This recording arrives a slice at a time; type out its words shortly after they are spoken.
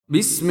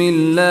بسم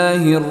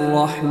الله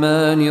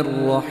الرحمن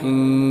الرحيم.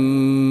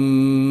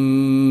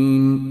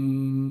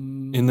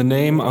 In the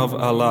name of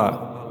Allah,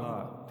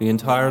 the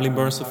entirely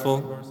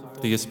merciful,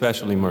 the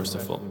especially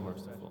merciful.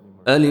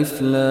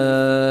 ألف لام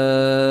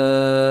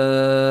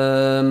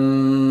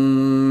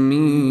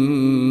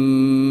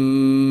ميم.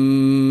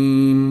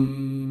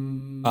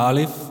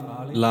 Alif,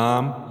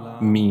 Lam,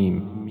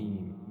 Mim.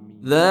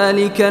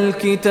 ذلك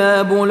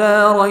الكتاب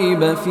لا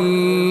ريب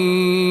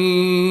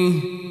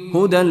فيه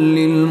هدى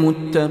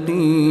للمتقين.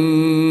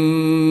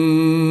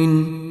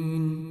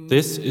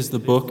 This is the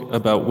book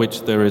about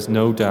which there is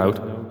no doubt,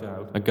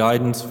 a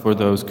guidance for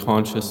those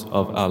conscious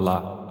of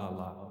Allah.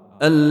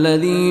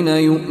 الذين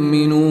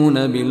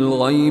يؤمنون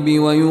بالغيب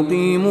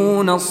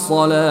ويقيمون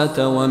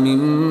الصلاة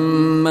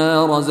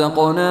ومما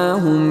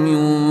رزقناهم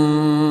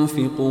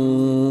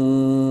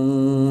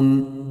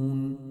ينفقون.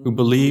 Who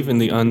believe in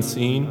the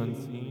unseen,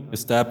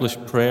 establish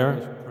prayer,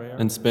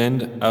 and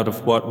spend out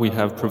of what we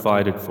have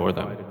provided for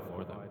them.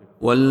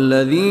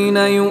 والذين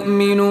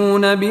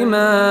يؤمنون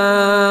بما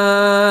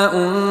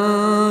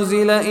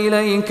أنزل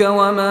إليك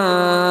وما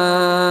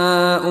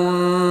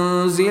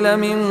أنزل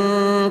من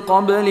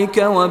قبلك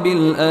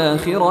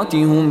وبالآخرة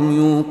هم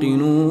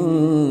يوقنون.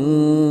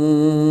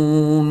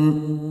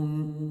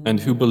 And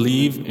who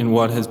believe in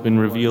what has been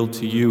revealed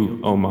to you,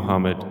 O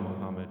Muhammad,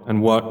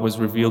 and what was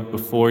revealed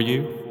before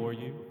you,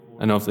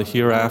 and of the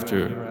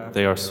hereafter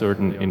they are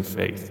certain in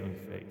faith.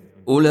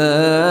 أولئك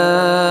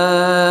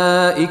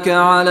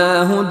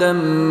على هدى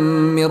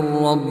من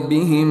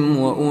ربهم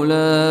وأولئك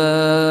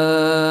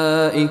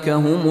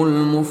هم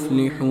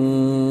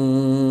المفلحون.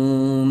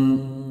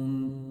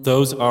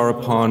 Those are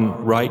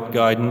upon right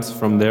guidance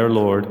from their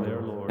Lord,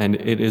 and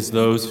it is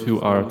those who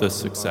are the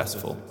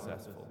successful.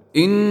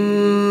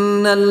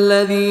 إن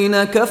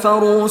الذين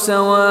كفروا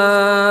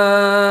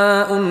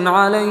سواء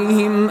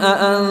عليهم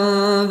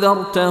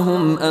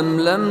أأنذرتهم أم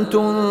لم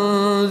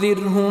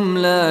تنذرهم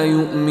لا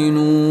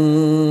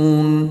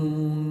يؤمنون.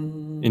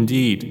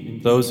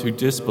 Indeed, those who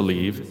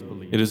disbelieve,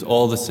 it is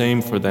all the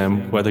same for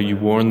them whether you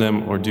warn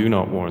them or do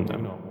not warn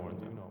them.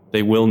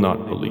 They will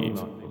not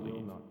believe.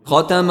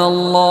 ختم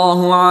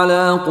الله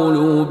على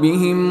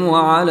قلوبهم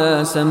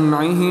وعلى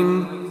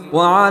سمعهم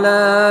وعلى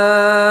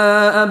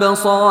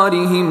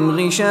أبصارهم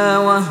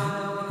غشاوة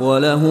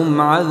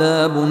ولهم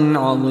عذاب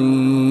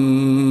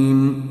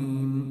عظيم.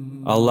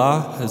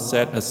 Allah has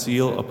set a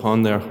seal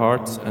upon their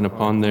hearts and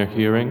upon their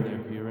hearing,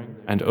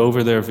 and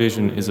over their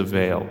vision is a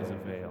veil,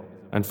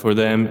 and for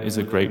them is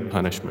a great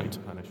punishment.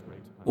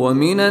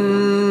 ومن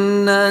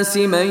الناس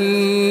من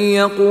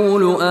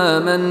يقول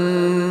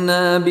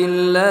آمنا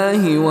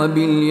بالله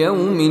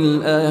وباليوم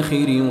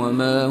الآخر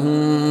وما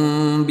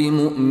هم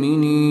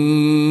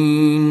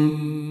بمؤمنين.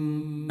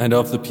 And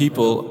of the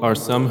people are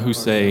some who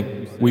say,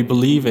 we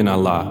believe in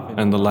Allah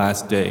and the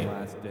last day,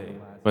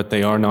 but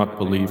they are not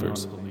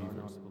believers.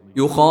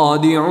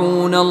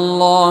 يخادعون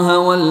الله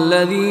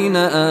والذين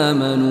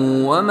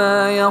آمنوا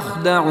وما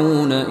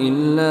يخدعون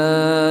إلا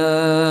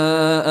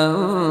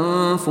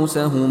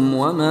أنفسهم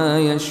وما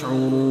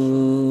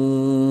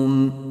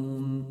يشعرون.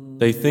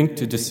 They think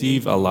to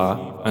deceive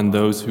Allah and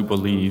those who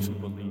believe,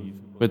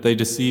 but they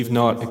deceive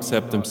not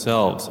except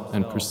themselves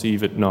and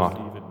perceive it not.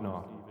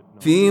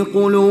 في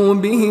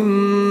قلوبهم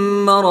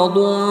مرض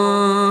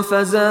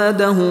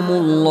فزادهم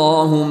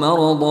الله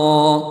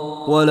مرضا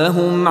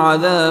ولهم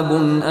عذاب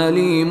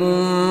أليم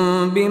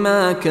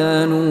بما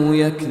كانوا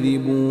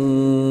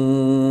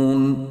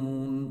يكذبون.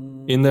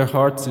 In their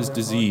hearts is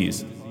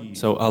disease,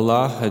 so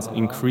Allah has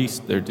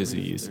increased their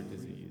disease,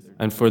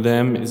 and for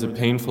them is a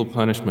painful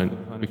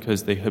punishment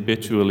because they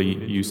habitually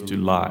used to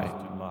lie.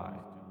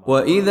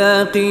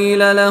 وإذا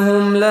قيل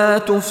لهم لا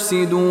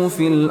تفسدوا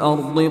في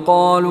الأرض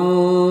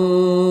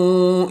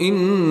قالوا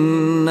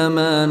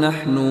إنما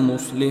نحن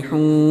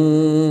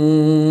مصلحون.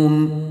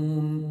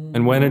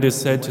 And when it is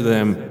said to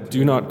them,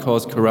 do not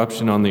cause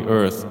corruption on the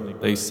earth,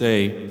 they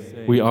say,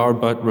 we are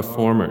but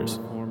reformers.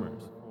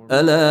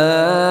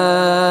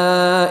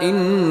 ألا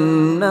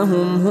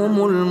إنهم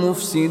هم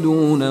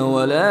المفسدون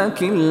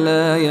ولكن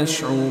لا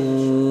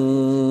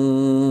يشعرون.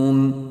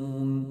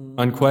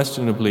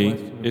 Unquestionably,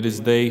 it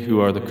is they who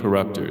are the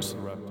corrupters,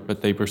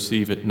 but they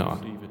perceive it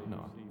not.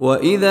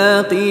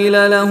 وإذا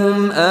قيل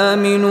لهم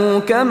آمنوا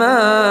كما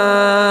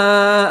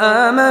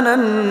آمن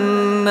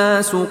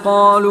الناس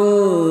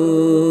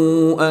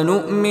قالوا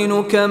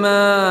أنؤمن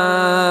كما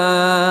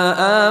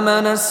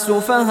آمن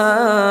السفهاء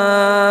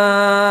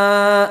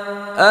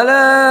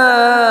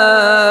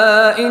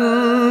ألا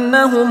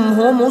إنهم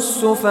هم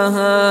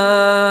السفهاء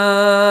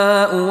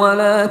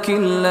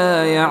ولكن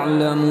لا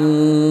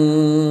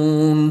يعلمون.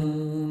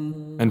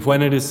 And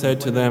when it is said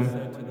to them,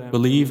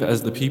 believe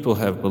as the people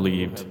have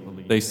believed,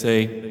 they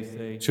say,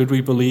 should we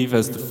believe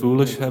as the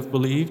foolish have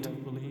believed?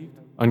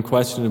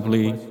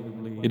 Unquestionably,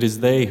 it is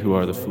they who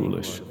are the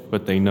foolish,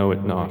 but they know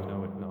it not.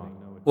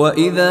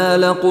 وَإِذَا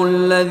لَقُوا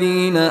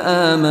الَّذِينَ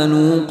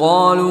آمَنُوا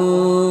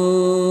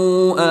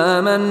قَالُوا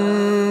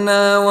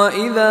آمَنَّا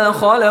وَإِذَا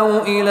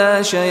خَلَوْا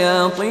إِلَى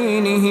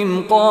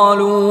شَيَاطِينِهِمْ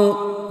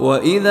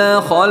وإذا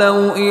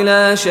خلوا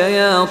إلى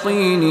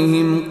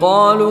شياطينهم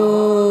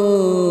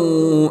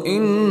قالوا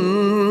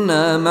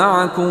إنا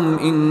معكم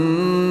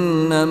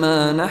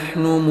إنما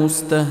نحن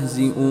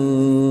مستهزئون.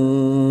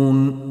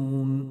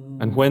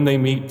 And when they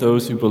meet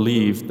those who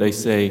believe, they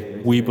say,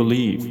 "We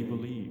believe."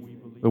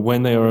 But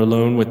when they are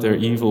alone with their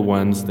evil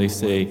ones, they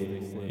say,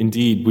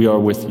 "Indeed, we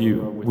are with you.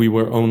 We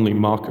were only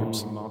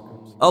mockers."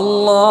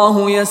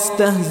 الله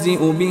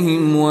يستهزئ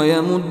بهم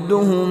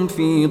ويمدهم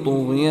في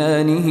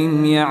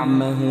طغيانهم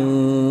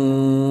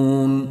يعمهون.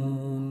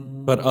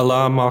 But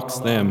Allah mocks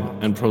them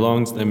and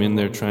prolongs them in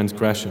their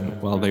transgression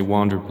while they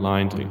wander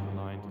blindly.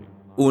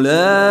 أولئك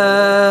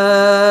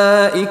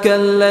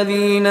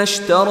الذين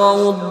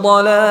اشتروا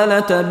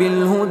الضلالة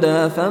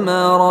بالهدى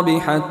فما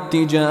ربحت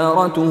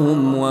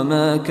تجارتهم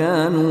وما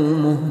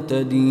كانوا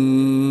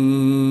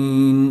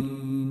مهتدين.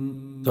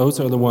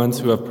 Those are the ones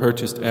who have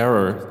purchased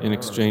error in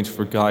exchange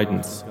for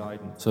guidance,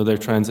 so their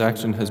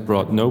transaction has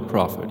brought no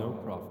profit,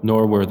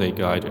 nor were they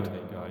guided.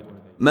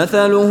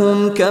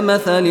 مثلهم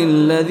كمثل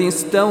الذي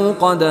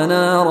استوقد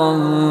نارا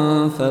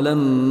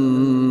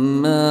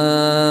فلما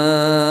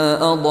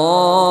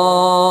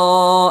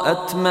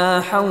أضاءت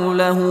ما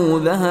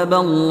حوله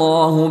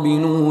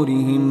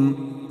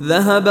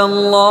ذهب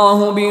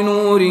الله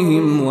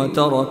بنورهم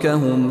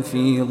وتركهم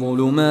في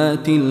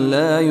ظلمات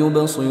لا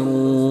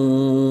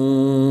يبصرون.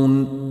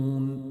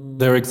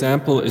 Their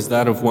example is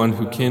that of one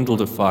who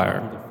kindled a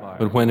fire,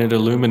 but when it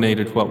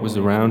illuminated what was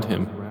around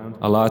him,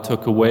 Allah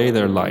took away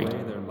their light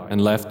and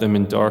left them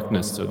in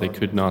darkness so they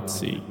could not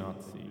see.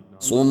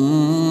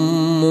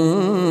 صم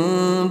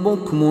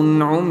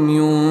بكم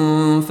عمي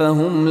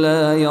فهم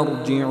لا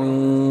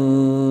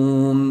يرجعون.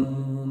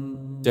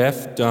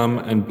 Deaf, dumb,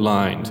 and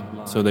blind,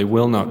 so they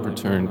will not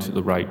return to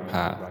the right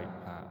path.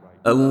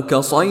 أو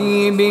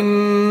كصيب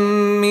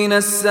من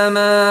السماء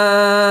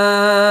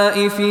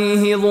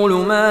فيه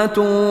ظلمات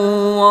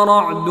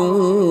ورعد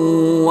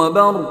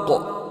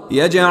وبرق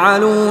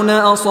يجعلون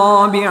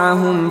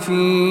أصابعهم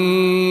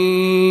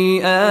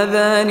في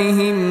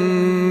آذانهم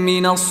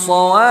من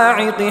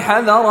الصواعق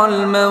حذر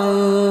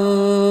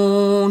الموت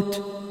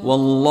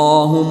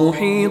والله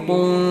محيط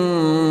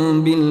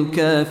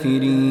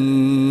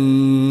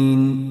بالكافرين.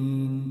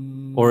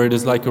 Or it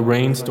is like a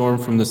rainstorm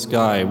from the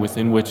sky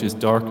within which is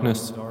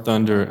darkness,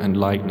 thunder, and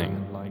lightning.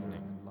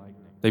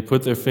 They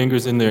put their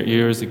fingers in their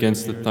ears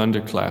against the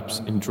thunderclaps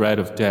in dread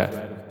of death.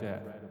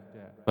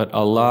 But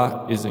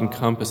Allah is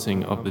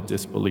encompassing of the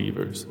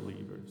disbelievers.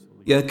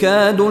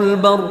 يكاد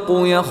البرق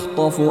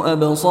يخطف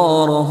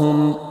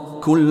أبصارهم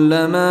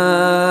كلما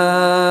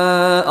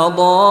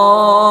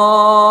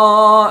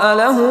أضاء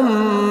لهم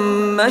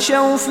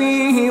مشوا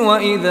فيه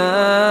وإذا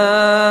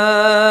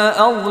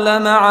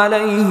أظلم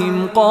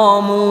عليهم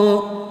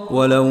قاموا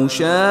ولو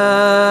شاء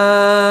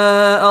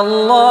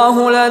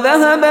الله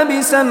لذهب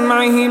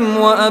بسمعهم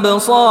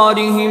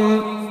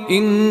وأبصارهم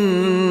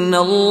إن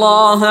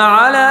الله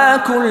على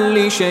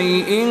كل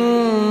شيء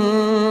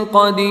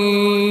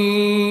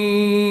قدير.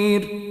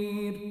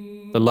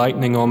 The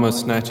lightning almost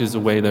snatches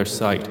away their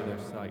sight.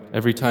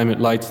 Every time it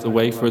lights the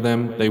way for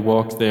them, they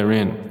walk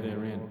therein.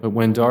 But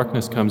when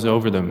darkness comes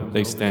over them,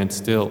 they stand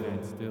still.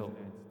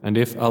 And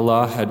if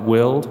Allah had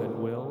willed,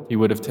 He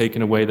would have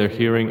taken away their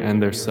hearing and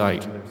their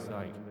sight.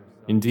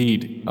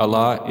 Indeed,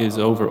 Allah is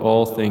over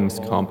all things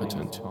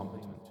competent.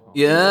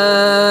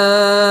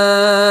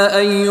 يا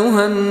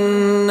أيها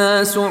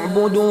الناس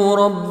اعبدوا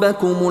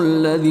ربكم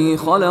الذي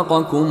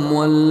خلقكم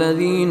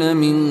والذين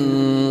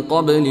من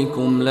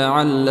قبلكم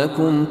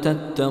لعلكم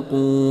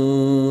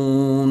تتقون.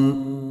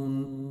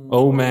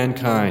 O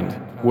mankind,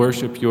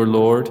 worship your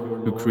Lord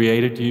who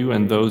created you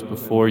and those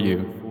before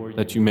you,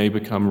 that you may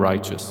become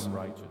righteous.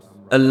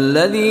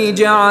 الذي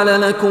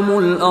جعل لكم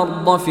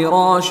الأرض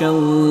فراشا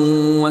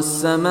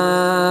والسماء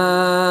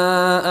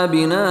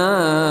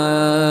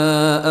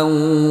بناء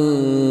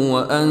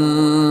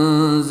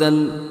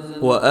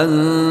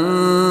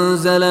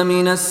وأنزل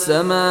من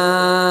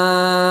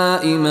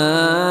السماء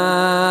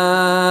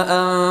ماء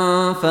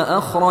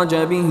فأخرج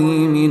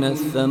به من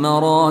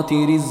الثمرات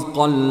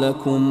رزقا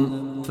لكم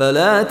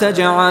فلا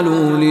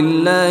تجعلوا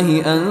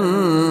لله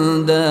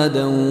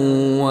أندادا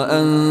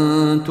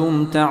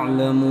وأنتم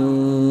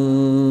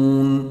تعلمون.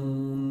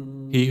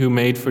 He who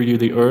made for you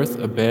the earth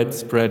a bed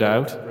spread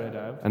out,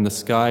 and the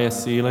sky a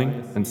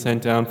ceiling, and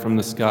sent down from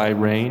the sky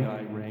rain,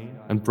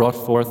 and brought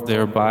forth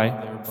thereby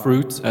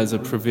fruits as a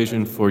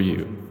provision for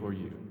you.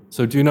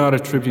 So do not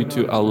attribute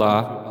to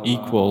Allah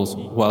equals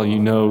while you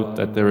know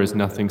that there is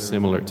nothing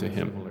similar to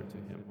Him.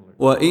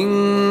 وَإِن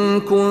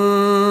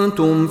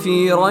كُنتُمْ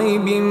فِي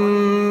رَيْبٍ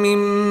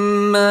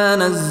مِّمَّا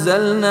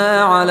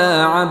نَزَّلْنَا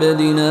عَلَى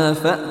عَبْدِنَا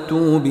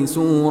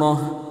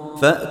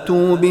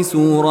فَأْتُوا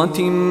بِسُورَةٍ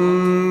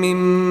مِّن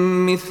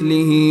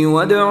مِّثْلِهِ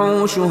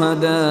وَادْعُوا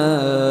شُهَدَاءَكُم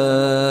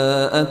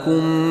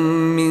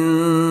مِّن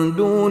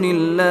دُونِ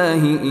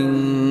اللَّهِ إِن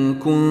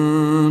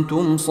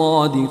كُنتُمْ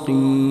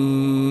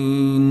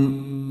صَادِقِينَ.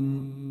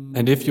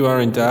 And if you are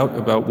in doubt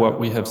about what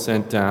we have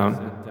sent down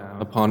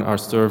upon our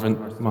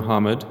servant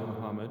Muhammad,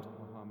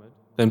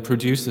 Then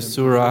produce a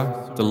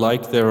surah, the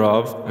like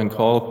thereof, and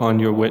call upon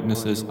your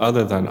witnesses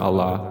other than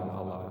Allah,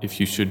 if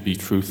you should be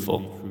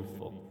truthful.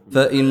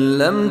 فإن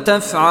لم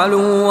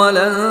تفعلوا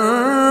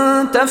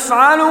ولن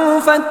تفعلوا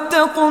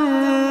فاتقوا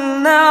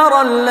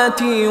النار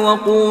التي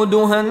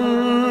وقودها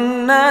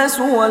الناس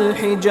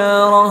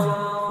والحجارة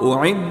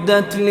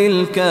أعدت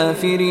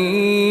للكافرين.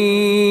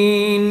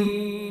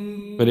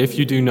 But if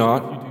you do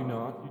not,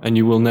 and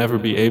you will never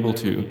be able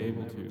to,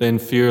 then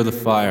fear the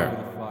fire,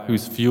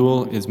 whose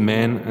fuel is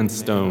men and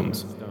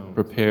stones,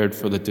 prepared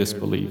for the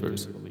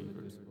disbelievers.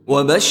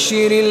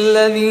 وبشر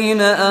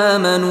الذين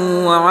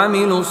آمنوا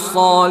وعملوا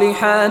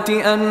الصالحات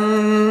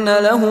أن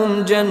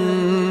لهم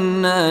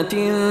جنات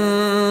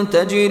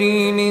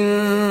تجري من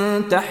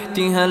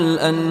تحتها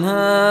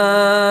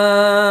الأنهار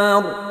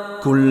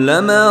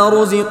كلما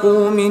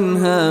رزقوا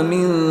منها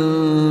من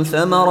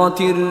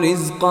ثمرة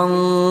رزقا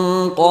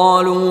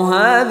قالوا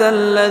هذا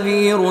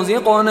الذي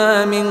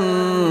رزقنا من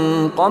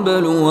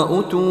قبل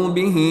وأتوا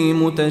به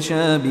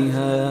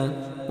متشابها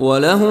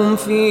ولهم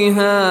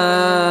فيها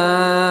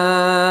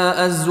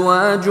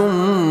أزواج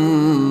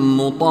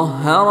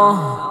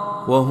مطهرة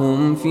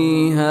وهم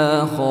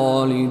فيها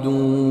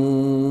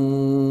خالدون.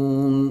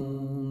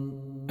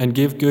 And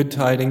give good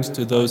tidings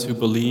to those who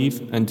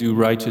believe and do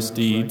righteous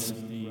deeds,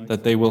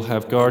 that they will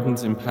have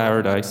gardens in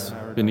paradise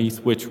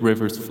beneath which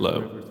rivers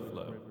flow.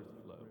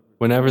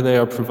 Whenever they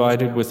are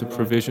provided with a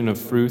provision of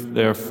fruit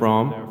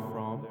therefrom,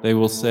 they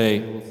will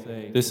say,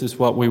 "This is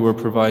what we were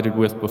provided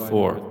with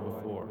before."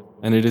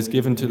 And it is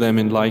given to them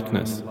in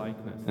likeness,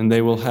 and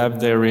they will have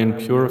therein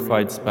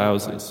purified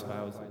spouses,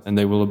 and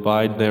they will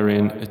abide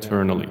therein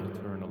eternally.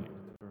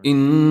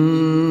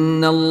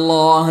 إن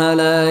الله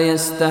لا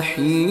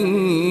يستحيي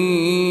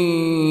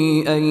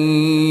أن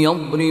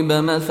يضرب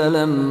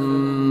مثلا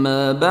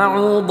ما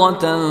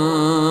بعوضة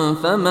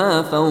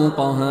فما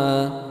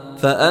فوقها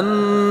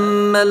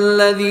فأما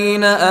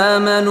الذين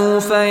آمنوا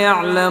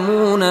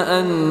فيعلمون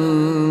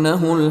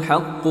أنه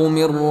الحق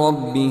من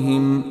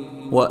ربهم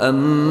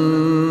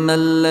وأما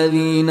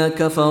الذين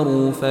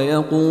كفروا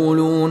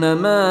فيقولون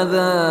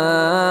ماذا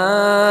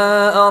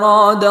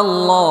أراد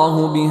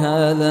الله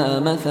بهذا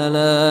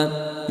مثلا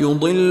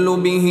يضل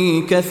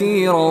به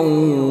كثيرا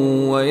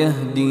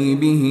ويهدي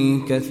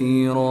به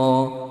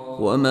كثيرا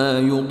وما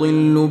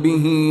يضل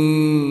به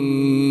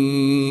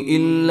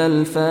إلا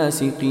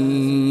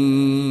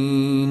الفاسقين.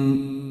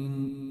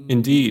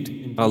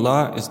 Indeed,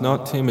 Allah is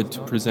not timid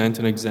to present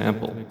an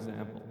example,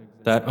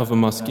 that of a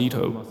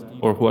mosquito,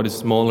 or what is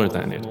smaller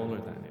than it.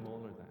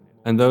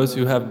 And those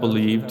who have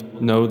believed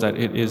know that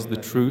it is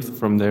the truth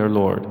from their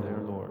Lord.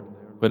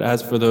 But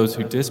as for those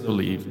who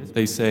disbelieve,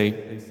 they say,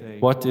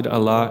 "What did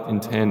Allah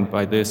intend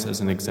by this as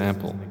an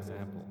example?"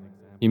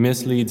 He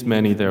misleads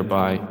many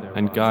thereby,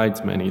 and guides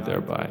many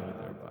thereby.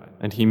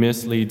 And He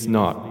misleads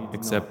not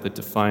except the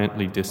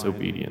defiantly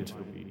disobedient.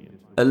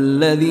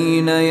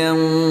 الذين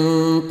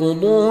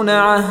ينقضون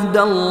عهد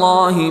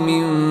الله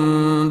من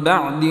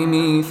بعد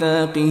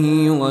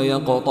ميثاقه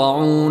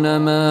ويقطعون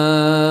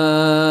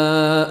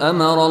ما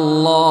أمر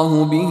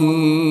الله به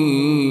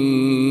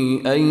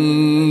أن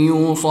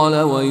يوصل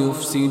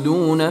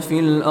ويفسدون في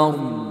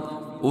الأرض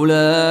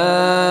أولئك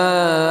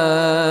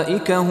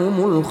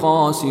هم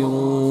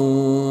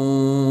الخاسرون.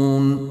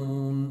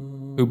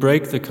 Who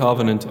break the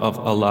covenant of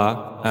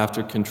Allah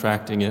after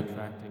contracting it,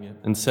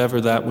 and sever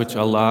that which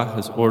Allah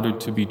has ordered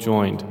to be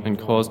joined and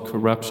cause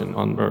corruption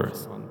on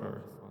earth.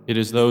 It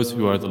is those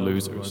who are the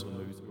losers.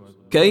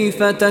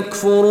 كيف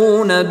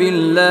تكفرون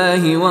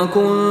بالله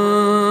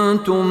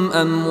وكنتم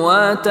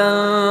أمواتا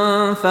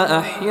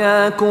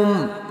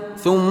فأحياكم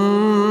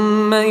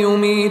ثم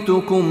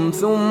يميتكم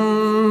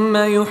ثم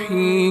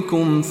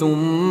يحييكم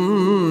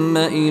ثم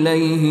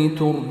إليه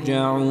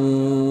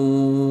ترجعون.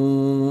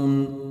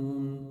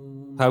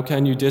 How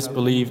can you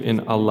disbelieve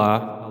in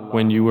Allah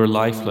when you were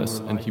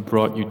lifeless and He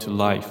brought you to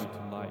life?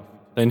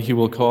 Then He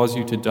will cause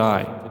you to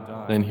die,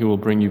 then He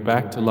will bring you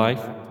back to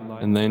life,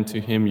 and then to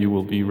Him you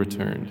will be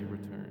returned.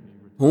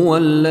 هو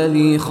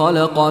الذي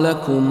خلق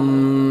لكم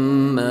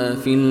ما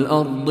في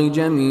الأرض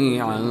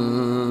جميعا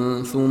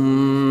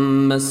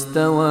ثم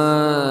استوى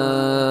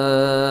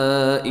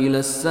إلى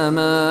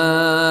السماء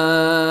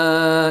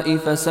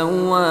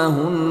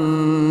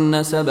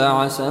فسواهن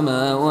 7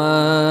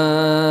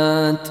 سماوات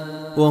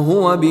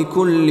وهو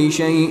بكل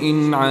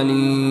شيء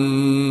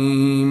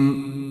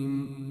عليم.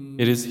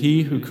 It is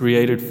He who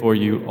created for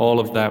you all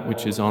of that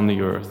which is on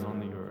the earth.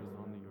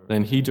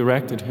 Then He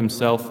directed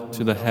Himself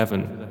to the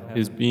heaven,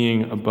 His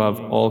being above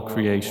all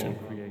creation,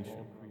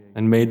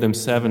 and made them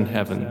 7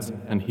 heavens,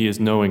 and He is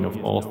knowing of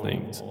all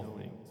things.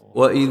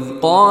 وَإِذْ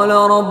قَالَ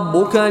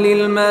رَبُّكَ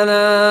لِلْمَلَائِكَةِ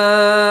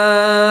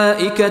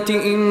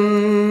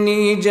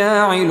إِنِّي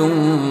جَاعِلٌ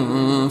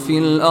فِي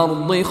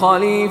الْأَرْضِ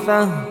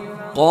خَلِيفَةً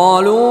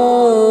قالوا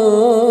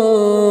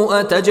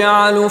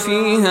أتجعل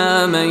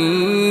فيها من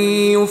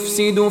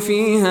يفسد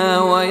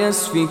فيها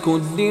ويسفك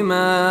الدماء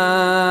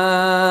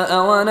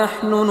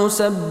ونحن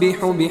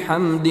نسبح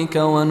بحمدك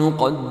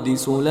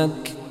ونقدس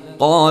لك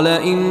قال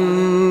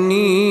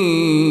إني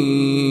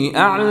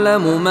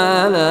أعلم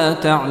ما لا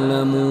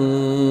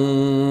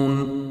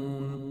تعلمون.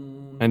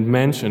 And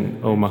mention,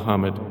 O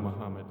Muhammad,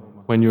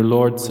 when your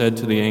Lord said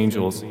to the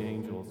angels,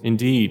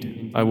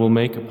 "Indeed, I will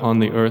make upon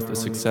the earth a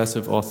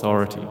successive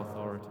authority."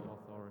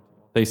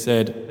 They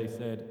said,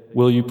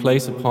 "Will you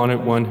place upon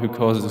it one who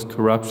causes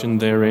corruption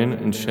therein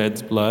and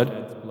sheds blood,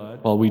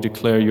 while we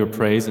declare your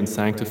praise and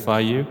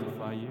sanctify you?"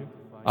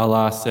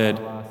 Allah said,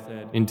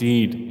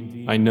 "Indeed,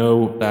 I know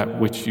that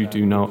which you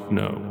do not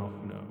know."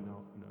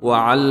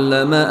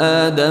 وعلم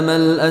آدم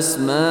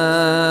الأسماء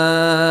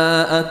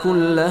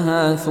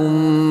كلها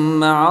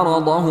ثم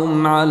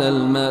عرضهم على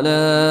الملائكة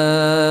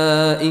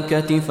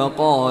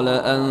فقال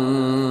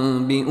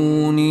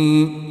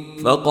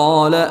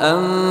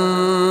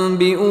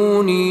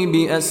أنبئوني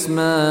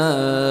بأسماء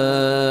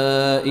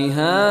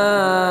هؤلاء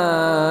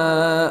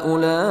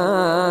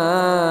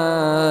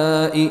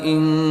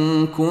إن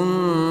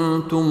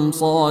كنتم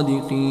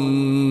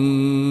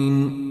صادقين.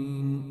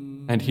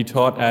 And he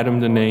taught Adam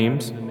the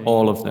names,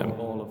 all of them.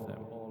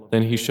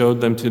 Then he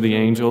showed them to the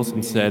angels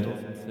and said,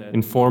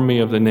 "Inform me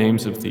of the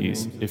names of these,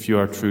 if you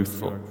are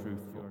truthful."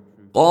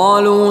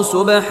 قالوا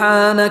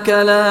سبحانك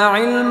لا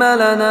علم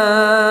لنا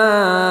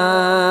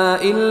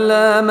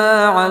إلا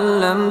ما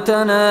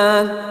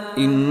علمتنا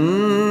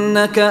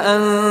إنك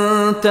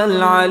أنت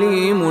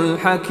العليم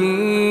الحكيم.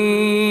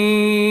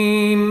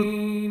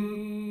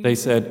 They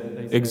said,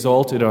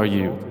 "Exalted are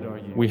you.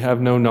 We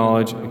have no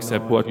knowledge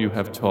except what you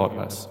have taught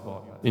us.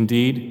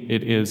 Indeed,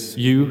 it is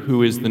you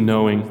who is the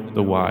knowing,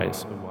 the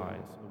wise."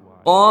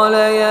 قال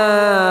يا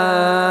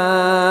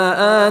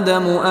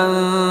آدم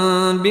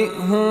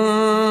أنبئهم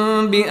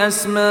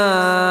بأسمائهم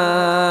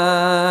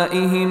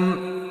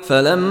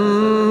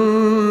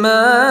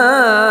فلما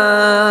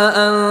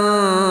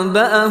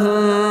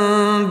أنبأهم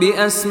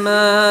بأسمائهم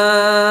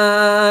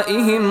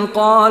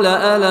قال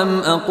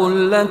ألم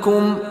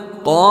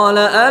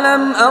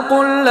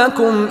أقل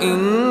لكم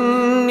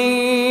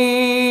إني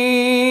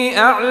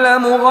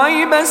أعلم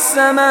غيب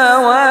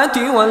السماوات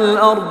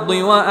والأرض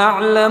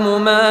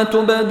وأعلم ما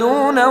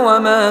تبدون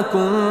وما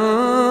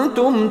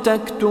كنتم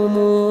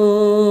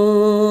تكتمون.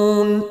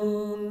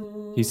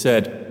 He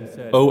said,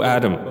 "O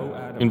Adam,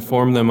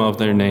 inform them of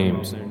their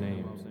names."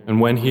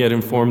 And when he had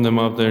informed them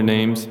of their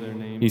names,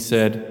 he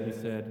said,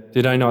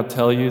 "Did I not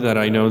tell you that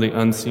I know the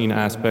unseen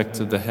aspects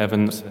of the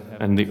heavens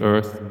and the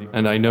earth,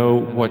 and I know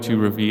what you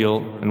reveal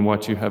and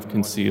what you have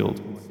concealed?"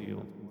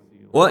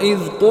 وَإِذْ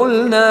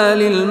قُلْنَا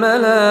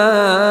لِلْمَلَائِكَةِ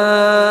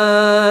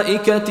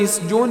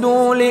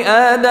اسْجُدُوا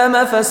لِآدَمَ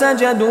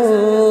فَسَجَدُوا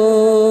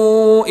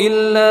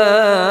إِلَّا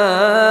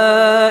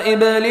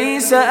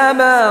إِبْلِيسَ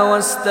أَبَى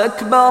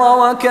وَاسْتَكْبَرَ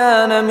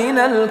وَكَانَ مِنَ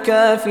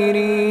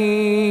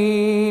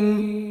الْكَافِرِينَ.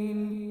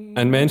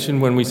 And mention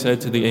when we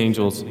said to the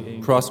angels,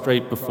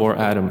 "Prostrate before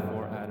Adam."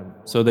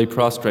 So they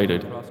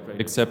prostrated,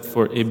 except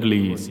for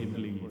Iblis.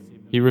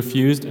 He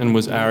refused and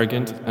was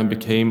arrogant and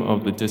became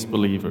of the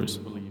disbelievers.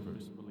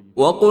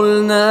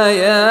 وَقُلْنَا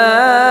يَا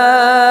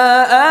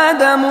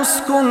آدَمُ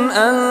اسْكُنْ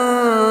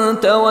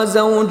أَنْتَ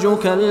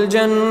وَزَوْجُكَ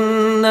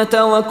الْجَنَّةَ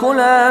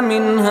وَكُلَا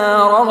مِنْهَا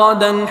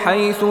رَغَدًا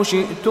حَيْثُ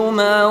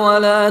شِئْتُمَا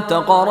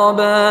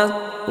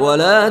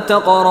ولا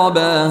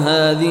تقربا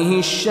هذه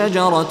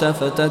الشجرة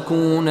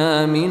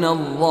فتكونا من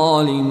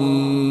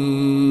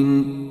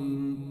الظالمين.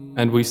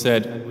 And we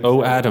said,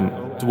 "O Adam,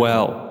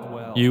 dwell,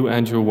 you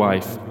and your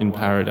wife, in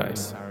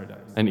paradise,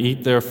 and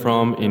eat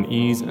therefrom in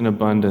ease and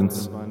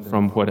abundance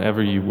from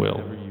whatever you will.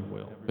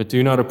 But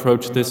do not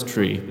approach this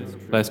tree,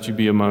 lest you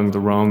be among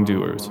the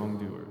wrongdoers."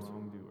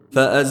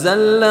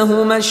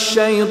 فأزلهما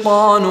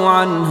الشيطان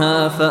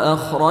عنها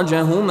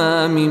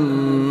فأخرجهما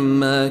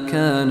مما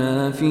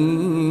كانا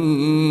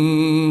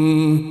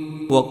فيه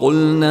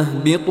وقلنا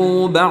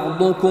اهبطوا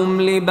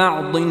بعضكم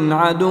لبعض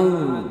عدو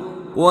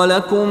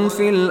ولكم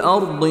في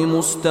الأرض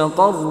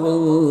مستقر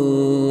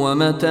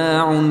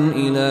ومتاع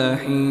إلى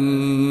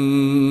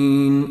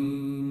حين.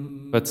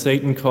 But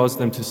Satan caused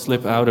them to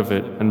slip out of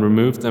it and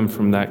removed them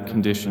from that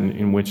condition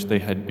in which they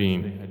had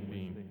been.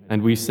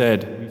 And we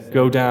said,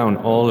 "Go down,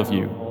 all of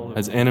you,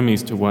 as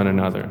enemies to one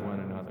another,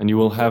 and you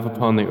will have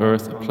upon the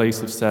earth a place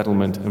of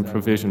settlement and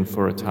provision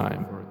for a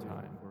time."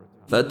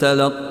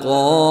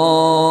 فتلقى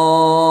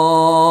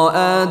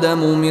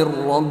آدم من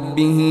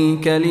ربه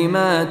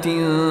كلمات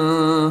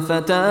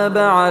فتاب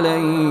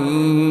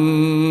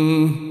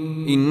عليه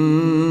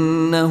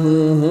إنه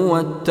هو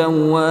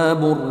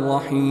التواب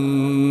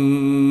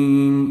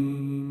الرحيم.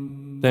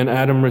 Then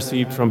Adam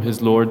received from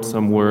his Lord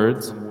some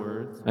words,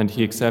 and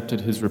he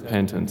accepted his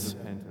repentance.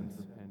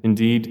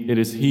 Indeed, it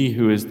is he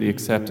who is the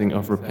accepting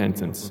of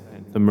repentance,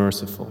 the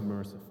merciful.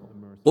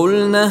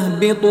 قُلْنَا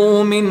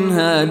اهْبِطُوا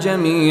مِنْهَا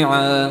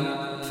جَمِيعًا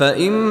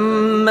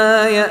فَإِمَّا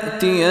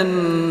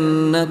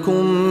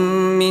يَأْتِيَنَّكُمْ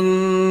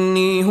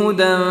مِنِّي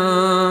هُدًى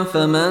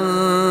فَمَنْ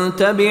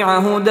تَبِعَ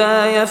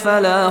هُدَايَ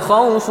فَلَا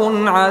خَوْفٌ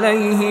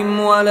عَلَيْهِمْ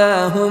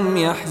وَلَا هُمْ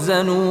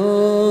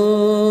يَحْزَنُونَ.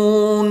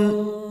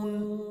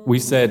 We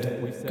said,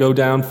 "Go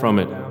down from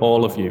it,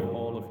 all of you.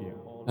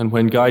 And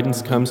when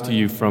guidance comes to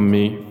you from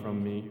me,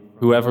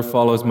 Whoever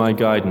follows my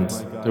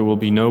guidance, there will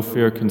be no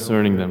fear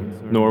concerning them,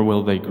 nor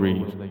will they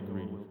grieve.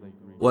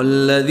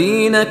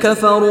 والذين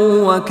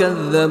كفروا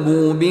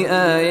وكذبوا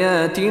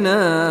بآياتنا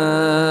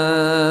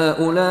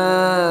أولئك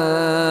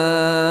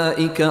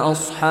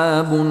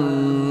أصحاب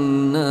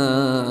النار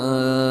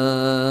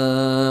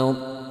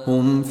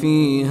هم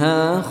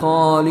فيها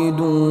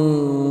خالدون.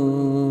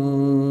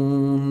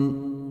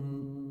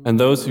 And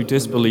those who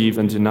disbelieve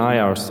and deny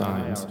our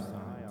signs,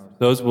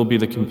 those will be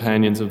the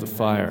companions of the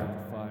fire.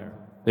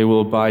 They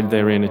will abide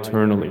therein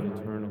eternally.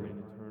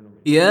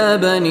 يا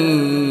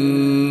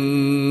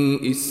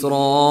بني إسرائيل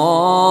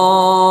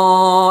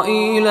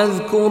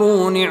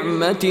اذكروا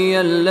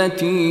نعمتي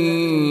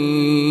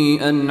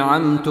التي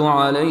أنعمت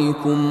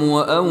عليكم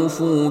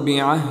وأوفوا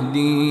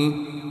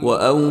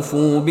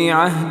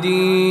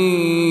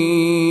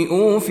بعهدي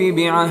أوف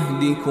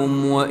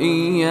بعهدكم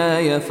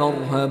وإياي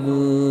فارهبون.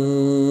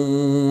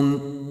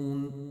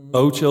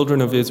 O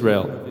children of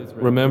Israel,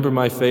 remember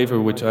my favor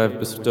which I have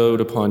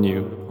bestowed upon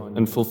you,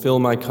 and fulfill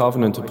my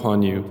covenant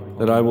upon you,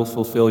 that I will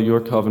fulfill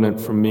your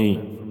covenant from me,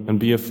 and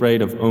be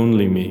afraid of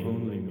only me.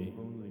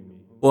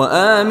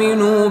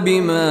 وآمنوا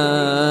بما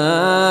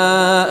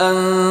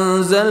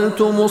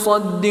أنزلت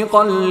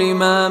مصدقا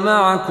لما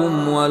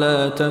معكم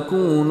ولا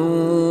تكونوا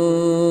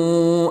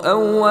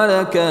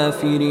أول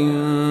كافر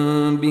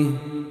به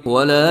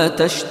ولا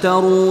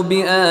تشتروا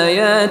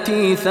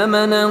بآياتي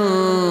ثمنا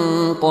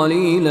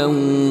قليلا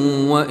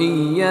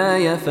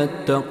وإياي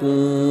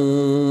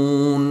فاتقون.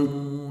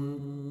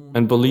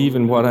 And believe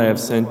in what I have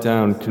sent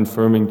down,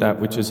 confirming that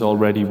which is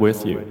already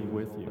with you,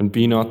 and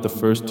be not the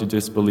first to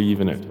disbelieve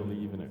in it.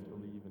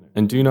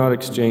 And do not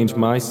exchange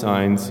my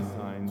signs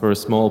for a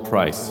small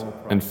price,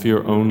 and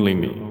fear only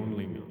me.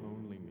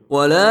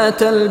 ولا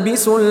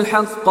تلبسوا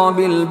الحق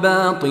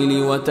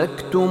بالباطل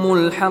وتكتموا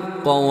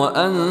الحق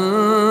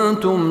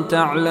وأنتم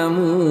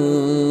تعلمون.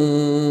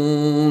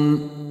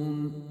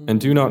 And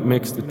do not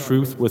mix the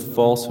truth with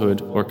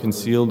falsehood or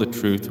conceal the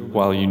truth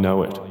while you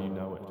know it.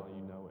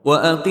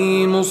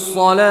 وأقيموا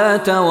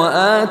الصلاة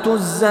وآتوا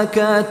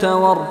الزكاة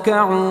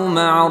واركعوا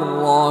مع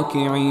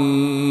الراكعين.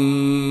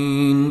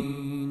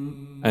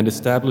 And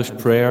establish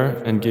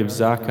prayer and give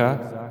zakah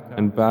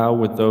and bow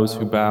with those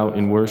who bow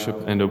in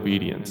worship and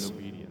obedience.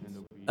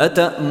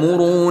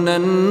 أتأمرون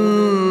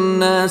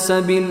الناس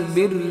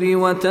بالبر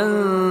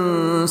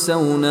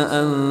وتنسون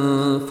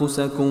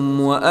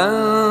أنفسكم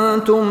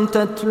وأنتم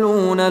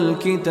تتلون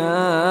الكتاب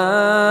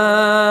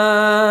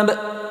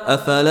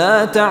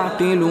أفلا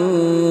تعقلون.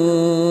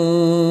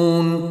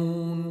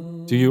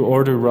 Do you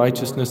order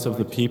righteousness of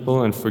the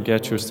people and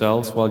forget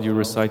yourselves while you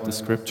recite the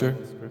scripture?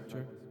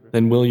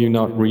 Then will you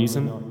not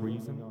reason?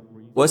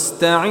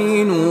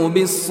 واستعينوا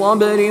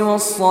بالصبر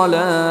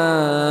والصلاة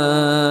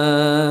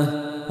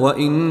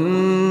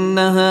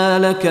وإنها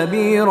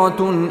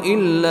لكبيرة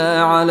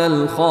إلا على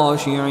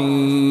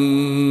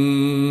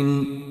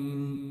الخاشعين.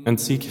 And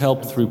seek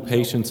help through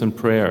patience and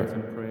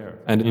prayer.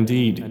 And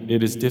indeed,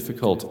 it is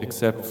difficult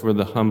except for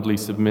the humbly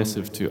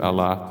submissive to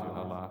Allah.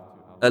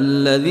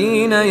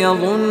 الذين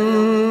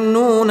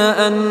يظنون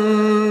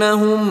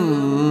أنهم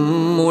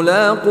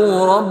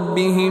ملاقو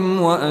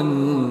ربهم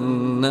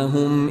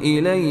وأنهم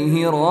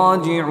إليه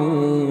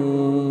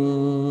راجعون.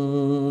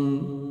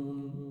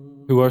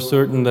 Who are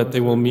certain that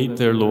they will meet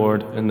their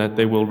Lord and that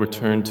they will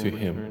return to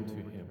Him.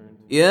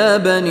 يا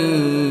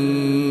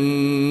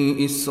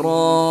بني إسرائيل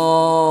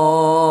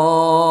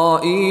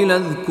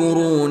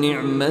اذكروا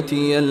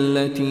نعمتي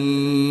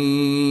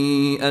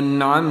التي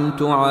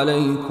أنعمت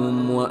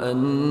عليكم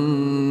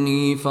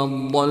وأني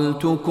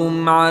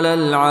فضلتكم على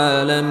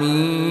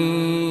العالمين.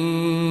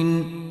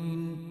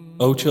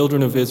 O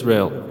children of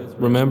Israel,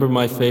 remember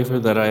my favor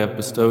that I have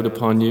bestowed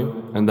upon you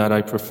and that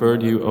I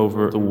preferred you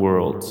over the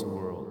worlds.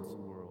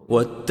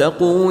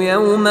 واتقوا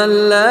يوما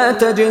لا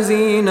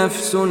تجزي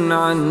نفس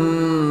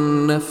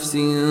عن نفس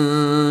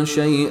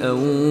شيئا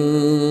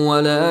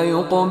ولا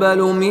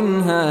يقبل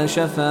منها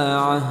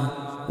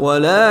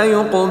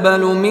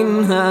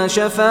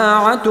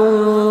شفاعة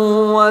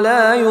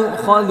ولا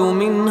يؤخذ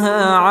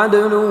منها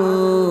عدل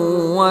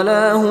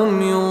ولا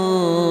هم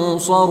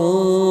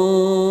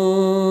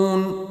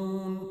ينصرون.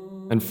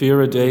 And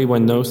fear a day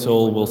when no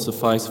soul will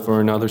suffice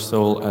for another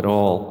soul at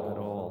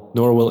all,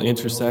 nor will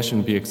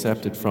intercession be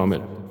accepted from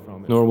it,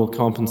 nor will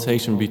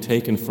compensation be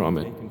taken from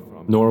it,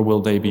 nor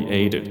will they be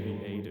aided.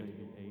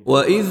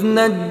 وَإِذْ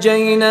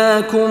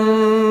نَجَّيْنَاكُمْ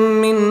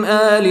مِنْ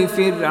آلِ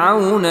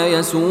فِرْعَوْنَ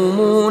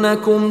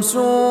يَسُومُونَكُمْ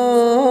سُوءَ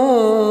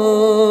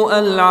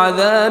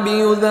الْعَذَابِ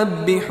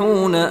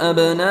يُذَبِّحُونَ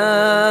أَبْنَاءَكُمْ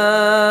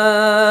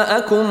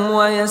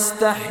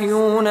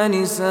وَيَسْتَحْيُونَ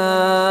نِسَاءَكُمْ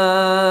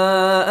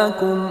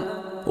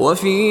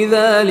وَفِي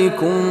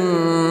ذَلِكُمْ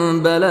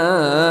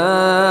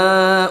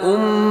بَلَاءٌ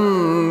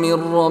مِّن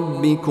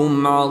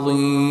رَّبِّكُمْ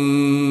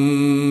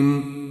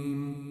عَظِيمٌ.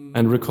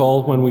 And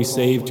recall when we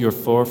saved your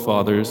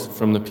forefathers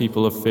from the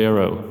people of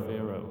Pharaoh,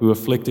 who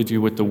afflicted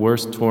you with the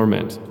worst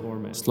torment,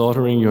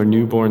 slaughtering your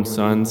newborn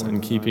sons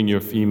and keeping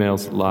your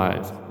females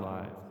alive.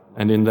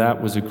 And in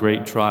that was a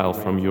great trial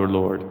from your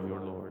Lord.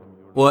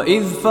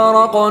 وإذ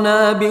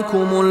فرقنا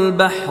بكم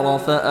البحر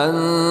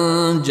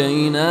فأنجيناكم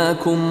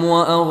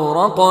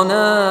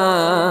وأغرقنا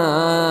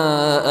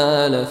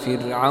آل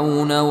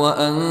فرعون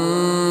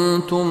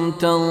وأنتم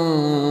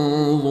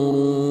تنظرون.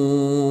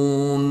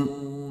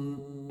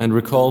 And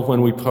recall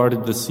when we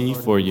parted the sea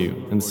for you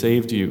and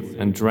saved you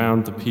and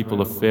drowned the people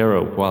of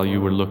Pharaoh while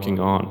you were looking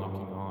on.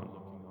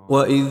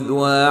 وإذ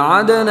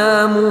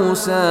واعدنا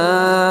موسى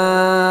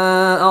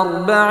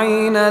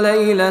 40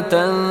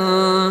 ليلة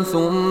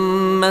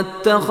ثم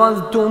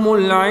اتخذتم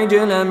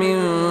العجل من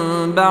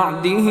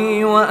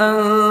بعده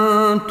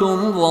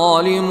وأنتم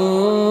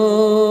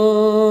ظالمون.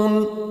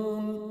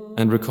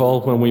 And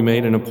recall when we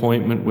made an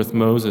appointment with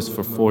Moses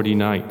for 40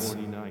 nights,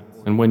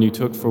 and when you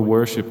took for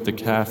worship the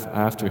calf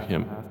after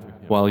him,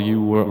 while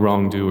you were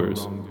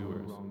wrongdoers.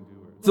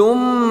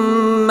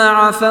 ثم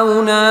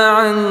عفونا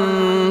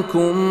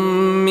عنكم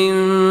من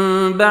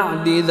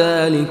بعد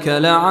ذلك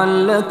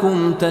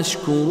لعلكم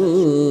تشكرون.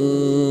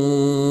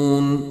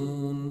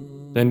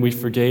 Then we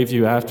forgave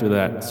you after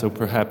that, so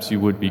perhaps you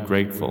would be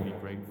grateful.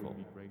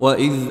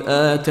 وإذ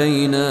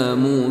آتينا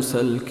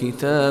موسى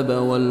الكتاب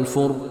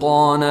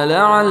والفرقان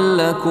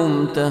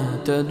لعلكم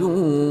تهتدون.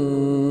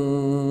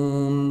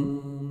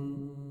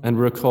 And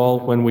recall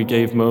when we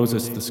gave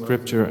Moses the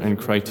scripture and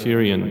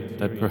criterion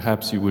that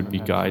perhaps you would be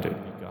guided.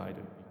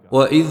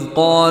 وإذ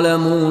قال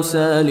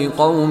موسى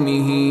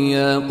لقومه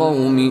يا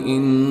قوم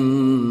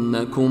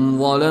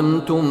إنكم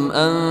ظلمتم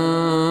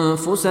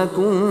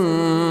أنفسكم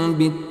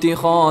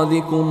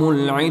باتخاذكم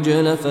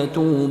العجل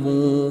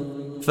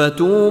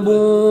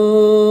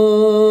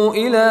فتوبوا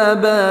إلى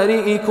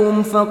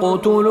بارئكم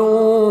فاقتلوا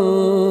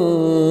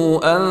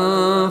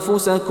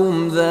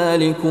أنفسكم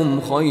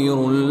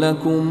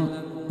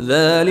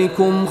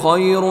ذلكم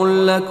خير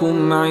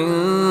لكم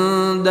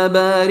عند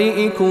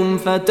بارئكم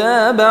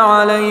فتاب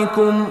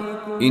عليكم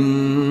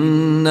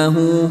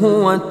إنه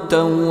هو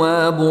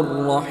التواب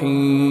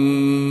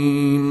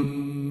الرحيم.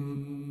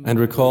 And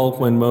recall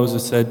when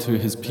Moses said to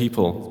his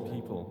people,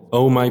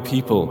 O my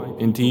people,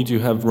 indeed you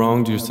have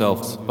wronged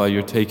yourselves by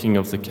your taking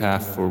of the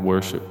calf for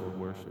worship.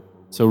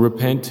 So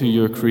repent to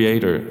your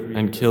Creator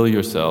and kill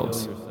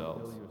yourselves.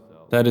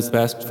 That is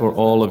best for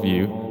all of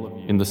you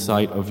in the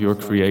sight of your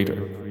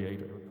Creator.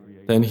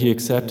 Then He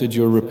accepted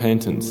your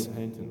repentance.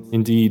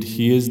 Indeed,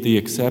 He is the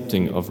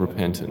accepting of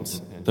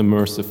repentance, the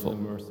merciful.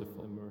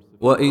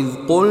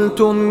 وَإِذْ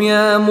قُلْتُمْ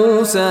يَا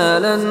مُوسَى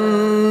لَن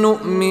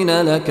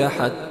نُّؤْمِنَ لَكَ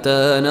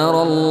حَتَّى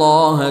نَرَى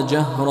اللَّهَ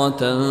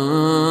جَهْرَةً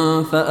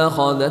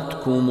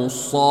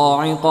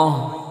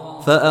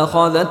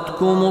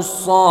فَأَخَذَتْكُمُ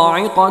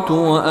الصَّاعِقَةُ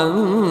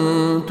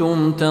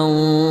وَأَنْتُمْ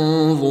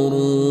تَنظُرُونَ.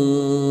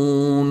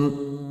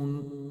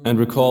 And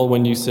recall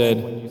when you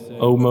said,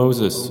 O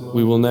Moses,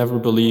 we will never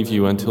believe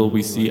you until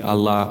we see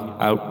Allah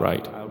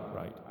outright.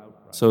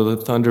 So the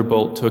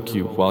thunderbolt took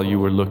you while you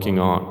were looking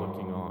on.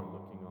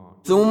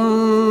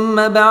 ثم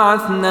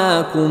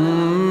بعثناكم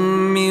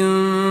من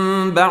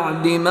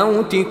بعد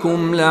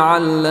موتكم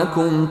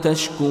لعلكم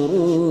تشكرون.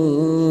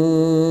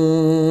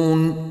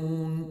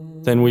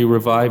 Then we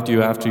revived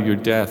you after your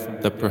death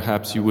that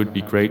perhaps you would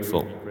be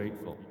grateful.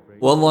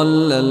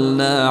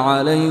 وظللنا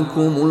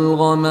عليكم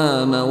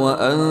الغمام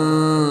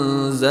وأنزلنا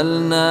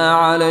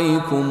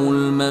عليكم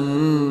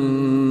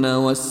المن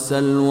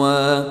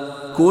والسلوى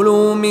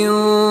كلوا من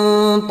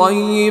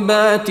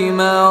طيبات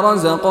ما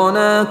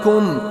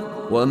رزقناكم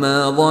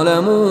وما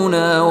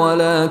ظلمونا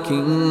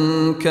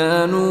ولكن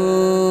كانوا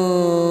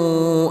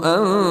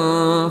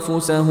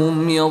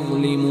أنفسهم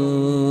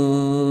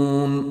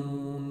يظلمون.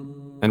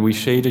 And we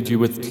shaded you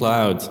with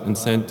clouds and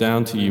sent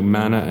down to you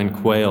manna and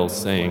quails,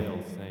 saying,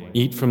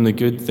 Eat from the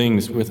good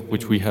things with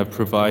which we have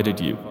provided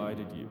you.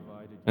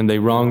 And they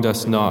wronged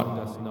us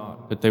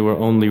not, but they were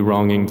only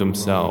wronging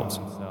themselves.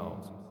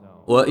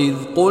 وَإِذْ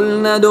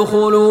قُلْنَا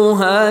ادْخُلُوا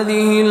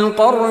هَٰذِهِ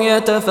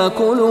الْقَرْيَةَ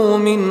فَكُلُوا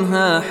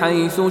مِنْهَا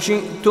حَيْثُ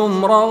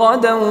شِئْتُمْ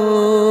رَغَدًا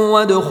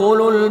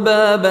وَادْخُلُوا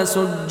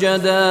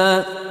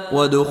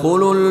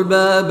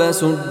الْبَابَ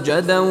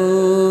سُجَّدًا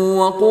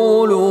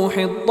وَقُولُوا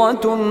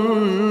حِطَّةٌ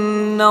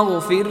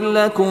نَغْفِرْ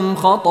لَكُمْ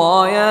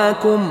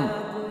خَطَايَاكُمْ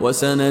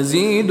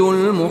وَسَنَزِيدُ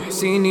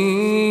الْمُحْسِنِينَ.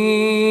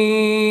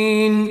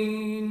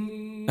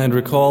 And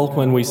recall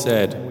when we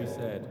said,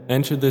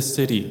 Enter this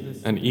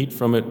city and eat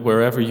from it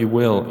wherever you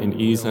will in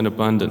ease and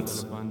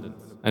abundance,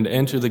 and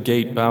enter the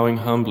gate bowing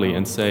humbly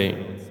and say,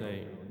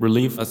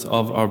 Relieve us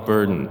of our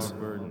burdens.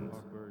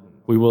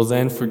 We will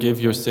then forgive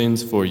your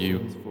sins for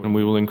you, and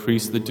we will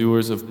increase the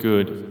doers of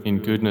good in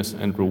goodness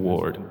and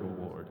reward.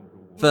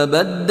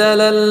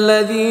 فبدل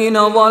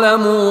الذين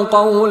ظلموا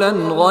قولا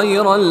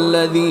غير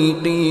الذي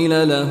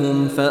قيل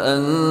لهم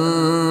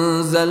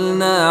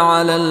فأنزلنا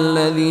على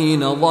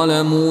الذين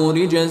ظلموا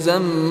رجزا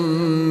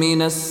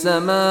من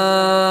السماء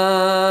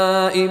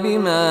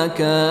بما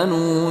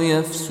كانوا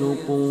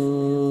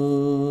يفسقون.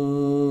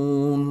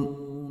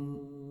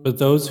 But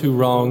those who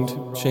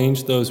wronged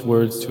changed those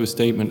words to a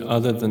statement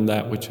other than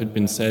that which had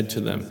been said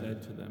to them.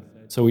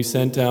 So we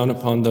sent down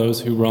upon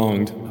those who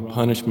wronged a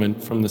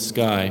punishment from the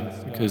sky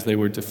because they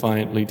were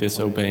defiantly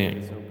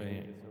disobeying.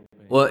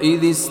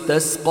 وإذ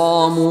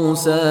استسقى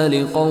موسى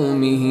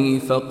لقومه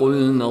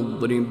فقلنا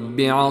اضرب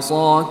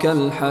بعصاك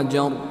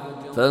الحجر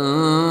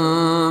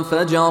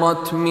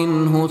فانفجرت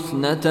منه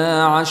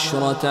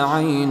 12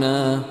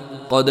 عينا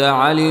قد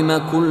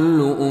علم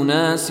كل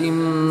أناس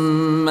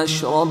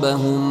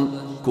مشربهم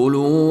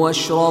كلوا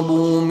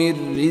واشربوا من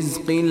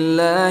رزق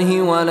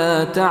الله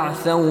ولا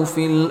تعثوا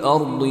في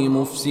الأرض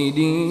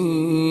مفسدين.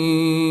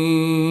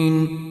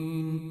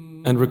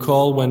 And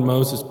recall when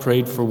Moses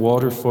prayed for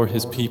water for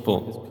his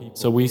people.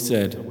 So we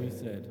said,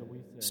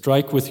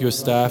 strike with your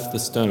staff the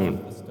stone.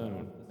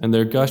 And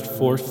there gushed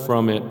forth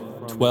from it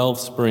 12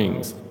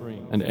 springs,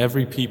 and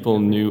every people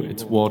knew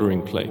its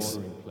watering place.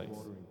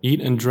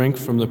 Eat and drink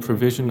from the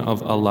provision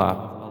of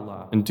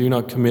Allah, and do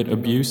not commit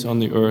abuse on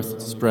the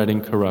earth, spreading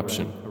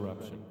corruption.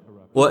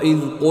 وَإِذْ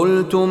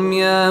قُلْتُمْ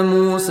يَا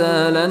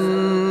مُوسَى لَن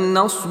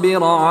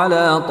نَّصْبِرَ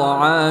عَلَى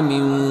طَعَامٍ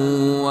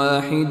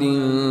وَاحِدٍ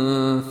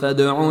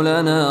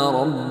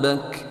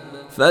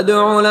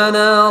فادع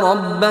لنا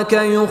ربك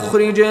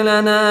يخرج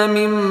لنا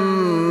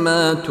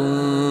مما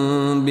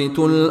تنبت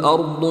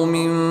الأرض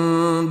من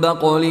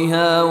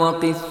بقلها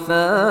وقثائها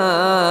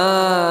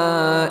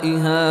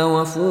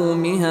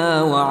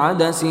وفومها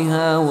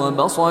وعدسها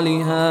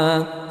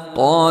وبصلها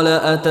قال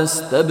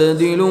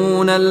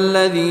أتستبدلون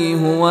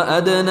الذي هو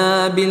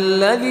أدنى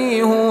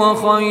بالذي هو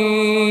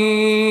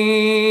خير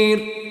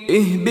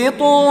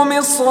اهبطوا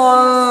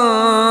مصرا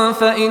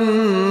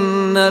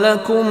فإن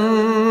لكم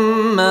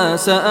ما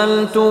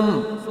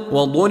سألتم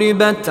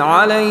وضربت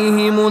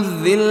عليهم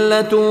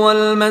الذلة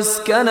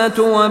والمسكنة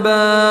وباءوا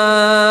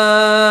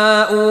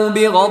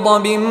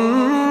بغضب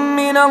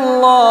من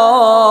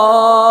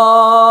الله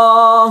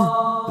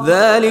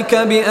ذلك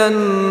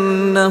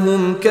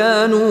بأنهم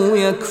كانوا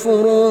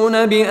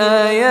يكفرون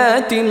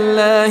بآيات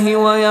الله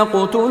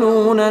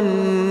ويقتلون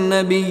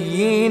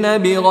النبيين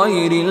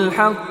بغير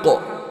الحق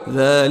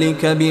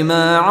ذلك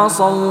بما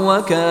عصوا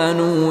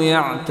وكانوا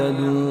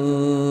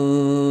يعتدون.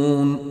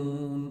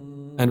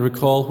 And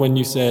recall when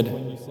you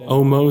said,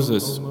 O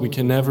Moses, we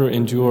can never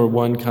endure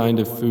one kind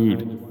of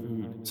food.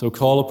 So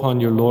call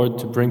upon your Lord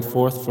to bring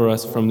forth for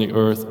us from the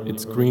earth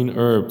its green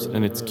herbs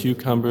and its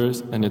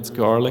cucumbers and its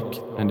garlic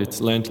and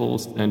its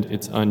lentils and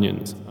its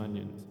onions.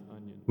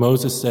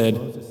 Moses said,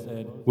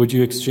 would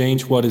you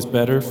exchange what is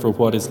better for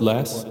what is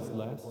less?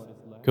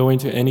 Go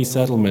into any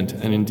settlement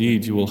and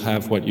indeed you will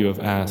have what you have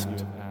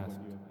asked.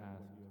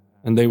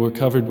 And they were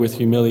covered with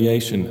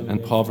humiliation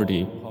and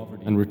poverty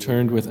and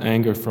returned with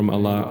anger from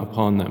Allah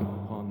upon them.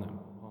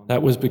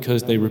 That was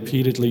because they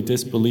repeatedly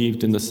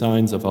disbelieved in the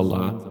signs of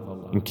Allah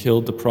and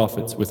killed the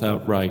prophets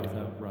without right.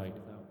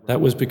 That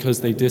was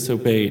because they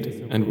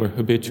disobeyed and were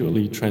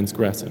habitually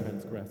transgressing.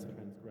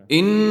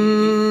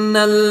 إن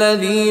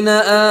الذين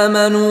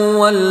آمنوا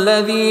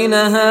والذين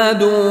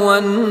هادوا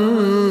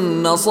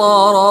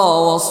والنصارى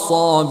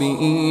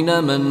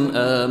والصابئين من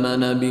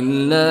آمن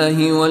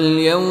بالله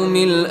واليوم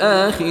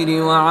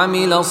الآخر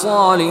وعمل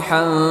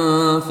صالحا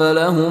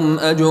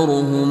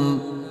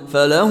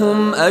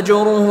فلهم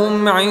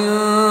أجرهم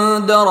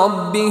عند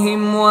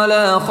ربهم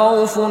ولا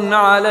خوف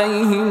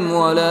عليهم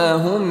ولا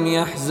هم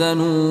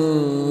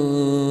يحزنون.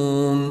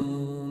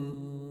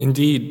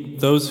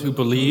 Indeed, those who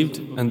believed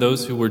and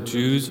those who were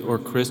Jews or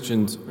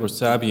Christians or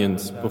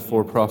Sabians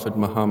before Prophet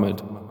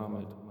Muhammad,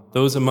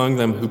 those among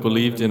them who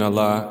believed in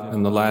Allah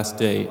and the Last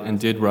Day and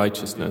did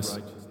righteousness,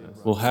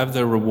 will have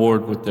their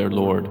reward with their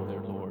Lord,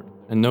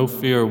 and no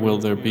fear will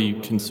there be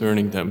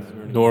concerning them,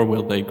 nor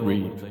will they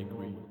grieve.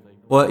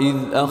 وَإِذْ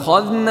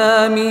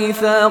أَخَذْنَا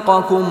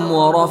مِيثَاقَكُمْ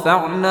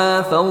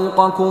وَرَفَعْنَا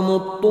فَوْقَكُمُ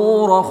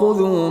الطُّورَ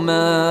خُذُوا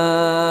مَا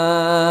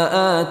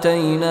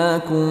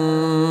آتَيْنَاكُمْ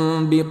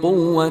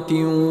بِقُوَّةٍ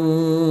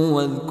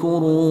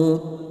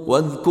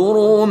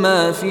واذكروا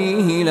ما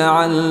فيه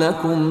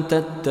لعلكم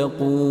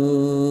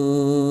تتقون.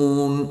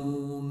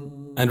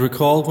 And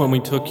recall when we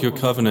took your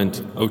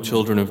covenant, O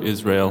children of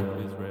Israel,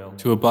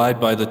 to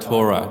abide by the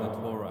Torah,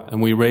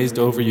 and we raised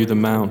over you the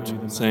mount,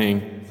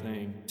 saying,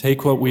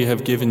 take what we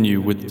have given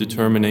you with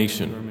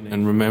determination,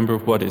 and remember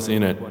what is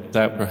in it,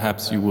 that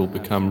perhaps you will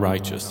become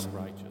righteous.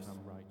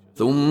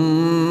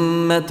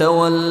 ثم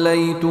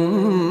توليتم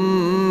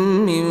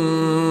من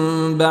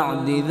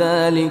بعد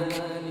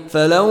ذلك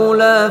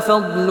فلولا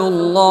فضل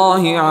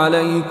الله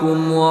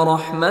عليكم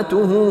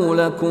ورحمته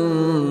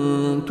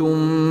لكنتم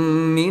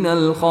من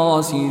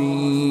الخاسرين.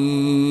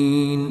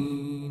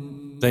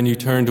 Then you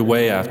turned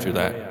away after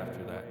that,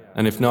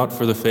 and if not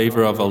for the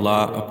favor of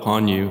Allah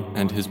upon you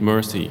and His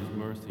mercy,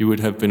 you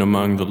would have been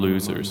among the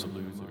losers.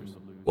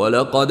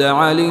 وَلَقَدْ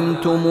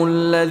عَلِمْتُمُ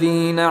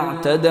الَّذِينَ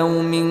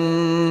اعْتَدَوْا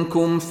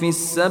مِنْكُمْ فِي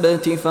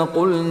السَّبْتِ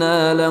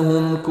فَقُلْنَا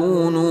لَهُمْ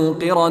كُونُوا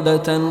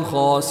قِرَدَةً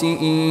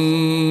خَاسِئِينَ.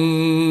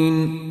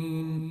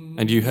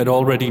 And you had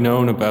already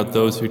known about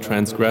those who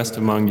transgressed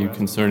among you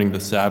concerning the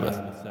Sabbath,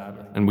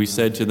 and we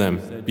said to them,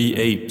 be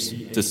apes,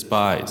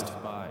 despised.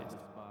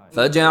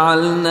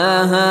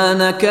 فجعلناها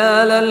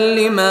نكالا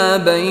لما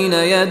بين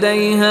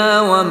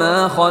يديها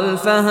وما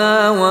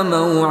خلفها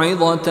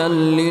وموعظة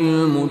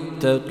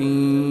للمتقين.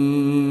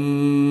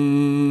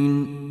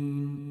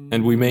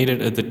 And we made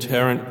it a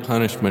deterrent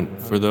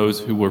punishment for those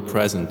who were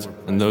present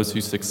and those who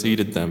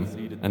succeeded them,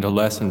 and a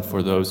lesson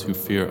for those who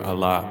fear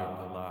Allah.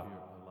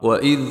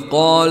 وَإِذْ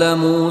قَالَ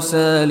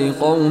مُوسَى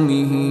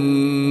لِقَوْمِهِ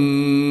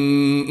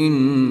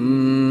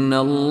إِنَّ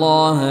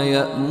اللَّهَ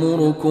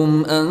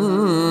يَأْمُرُكُمْ أَن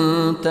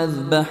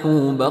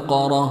تَذْبَحُوا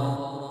بَقَرَةً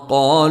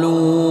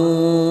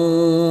قَالُوا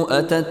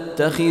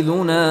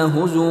أَتَتَّخِذُنَا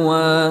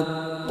هُزُوًا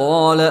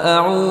قَالَ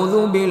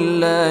أَعُوذُ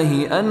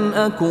بِاللَّهِ أَنْ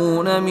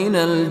أَكُونَ مِنَ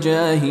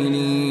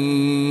الْجَاهِلِينَ.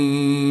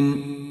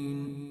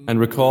 And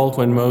recall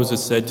when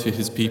Moses said to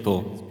his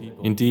people,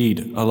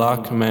 "Indeed, Allah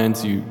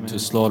commands you to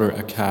slaughter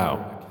a cow."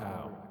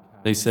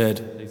 They said,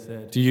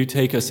 "Do you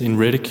take us in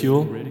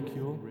ridicule?"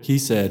 He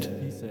said,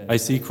 "I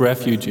seek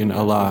refuge in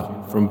Allah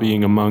from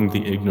being among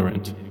the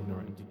ignorant."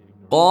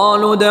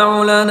 قالوا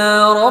ادع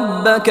لنا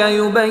ربك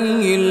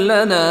يبين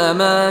لنا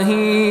ما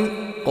هي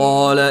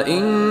قال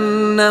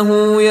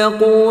إنه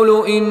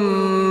يقول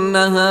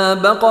إنها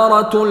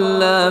بقرة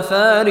لا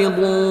فارض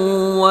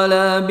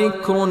ولا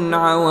بكر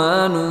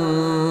عوان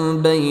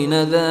بين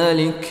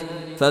ذلك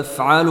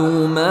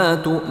فافعلوا ما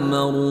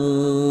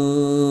تؤمرون.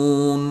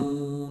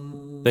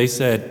 They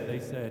said,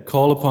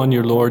 "Call upon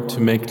your Lord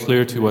to make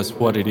clear to us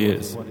what it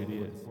is."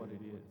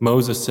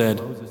 Moses said,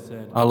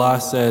 "Allah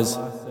says,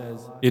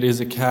 it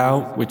is a cow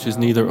which is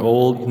neither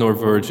old nor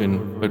virgin,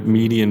 but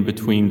median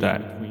between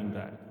that.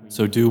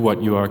 So do what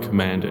you are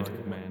commanded."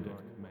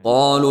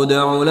 قالوا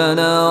ادع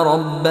لنا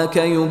ربك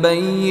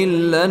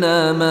يبين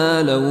لنا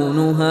ما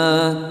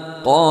لونها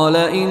قال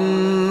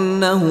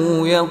إنه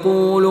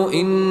يقول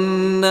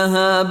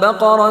إنها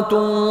بقرة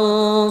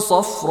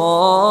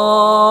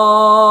صفراء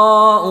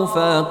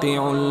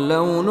فاقع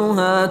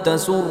لونها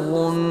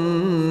تسر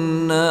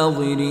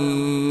الناظرين.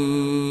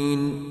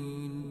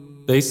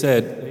 They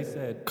said,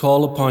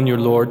 "Call upon your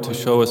Lord to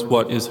show us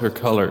what is her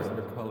color."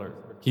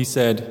 He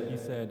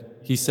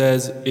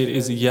says, it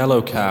is a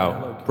yellow cow,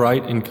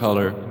 bright in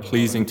color,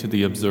 pleasing to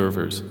the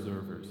observers.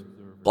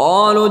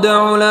 قالوا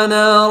ادع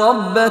لنا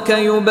ربك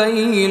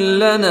يبين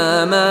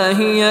لنا ما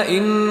هي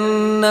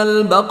إن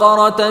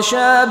البقرة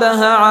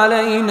شابه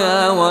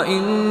علينا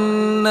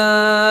وإنا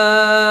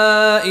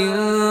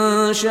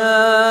إن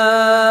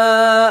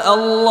شاء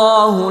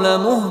الله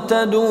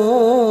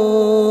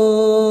لمهتدون.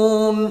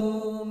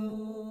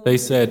 They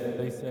said,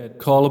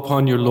 "Call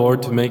upon your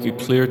Lord to make it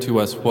clear to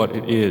us what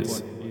it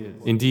is.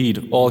 Indeed,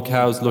 all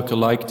cows look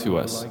alike to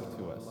us.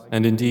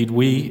 And indeed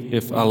we,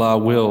 if Allah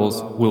wills,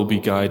 will be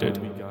guided."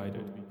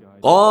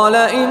 قال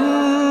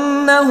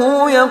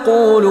إنه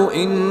يقول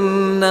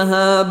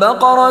إنها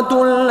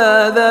بقرة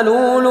لا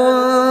ذلول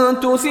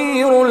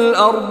تثير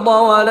الأرض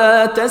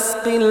ولا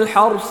تسقي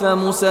الحرث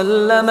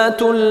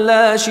مسلمة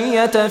لا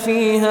شية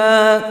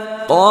فيها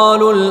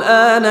قالوا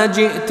الآن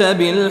جئت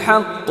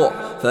بالحق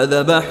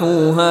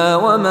فذبحوها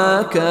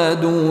وما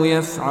كادوا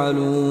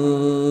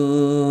يفعلون.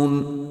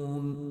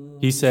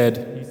 He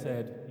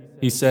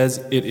says,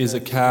 it is a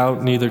cow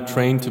neither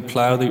trained to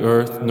plow the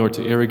earth nor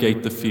to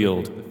irrigate the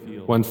field,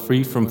 one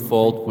free from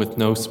fault with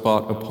no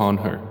spot upon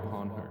her.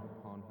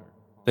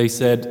 They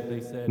said,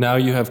 "Now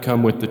you have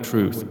come with the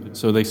truth."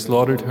 So they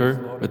slaughtered her,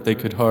 but they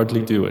could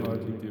hardly do it.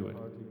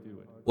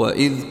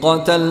 وَإِذْ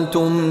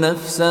قَتَلْتُمْ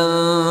نَفْسًا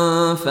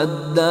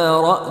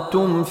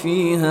فَادَّارَأْتُمْ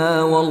فِيهَا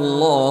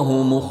وَاللَّهُ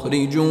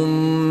مُخْرِجٌ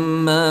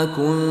مَا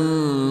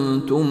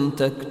كُنْتُمْ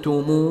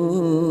تَكْتُمُونَ.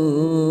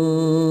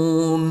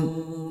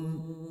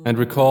 And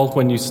recall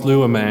when you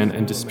slew a man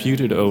and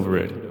disputed over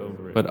it,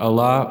 but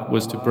Allah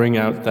was to bring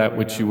out that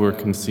which you were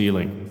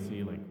concealing.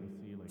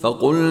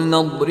 فَقُلْنَا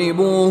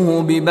اضْرِبُوهُ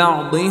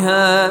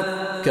بِبَعْضِهَا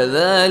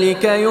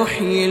كَذَلِكَ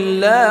يُحْيِي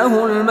اللَّهُ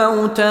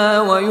الْمَوْتَى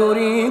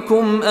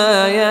وَيُرِيكُمْ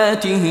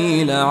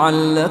آيَاتِهِ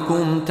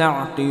لَعَلَّكُمْ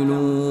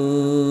تَعْقِلُونَ.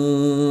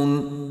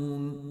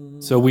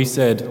 So we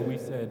said,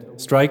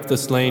 "Strike the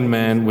slain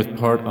man with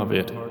part of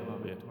it.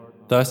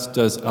 Thus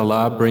does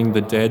Allah bring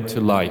the dead to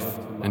life,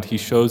 and He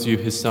shows you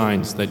His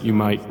signs that you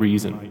might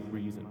reason."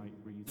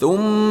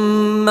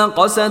 ثُمَّ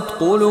قَسَتْ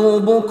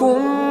قُلُوبُكُمْ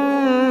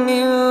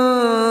مِنْ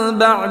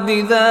بَعْدِ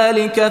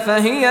ذَلِكَ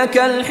فَهِيَ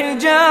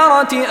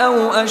كَالْحِجَارَةِ أَوْ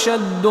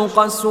أَشَدُّ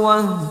قَسْوَةً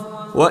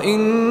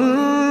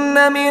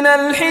وَإِنَّ مِنَ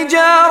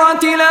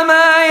الْحِجَارَةِ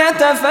لَمَا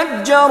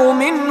يَتَفَجَّرُ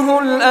مِنْهُ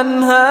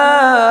الْأَنْهَارُ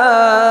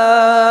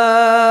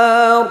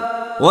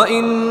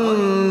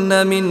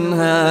وَإِنَّ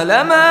مِنْهَا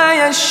لَمَا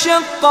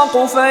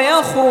يَشَّقَّقُ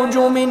فَيَخْرُجُ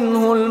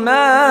مِنْهُ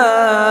الْمَاءُ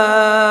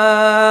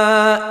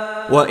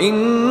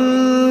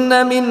وَإِنَّ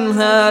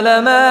مِنْهَا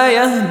لَمَا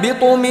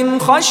يَهْبِطُ مِنْ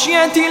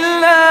خَشْيَةِ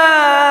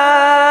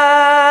اللَّهِ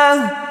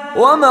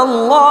وَمَا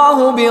اللَّهُ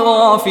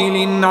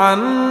بِغَافِلٍ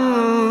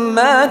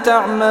عَمَّا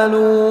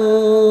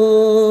تَعْمَلُونَ.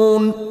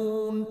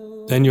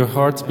 Then your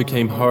hearts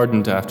became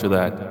hardened after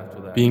that,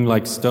 being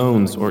like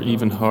stones or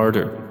even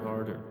harder.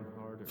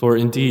 For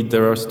indeed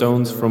there are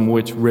stones from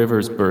which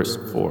rivers burst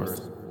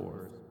forth,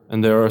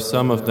 and there are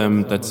some of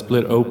them that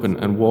split open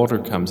and water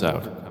comes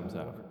out,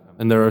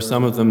 and there are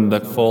some of them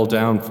that fall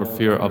down for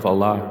fear of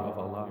Allah,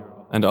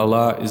 and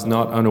Allah is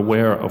not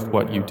unaware of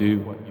what you do.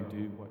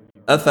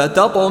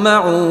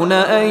 أفتطمعون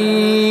أن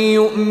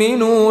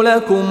يؤمنوا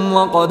لكم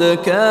وقد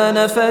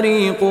كان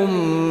فريق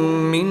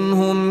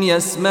منهم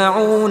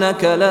يسمعون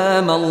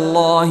كلام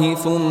الله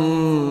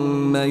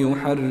ثم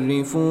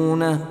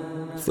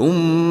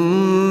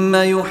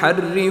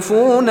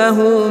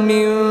يحرفونه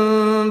من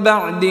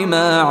بعد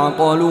ما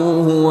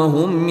عقلوه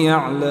وهم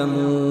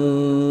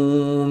يعلمون.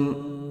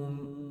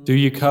 Do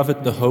you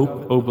covet the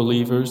hope, O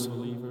believers,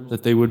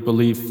 that they would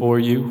believe for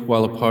you,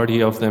 while a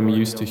party of them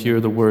used to hear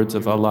the words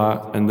of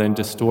Allah and then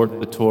distort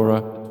the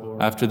Torah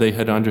after they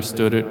had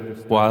understood it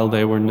while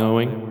they were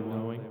knowing?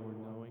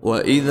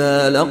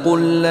 وَإِذَا لَقُوا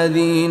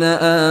الَّذِينَ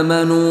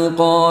آمَنُوا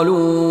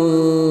قَالُوا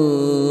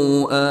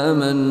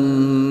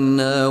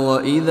آمَنَّا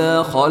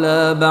وَإِذَا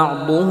خَلَا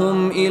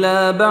بَعْضُهُمْ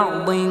إِلَى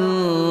بَعْضٍ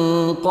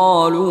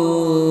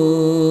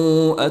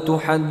قَالُوا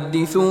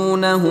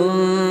أَتُحَدِّثُونَهُم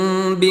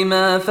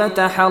بِمَا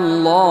فَتَحَ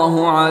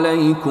اللَّهُ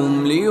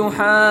عَلَيْكُمْ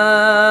لِيُحَاجُّوكُم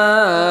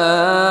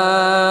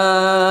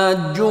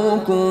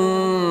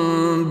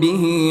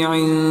بِهِ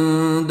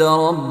عِندَ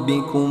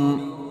رَبِّكُمْ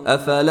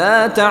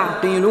أَفَلَا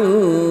تَعْقِلُونَ.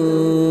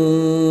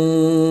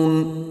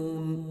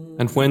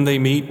 And when they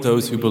meet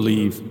those who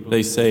believe,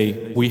 they say,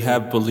 "We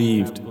have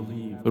believed."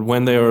 But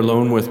when they are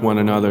alone with one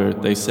another,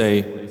 they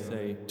say,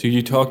 "Do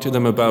you talk to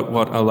them about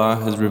what Allah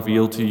has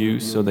revealed to you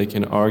so they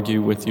can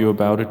argue with you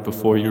about it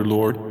before your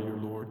Lord?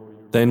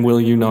 Then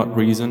will you not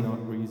reason?"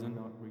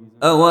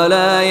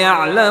 أَوَلَا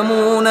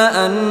يَعْلَمُونَ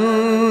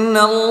أَنَّ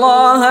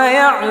اللَّهَ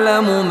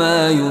يَعْلَمُ مَا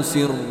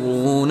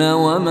يُسِرُّونَ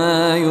وَمَا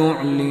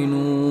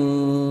يُعْلِنُونَ.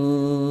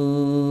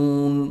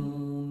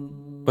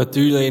 But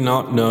do they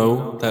not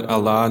know that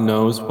Allah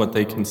knows what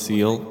they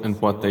conceal and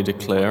what they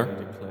declare?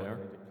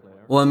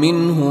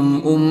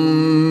 وَمِنْهُمْ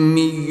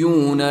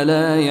أُمِّيُّونَ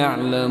لَا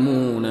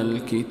يَعْلَمُونَ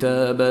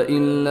الْكِتَابَ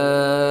إِلَّا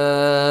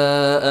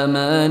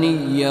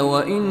أَمَانِيَّ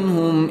وَإِنْ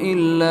هُمْ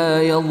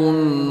إِلَّا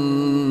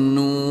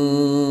يَظُنُّونَ.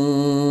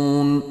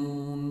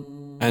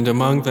 And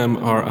among them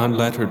are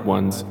unlettered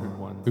ones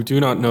who do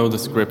not know the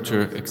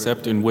scripture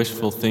except in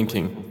wishful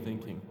thinking,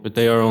 but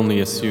they are only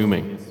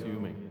assuming.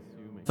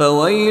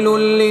 فَوَيْلٌ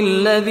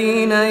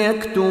لِّلَّذِينَ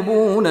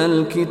يَكْتُبُونَ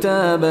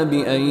الْكِتَابَ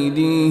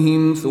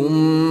بِأَيْدِيهِمْ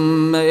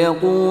ثُمَّ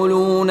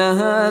يَقُولُونَ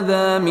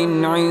هَذَا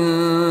مِنْ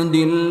عِندِ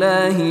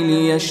اللَّهِ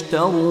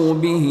لِيَشْتَرُوا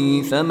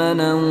بِهِ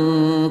ثَمَنًا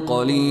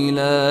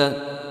قَلِيلًا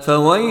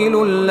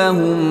فَوَيْلٌ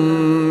لَّهُم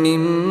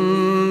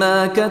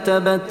مِّمَّا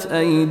كَتَبَتْ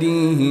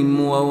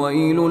أَيْدِيهِمْ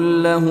وَوَيْلٌ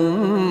لَّهُم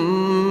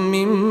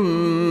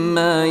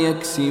مِّمَّا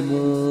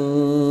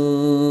يَكْسِبُونَ.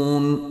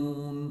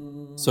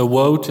 So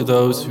woe to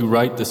those who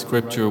write the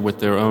scripture with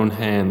their own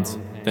hands,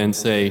 then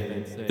say,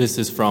 "This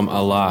is from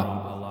Allah,"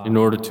 in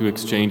order to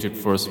exchange it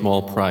for a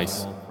small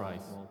price.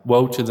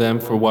 Woe to them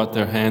for what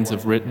their hands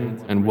have written,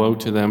 and woe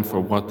to them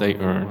for what they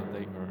earn.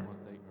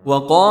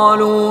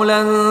 وَقَالُوا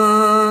لَن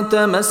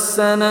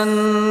تَمَسَّنَا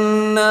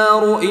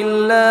النَّارُ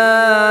إِلَّا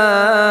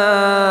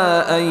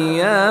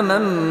أَيَّامًا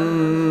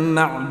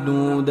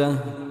مَّعْدُودَةً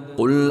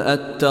قُلْ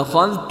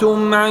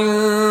أَتَّخَذْتُمْ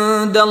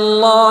عِندَ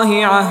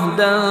اللَّهِ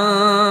عَهْدًا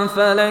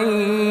فَلَن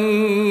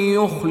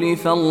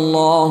يُخْلِفَ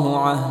اللَّهُ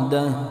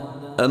عَهْدَهُ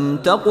أَمْ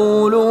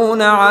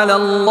تَقُولُونَ عَلَى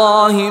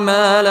اللَّهِ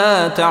مَا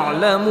لَا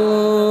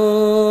تَعْلَمُونَ.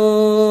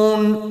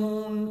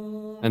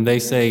 And they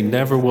say,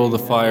 "Never will the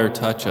fire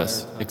touch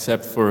us,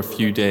 except for a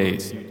few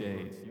days."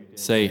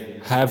 Say,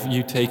 "Have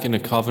you taken a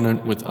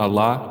covenant with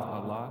Allah?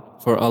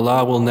 For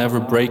Allah will never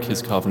break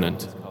His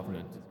covenant.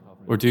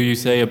 Or do you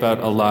say about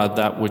Allah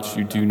that which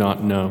you do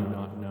not know?"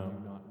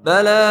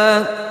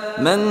 بَلَى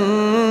مَنْ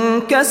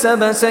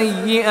كَسَبَ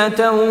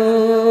سَيِّئَةً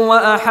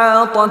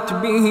وَأَحَاطَتْ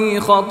بِهِ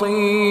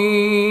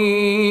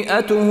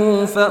خَطِيئَتُهُ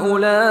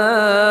فَأُولَئِكَ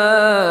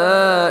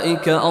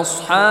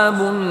أَصْحَابُ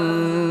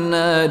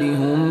النَّارِ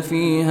هُمْ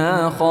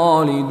فِيهَا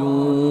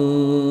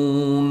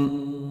خَالِدُونَ.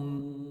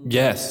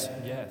 Yes,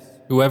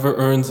 whoever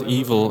earns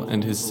evil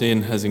and his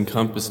sin has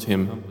encompassed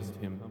him,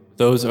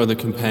 those are the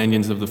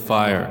companions of the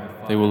fire,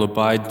 they will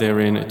abide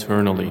therein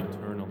eternally.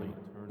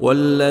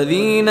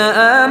 وَالَّذِينَ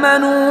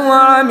آمَنُوا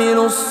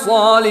وَعَمِلُوا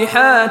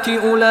الصَّالِحَاتِ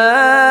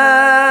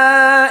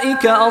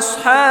أُولَئِكَ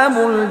أَصْحَابُ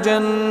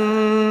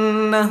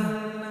الْجَنَّةِ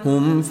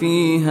هُمْ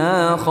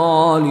فِيهَا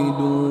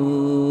خَالِدُونَ.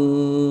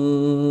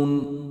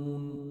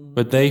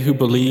 But they who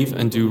believe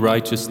and do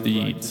righteous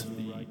deeds,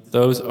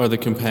 those are the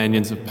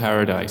companions of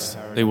paradise,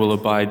 they will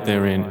abide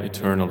therein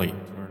eternally.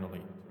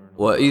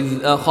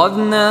 وَإِذْ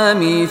أَخَذْنَا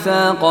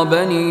مِيثَاقَ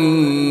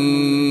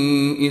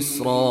بَنِي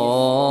إِسْرَائِيلَ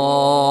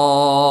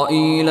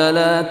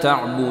لَا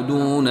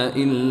تَعْبُدُونَ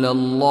إِلَّا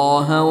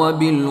اللَّهَ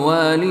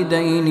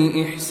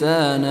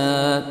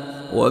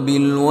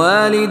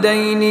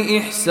وَبِالْوَالِدَيْنِ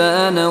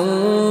إِحْسَانًا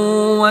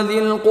وَذِي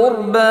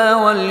الْقُرْبَى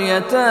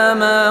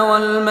وَالْيَتَامَى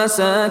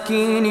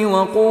وَالْمَسَاكِينِ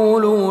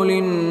وَقُولُوا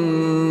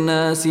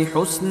لِلنَّاسِ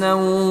حُسْنًا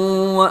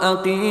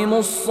وَأَقِيمُوا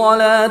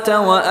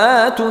الصَّلَاةَ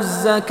وَآتُوا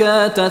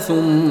الزَّكَاةَ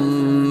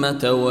ثُمَّ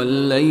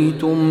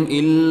تَوَلَّيْتُمْ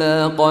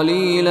إِلَّا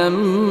قَلِيلًا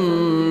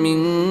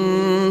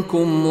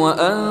مِّنكُمْ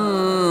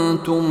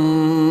وَأَنتُم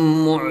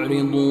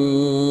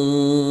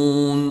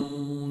مُّعْرِضُونَ.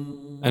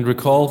 And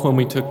recall when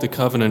we took the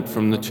covenant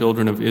from the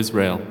children of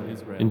Israel,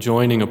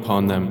 enjoining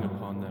upon them,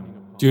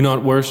 do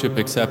not worship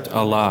except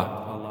Allah,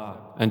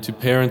 and to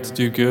parents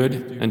do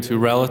good, and to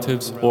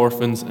relatives,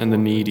 orphans, and the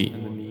needy,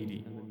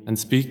 and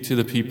speak to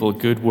the people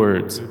good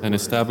words, and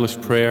establish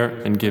prayer,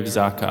 and give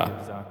zakah.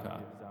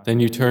 Then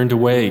you turned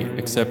away,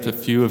 except a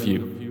few of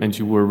you, and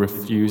you were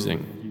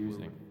refusing.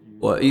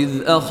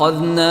 وَإِذْ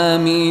أَخَذْنَا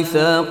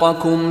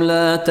مِيثَاقَكُمْ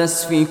لَا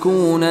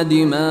تَسْفِكُونَ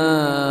دِمَاءَكُمْ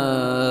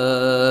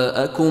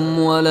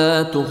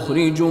وَلَا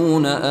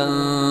تُخْرِجُونَ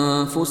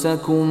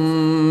أَنفُسَكُمْ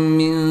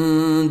مِنْ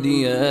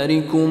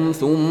دِيَارِكُمْ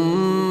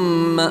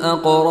ثُمَّ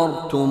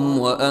أَقْرَرْتُمْ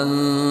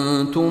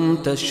وَأَنْتُمْ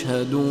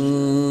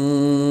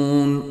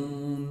تَشْهَدُونَ.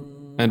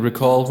 And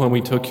recall when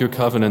we took your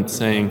covenant,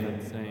 saying,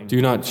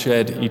 do not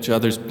shed each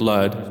other's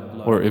blood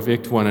or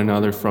evict one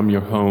another from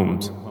your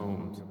homes.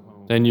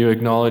 Then you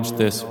acknowledged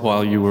this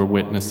while you were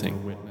witnessing.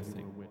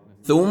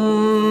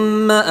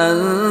 ثم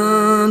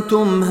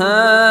أنتم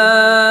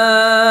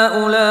هؤلاء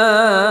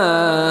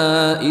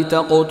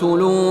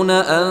تقتلون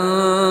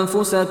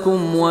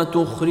أنفسكم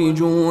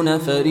وتخرجون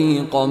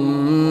فريقا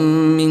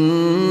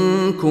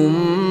منكم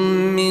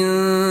من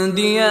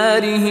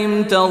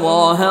ديارهم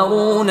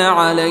تظاهرون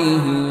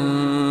عليهم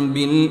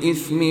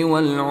بالإثم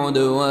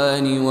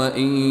والعدوان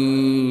وإن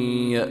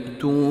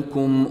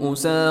يأتوكم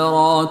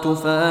أسارى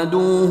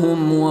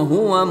تفادوهم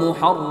وهو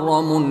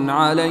محرم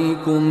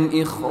عليكم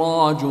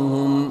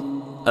إخراجهم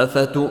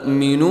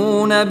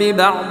أفتؤمنون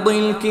ببعض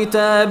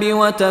الكتاب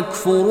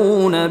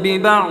وتكفرون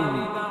ببعض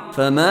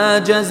فما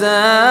جزاء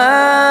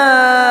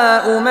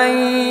من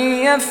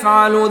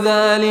يفعل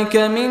ذلك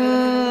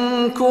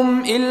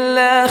منكم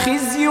إلا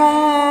خزي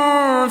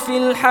في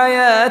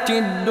الحياة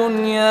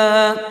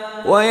الدنيا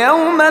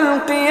ويوم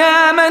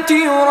القيامة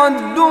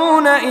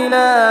يردون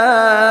إلى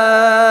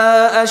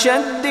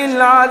أشد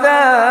العذاب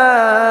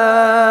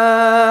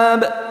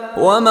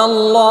وما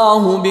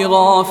الله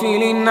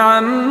بغافل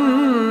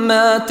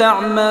عما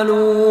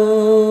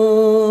تعملون.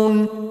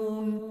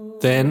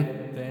 Then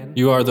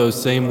you are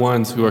those same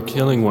ones who are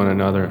killing one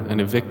another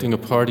and evicting a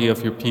party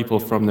of your people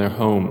from their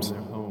homes,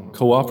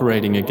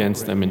 cooperating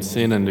against them in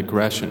sin and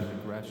aggression.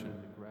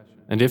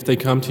 And if they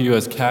come to you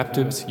as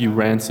captives, you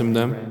ransom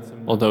them,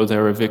 although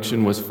their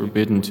eviction was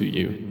forbidden to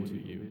you.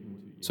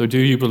 So do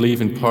you believe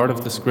in part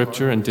of the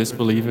scripture and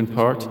disbelieve in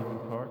part?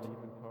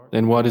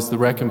 Then what is the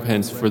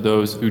recompense for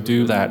those who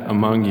do that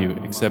among you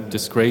except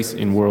disgrace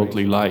in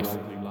worldly life?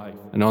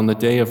 And on the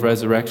day of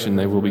resurrection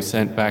they will be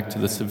sent back to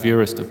the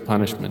severest of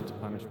punishment.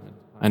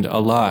 And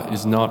Allah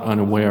is not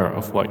unaware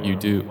of what you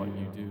do.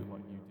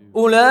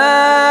 أولئك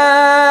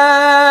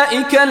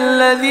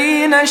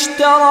الذين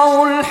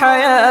اشتروا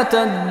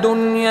الحياة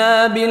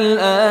الدنيا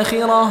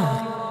بالآخرة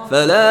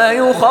فلا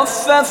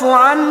يخفف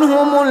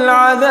عنهم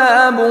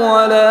العذاب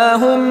ولا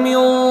هم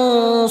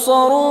ينصرون.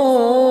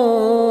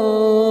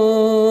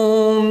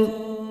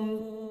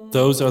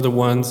 Those are the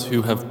ones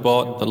who have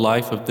bought the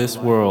life of this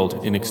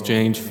world in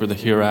exchange for the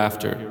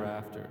hereafter.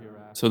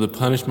 So the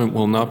punishment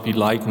will not be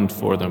lightened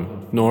for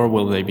them, nor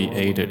will they be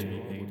aided.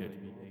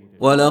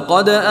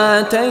 ولقد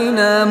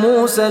آتينا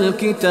موسى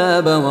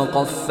الكتاب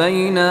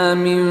وقفينا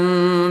من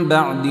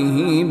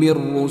بعده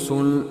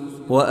بالرسل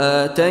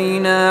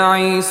وآتينا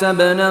عيسى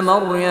ابن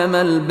مريم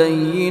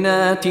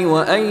البينات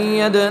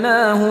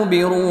وأيدناه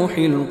بروح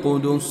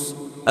القدس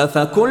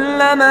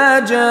أفكلما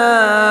جاءكم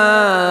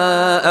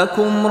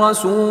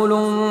رسول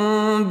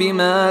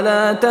بما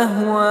لا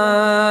تهوى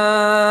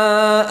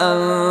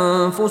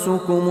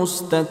أنفسكم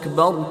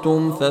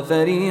استكبرتم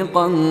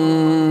ففريقا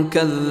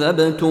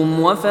كذبتم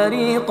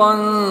وفريقا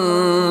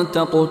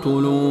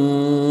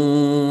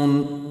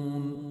تقتلون.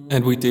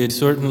 And we did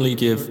certainly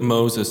give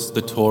Moses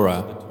the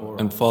Torah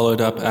and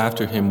followed up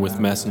after him with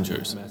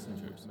messengers.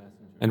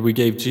 And we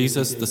gave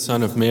Jesus, the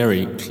son of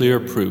Mary, clear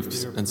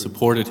proofs and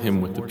supported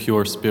him with the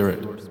pure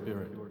spirit.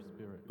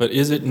 But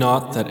is it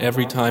not that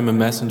every time a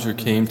messenger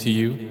came to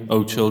you,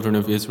 O children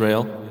of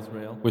Israel,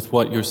 with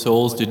what your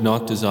souls did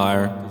not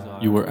desire,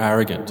 you were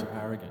arrogant,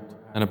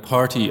 and a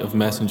party of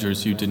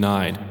messengers you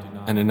denied,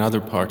 and another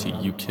party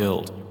you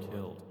killed.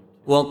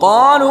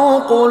 وقالوا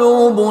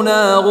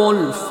قلوبنا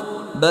غلف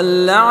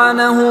بل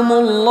لعنهم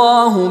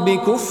الله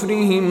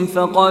بكفرهم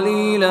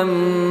فقليلا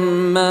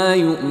ما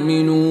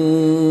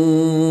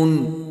يؤمنون.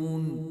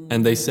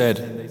 And they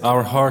said,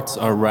 our hearts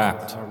are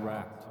wrapped.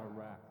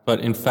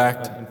 But in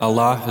fact,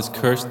 Allah has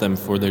cursed them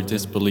for their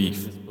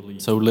disbelief.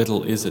 So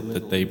little is it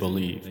that they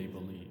believe.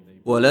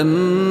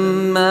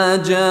 ولما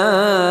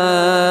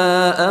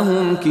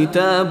جاءهم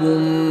كتاب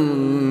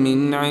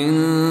من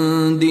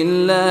عند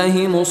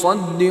الله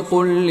مصدق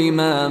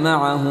لما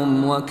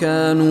معهم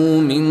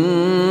وكانوا من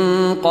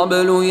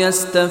قبل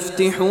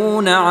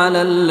يستفتحون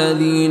على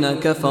الذين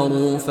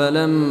كفروا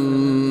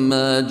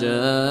فلما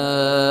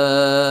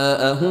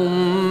جاءهم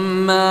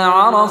ما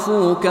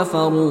عرفوا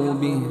كفروا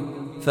به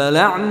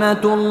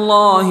فلعنة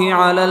الله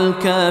على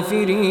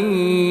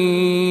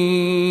الكافرين.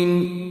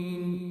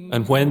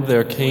 And when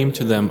there came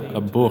to them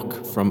a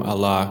book from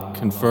Allah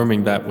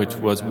confirming that which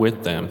was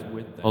with them,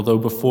 although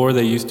before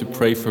they used to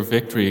pray for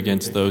victory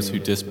against those who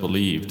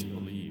disbelieved,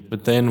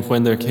 But then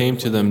when there came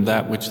to them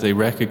that which they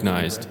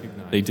recognized,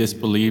 they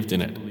disbelieved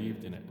in it.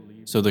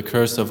 So the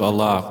curse of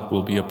Allah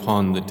will be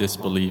upon the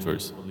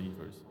disbelievers.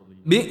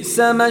 بئس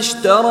ما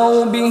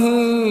اشتروا به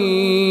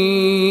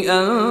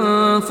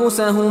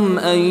أنفسهم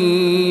أن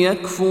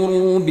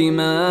يكفروا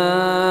بما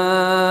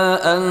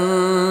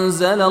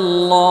أنزل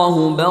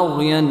الله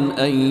بغيا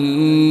أن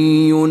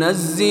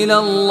ينزل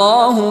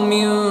الله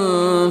من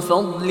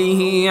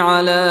فضله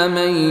على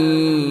من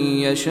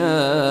يشاء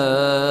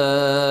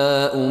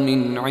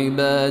من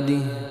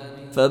عباده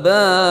فباءوا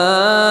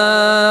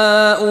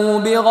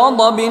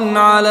بغضب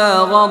على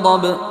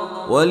غضب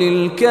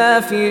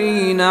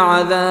وَلِلْكَافِرِينَ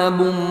عَذَابٌ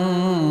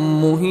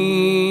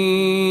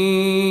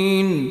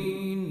مُهِينٌ.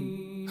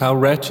 How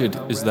wretched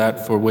is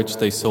that for which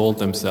they sold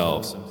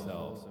themselves,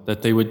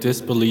 that they would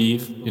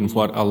disbelieve in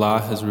what Allah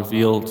has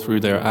revealed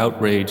through their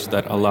outrage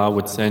that Allah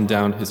would send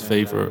down His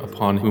favor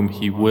upon whom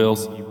He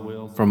wills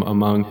from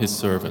among His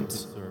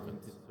servants.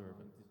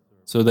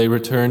 So they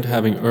returned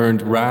having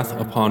earned wrath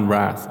upon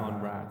wrath,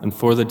 and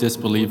for the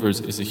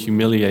disbelievers is a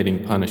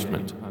humiliating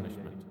punishment.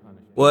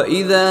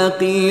 وَإِذَا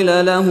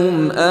قِيلَ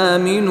لَهُمْ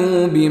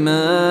آمِنُوا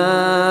بِمَا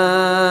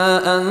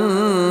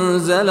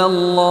أَنزَلَ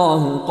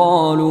اللَّهُ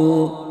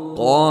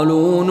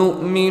قَالُوا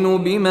نُؤْمِنُ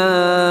بِمَا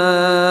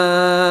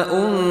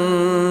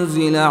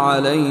أُنزِلَ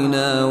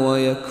عَلَيْنَا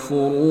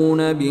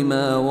وَيَكْفُرُونَ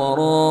بِمَا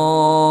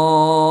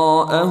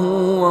وَرَاءَهُ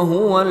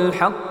وَهُوَ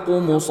الْحَقُّ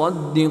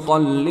مُصَدِّقًا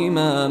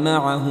لِمَا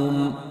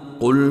مَعَهُمْ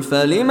قُلْ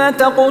فَلِمَ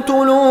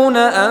تَقْتُلُونَ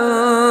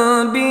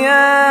أَنبِيَاءَ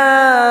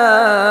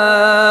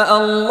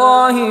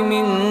اللَّهِ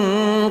مِنْ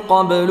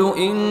قَبْلُ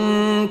إِن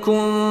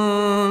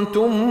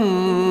كُنتُم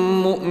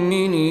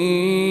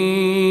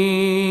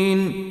مُؤْمِنِينَ.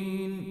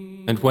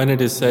 And when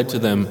it is said to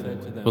them,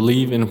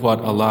 believe in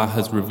what Allah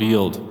has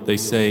revealed, they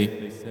say,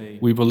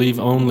 we believe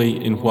only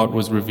in what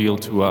was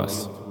revealed to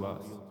us.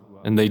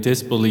 And they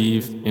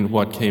disbelieve in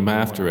what came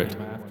after it,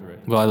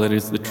 while it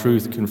is the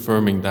truth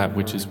confirming that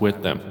which is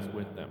with them.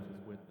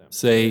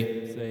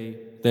 Say,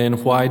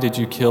 then why did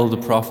you kill the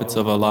prophets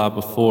of Allah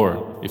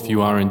before, if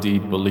you are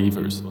indeed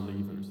believers?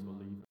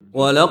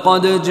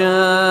 وَلَقَدْ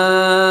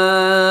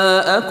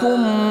جَاءَكُم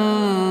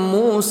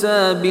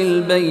مُوسَى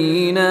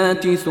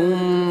بِالْبَيِّنَاتِ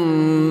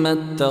ثُمَّ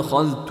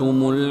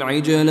اتَّخَذْتُمُ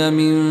الْعِجْلَ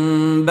مِن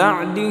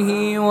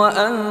بَعْدِهِ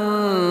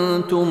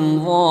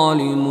وَأَنْتُمْ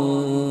ظَالِمُونَ.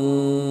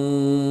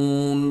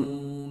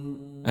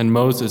 And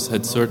Moses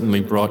had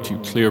certainly brought you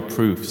clear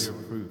proofs.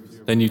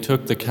 Then you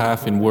took the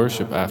calf in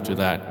worship after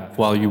that,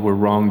 while you were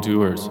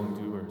wrongdoers.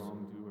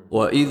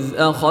 وَإِذْ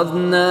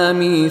أَخَذْنَا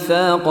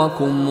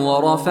مِيثَاقَكُمْ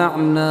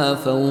وَرَفَعْنَا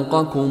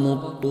فَوْقَكُمُ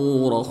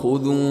الطُّورَ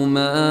خُذُوا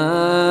مَا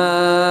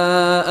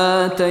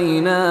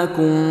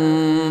آتَيْنَاكُمْ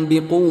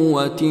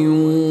بِقُوَّةٍ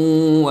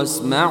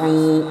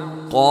وَاسْمَعُوا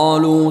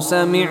قَالُوا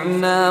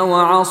سَمِعْنَا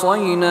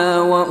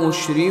وَعَصَيْنَا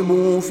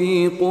وَأُشْرِبُوا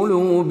فِي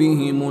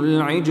قُلُوبِهِمُ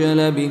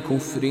الْعِجْلَ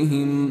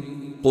بِكُفْرِهِمْ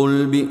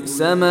قُلْ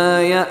بِئْسَ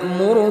مَا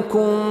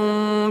يَأْمُرُكُمْ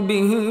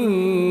بِهِ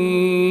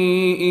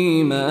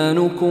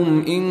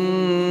إِيمَانُكُمْ إِن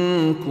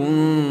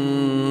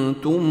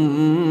كُنتُم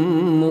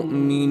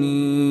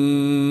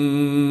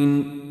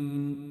مُؤْمِنِينَ.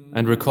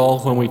 And recall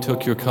when we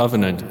took your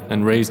covenant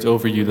and raised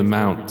over you the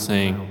mount,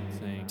 saying,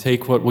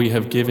 take what we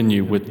have given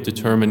you with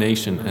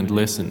determination and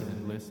listen.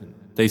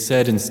 They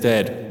said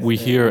instead, we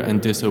hear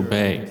and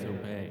disobey,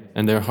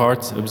 and their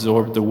hearts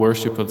absorbed the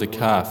worship of the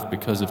calf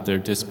because of their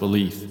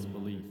disbelief.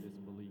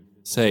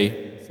 Say,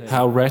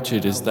 how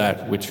wretched is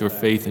that which your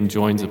faith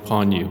enjoins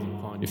upon you,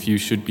 if you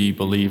should be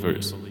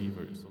believers.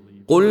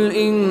 قُلْ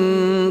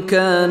إِن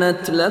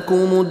كَانَتْ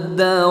لَكُمُ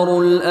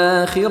الدَّارُ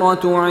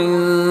الْآخِرَةُ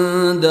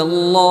عِندَ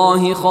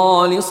اللَّهِ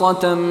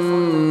خَالِصَةً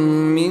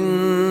مِّن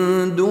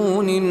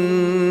دُونِ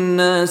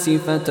النَّاسِ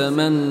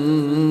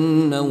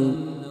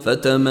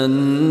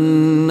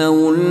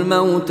فتمنوا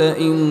الموت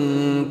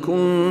إن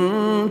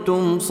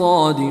كنتم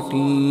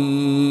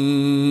صادقين.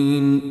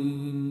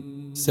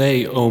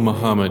 Say, O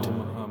Muhammad,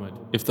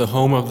 if the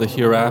home of the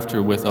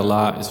hereafter with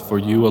Allah is for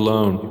you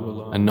alone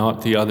and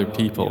not the other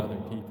people,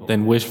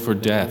 then wish for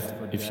death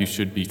if you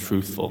should be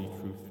truthful.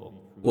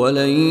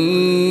 وَلَن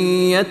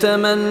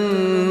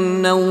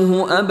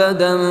يَتَمَنَّوْهُ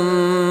أَبَدًا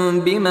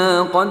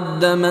بِمَا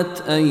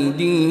قَدَّمَتْ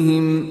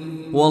أَيْدِيهِمْ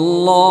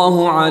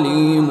وَاللَّهُ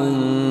عَلِيمٌ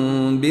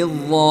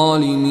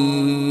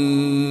بِالظَّالِمِينَ.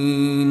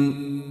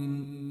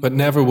 But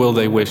never will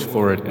they wish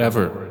for it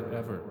ever,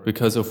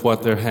 because of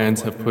what their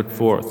hands have put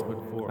forth,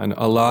 and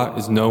Allah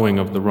is knowing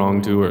of the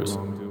wrongdoers.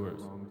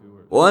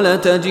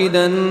 وَلَتَجِدَنَّهُمْ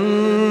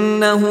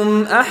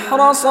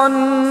أَحْرَصَ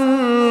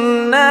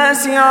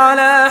النَّاسِ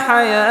عَلَى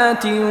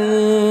حَيَاةٍ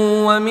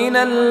وَمِنَ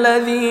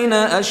الَّذِينَ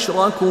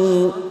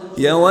أَشْرَكُوا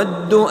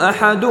يَوَدُّ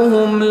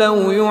أَحَدُهُمْ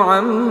لَوْ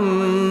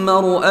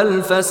يُعَمَّرُ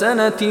 1000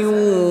 سَنَةٍ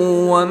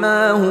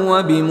وَمَا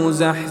هُوَ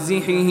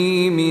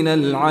بِمُزَحْزِحِهِ مِنَ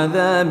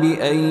الْعَذَابِ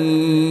أَن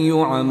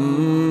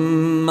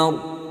يُعَمَّرَ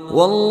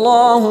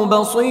وَاللَّهُ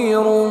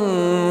بَصِيرٌ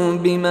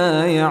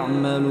بِمَا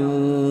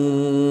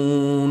يَعْمَلُونَ.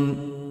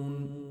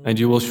 And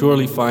you will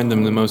surely find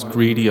them the most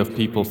greedy of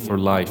people for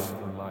life,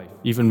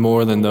 even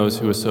more than those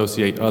who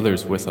associate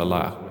others with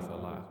Allah.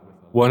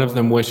 One of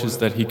them wishes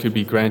that he could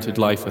be granted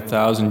life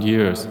 1,000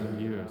 years,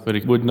 but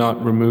it would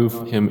not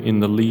remove him in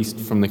the least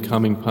from the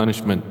coming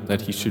punishment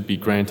that he should be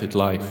granted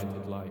life.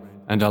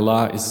 And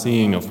Allah is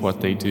seeing of what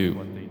they do.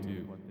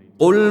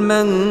 قل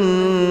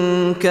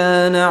من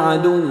كان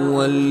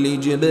عدوا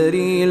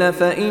لجبريل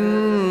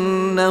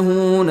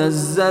فإنه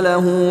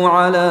نزله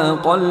على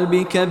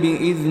قلبك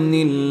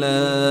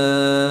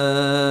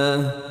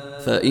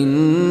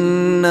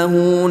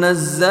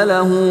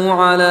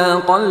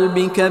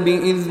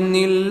بإذن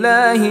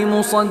الله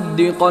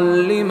مصدقا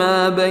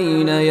لما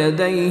بين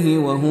يديه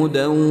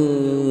وهدى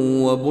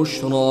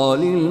وبشرى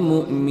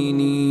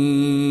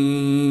للمؤمنين.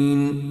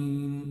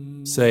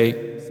 Say,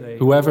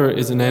 whoever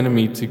is an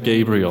enemy to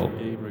Gabriel,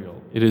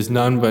 it is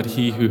none but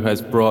he who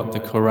has brought the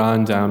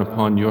Quran down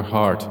upon your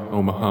heart,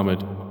 O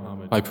Muhammad,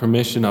 by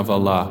permission of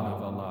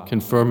Allah,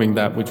 confirming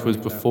that which was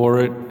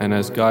before it and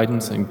as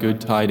guidance and good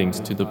tidings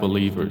to the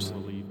believers.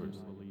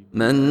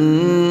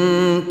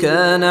 من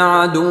كان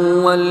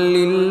عدوا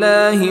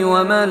لله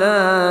وملائكته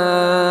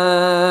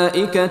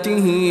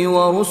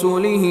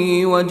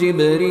ورسله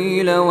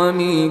وجبريل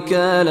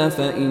وميكال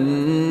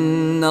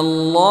فإن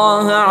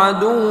الله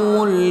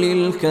عدو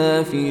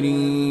للكافرين.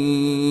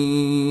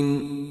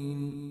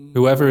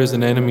 Whoever is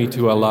an enemy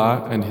to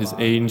Allah and His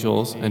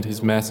angels and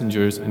His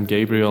messengers and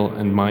Gabriel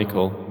and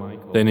Michael,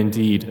 then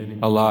indeed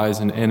Allah is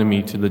an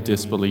enemy to the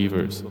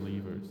disbelievers.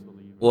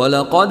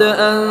 وَلَقَدْ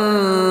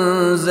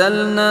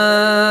أَنزَلْنَا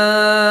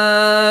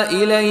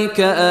إِلَيْكَ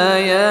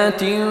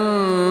آيَاتٍ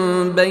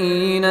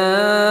بَيِّنَاتٍ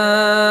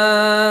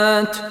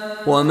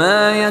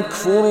وَمَا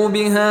يَكْفُرُ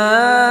بِهَا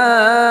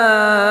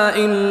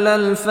إِلَّا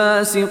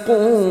الْفَاسِقُونَ.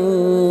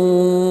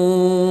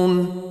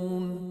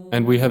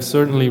 And we have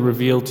certainly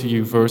revealed to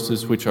you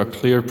verses which are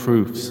clear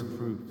proofs,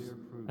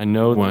 and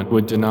no one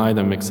would deny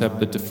them except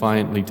the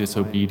defiantly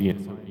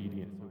disobedient.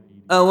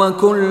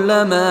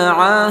 أَوَكُلَّمَا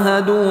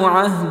عَاهَدُوا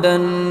عَهْدًا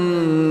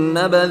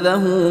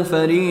نَبَذَهُ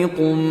فَرِيقٌ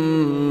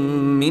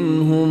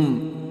مِّنْهُمْ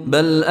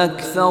بَلْ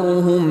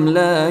أَكْثَرُهُمْ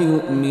لَا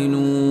يُؤْمِنُونَ.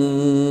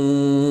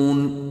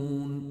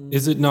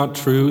 Is it not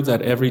true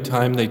that every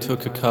time they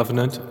took a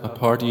covenant, a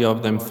party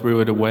of them threw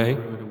it away?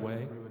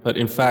 But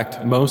in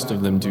fact, most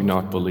of them do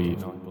not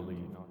believe.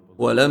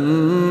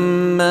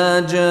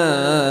 ولما جاءهم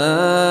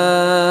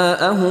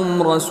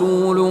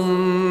رسول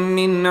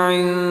من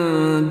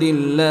عند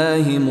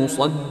الله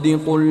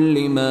مصدق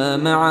لما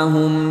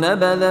معهم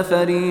نبذ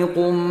فريق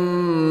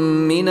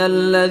من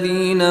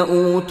الذين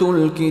أوتوا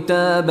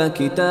الكتاب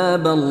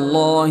كتاب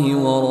الله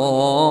وراء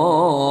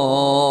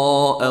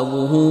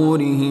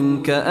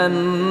ظهورهم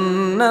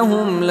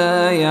كأنهم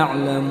لا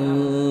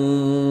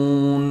يعلمون.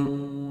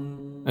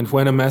 And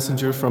when a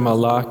messenger from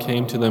Allah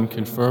came to them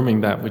confirming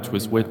that which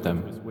was with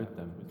them, a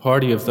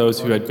party of those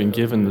who had been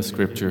given the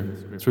scripture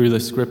threw the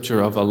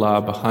scripture of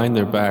Allah behind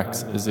their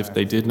backs as if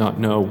they did not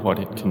know what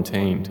it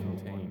contained.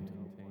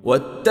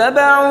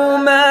 واتبعوا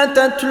ما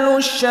تتلو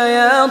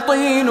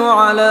الشياطين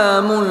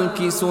على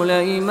ملك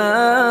سليمان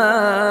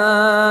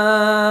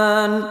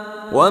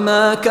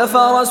وما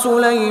كفر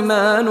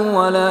سليمان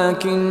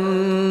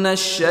ولكن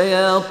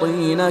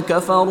الشياطين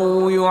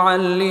كفروا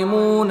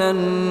يعلمون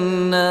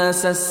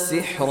الناس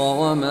السحر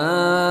وما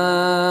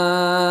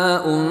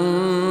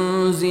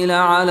أنزل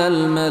على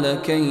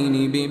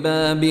الملكين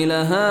ببابل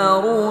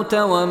هاروت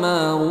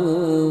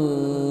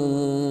وماروت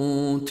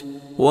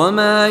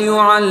وما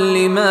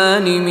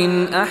يعلمان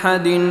من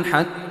أحد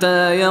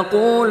حتى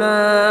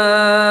يقولا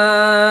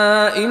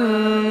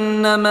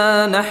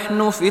إنما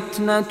نحن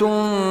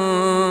فتنة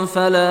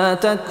فلا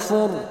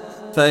تكفر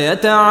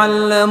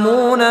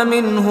فيتعلمون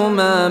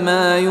منهما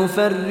ما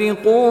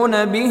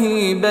يفرقون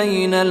به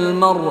بين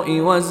المرء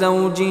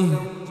وزوجه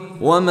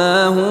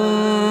وما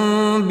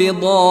هم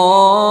بضارين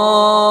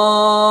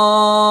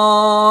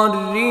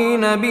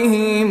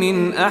به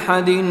من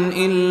أحد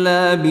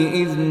إلا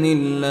بإذن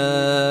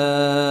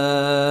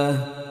الله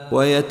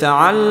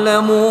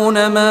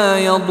ويتعلمون ما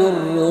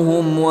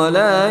يضرهم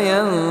ولا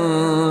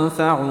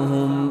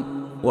ينفعهم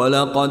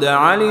ولقد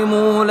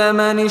علموا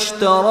لمن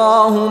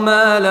اشتراه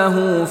ما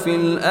له في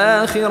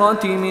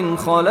الآخرة من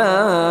خلاق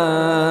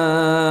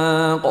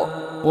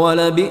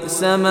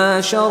ولبئس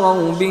ما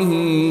شروا به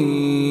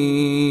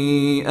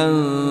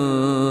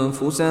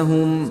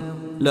أنفسهم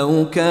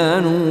لو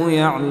كانوا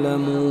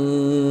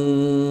يعلمون.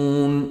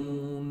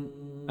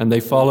 And they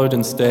followed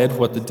instead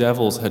what the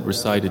devils had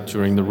recited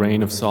during the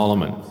reign of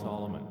Solomon.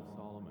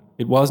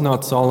 It was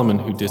not Solomon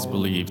who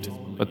disbelieved,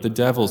 but the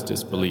devils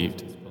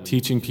disbelieved,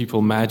 teaching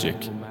people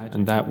magic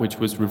and that which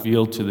was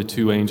revealed to the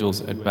two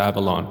angels at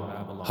Babylon,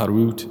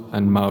 Harut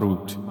and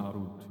Marut.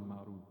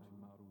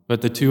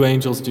 But the two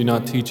angels do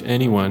not teach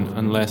anyone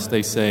unless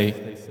they say,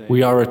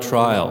 "We are a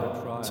trial,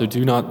 so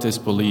do not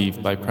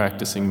disbelieve by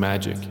practicing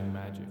magic."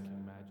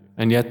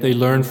 And yet they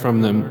learn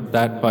from them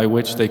that by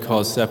which they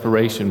cause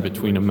separation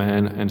between a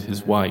man and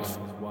his wife.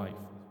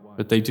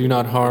 But they do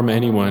not harm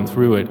anyone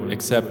through it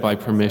except by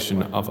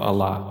permission of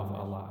Allah.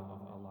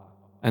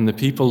 And the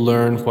people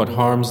learn what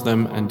harms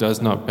them and does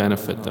not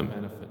benefit them.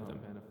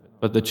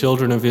 But the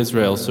children of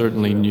Israel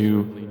certainly knew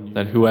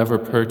that whoever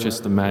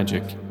purchased the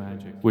magic,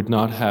 would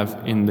not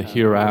have in the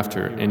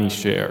hereafter any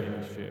share.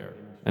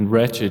 And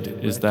wretched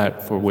is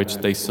that for which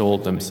they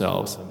sold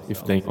themselves,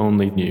 if they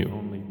only knew.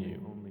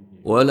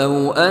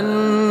 ولو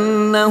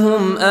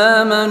أنهم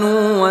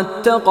آمنوا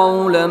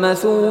واتقوا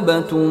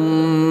لمثوبة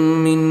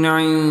من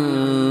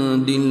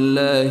عند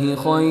الله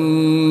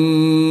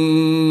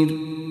خير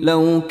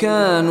لو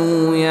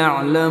كانوا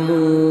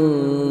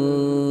يعلمون.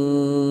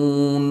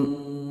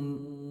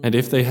 And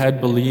if they had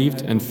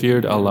believed and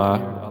feared Allah,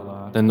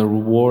 then the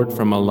reward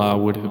from Allah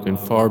would have been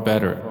far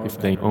better if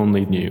they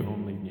only knew.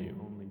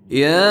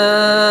 يا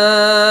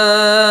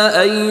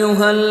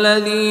أيها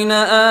الذين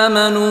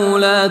آمنوا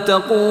لا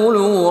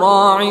تقولوا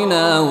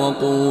راعنا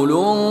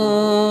وقولوا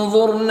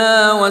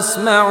انظرنا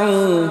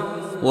واسمعوا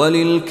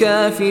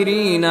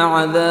وللكافرين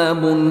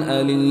عذاب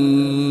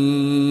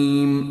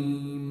أليم.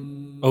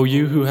 O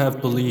you who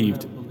have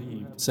believed,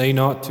 say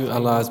not to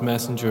Allah's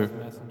Messenger,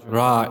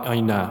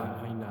 Ra'ayna,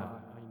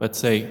 but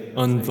say,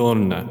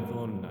 Unzurna,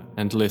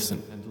 and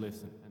listen.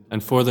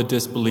 And for the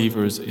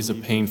disbelievers is a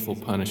painful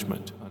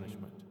punishment.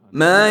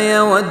 ما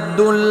يود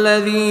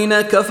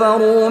الذين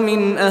كفروا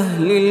من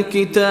أهل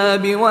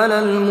الكتاب ولا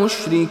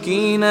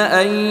المشركين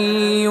أن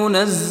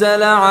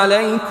ينزل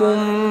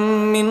عليكم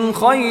من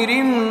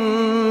خير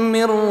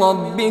من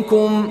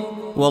ربكم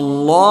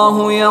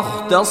والله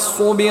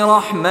يختص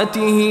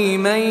برحمته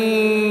من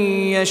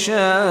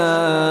يشاء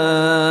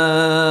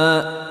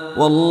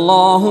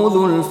والله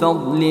ذو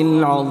الفضل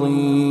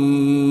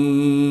العظيم.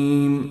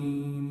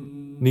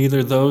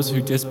 Neither those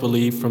who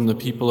disbelieve from the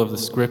people of the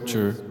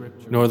scripture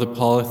nor the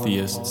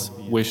polytheists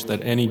wish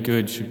that any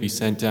good should be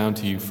sent down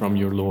to you from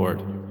your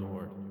Lord.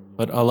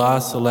 But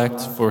Allah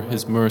selects for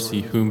His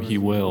mercy whom He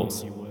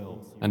wills,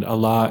 and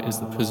Allah is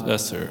the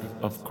possessor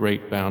of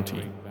great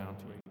bounty.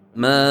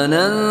 ما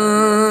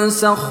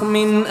ننسخ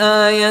من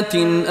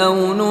آية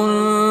أو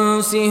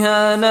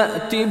ننسها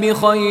نأت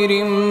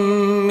بخير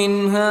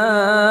منها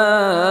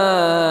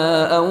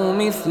أو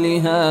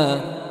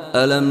مثلها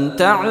ألم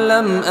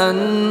تعلم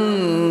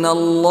أن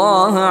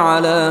الله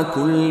على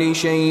كل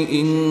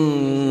شيء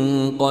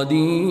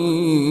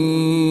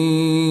قدير.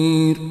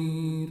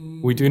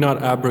 We do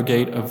not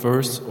abrogate a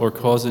verse or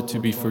cause it to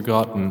be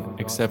forgotten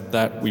except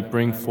that we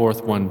bring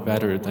forth one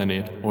better than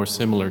it or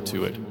similar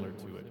to it.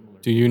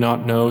 Do you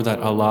not know that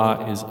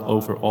Allah is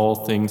over all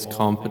things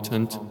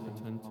competent?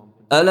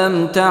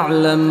 ألم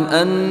تعلم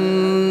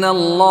أن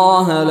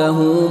الله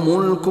له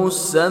ملك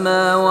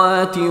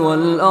السماوات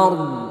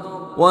والأرض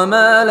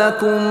وما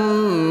لكم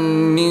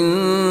من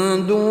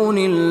دون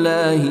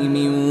الله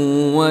من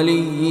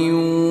ولي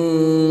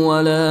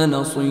ولا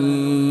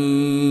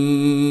نصير.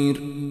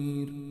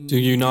 Do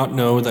you not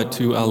know that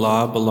to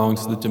Allah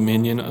belongs the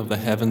dominion of the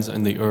heavens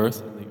and the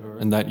earth,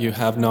 and that you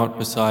have not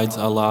besides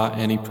Allah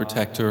any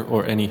protector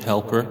or any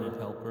helper?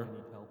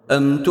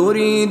 أم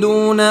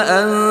تريدون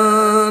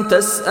أن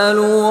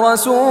تسألوا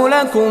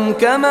رسولكم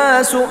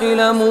كما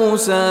سئل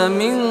موسى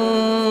من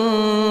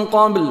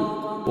قبل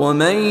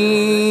ومن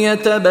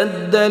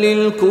يتبدل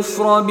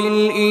الكفر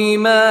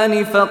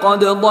بالإيمان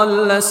فقد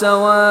ضل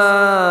سواء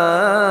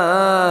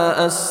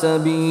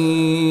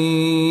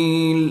السبيل.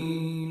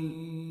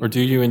 Or do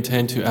you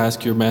intend to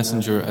ask your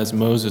messenger as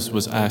Moses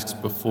was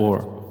asked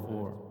before?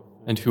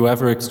 And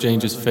whoever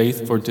exchanges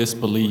faith for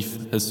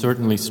disbelief has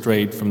certainly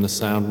strayed from the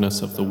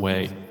soundness of the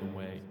way.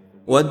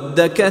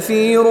 ود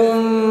كثير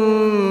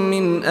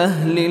من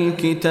أهل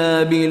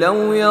الكتاب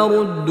لو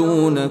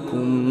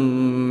يردونكم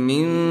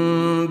من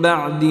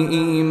بعد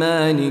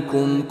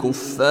إيمانكم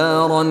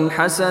كفارا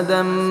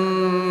حسدا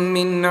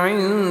من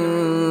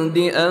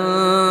عند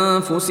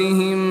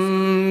أنفسهم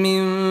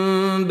من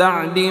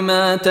بعد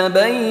ما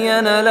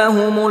تبين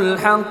لهم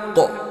الحق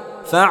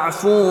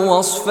فاعفوا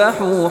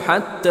واصفحوا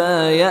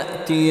حتى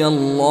يأتي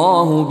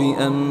الله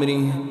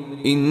بأمره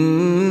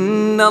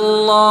إن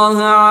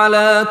الله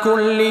على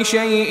كل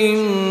شيء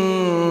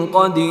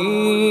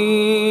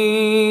قدير.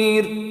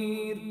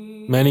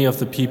 Many of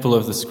the people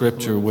of the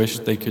scripture wish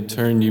they could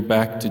turn you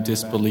back to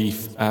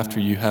disbelief after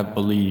you have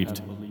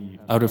believed,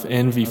 out of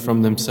envy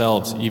from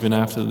themselves even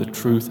after the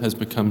truth has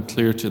become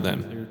clear to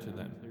them.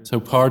 So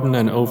pardon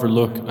and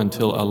overlook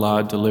until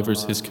Allah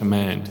delivers His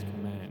command.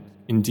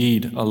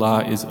 Indeed,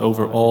 Allah is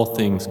over all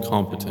things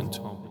competent.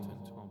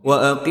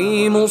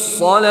 وأقيموا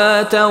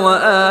الصلاة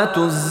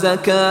وآتوا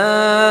الزكاة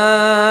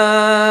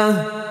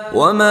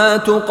وما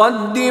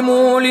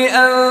تقدموا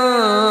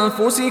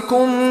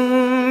لأنفسكم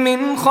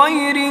من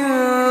خير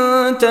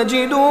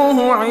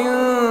تجدوه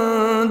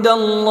عند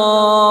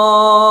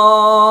الله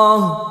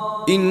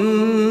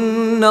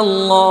إن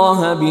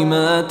الله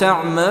بما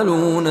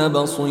تعملون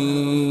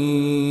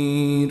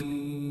بصير.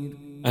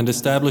 And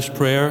establish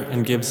prayer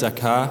and give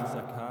zakah,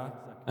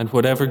 and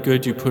whatever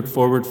good you put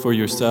forward for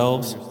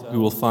yourselves, you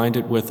will find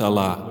it with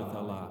Allah.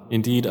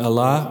 Indeed,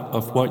 Allah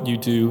of what you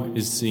do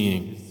is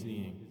seeing.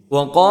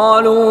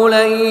 وقالوا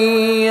لن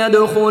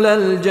يدخل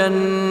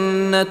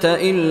الجنة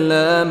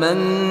إلا من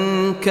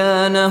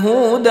كان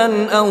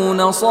هودا أو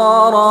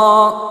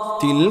نصارى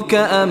تلك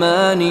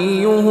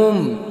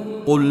أمانيهم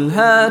قل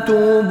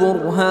هاتوا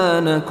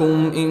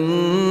برهانكم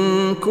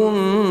إن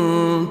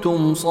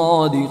كنتم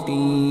صادقين.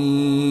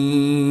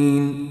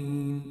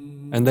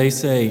 And they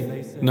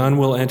say, none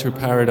will enter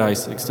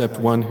paradise except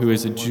one who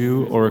is a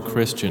Jew or a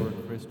Christian.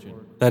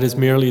 That is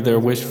merely their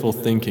wishful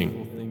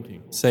thinking.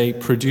 Say,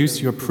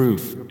 produce your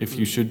proof if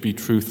you should be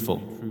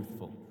truthful.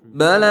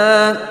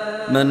 بلى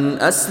من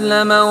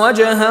أسلم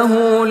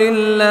وجهه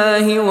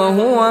لله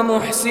وهو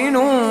محسن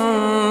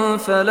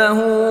فله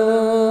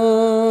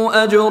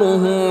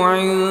أجره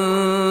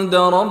عند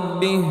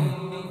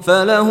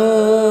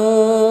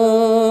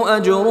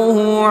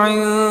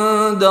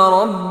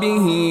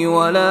ربه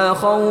ولا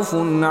خوف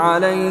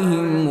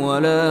عليهم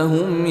ولا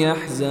هم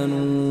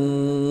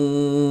يحزنون.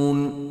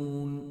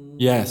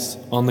 Yes,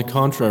 on the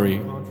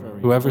contrary,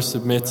 whoever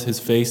submits his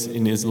face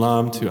in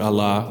Islam to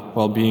Allah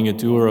while being a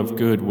doer of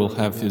good will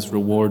have his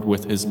reward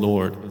with his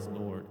Lord,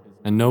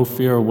 and no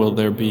fear will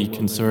there be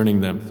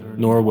concerning them,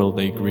 nor will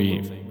they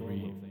grieve.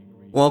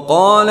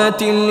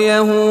 وقالت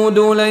اليهود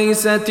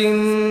ليست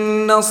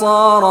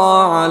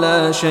النصارى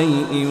على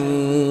شيء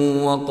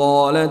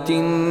وقالت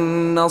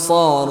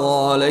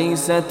النصارى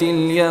ليست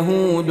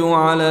اليهود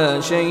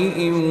على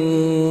شيء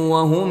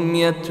وهم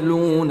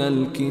يتلون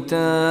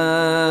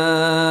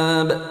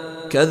الكتاب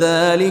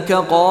كذلك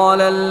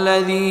قال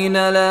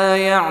الذين لا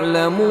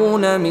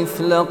يعلمون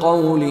مثل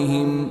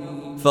قولهم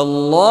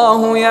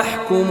فالله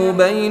يحكم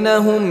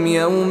بينهم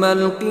يوم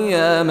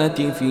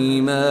القيامة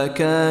فيما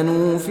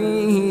كانوا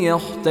فيه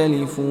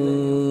يختلفون.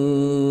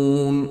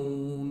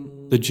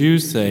 The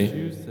Jews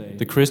say,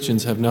 the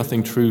Christians have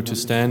nothing true to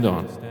stand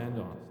on.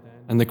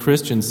 And the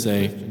Christians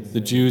say,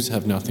 the Jews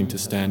have nothing to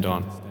stand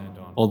on,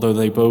 although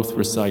they both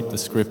recite the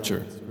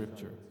scripture.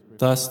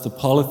 Thus the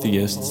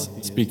polytheists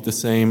speak the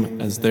same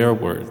as their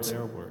words.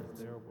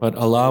 But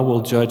Allah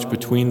will judge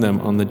between them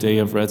on the day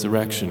of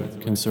resurrection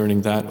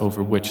concerning that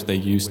over which they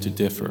used to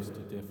differ.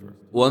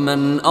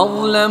 ومن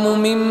أظلم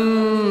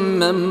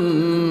ممن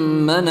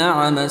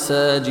منع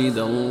مساجد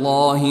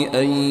الله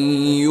أن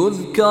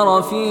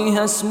يذكر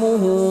فيها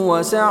اسمه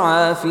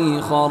وسعى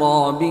في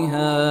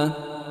خرابها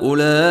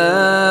أولئك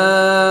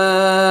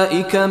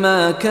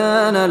ما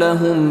كان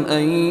لهم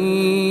أن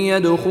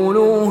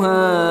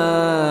يدخلوها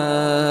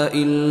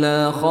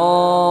إلا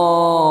خائفين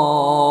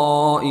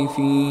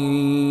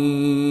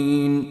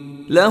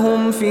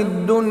لهم في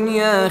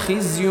الدنيا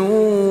خزي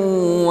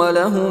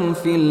ولهم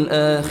في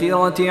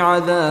الآخرة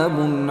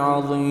عذاب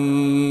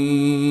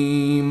عظيم.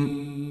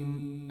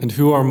 And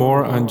who are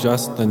more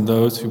unjust than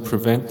those who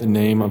prevent the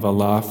name of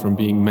Allah from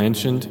being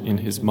mentioned in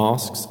His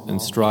mosques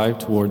and strive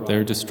toward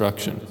their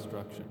destruction?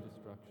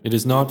 It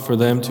is not for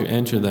them to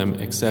enter them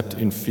except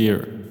in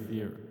fear.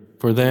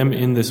 For them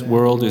in this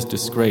world is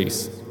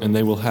disgrace, and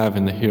they will have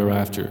in the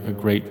hereafter a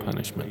great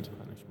punishment.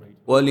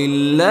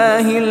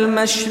 ولله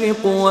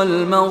المشرق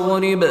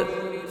والمغرب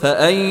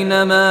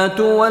فأينما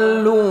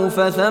تولوا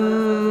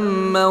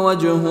فثم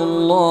وجه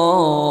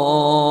الله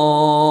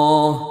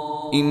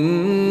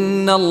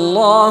إن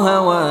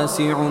الله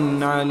واسع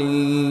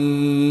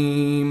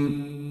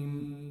عليم.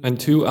 And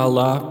to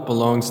Allah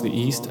belongs the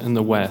east and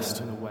the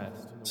west.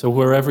 So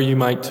wherever you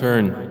might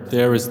turn,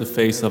 there is the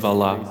face of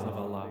Allah.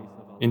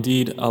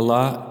 Indeed,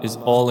 Allah is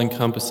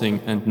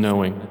all-encompassing and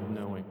knowing.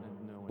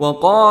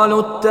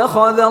 وقالوا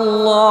اتخذ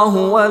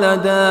الله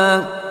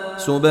ولدا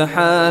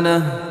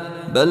سبحانه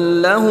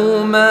بل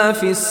له ما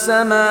في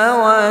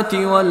السماوات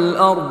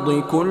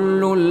والأرض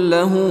كل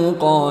له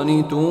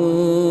قانتون.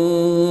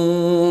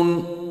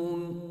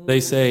 They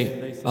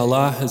say,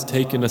 Allah has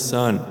taken a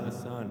son.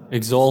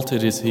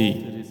 Exalted is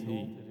He.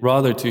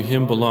 Rather to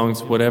Him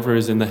belongs whatever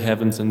is in the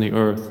heavens and the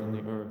earth.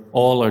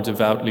 All are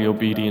devoutly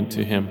obedient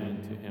to Him.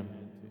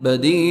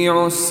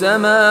 بديع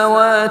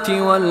السماوات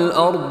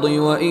والأرض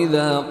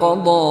وإذا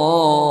قضى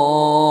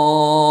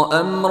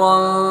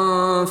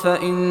أمرا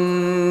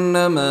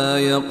فإنما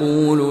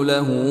يقول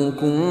له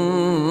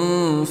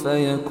كن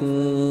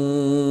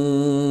فيكون.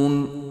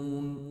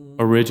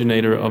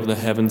 Originator of the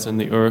heavens and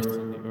the earth,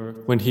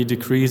 when He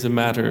decrees a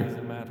matter,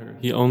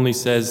 He only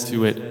says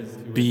to it,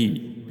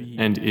 be,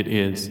 and it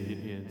is.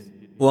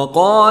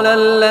 وقال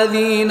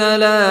الذين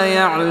لا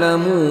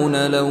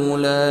يعلمون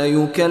لولا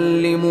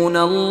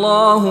يكلمنا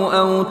الله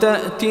أو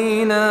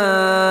تأتينا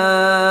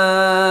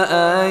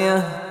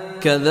آية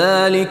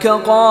كذلك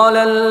قال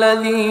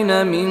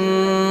الذين من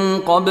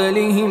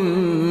قبلهم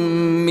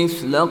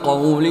مثل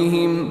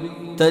قولهم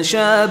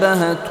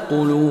تشابهت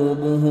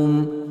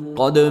قلوبهم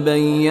قد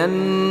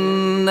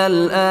بينا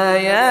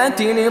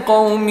الآيات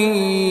لقوم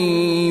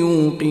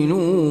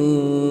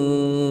يوقنون.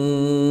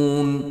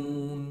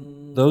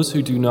 Those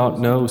who do not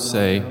know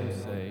say,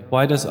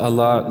 why does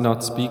Allah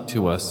not speak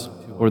to us,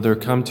 or there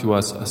come to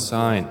us a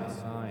sign?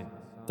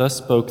 Thus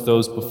spoke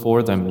those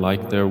before them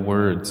like their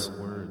words.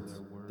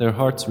 Their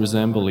hearts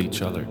resemble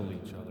each other.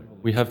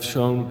 We have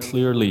shown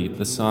clearly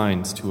the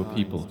signs to a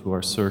people who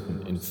are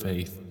certain in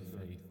faith.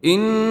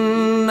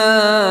 إنا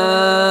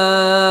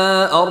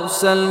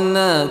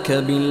أرسلناك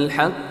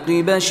بالحق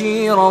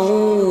بشيرا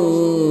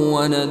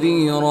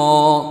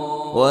ونذيرا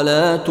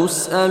ولا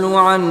تسأل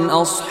عن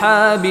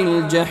أصحاب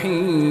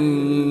الجحيم.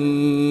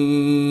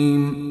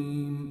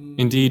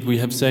 Indeed, we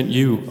have sent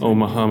you, O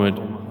Muhammad,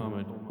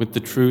 with the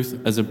truth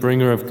as a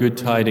bringer of good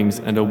tidings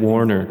and a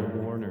warner,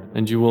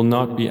 and you will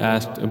not be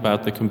asked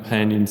about the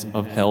companions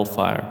of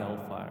hellfire.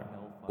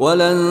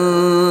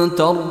 ولن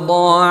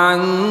ترضى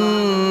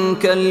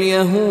عنك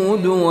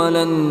اليهود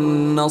ولا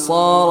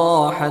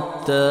النصارى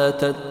حتى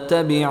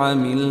تتبع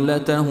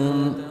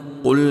ملتهم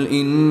قل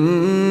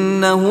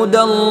إن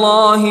هدى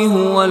الله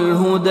هو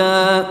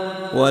الهدى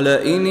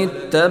ولئن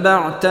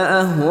اتبعت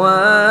أهواءهم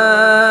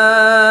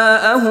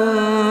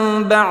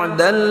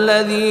بعد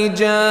الذي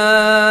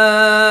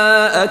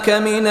جاءك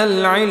من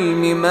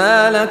العلم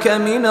ما لك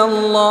من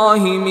الله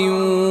من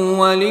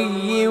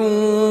ولي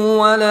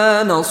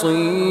ولا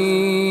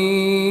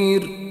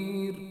نصير.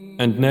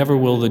 And never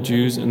will the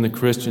Jews and the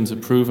Christians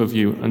approve of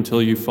you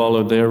until you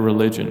follow their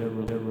religion.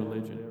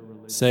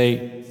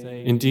 Say,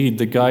 indeed,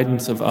 the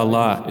guidance of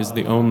Allah is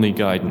the only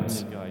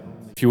guidance.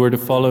 If you were to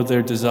follow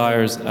their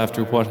desires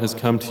after what has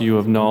come to you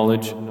of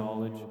knowledge,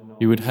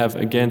 you would have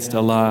against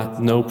Allah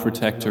no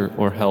protector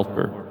or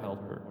helper.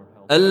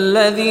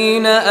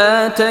 الذين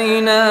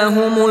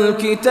آتيناهم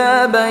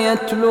الكتاب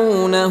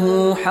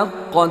يتلونه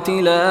حق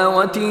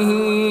تلاوته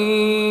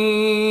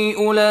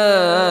أولئك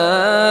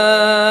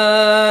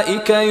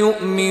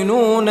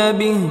يؤمنون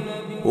به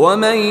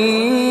ومن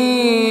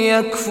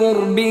يكفر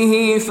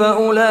به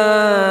فأولئك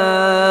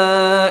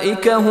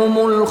هم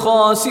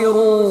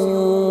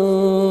الخاسرون.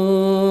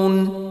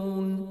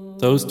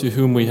 Those to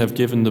whom we have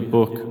given the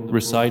book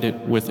recite it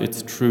with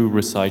its true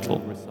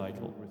recital.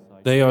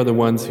 They are the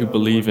ones who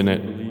believe in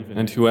it,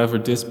 and whoever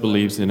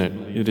disbelieves in it,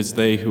 it is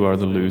they who are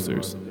the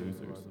losers.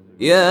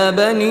 يا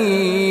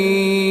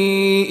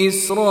بني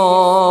إسرائيل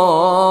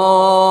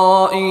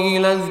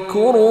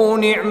اذكروا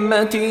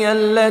نعمتي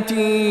التي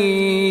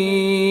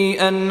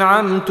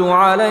أنعمت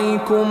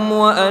عليكم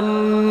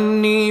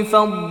وأني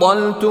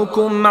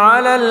فضلتكم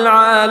على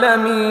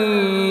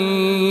العالمين.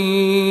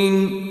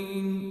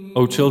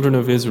 O children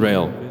of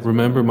Israel,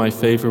 remember my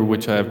favor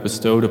which I have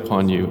bestowed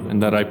upon you,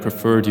 and that I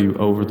preferred you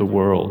over the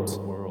worlds.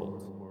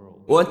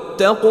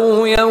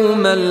 واتقوا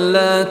يوما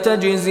لا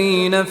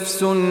تجزي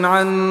نفس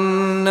عن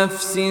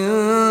نفس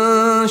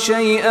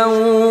شيئا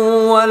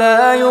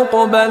ولا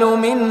يقبل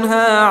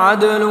منها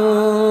عدل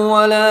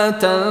ولا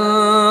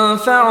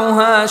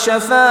تنفعها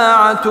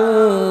شفاعة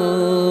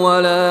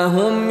ولا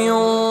هم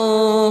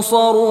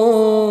ينصرون.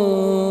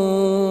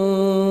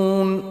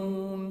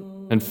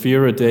 And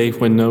fear a day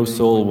when no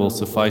soul will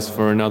suffice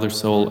for another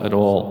soul at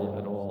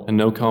all, and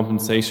no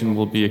compensation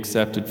will be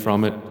accepted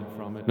from it,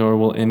 nor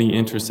will any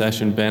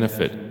intercession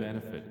benefit,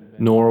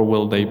 nor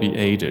will they be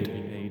aided.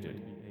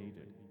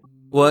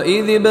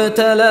 وَإِذِ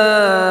ابْتَلَى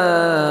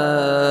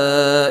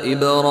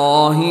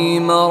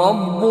إِبْرَاهِيمَ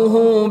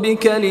رَبُّهُ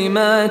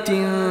بِكَلِمَاتٍ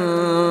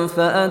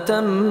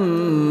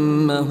فَأَتَمَّهُنَّ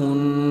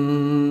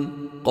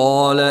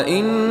قَالَ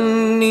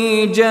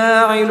إِنِّي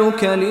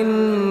جَاعِلُكَ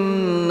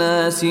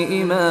لِلنَّاسِ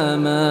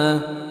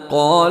إِمَامًا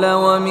قَالَ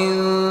وَمِن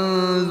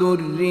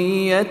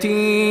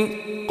ذُرِّيَّتِي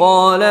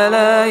قَالَ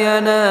لَا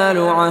يَنَالُ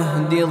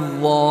عَهْدِ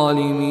الظَّالِمِينَ.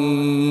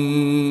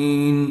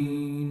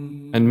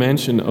 And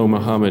mention, O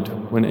Muhammad,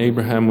 when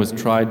Abraham was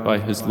tried by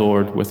his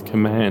Lord with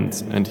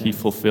commands and he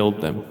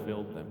fulfilled them.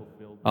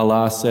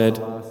 Allah said,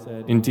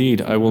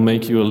 "Indeed, I will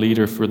make you a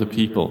leader for the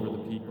people."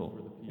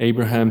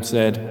 Abraham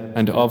said,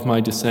 "And of my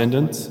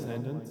descendants?"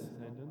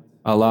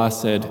 Allah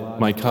said,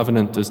 "My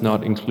covenant does not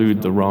include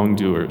the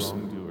wrongdoers."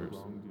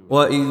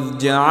 وَإِذْ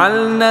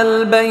جَعَلْنَا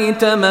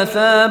الْبَيْتَ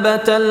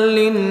مَثَابَةً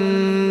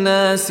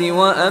لِلنَّاسِ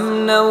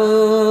وَأَمْنًا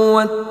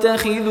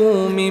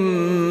وَاتَّخِذُوا مِن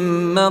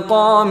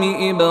مَّقَامِ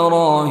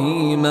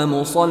إِبْرَاهِيمَ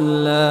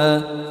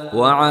مُصَلًّى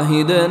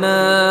وَعَهِدْنَا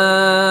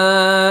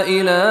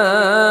إِلَىٰ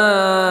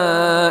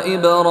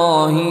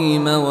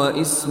إِبْرَاهِيمَ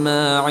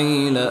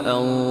وَإِسْمَاعِيلَ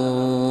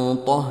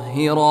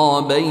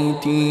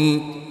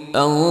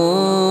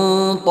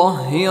أَن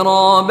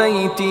طهرا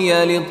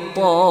بيتي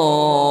للطائفين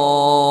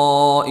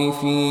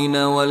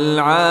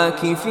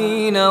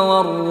والعاكفين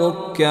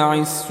والركع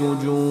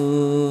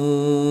السجود.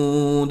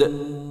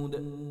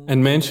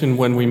 And mention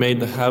when we made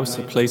the house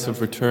a place of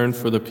return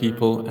for the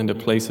people and a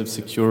place of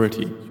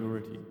security.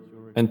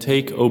 And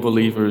take, O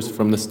believers,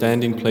 from the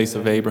standing place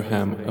of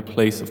Abraham a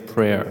place of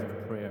prayer.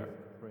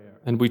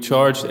 And we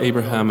charged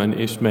Abraham and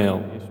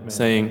Ishmael,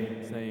 saying,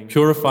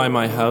 "Purify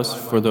my house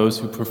for those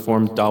who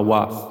perform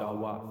tawaf,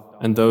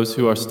 and those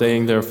who are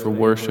staying there for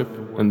worship,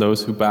 and those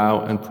who bow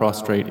and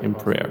prostrate in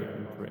prayer."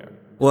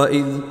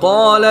 وَإِذْ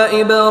قَالَ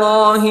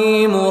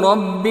إِبْرَاهِيمُ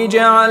رَبِّ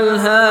اجْعَلْ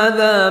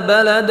هَذَا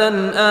بَلَدًا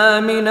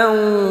آمِنًا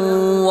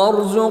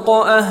وَارْزُقْ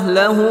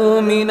أَهْلَهُ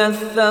مِنَ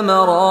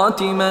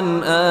الثَّمَرَاتِ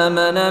مَنْ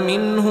آمَنَ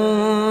مِنْهُم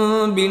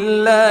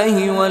بِاللَّهِ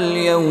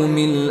وَالْيَوْمِ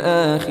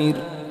الْآخِرِ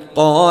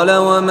قال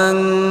ومن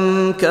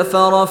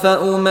كفر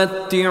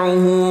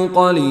فأمتعه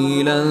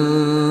قليلا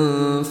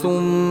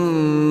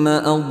ثم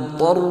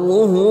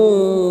أضطره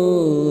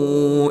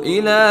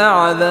إلى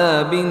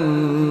عذاب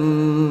النار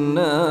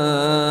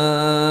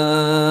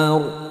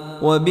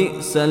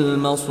وبئس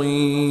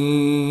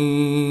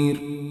المصير.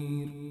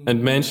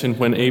 And mention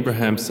when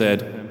Abraham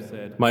said,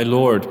 "My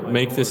Lord,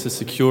 make this a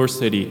secure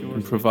city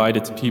and provide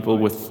its people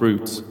with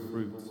fruits.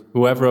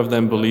 Whoever of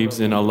them believes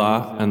in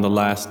Allah and the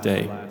last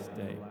day."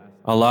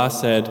 Allah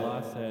said,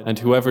 "And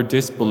whoever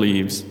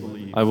disbelieves,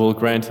 I will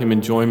grant him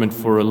enjoyment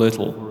for a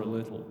little.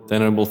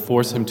 Then I will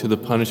force him to the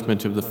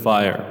punishment of the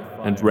fire,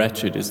 and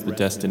wretched is the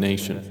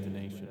destination."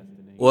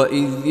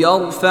 وَإِذْ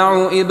يَرْفَعُ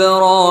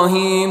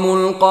إِبْرَاهِيمُ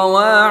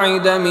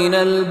الْقَوَاعِدَ مِنَ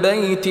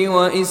الْبَيْتِ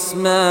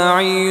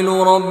وَإِسْمَاعِيلُ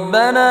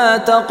رَبَّنَا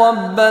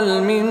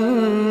تَقَبَّلْ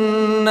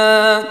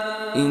مِنَّا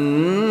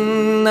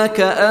إِنَّكَ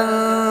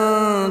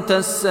أَنْتَ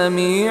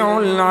السَّمِيعُ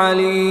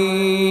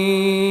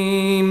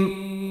الْعَلِيمُ.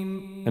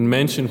 And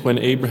mention when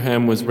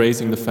Abraham was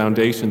raising the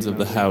foundations of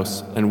the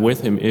house, and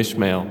with him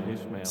Ishmael,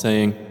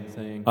 saying,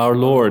 "Our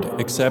Lord,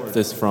 accept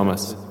this from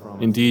us.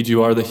 Indeed,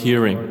 you are the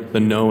hearing, the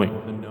knowing."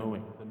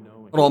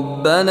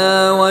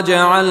 رَبَّنَا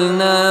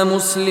وَجَعَلْنَا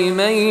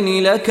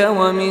مُسْلِمَيْنِ لَكَ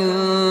وَمِنْ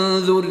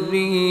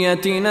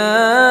ذُرِّيَّتِنَا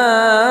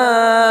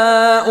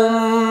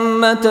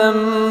أُمَّةً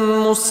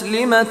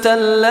مُسْلِمَةً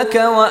لَكَ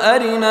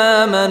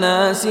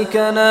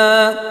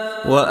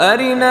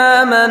وَأَرِنَا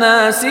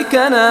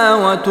مَنَاسِكَنَا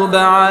وَتُبْ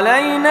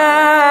عَلَيْنَا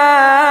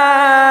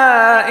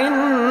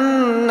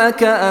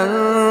إِنَّكَ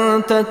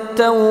أَنْتَ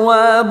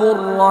التَّوَّابُ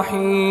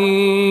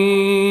الرَّحِيمُ.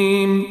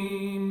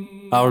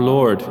 Our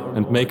Lord,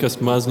 and make us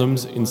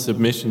Muslims in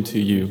submission to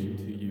you,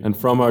 and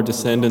from our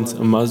descendants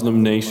a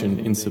Muslim nation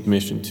in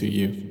submission to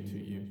you.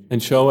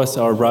 And show us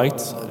our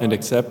rights and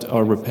accept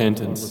our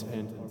repentance.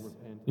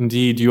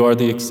 Indeed, you are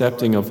the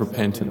accepting of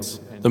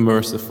repentance, the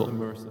merciful.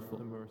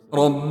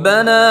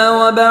 رَبَّنَا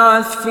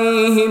وَابْعَثْ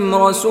فِيهِمْ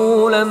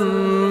رَسُولًا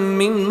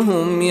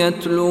مِّنْهُمْ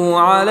يَتْلُو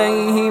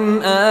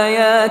عَلَيْهِمْ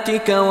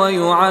آيَاتِكَ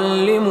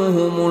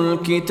وَيُعَلِّمُهُمُ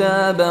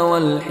الْكِتَابَ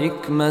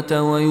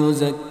وَالْحِكْمَةَ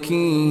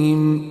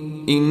وَيُزَكِّيهِمْ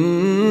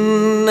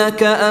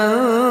إِنَّكَ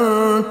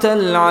أَنْتَ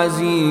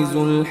الْعَزِيزُ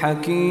الْحَكِيمُ.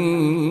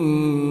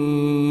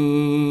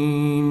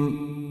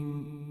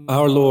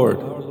 Our Lord,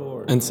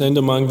 and send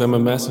among them a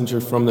messenger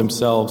from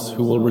themselves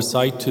who will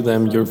recite to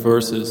them your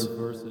verses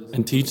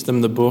and teach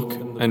them the book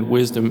and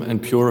wisdom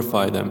and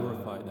purify them.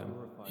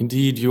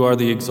 Indeed, you are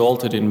the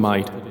exalted in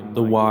might,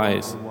 the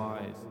wise.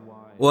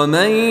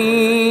 وَمَنْ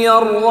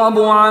يَرْغَبُ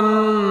عَنْ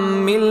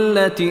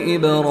مِلَّةِ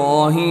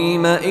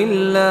إِبْرَاهِيمَ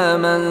إِلَّا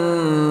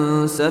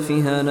مَنْ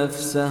سَفِهَ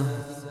نَفْسَهُ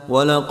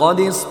وَلَقَدِ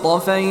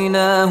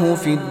اصْطَفَيْنَاهُ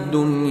فِي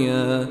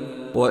الدُّنْيَا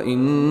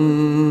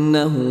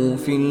وَإِنَّهُ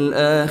فِي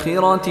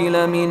الْآخِرَةِ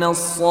لَمِنَ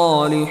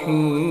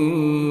الصَّالِحِينَ.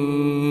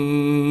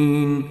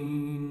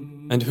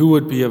 And who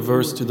would be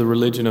averse to the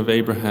religion of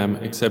Abraham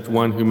except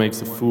one who makes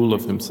a fool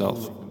of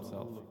himself?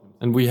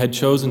 And we had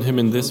chosen him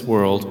in this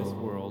world,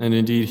 and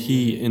indeed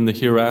he in the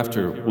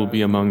hereafter will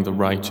be among the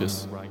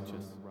righteous.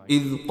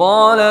 إِذْ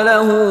قَالَ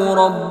لَهُ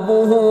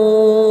رَبُّهُ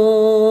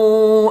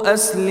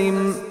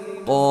أَسْلِمْ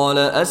قَالَ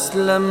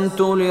أَسْلَمْتُ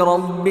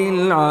لِرَبِّ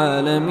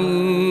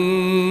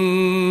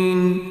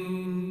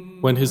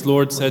الْعَالَمِينَ. When his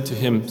Lord said to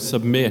him,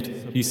 "Submit,"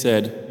 he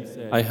said,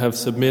 "I have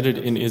submitted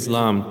in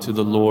Islam to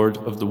the Lord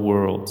of the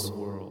worlds."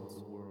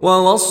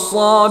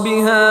 وَوَصَّى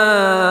بِهَا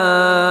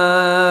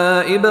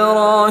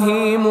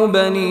إِبْرَاهِيمُ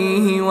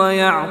بَنِيهِ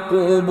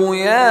وَيَعْقُوبُ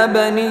يَا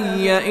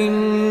بَنِيَّ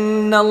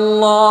إِنَّ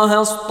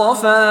اللَّهَ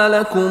اصْطَفَى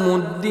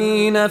لَكُمُ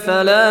الدِّينَ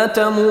فَلَا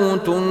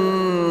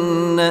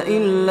تَمُوتُنَّ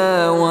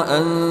إِلَّا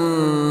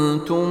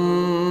وَأَنْتُمْ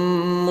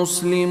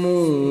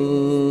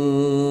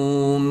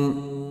مُسْلِمُونَ.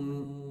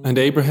 And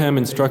Abraham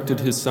instructed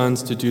his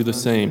sons to do the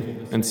same,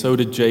 and so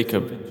did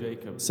Jacob,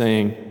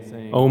 saying,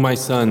 "O my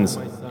sons,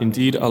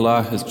 indeed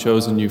Allah has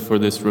chosen you for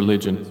this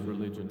religion,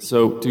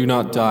 so do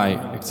not die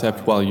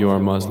except while you are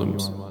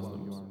Muslims."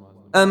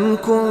 أَمْ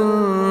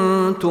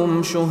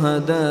كُنْتُمْ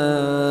شُهَدَاءَ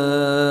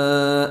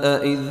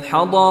إِذْ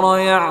حَضَرَ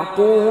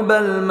يَعْقُوبَ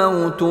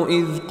الْمَوْتُ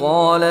إِذْ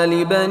قَالَ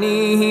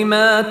لِبَنِيهِ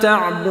مَا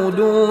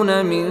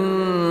تَعْبُدُونَ مِنْ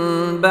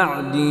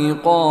بَعْدِي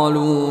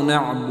قَالُوا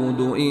نَعْبُدُ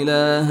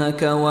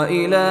إِلَهَكَ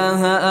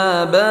وَإِلَهَ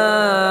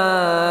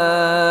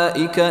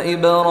آبَائِكَ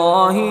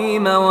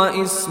إِبْرَاهِيمَ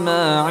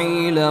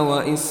وَإِسْمَاعِيلَ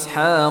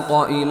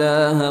وَإِسْحَاقَ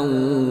إِلَهًا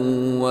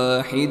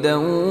وَاحِدًا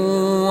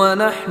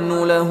وَنَحْنُ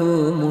لَهُ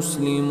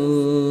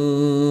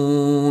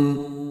مُسْلِمُونَ.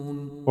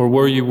 Or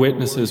were you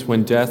witnesses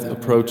when death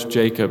approached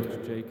Jacob,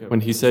 when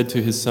he said to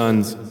his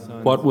sons,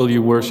 "What will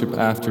you worship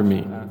after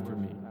me?"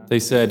 They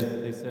said,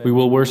 "We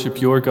will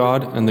worship your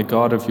God and the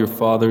God of your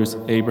fathers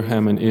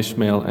Abraham and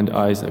Ishmael and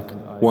Isaac,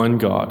 one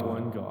God,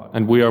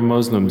 and we are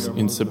Muslims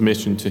in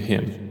submission to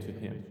him."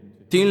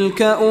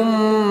 تِلْكَ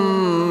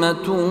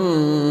أُمَّةٌ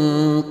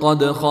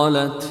قَدْ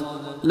خَلَتْ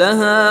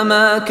لَهَا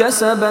مَا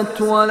كَسَبَتْ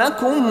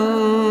وَلَكُمْ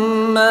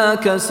مَا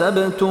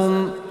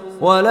كَسَبْتُمْ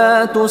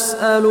وَلَا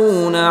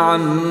تُسْأَلُونَ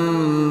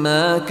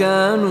عَمَّا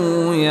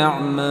كَانُوا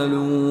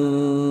يَعْمَلُونَ.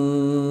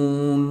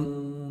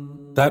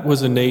 That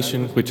was a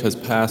nation which has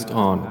passed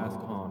on.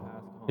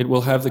 It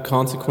will have the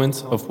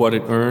consequence of what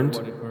it earned,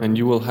 and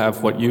you will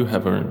have what you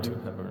have earned,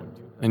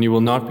 and you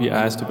will not be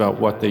asked about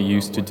what they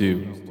used to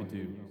do.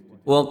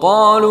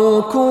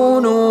 وقالوا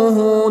كونوا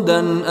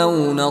هودا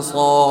أو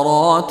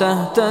نصارى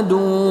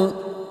تهتدوا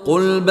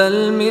قل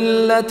بل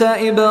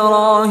ملة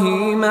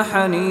إبراهيم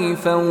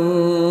حنيفا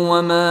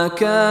وما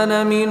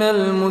كان من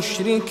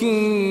المشركين.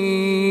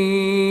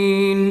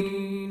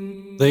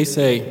 They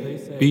say,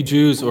 be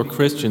Jews or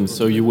Christians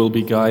so you will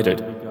be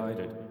guided.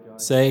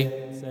 Say,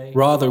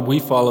 rather we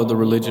follow the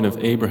religion of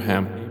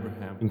Abraham,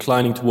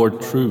 inclining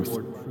toward truth,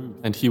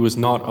 and he was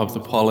not of the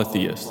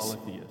polytheists.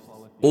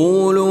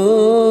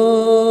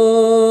 قولوا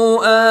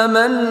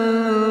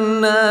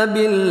آمنا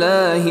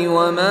بالله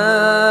وما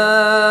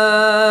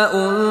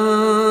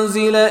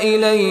أنزل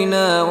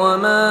إلينا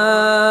وما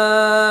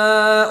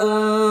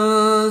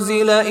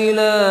أنزل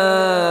إلى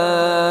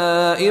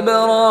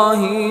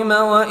إبراهيم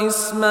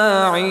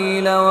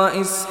وإسماعيل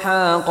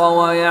وإسحاق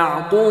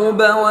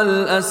ويعقوب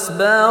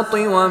والأسباط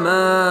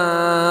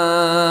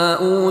وما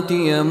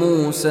أوتي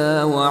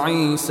موسى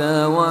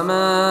وعيسى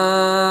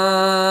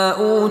وما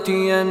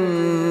أوتي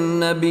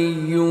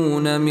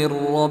النبيون من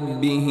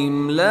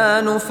ربهم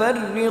لا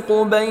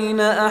نفرق بين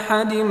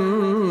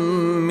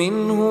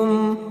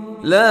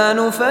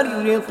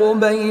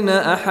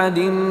أحد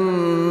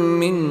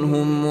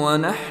منهم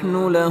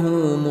ونحن له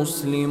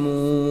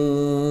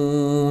مسلمون.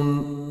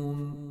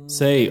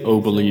 Say, O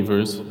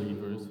believers,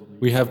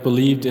 we have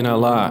believed in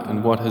Allah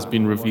and what has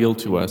been revealed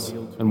to us,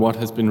 and what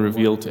has been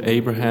revealed to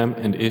Abraham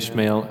and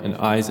Ishmael and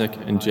Isaac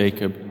and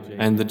Jacob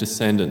and the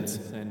descendants,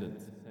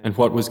 and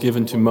what was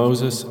given to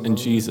Moses and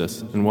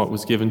Jesus, and what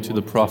was given to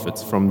the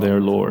prophets from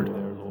their Lord.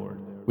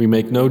 We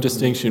make no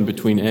distinction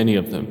between any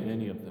of them,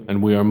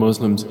 and we are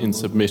Muslims in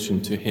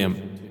submission to Him.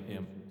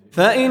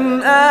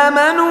 فإن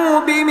آمنوا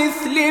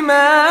بمثل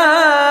ما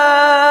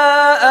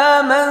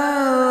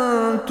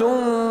آمنتم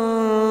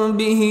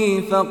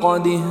به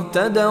فقد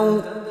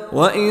اهتدوا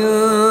وإن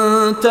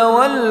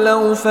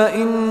تولوا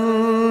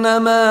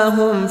فإنما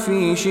هم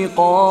في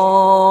شقاق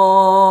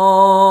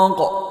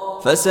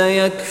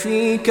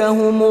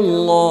فسيكفيكهم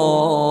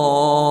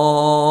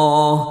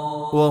الله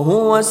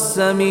وهو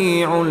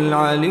السميع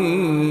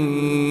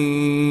العليم.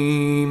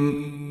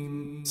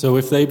 So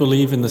if they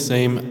believe in the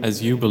same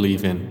as you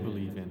believe in,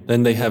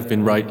 then they have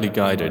been rightly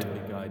guided.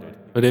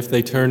 But if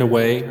they turn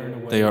away,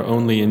 they are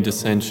only in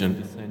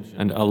dissension,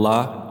 and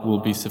Allah will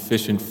be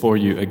sufficient for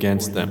you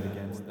against them.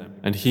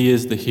 And He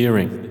is the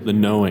hearing, the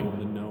knowing.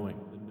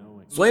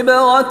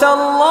 صبغة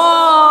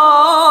الله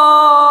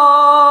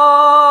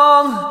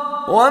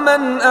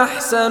ومن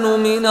أحسن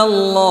من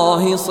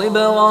الله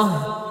صبغة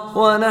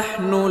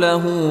ونحن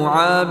له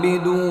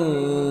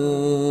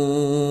عابدون.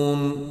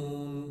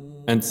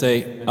 And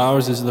say,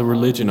 ours is the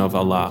religion of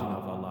Allah.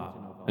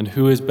 And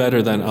who is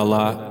better than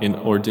Allah in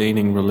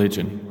ordaining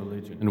religion?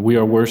 And we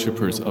are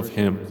worshippers of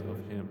Him.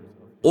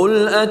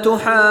 قل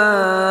أتحاجوننا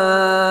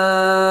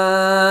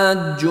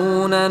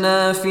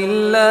في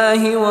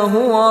الله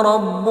وهو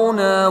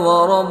ربنا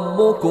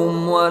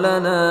وربكم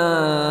ولنا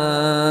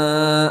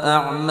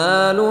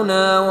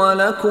أعمالنا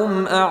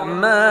ولكم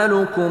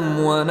أعمالكم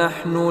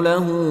ونحن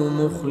له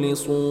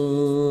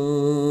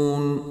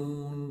مخلصون.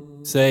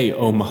 Say,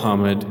 O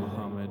Muhammad,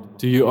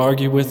 do you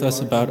argue with us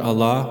about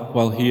Allah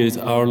while He is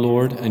our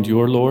Lord and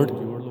your Lord?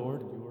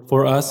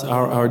 For us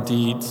are our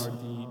deeds,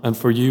 and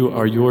for you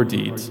are your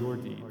deeds,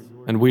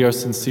 and we are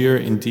sincere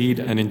in deed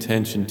and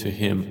intention to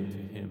Him.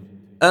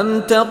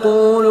 أم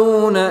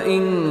تقولون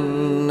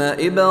إن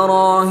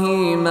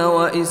إبراهيم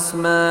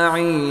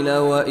وإسماعيل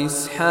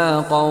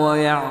وإسحاق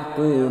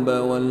ويعقوب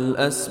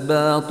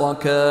والأسباط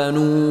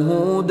كانوا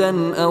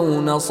هودا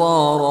أو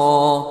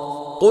نصارى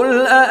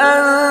قل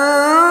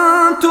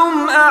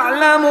أأنتم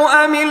أعلم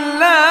أم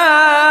الله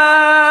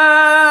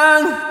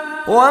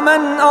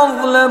ومن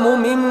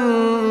أظلم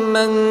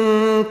ممن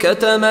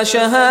كتم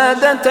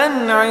شهادة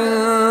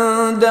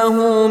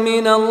عنده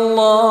من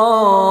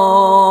الله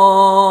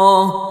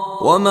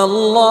وما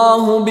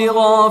الله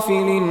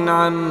بغافل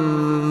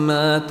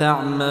عما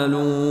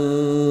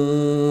تعملون.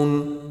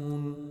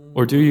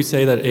 Or do you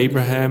say that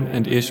Abraham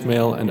and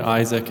Ishmael and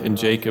Isaac and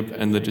Jacob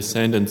and the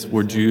descendants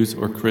were Jews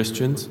or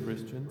Christians?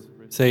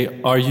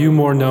 Say, are you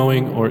more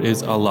knowing or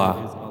is Allah?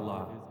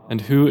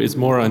 And who is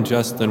more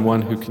unjust than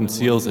one who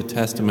conceals a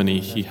testimony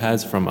he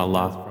has from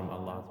Allah?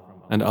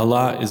 And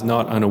Allah is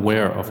not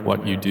unaware of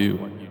what you do.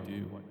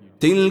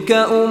 تلك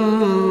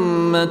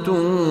أمة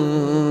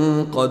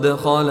قد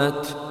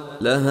خلت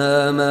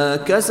لها ما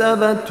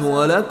كسبت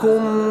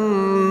ولكم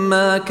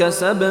ما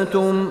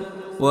كسبتم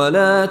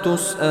ولا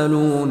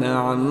تسألون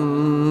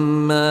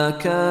عما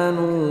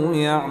كانوا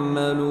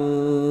يعملون.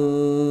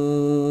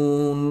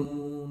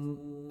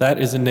 That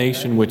is a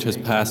nation which has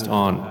passed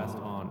on.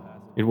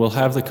 It will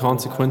have the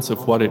consequence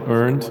of what it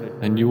earned,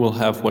 and you will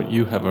have what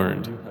you have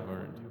earned.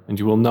 And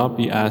you will not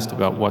be asked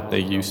about what they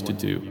used to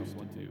do.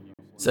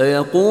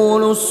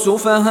 سيقول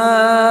السفهاء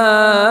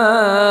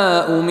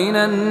من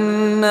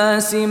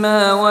الناس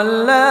ما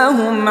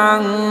ولاهم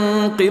عن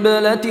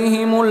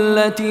قبلتهم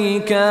التي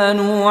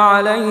كانوا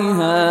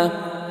عليها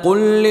قل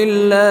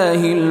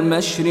لله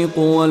المشرق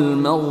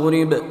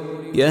والمغرب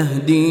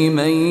يهدي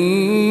من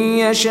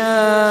يشاء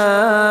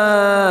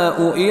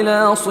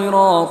إلى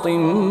صراط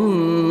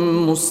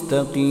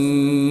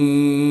مستقيم.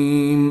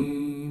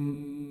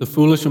 The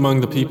foolish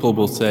among the people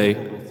will say,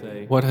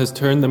 what has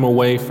turned them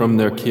away from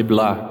their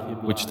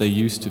Qibla, which they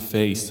used to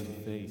face?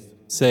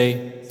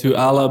 Say, to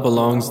Allah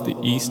belongs the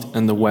east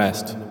and the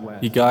west.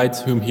 He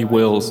guides whom He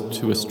wills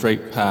to a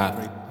straight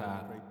path.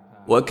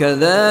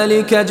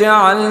 وكذلك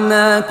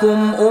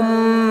جعلناكم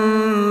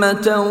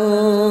أمة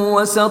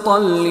وسطا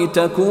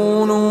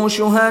لتكونوا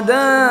شهداء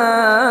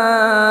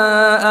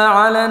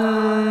على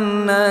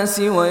الناس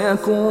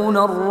ويكون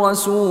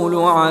الرسول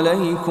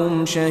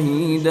عليكم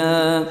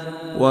شهيدا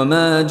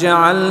وما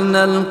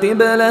جعلنا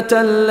القبلة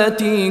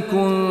التي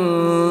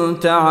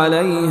كنت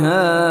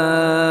عليها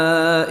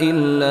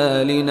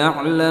إلا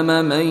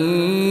لنعلم من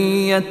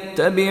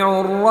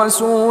يتبع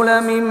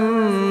الرسول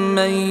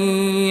ممن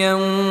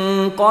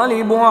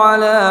ينقلب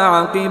على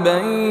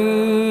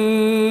عقبيه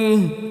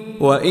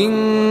وإن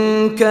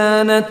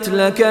كانت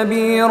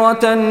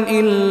لكبيرة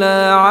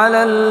إلا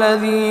على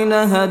الذين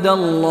هدى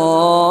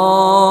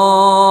الله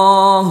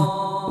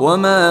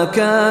وما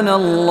كان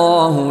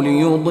الله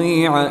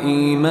ليضيع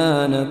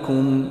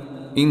إيمانكم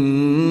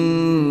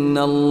إن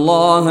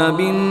الله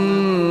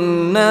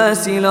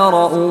بالناس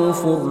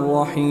لرؤوف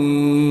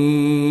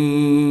رحيم.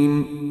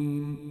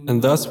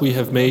 And thus we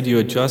have made you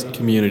a just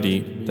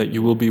community, that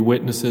you will be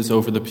witnesses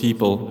over the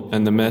people,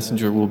 and the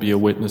messenger will be a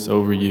witness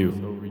over you.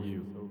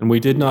 And we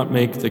did not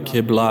make the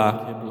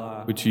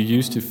Qibla, which you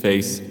used to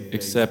face,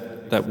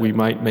 except that we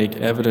might make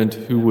evident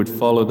who would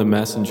follow the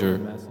messenger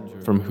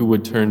from who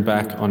would turn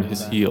back on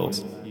his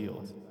heels.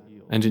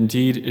 And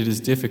indeed it is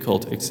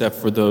difficult except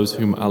for those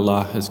whom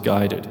Allah has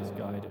guided.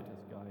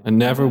 And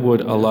never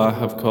would Allah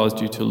have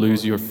caused you to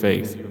lose your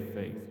faith.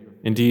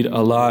 Indeed,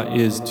 Allah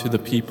is to the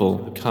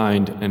people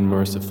kind and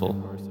merciful.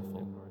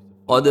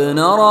 قد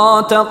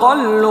نرى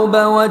تقلب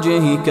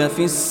وجهك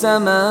في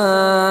السماء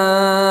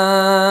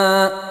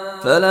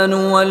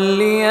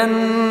فلنولينك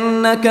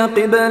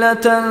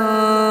قبلة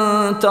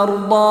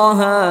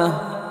ترضاها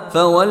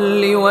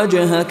فول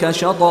وجهك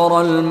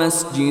شطر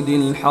المسجد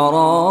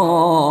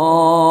الحرام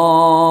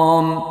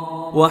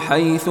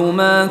وحيث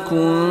ما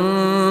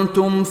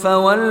كنتم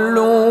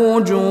فولوا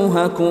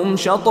وجوهكم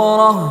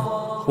شطره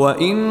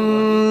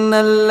وإن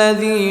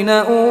الذين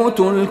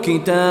أوتوا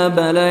الكتاب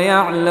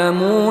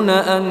ليعلمون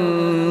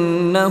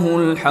أنه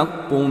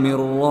الحق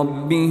من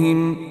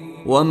ربهم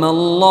وما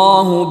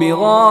الله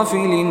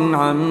بغافل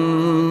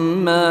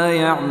عما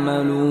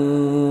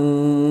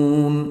يعملون.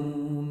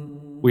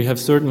 We have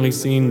certainly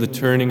seen the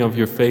turning of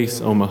your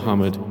face, O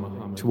Muhammad,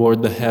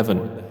 toward the heaven,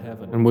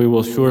 and we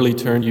will surely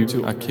turn you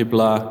to a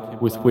Qibla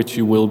with which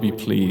you will be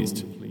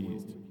pleased.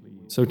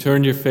 So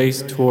turn your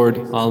face toward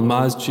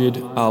Al-Masjid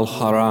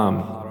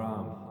Al-Haram,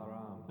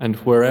 and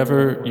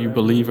wherever you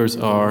believers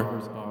are,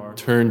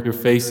 turn your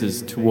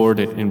faces toward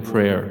it in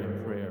prayer.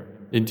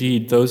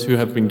 Indeed, those who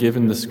have been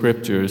given the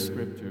scriptures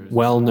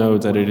well know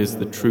that it is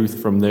the truth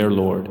from their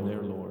Lord,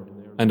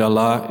 and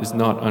Allah is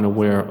not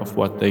unaware of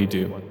what they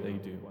do.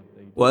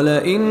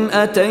 ولئن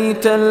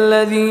أتيت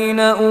الذين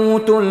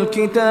أوتوا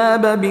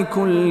الكتاب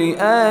بكل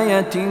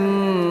آية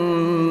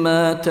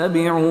ما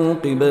تبعوا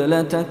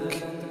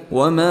قبلتك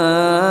وما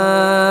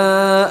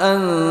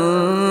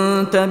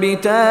أنت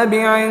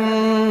بتابع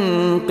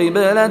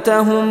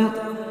قبلتهم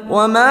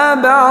وما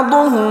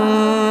بعضهم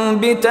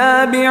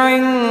بتابع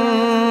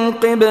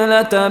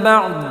قبلة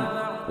بعض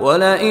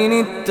ولئن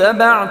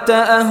اتبعت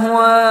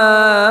أهواءهم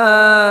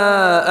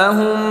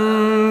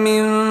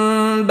من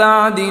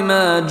بعد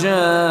ما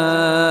جاءك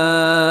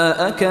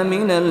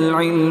من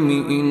العلم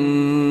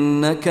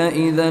إنك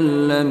إذا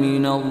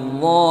لمن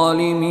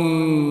الظالمين.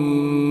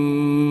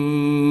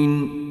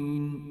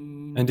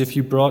 And if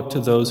you brought to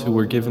those who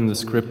were given the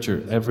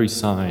scripture every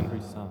sign,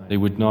 they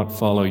would not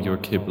follow your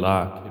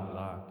Qibla,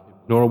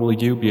 nor will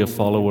you be a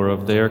follower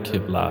of their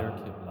Qibla,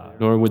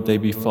 nor would they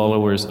be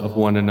followers of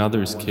one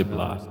another's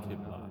Qibla.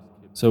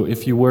 So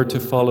if you were to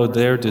follow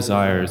their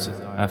desires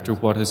after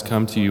what has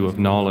come to you of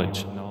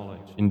knowledge,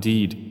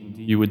 indeed,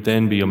 you would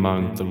then be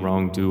among the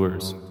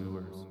wrongdoers.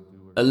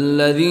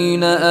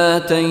 الذين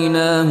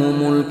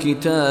آتيناهم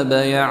الكتاب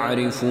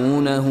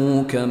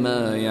يعرفونه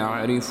كما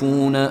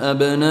يعرفون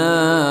أبناءهم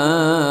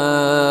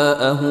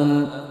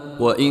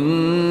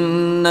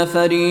وإن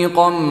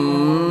فريقا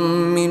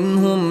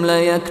منهم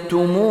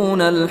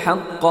ليكتمون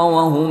الحق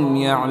وهم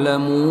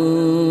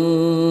يعلمون.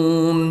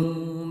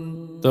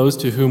 Those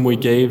to whom we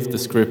gave the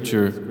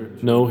scripture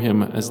know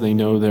him as they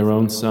know their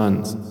own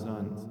sons.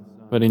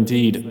 But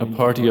indeed, a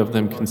party of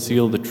them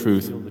conceal the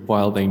truth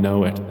while they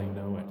know it.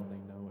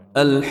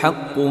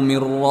 الحق من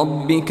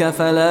ربك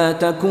فلا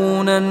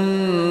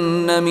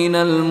تكونن من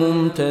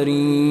الممترين.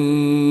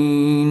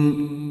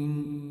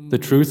 The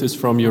truth is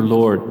from your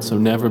Lord, so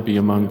never be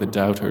among the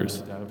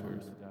doubters.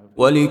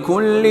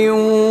 ولكل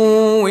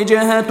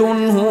وجهة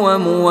هو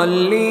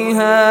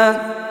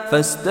موليها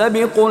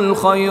فاستبقوا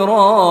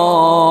الخيرات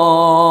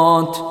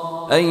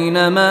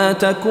أينما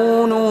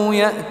تكونوا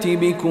يأت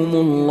بكم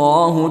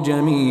الله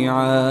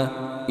جميعا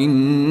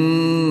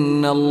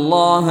إن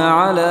الله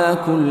على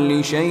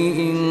كل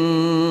شيء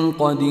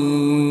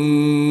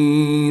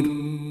قدير.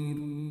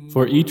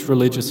 For each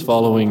religious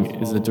following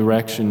is a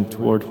direction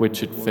toward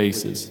which it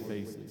faces.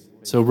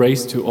 So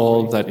race to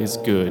all that is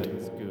good.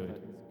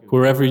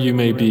 Wherever you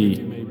may be,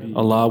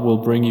 Allah will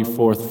bring you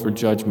forth for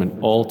judgment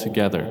all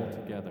together.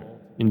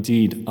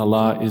 Indeed,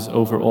 Allah is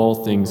over all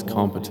things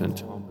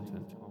competent.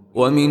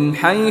 ومن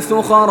حيث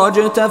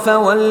خرجت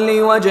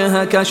فول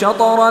وجهك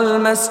شطر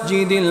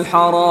المسجد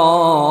الحرام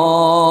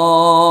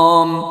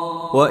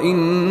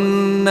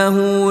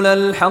وإنه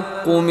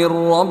للحق من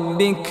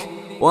ربك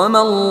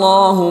وما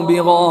الله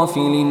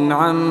بغافل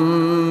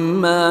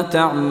عما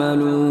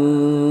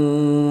تعملون.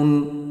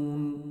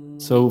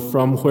 So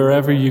from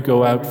wherever you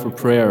go out for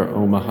prayer,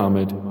 O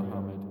Muhammad,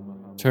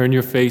 turn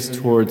your face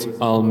towards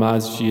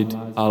Al-Masjid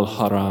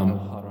Al-Haram.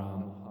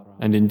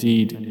 And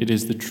indeed, it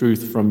is the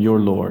truth from your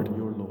Lord.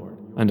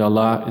 And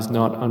Allah is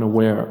not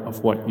unaware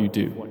of what you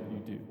do.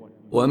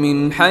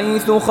 ومن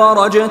حيث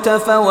خرجت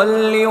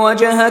فول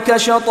وجهك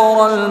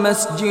شطر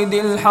المسجد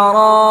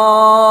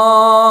الحرام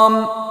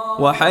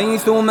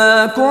وحيث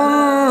ما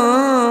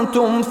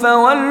كنتم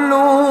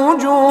فولوا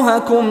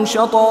وجوهكم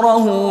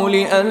شطره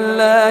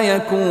لئلا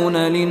يكون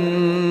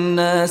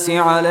للناس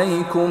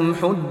عليكم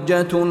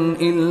حجة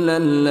إلا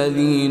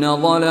الذين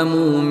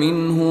ظلموا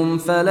منهم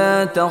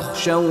فلا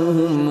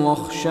تخشوهم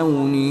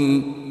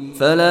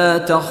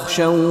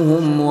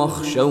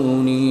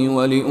واخشوني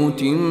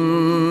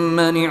ولأتم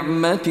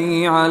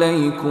نعمتي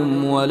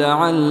عليكم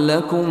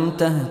ولعلكم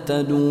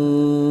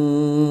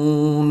تهتدون.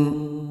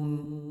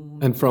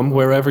 And from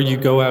wherever you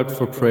go out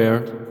for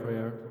prayer,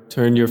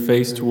 turn your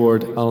face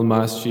toward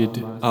Al-Masjid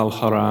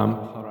Al-Haram.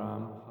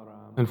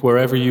 And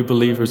wherever you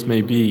believers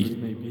may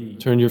be,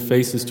 turn your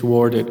faces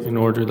toward it in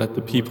order that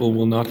the people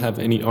will not have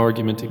any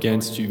argument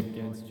against you,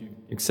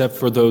 except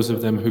for those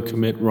of them who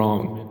commit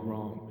wrong.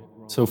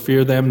 So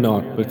fear them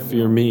not, but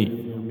fear me.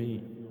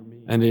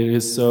 And it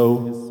is so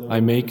I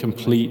may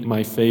complete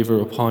my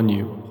favor upon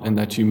you, and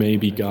that you may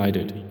be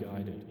guided.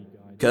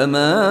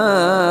 كما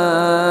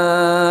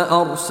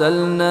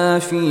أرسلنا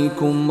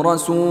فيكم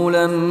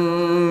رسولا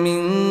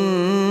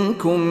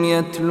منكم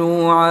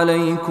يتلو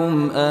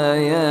عليكم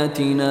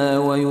آياتنا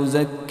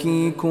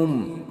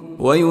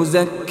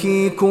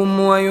ويزكيكم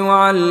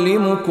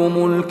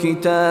ويعلمكم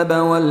الكتاب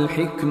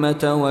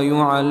والحكمة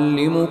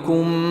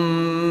ويعلمكم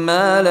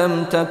ما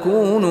لم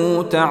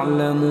تكونوا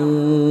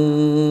تعلمون.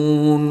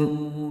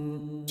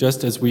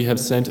 Just as we have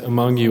sent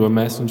among you a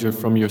messenger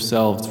from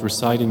yourselves,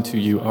 reciting to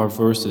you our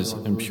verses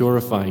and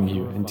purifying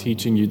you and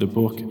teaching you the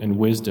book and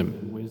wisdom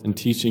and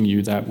teaching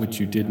you that which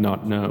you did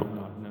not know.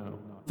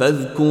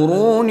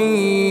 فاذكروني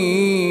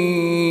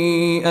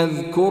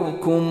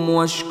أذكركم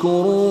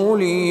واشكروا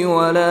لي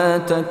ولا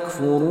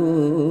تكفرون.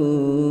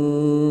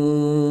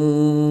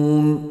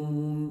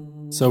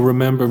 So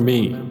remember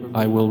me,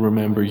 I will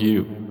remember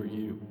you,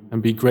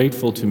 and be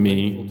grateful to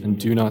me and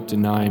do not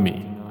deny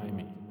me.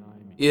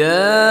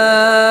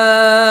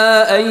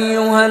 يا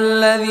أيها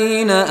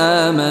الذين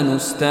آمنوا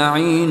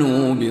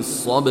استعينوا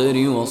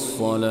بالصبر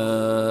والصلاة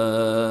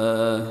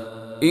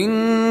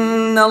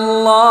إن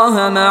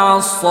الله مع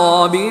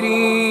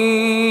الصابرين.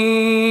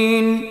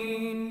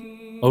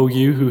 O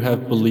you who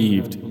have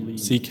believed,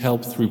 seek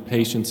help through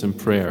patience and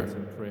prayer.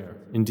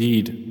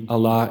 Indeed,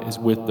 Allah is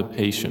with the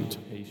patient.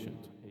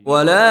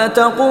 ولا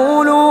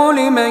تقولوا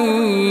لمن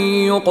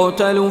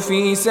يقتل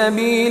في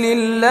سبيل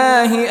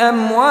الله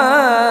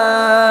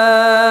أموات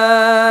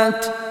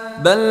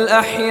بل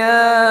أحياء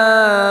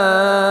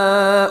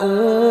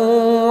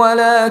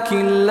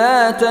ولكن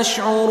لا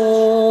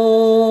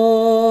تشعرون.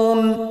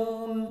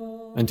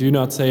 And do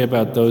not say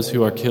about those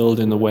who are killed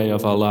in the way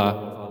of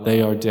Allah,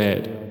 they are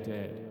dead.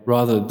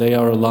 Rather, they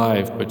are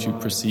alive, but you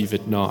perceive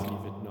it not.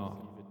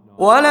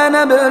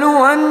 وَلَنَبْلُوَنَّكُمْ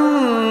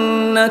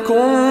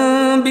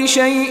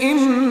بِشَيْءٍ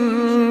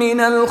مِّنَ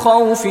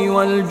الْخَوْفِ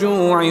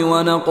وَالْجُوعِ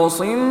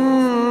وَنَقْصٍ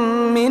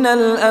مِّنَ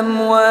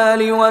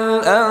الْأَمْوَالِ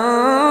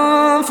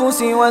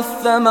وَالْأَنفُسِ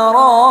وَالثَّمَرَاتِ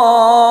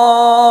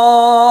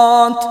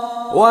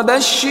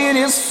وَبَشِّرِ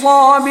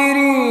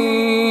الصَّابِرِينَ.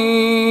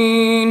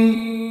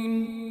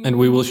 And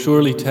we will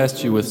surely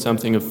test you with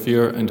something of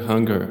fear and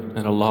hunger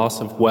and a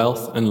loss of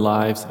wealth and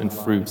lives and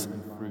fruits.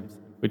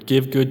 But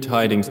give good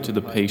tidings to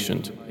the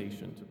patient.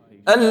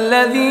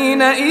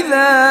 الذين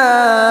إذا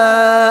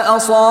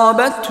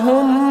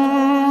أصابتهم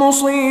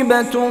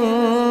مصيبة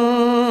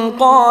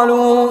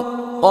قالوا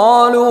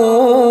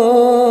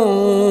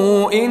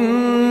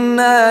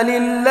إنا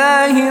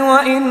لله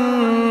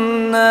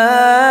وإنا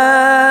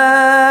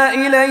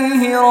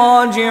إليه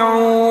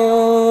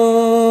راجعون.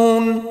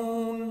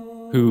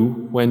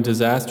 Who, when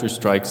disaster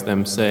strikes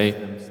them, say,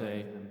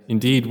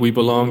 indeed we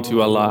belong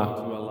to Allah,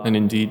 and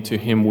indeed to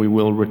Him we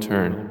will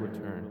return.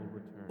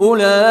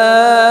 أولئك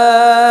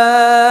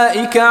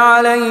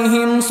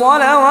عليهم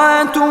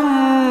صلوات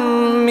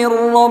من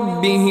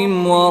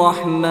ربهم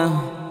ورحمة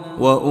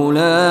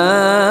وأولئك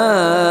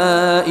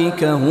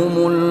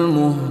هم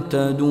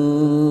المهتدون.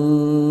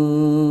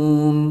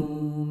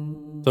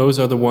 Those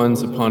are the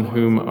ones upon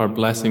whom are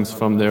blessings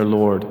from their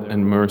Lord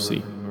and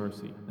mercy,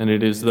 and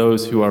it is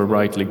those who are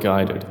rightly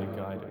guided.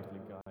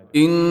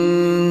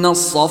 إن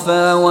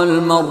الصفا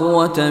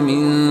والمروة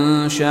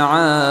من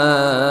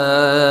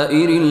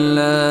شعائر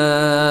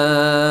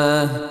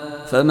الله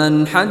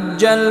فمن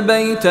حج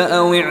البيت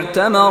أو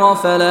اعتمر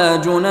فلا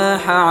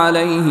جناح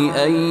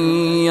عليه أن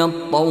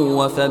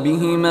يطوف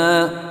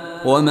بهما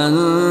ومن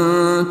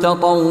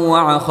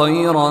تطوع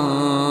خيرا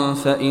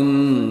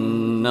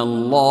فإن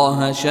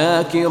الله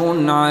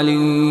شاكر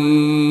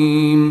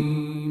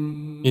عليم.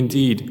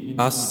 Indeed,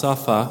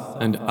 As-Safa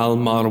and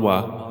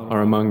Al-Marwa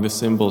are among the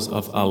symbols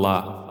of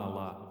Allah.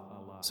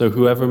 So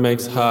whoever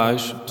makes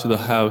Hajj to the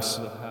house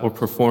or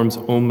performs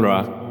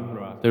Umrah,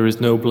 there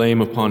is no blame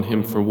upon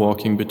him for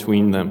walking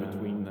between them.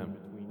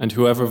 And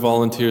whoever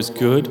volunteers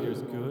good,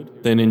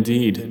 then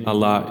indeed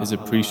Allah is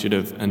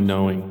appreciative and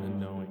knowing.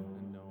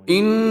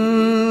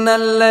 إن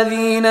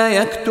الذين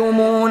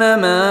يكتمون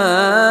ما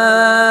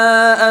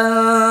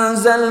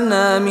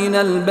أنزلنا من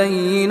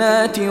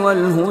البينات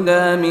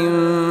والهدى من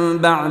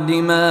بعد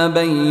ما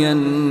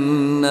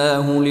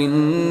بيناه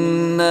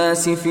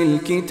للناس في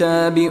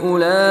الكتاب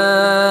أولئك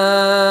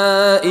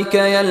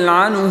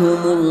يلعنهم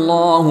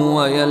الله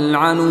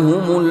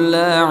ويلعنهم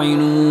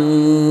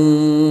اللاعنون.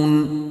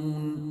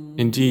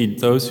 Indeed,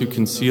 those who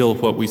conceal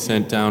what we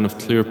sent down of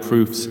clear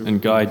proofs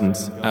and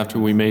guidance after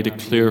we made it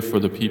clear for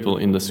the people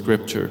in the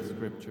scripture,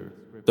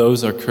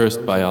 those are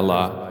cursed by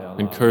Allah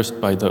and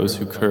cursed by those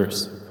who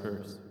curse.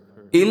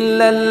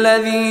 إلا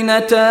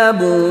الذين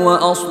تابوا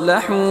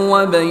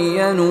وأصلحوا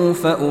وبينوا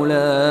فأولئك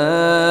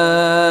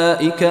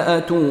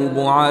أتوب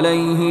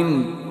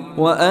عليهم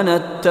وأنا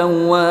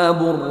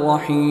التواب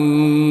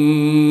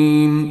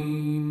الرحيم.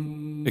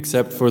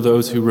 Except for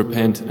those who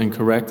repent and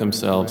correct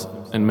themselves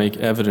and make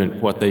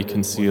evident what they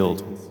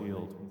concealed.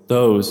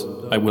 Those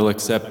I will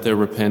accept their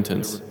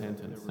repentance,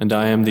 and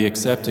I am the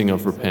accepting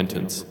of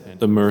repentance,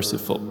 the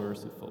merciful.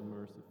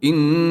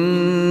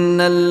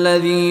 إن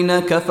الذين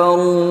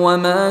كفروا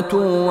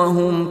وماتوا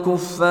وهم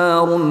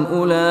كفار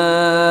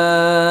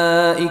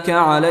أولئك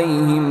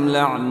عليهم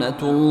لعنة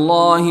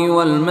الله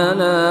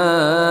والملائكة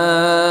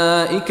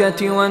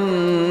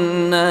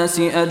والناس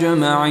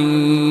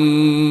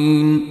أجمعين.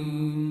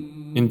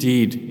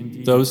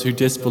 Indeed, those who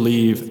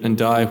disbelieve and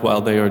die while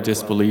they are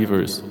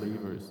disbelievers,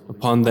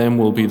 upon them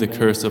will be the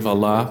curse of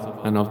Allah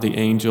and of the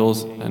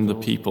angels and the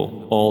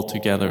people all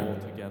together.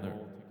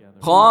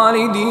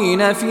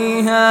 خالدين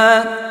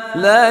فيها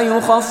لا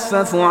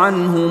يخفف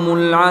عنهم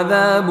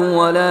العذاب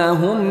ولا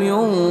هم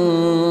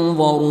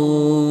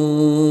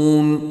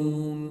ينظرون.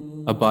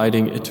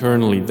 Abiding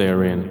eternally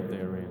therein,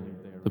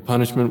 the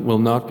punishment will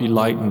not be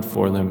lightened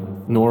for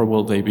them, nor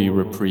will they be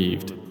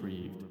reprieved.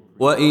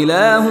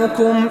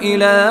 وإلهكم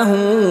إله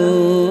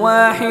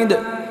واحد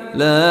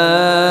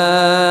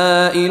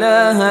لا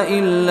إله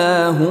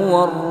إلا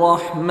هو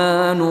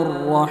الرحمن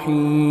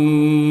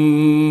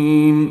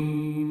الرحيم.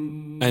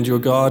 And your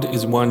God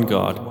is one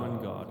God.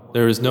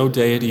 There is no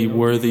deity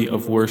worthy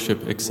of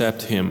worship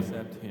except Him,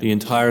 the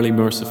entirely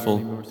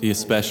merciful, the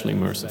especially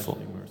merciful.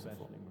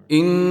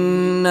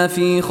 إن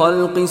في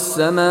خلق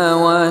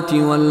السماوات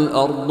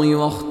والأرض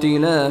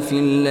واختلاف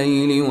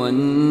الليل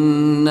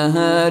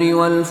والنهار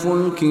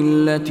والفلك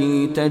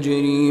التي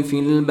تجري في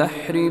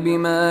البحر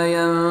بما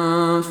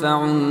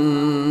ينفع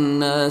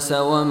الناس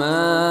وما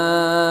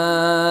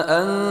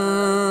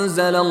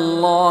أنزل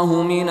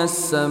الله من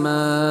السماء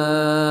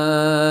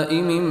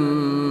من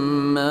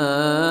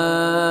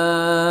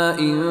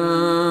ماء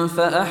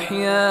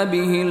فأحيا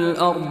به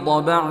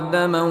الأرض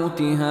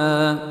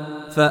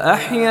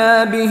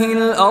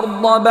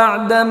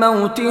بعد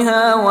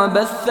موتها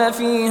وبث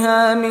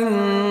فيها من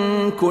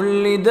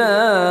كل دابة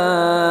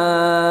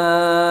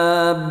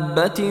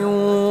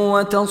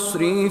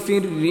وتصريف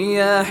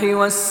الرياح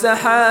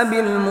والسحاب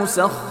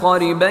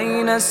المسخر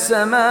بين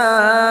السماء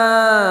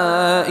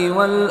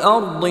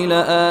والأرض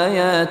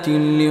لآيات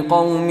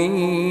لقوم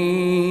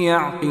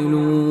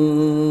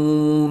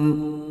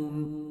يعقلون.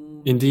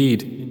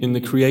 Indeed, in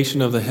the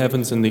creation of the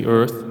heavens and the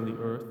earth,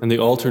 and the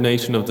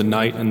alternation of the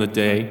night and the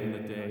day,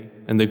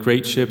 and the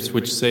great ships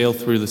which sail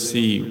through the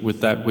sea with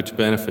that which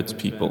benefits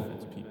people,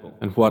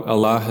 and what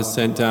Allah has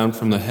sent down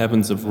from the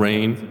heavens of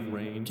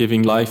rain,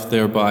 giving life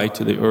thereby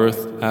to the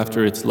earth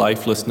after its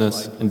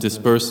lifelessness and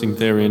dispersing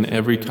therein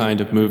every kind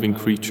of moving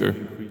creature,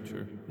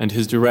 and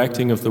His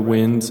directing of the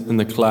winds and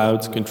the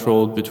clouds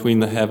controlled between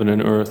the heaven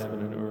and earth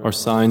are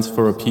signs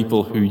for a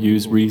people who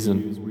use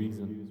reason.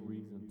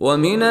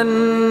 ومن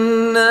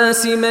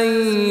الناس من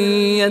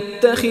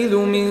يتخذ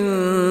من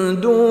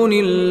دون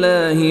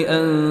الله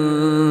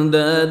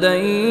أندادا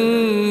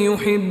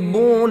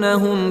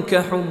يحبونهم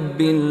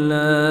كحب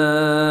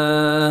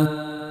الله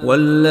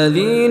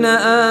والذين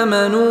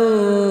آمنوا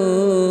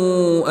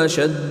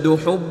أشد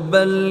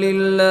حبا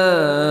لله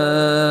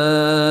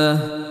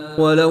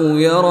ولو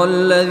يرى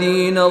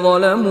الذين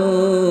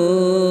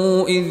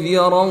ظلموا إذ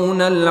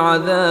يرون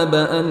العذاب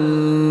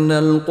أن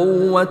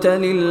القوة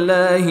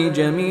لله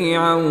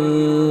جميعا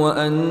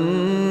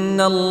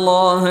وأن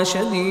الله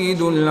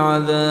شديد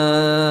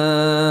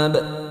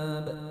العذاب.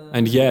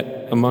 And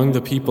yet, among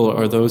the people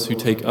are those who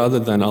take other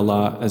than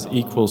Allah as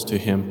equals to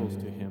Him.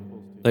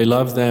 They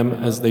love them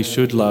as they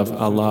should love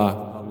Allah.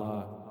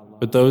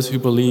 But those who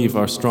believe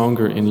are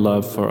stronger in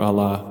love for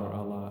Allah.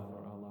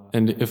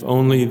 And if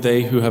only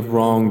they who have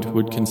wronged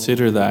would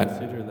consider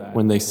that,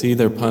 when they see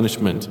their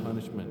punishment,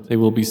 they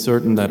will be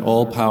certain that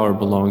all power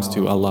belongs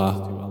to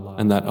Allah,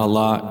 and that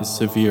Allah is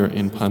severe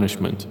in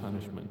punishment.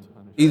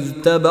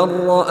 إذ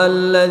تبرأ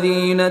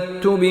الذين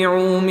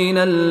اتبعوا من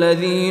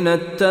الذين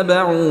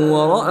اتبعوا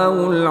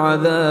ورأوا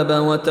العذاب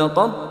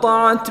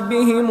وتقطعت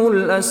بهم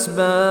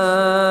الأسباب.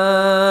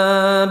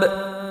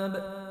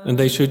 And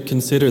they should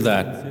consider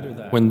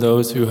that, when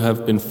those who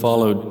have been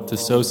followed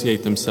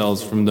dissociate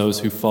themselves from those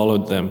who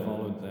followed them,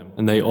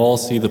 and they all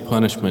see the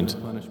punishment,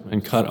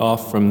 and cut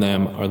off from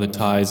them are the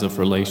ties of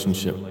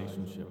relationship.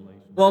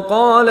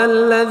 وقال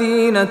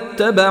الذين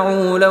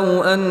اتبعوا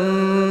لو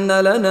أن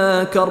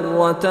لنا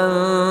كرة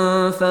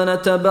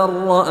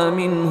فنتبرأ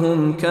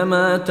منهم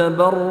كما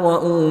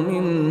تبرأوا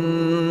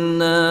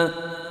منا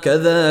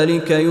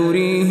كذلك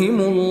يريهم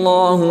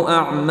الله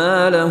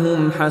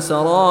أعمالهم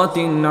حسرات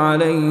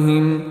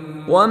عليهم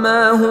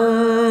وما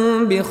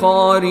هم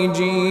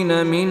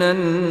بخارجين من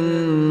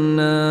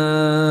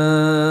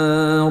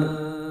النار.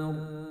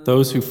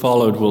 Those who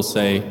followed will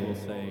say,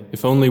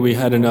 if only we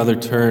had another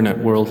turn at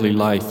worldly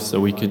life so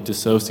we could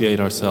dissociate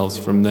ourselves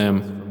from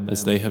them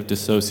as they have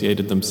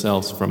dissociated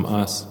themselves from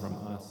us.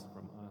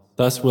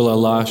 Thus will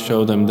Allah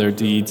show them their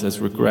deeds as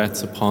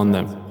regrets upon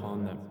them,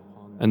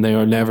 and they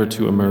are never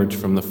to emerge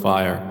from the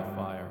fire.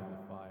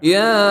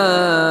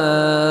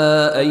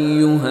 يا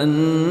أيها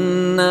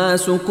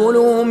الناس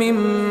كلوا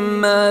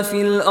مما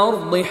في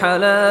الأرض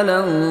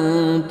حلالا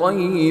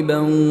طيبا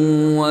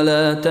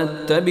ولا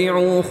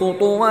تتبعوا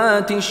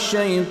خطوات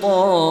الشيطان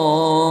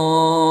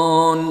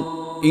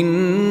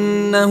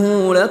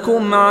إنه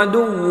لكم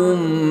عدو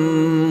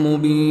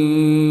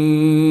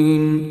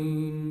مبين.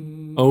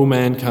 O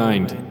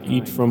mankind,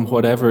 eat from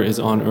whatever is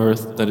on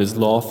earth that is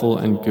lawful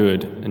and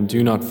good, and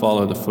do not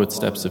follow the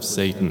footsteps of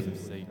Satan.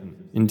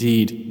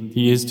 Indeed,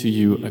 he is to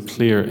you a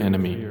clear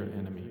enemy.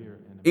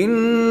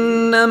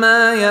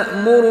 إنما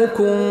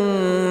يأمركم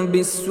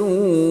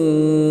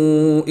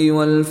بالسوء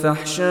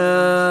والفحشاء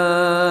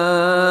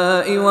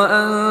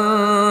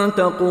وأن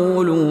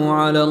تقولوا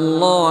على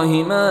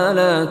الله ما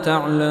لا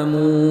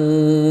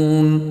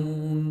تعلمون.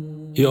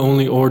 He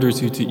only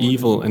orders you to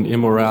evil and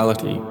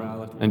immorality,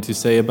 and to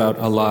say about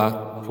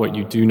Allah what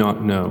you do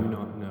not know.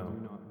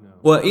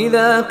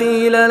 وَإِذَا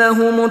قِيلَ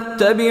لَهُمُ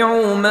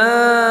اتَّبِعُوا مَا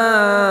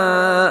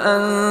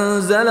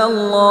أَنزَلَ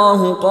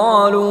اللَّهُ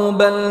قَالُوا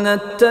بَلْ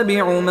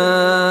نَتَّبِعُ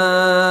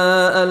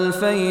مَا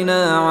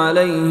أَلْفَيْنَا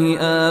عَلَيْهِ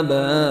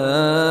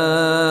آبَاءَنَا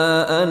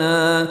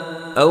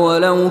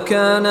أَوَلَوْ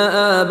كَانَ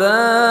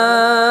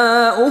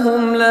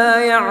آبَاؤُهُمْ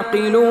لَا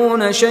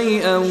يَعْقِلُونَ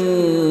شَيْئًا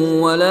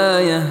وَلَا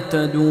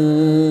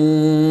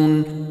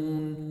يَهْتَدُونَ.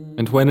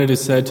 And when it is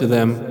said to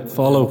them,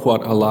 follow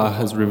what Allah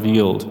has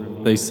revealed,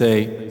 they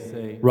say,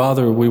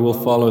 rather, we will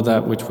follow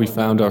that which we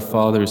found our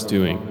fathers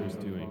doing,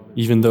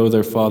 even though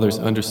their fathers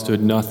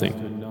understood nothing,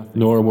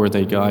 nor were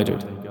they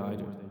guided.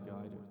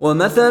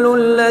 وَمَثَلُ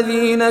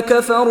الَّذِينَ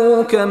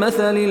كَفَرُوا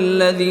كَمَثَلِ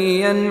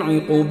الَّذِي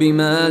يَنْعِقُ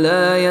بِمَا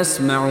لَا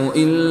يَسْمَعُ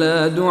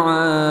إِلَّا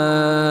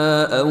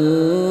دُعَاءً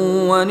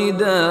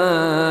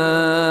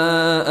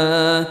وَنِدَاءً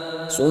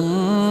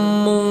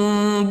صُمٌّ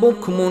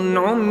بُكْمٌ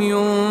عُمْيٌ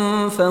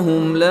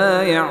فَهُمْ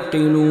لَا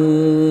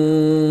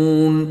يَعْقِلُونَ.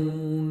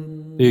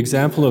 The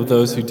example of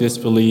those who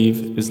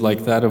disbelieve is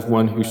like that of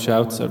one who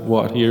shouts at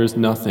what hears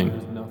nothing,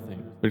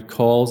 but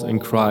calls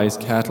and cries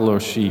cattle or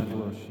sheep,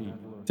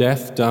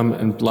 deaf, dumb,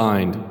 and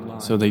blind,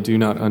 so they do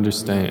not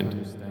understand.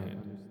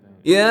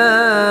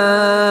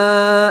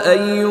 يا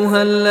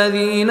أيها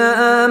الذين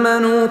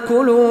آمنوا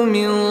كلوا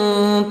من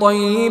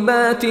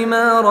طيبات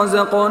ما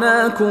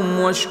رزقناكم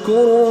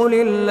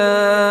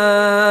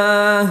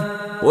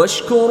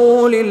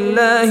واشكروا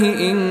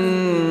لله إن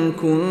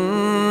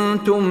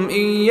كنتم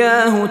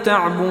إياه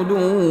تعبدون.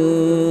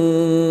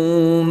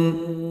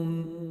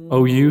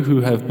 O you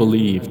who have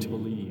believed,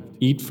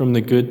 eat from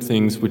the good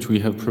things which we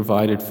have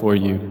provided for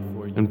you,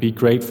 and be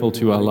grateful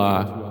to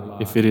Allah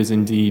if it is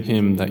indeed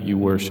Him that you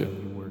worship.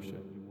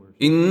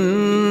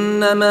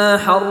 إنما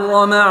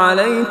حرم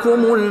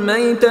عليكم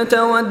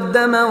الميتة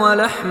والدم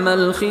ولحم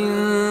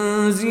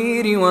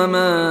الخنزير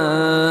وما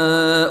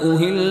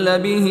أهل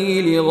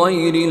به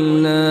لغير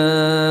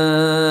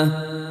الله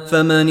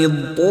فمن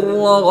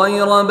اضطر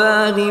غير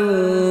باغ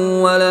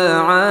ولا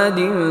عاد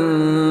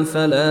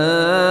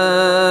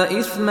فلا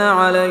إثم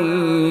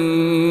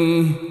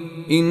عليه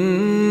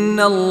إن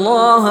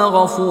الله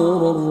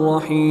غفور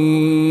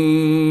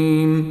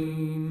رحيم.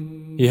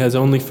 He has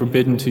only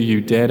forbidden to you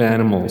dead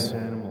animals,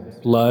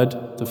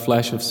 blood, the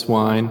flesh of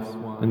swine,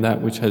 and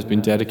that which has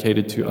been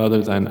dedicated to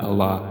other than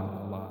Allah.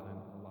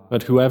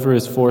 But whoever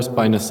is forced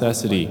by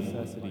necessity,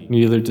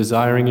 neither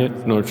desiring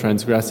it nor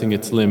transgressing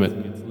its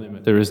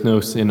limit, there is no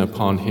sin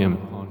upon him.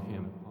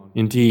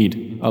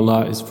 Indeed,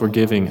 Allah is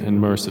forgiving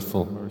and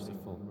merciful.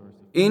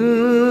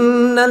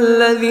 إن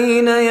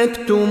الذين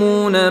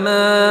يكتمون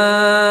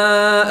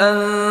ما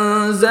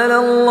أنزل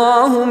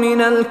الله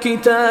من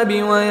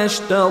الكتاب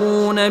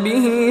ويشترون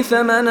به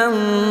ثمنا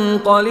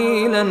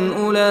قليلا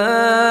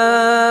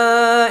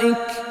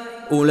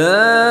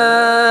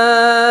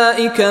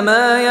أولئك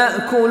ما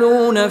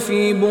يأكلون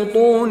في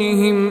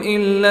بطونهم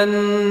إلا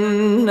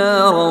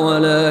النار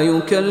ولا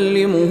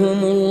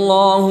يكلمهم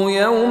الله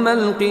يوم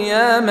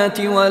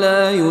القيامة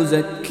ولا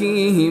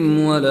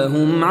يزكيهم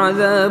ولهم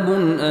عذاب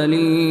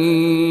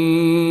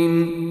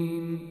أليم.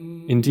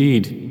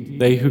 Indeed,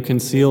 they who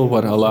conceal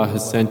what Allah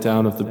has sent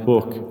down of the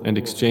book and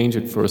exchange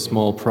it for a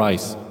small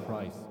price,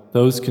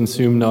 those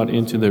consume not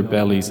into their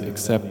bellies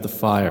except the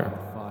fire.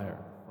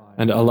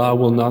 And Allah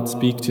will not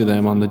speak to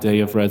them on the day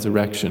of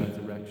resurrection,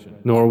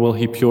 nor will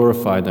He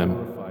purify them,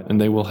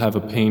 and they will have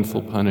a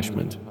painful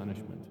punishment.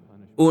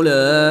 أولئك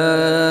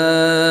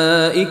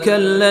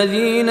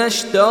الذين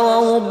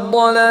اشتروا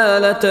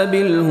الضلالة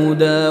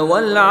بالهدى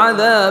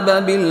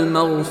والعذاب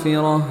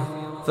بالمغفرة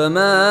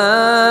فما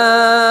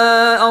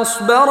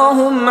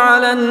أصبرهم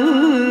على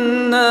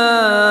النار.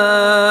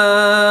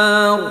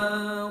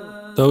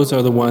 Those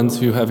are the ones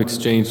who have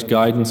exchanged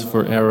guidance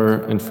for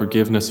error and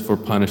forgiveness for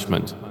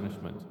punishment.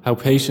 How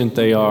patient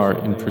they are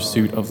in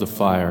pursuit of the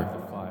fire.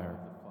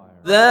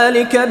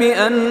 ذلك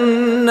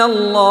بأن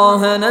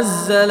الله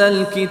نزل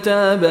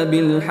الكتاب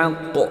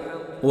بالحق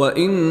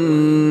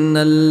وإن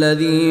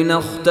الذين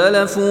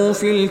اختلفوا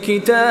في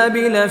الكتاب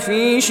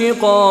لفي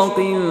شقاق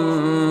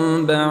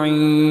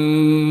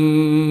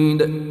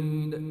بعيد.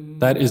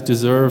 That is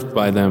deserved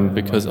by them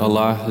because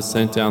Allah has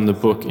sent down the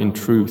book in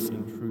truth.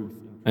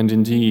 And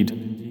indeed,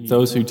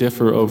 those who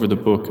differ over the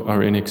book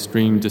are in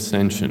extreme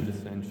dissension.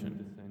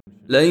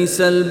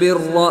 ليس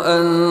البر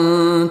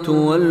أن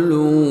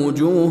تولوا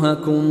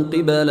وجوهكم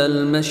قبل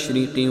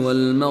المشرق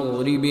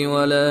والمغرب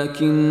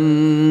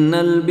ولكن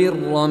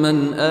البر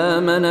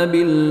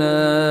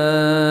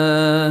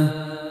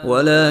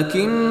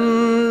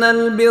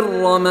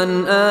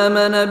من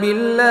آمن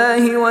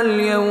بالله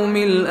واليوم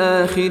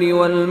الآخر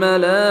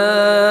والملائكة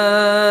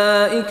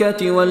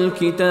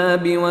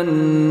والكتاب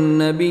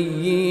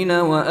والنبيين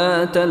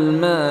وآتى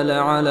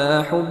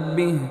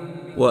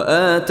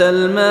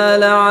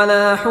المال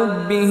على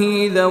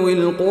حبه ذوي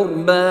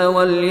القربى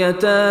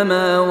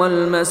واليتامى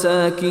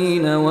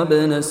والمساكين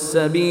وابن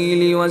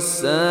السبيل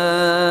والسائلين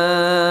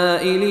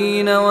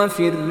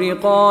وفي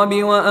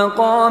الرقاب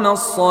وأقام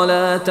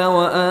الصلاة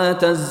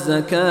وآتى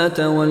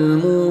الزكاة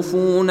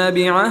والموفون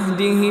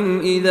بعهدهم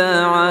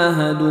إذا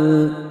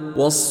عاهدوا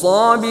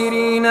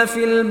والصابرين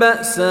في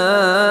البأساء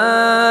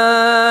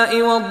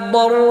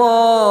والضراء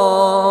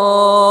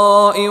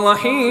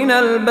وحين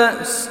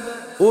البأس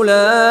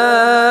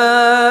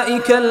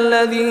أولئك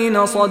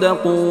الذين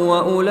صدقوا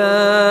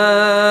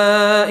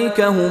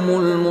وأولئك هم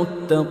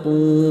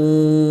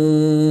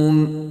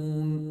المتقون.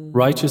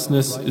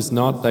 Righteousness is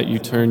not that you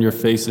turn your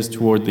faces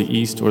toward the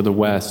east or the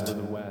west,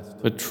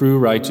 but true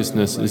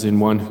righteousness is in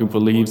one who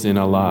believes in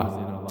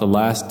Allah, the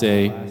last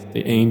day,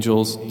 the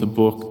angels, the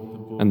book,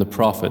 and the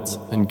prophets,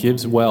 and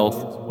gives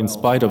wealth in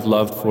spite of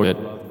love for it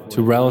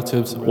to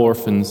relatives,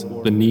 orphans,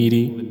 the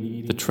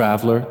needy, the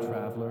traveler,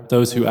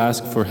 those who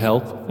ask for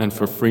help and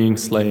for freeing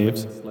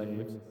slaves,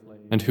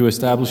 and who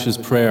establishes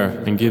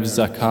prayer and gives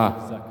zakah,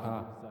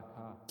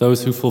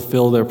 those who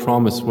fulfill their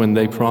promise when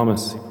they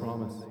promise,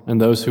 and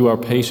those who are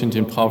patient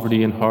in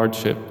poverty and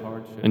hardship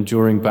and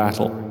during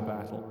battle.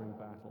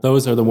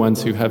 Those are the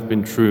ones who have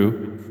been true,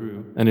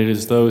 and it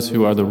is those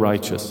who are the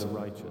righteous.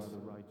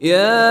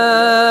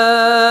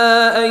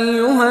 يا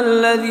أيها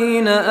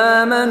الذين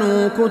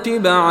آمنوا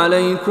كتب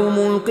عليكم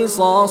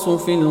القصاص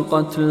في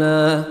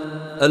القتلى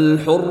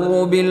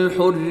الحر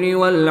بالحر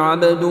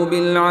والعبد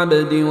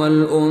بالعبد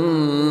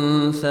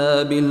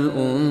والأنثى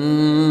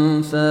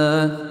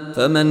بالأنثى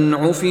فمن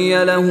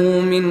عفي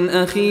له من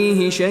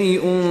أخيه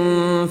شيء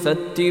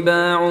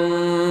فاتباع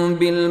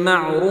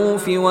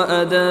بالمعروف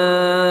وأداء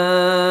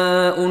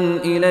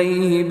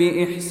إليه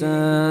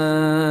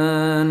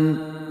بإحسان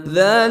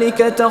ذلك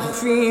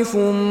تخفيف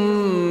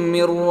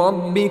من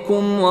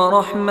ربكم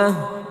ورحمة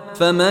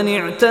فمن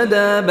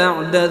اعتدى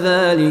بعد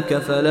ذلك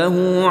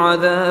فله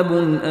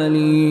عذاب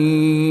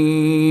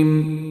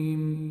أليم.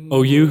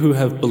 O you who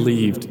have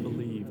believed,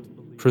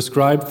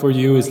 prescribed for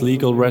you is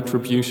legal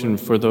retribution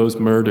for those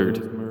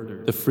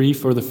murdered, the free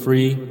for the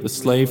free, the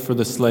slave for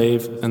the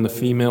slave, and the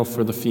female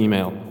for the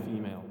female.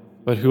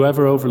 But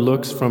whoever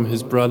overlooks from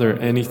his brother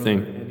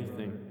anything,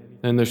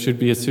 then there should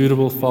be a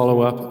suitable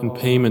follow-up and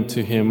payment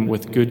to him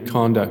with good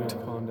conduct.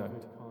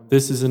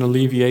 This is an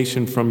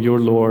alleviation from your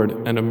Lord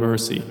and a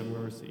mercy.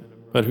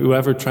 But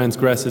whoever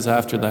transgresses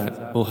after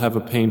that will have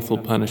a painful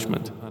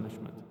punishment.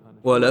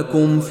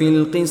 وَلَكُمْ فِي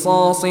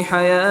الْقِصَاصِ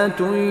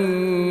حَيَاةٌ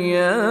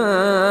يَا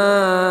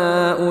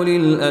أُولِي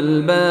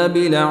الْأَلْبَابِ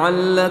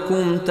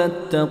لَعَلَّكُمْ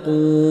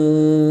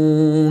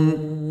تَتَّقُونَ.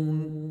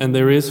 And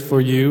there is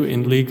for you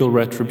in legal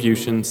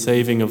retribution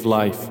saving of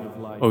life,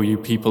 O you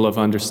people of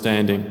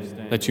understanding,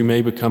 that you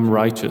may become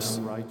righteous.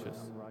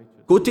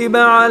 كتب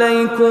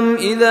عليكم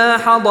إذا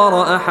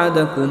حضر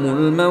أحدكم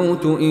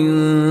الموت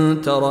إن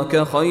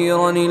ترك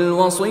خيرا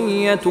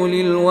الوصية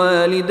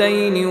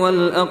للوالدين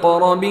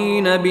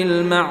والأقربين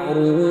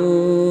بالمعروف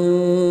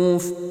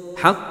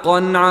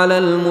حقا على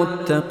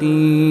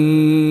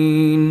المتقين.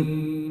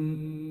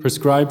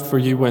 Prescribed for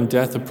you when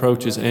death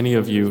approaches any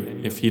of you,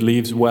 if he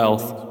leaves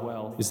wealth,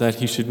 is that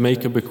he should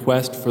make a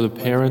bequest for the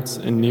parents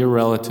and near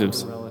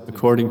relatives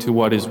according to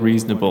what is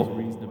reasonable,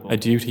 a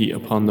duty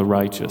upon the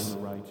righteous.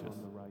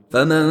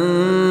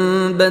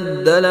 فمن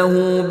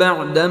بدله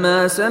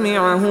بعدما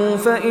سمعه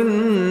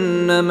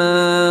فإنما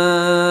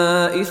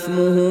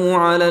إثمه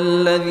على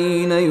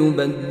الذين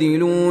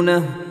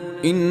يبدلونه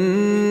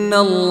إن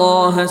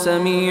الله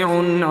سميع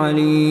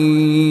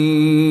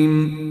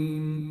عليم.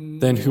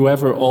 Then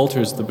whoever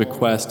alters the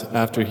bequest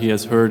after he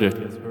has heard it,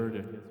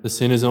 the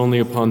sin is only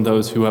upon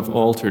those who have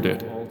altered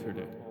it.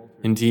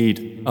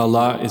 Indeed,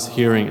 Allah is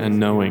hearing and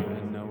knowing.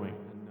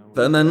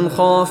 فمن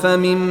خاف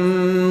من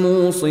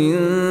موص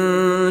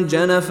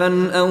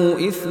جنفا أو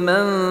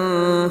إثما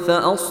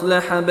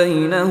فأصلح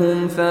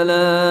بينهم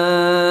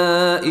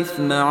فلا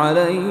إثم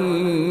عليه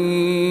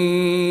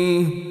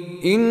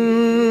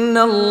إن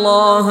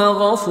الله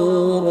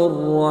غفور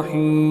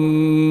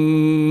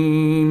رحيم.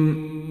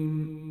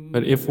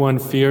 But if one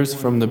fears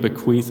from the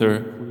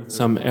bequeather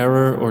some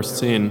error or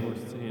sin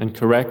and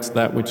corrects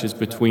that which is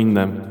between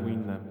them,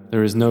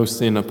 there is no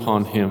sin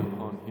upon him.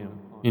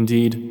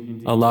 Indeed,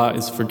 Allah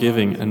is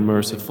forgiving and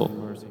merciful.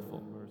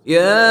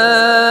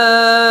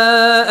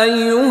 يا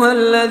أيها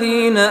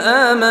الذين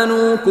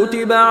آمنوا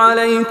كتب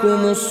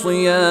عليكم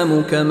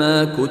الصيام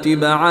كما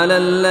كتب على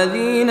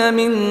الذين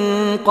من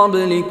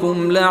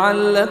قبلكم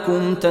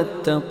لعلكم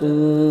تتقون.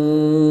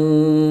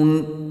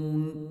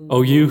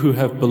 O you who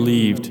have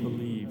believed,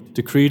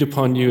 decreed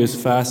upon you is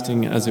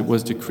fasting as it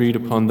was decreed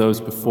upon those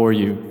before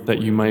you,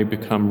 that you may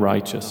become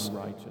righteous.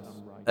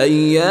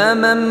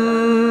 أياما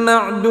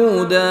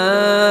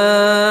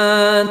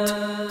معدودات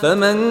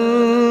فمن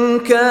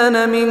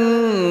كان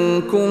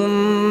منكم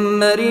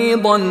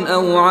مريضا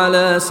أو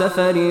على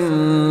سفر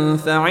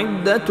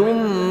فعدة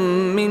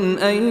من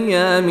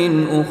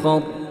أيام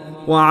أخر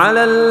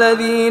وعلى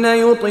الذين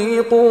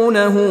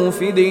يطيقونه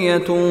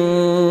فدية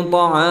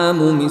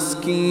طعام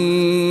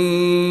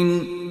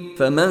مسكين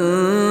فمن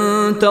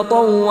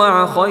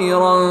تطوع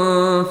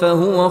خيرا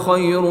فهو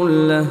خير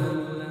له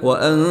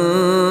وأن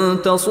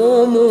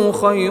تصوموا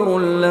خير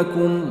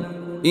لكم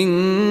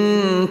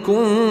إن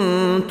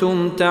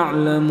كنتم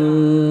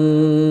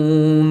تعلمون.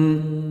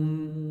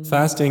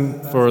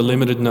 Fasting for a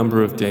limited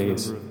number of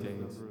days.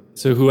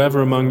 So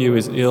whoever among you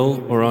is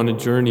ill or on a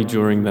journey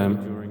during them,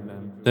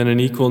 then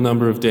an equal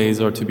number of days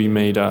are to be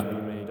made up.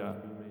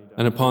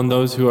 And upon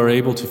those who are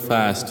able to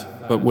fast,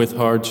 but with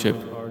hardship,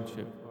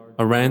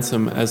 a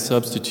ransom as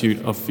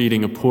substitute of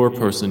feeding a poor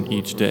person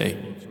each day.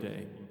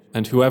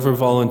 And whoever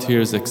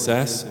volunteers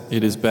excess,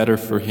 it is better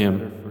for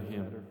him.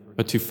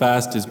 But to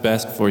fast is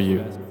best for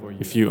you,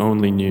 if you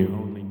only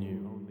knew.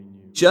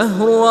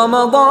 شهر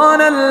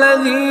رمضان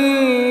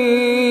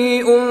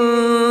الذي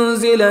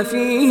أنزل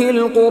فيه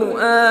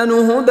القرآن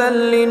هدى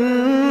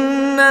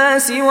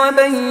للناس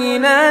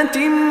وبينات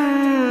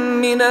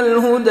من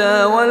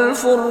الهدى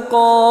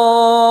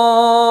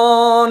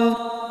والفرقان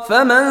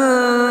فمن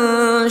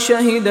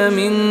شهد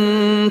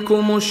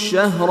منكم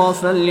الشهر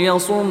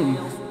فليصم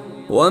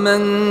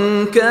ومن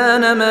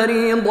كان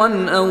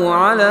مريضا أو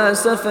على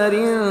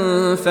سفر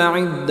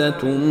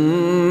فعدة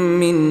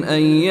من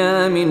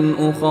أيام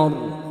أخر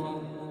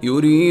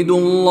يريد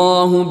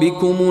الله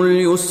بكم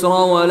اليسر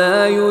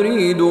ولا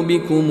يريد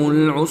بكم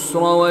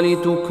العسر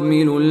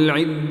ولتكملوا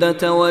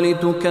العدة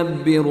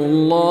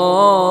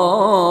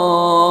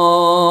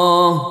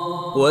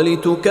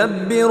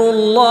ولتكبروا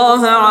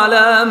الله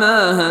على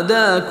ما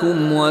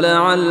هداكم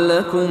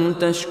ولعلكم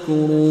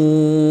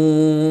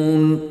تشكرون.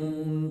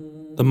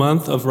 The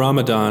month of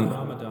Ramadan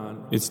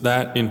is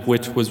that in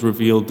which was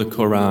revealed the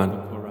Quran,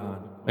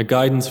 a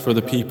guidance for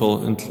the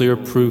people and clear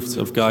proofs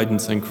of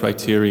guidance and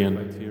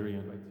criterion.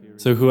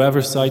 So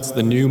whoever sights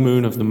the new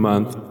moon of the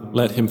month,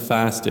 let him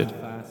fast it.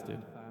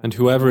 And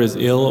whoever is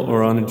ill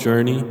or on a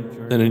journey,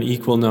 then an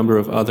equal number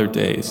of other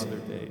days.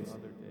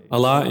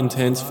 Allah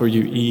intends for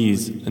you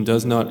ease and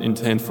does not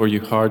intend for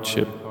you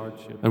hardship,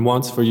 and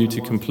wants for you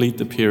to complete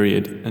the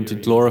period and to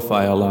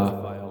glorify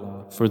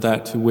Allah for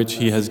that to which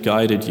He has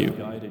guided you,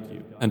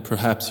 and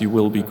perhaps you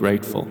will be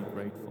grateful.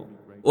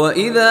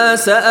 وَإِذَا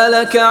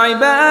سَأَلَكَ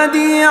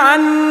عِبَادِي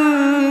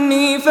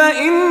عَنِّي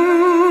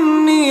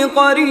فَإِنِّي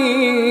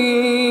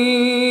قَرِيبٌ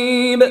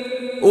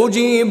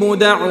أُجِيبُ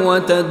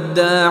دَعْوَةَ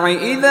الدَّاعِ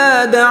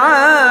إِذَا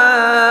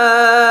دَعَانِ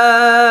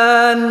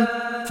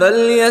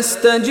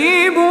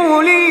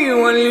فَلْيَسْتَجِيبُوا لِي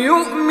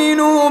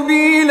وَلْيُؤْمِنُوا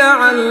بِي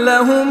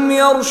لَعَلَّهُمْ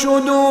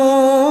يَرْشُدُونَ.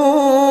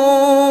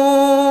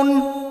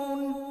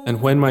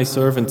 And when my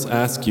servants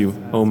ask you,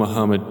 O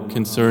Muhammad,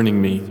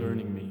 concerning me,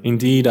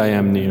 indeed I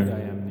am near.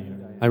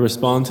 I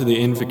respond to the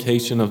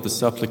invocation of the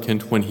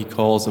supplicant when he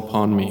calls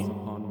upon me.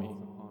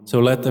 So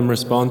let them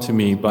respond to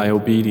me by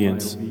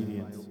obedience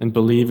and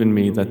believe in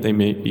me that they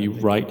may be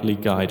rightly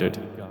guided.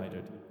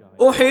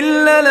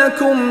 أحل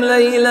لكم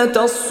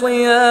ليلة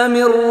الصيام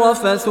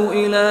الرفث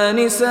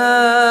إلى نسائكم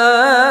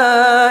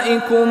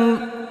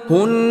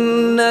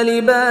هن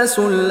لباس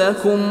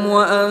لكم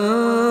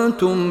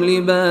وأنتم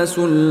لباس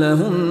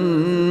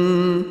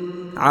لهن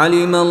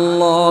علم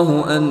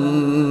الله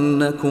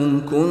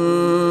أنكم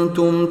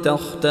كنتم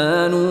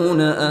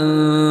تختانون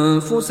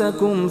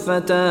أنفسكم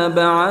فتاب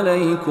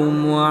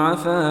عليكم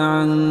وعفى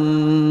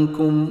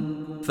عنكم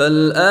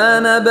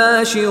فالآن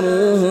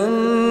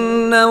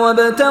باشروهن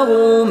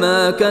وابتغوا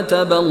ما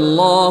كتب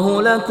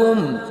الله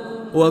لكم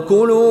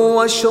وكلوا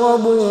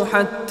واشربوا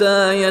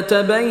حتى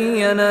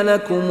يتبين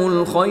لكم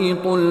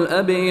الخيط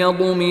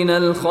الأبيض من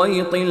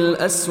الخيط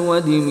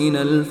الأسود من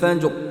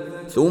الفجر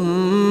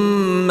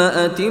ثم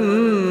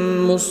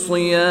أتموا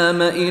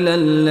الصيام إلى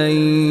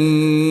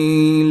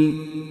الليل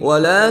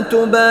ولا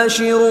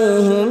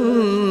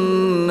تباشروهن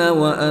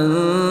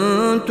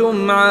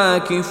وأنتم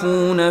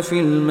عاكفون في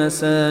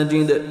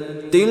المساجد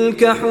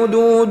تلك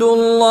حدود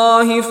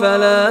الله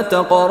فلا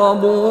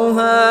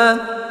تقربوها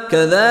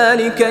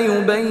كذلك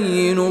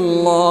يبين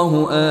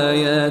الله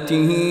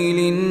آياته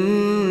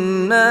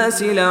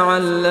للناس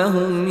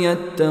لعلهم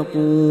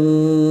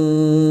يتقون.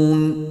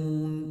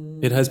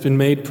 It has been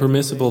made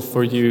permissible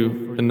for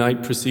you the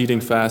night preceding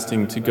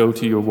fasting to go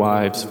to your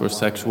wives for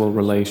sexual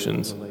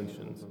relations.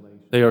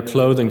 They are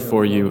clothing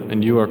for you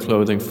and you are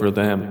clothing for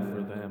them.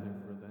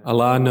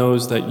 Allah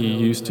knows that you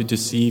used to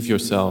deceive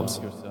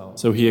yourselves,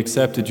 so He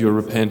accepted your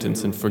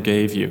repentance and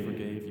forgave you.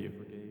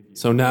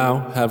 So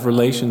now have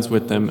relations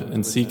with them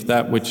and seek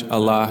that which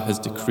Allah has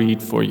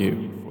decreed for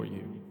you.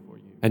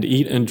 And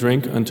eat and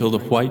drink until the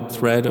white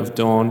thread of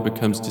dawn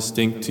becomes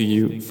distinct to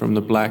you from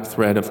the black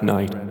thread of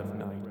night.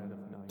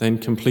 Then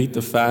complete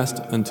the fast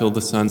until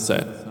the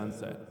sunset.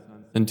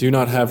 And do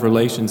not have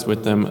relations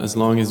with them as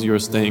long as you are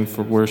staying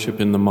for worship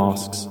in the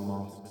mosques.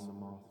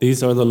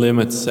 These are the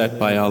limits set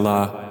by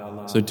Allah,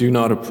 so do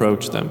not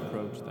approach them.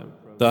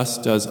 Thus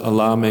does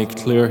Allah make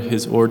clear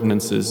His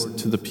ordinances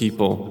to the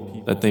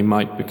people that they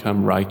might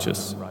become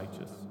righteous.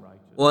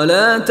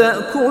 ولا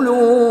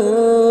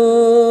تأكلوا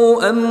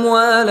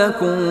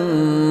أموالكم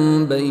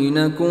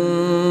بينكم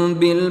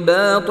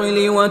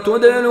بالباطل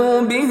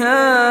وتدلوا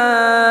بها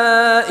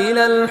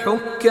إلى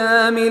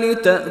الحكام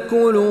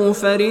لتأكلوا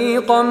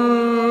فريقا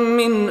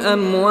من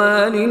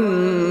أموال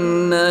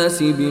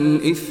الناس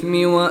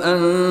بالإثم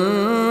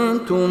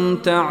وأنتم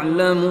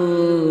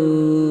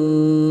تعلمون.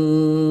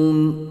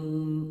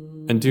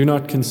 And do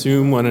not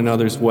consume one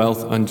another's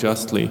wealth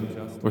unjustly,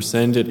 or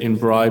send it in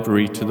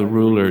bribery to the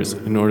rulers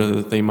in order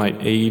that they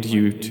might aid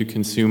you to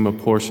consume a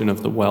portion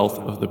of the wealth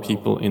of the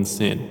people in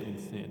sin,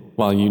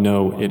 while you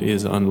know it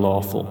is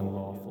unlawful.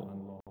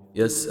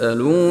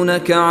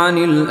 يسألونك عن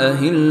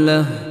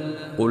الأهلة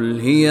قل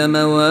هي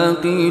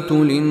مواقيت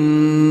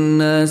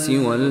للناس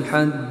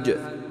والحج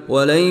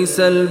وليس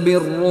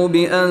البر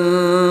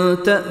بأن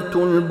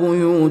تأتوا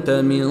البيوت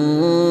من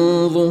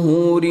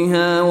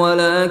ظهورها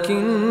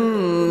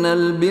ولكن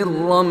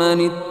البر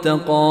من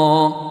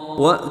اتقى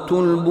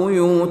وأتوا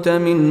البيوت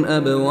من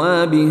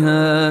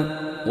أبوابها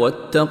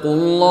واتقوا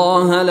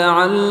الله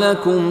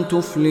لعلكم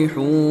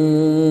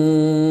تفلحون.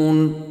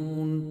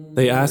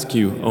 They ask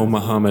you, O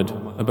Muhammad,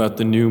 about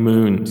the new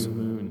moons.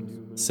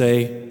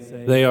 Say,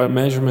 they are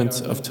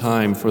measurements of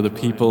time for the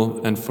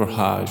people and for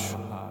Hajj.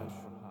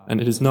 And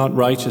it is not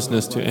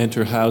righteousness to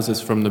enter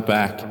houses from the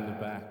back,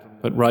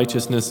 but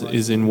righteousness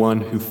is in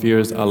one who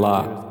fears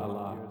Allah,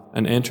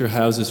 and enter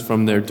houses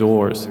from their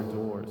doors,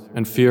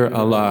 and fear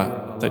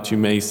Allah that you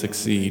may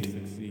succeed.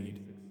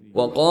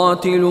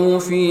 وقاتلوا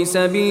في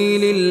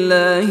سبيل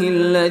الله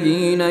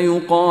الذين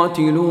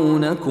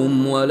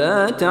يقاتلونكم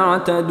ولا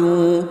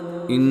تعتدوا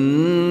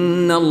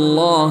إن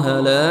الله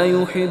لا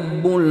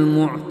يحب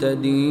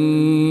المعتدين.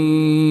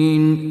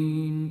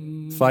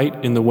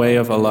 Fight in the way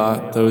of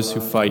Allah those who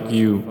fight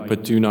you,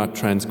 but do not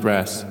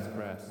transgress.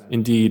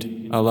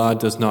 Indeed, Allah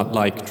does not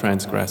like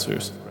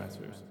transgressors.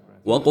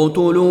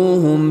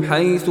 وَاقْتُلُوهُمْ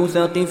حَيْثُ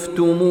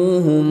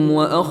ثَقِفْتُمُوهُمْ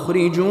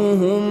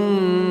وَأَخْرِجُوهُمْ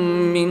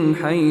مِنْ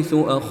حَيْثُ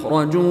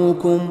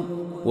أَخْرَجُوكُمْ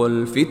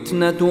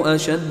وَالْفِتْنَةُ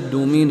أَشَدُّ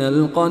مِنَ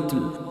الْقَتْلِ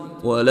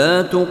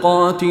وَلَا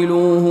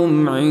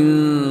تُقَاتِلُوهُمْ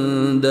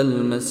عِندَ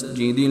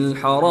الْمَسْجِدِ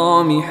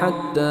الْحَرَامِ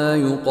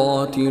حَتَّى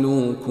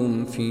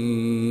يُقَاتِلُوكُمْ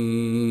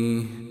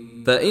فِيهِ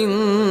فَإِنْ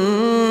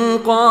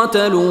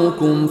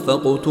قَاتَلُوكُمْ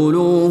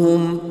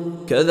فَاقْتُلُوهُمْ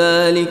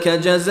كذلك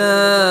جزاء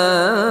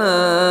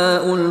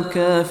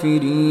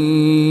الكافرين.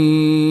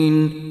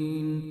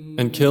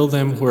 And kill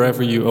them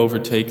wherever you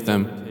overtake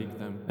them,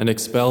 and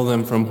expel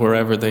them from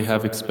wherever they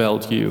have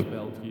expelled you.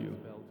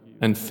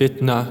 And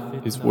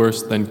fitna is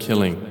worse than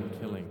killing.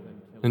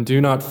 And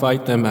do not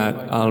fight them at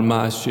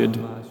Al-Masjid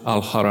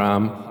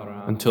Al-Haram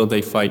until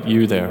they fight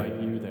you there.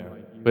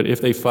 But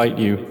if they fight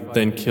you,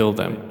 then kill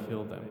them.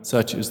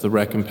 Such is the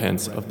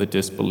recompense of the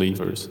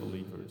disbelievers.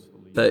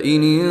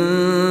 فإن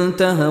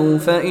انتهوا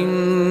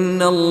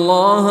فإن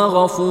الله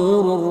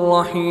غفور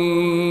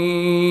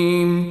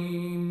رحيم.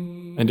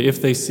 And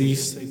if they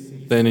cease,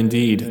 then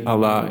indeed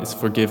Allah is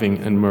forgiving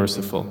and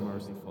merciful.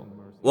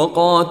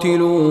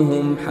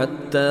 وقاتلوهم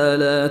حتى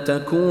لا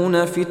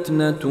تكون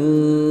فتنة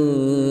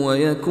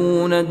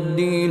ويكون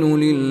الدين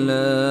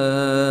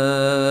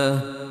لله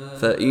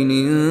فإن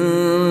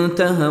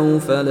انتهوا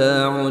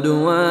فلا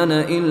عدوان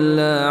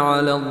إلا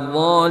على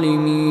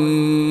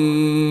الظالمين.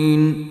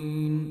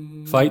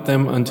 Fight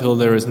them until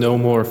there is no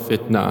more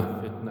fitna,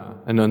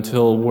 and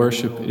until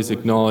worship is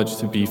acknowledged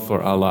to be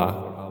for Allah.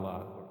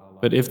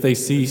 But if they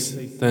cease,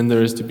 then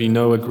there is to be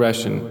no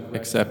aggression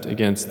except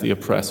against the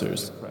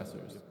oppressors.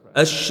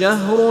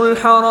 الشهر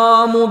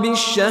الحرام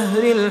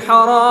بالشهر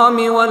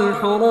الحرام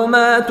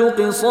والحرمات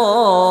قصاص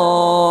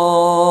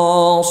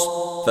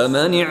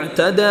فمن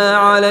اعتدى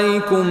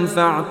عليكم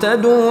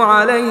فاعتدوا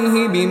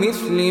عليه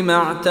بمثل ما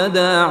اعتدى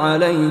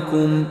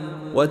عليكم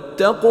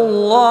واتقوا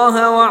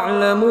الله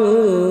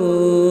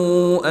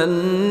واعلموا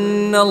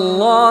أن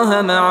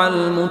الله مع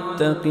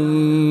المتقين.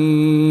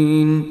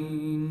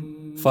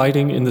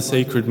 Fighting in the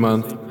sacred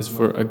month is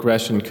for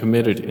aggression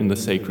committed in the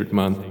sacred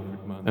month,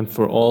 and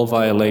for all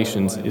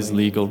violations is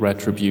legal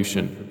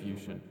retribution.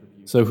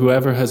 So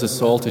whoever has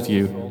assaulted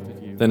you,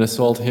 then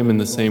assault him in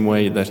the same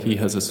way that he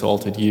has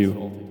assaulted you,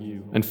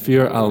 and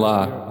fear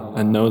Allah,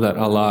 and know that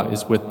Allah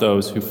is with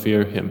those who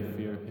fear Him.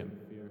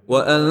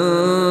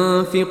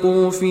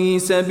 وأنفقوا في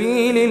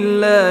سبيل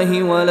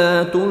الله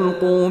ولا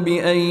تلقوا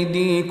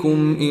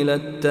بأيديكم إلى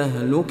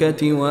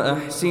التهلكة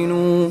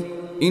وأحسنوا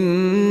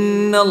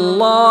إن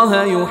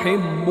الله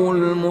يحب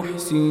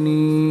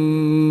المحسنين.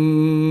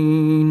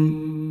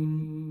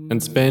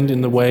 And spend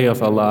in the way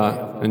of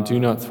Allah, and do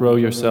not throw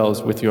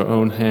yourselves with your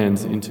own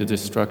hands into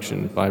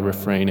destruction by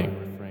refraining.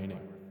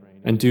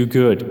 And do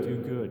good.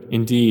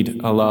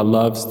 Indeed, Allah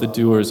loves the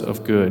doers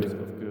of good.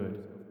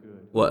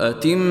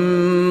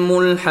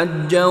 وأتموا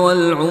الحج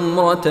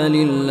والعمرة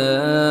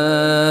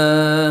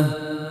لله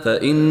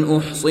فإن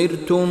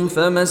أحصرتم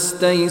فما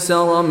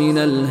استيسر من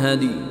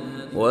الهدي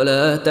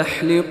ولا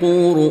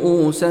تحلقوا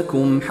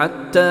رؤوسكم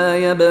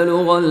حتى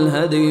يبلغ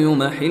الهدي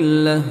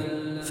محله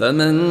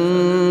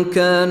فمن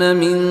كان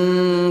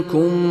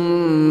منكم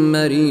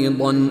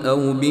مريضا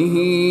أو به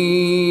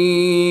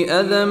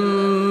أذى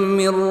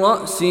من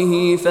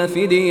رأسه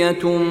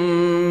ففدية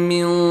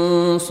من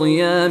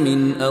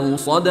صيام أو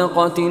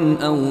صدقة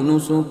أو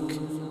نسك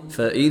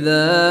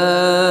فإذا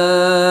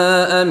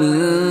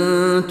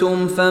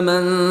أمنتم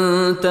فمن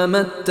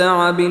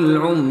تمتع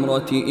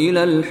بالعمرة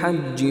إلى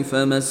الحج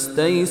فما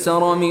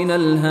استيسر من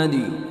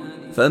الهدي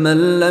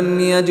فمن لم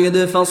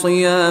يجد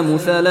فصيام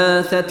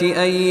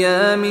 3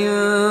 أيام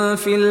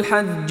في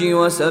الحج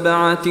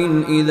و7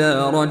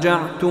 إذا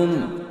رجعتم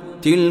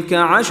تلك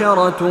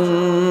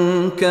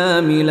 10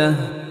 كاملة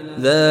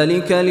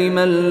ذلك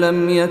لمن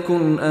لم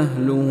يكن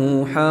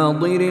أهله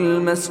حاضر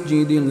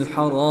المسجد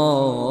الحرام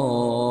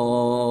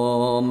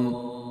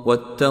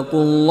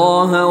واتقوا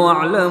الله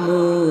واعلموا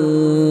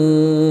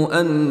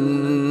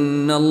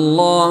أن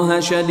الله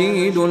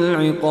شديد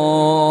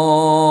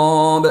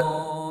العقاب.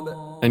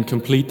 And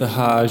complete the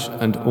Hajj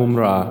and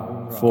Umrah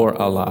for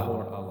Allah.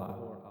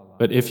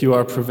 But if you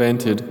are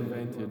prevented,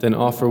 then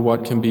offer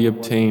what can be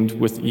obtained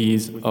with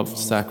ease of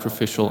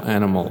sacrificial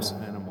animals.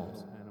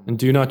 And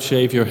do not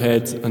shave your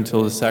heads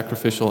until the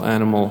sacrificial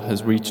animal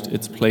has reached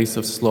its place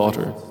of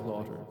slaughter.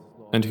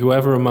 And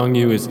whoever among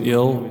you is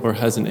ill or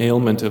has an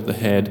ailment of the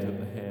head,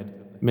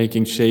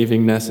 making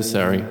shaving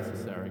necessary,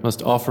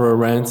 must offer a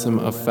ransom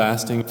of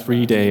fasting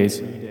 3 days,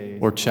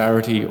 or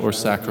charity or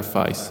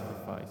sacrifice.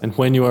 And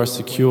when you are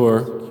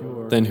secure,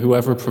 then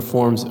whoever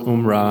performs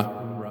Umrah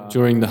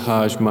during the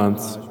Hajj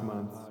months,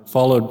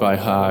 followed by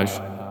Hajj,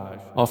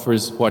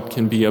 offers what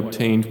can be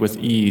obtained with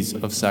ease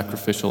of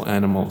sacrificial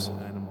animals.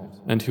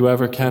 And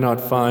whoever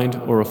cannot find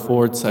or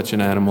afford such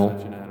an animal,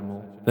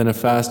 then a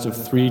fast of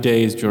 3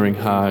 days during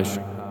Hajj,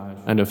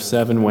 and of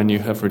 7 when you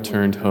have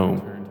returned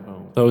home.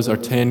 Those are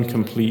 10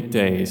 complete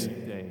days.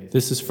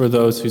 This is for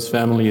those whose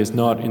family is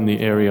not in the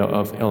area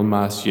of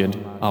Al-Masjid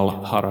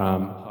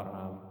Al-Haram.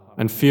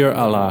 And fear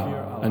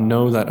Allah, and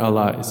know that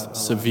Allah is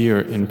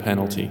severe in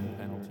penalty.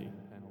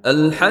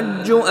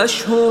 الحج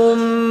أشهر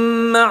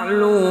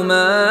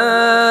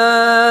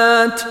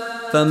معلومات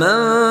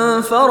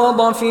فمن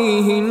فرض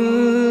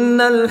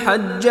فيهن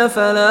الحج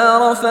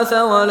فلا رفث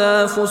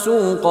ولا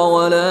فسوق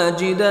ولا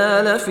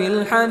جدال في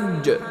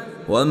الحج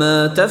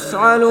وما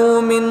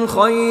تفعلوا من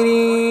خير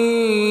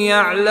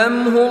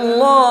يعلمه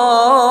الله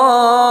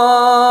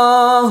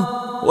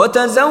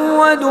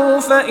وتزودوا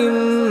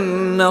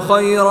فإن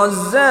خير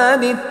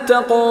الزاد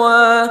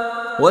التقوى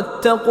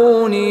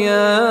واتقون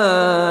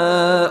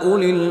يا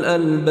أولي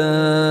الألباب.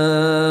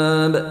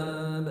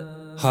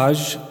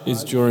 Hajj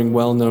is during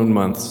well-known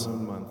months.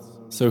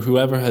 So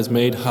whoever has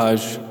made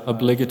Hajj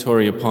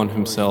obligatory upon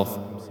himself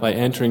by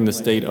entering the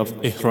state of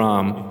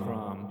Ihram,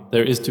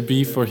 there is to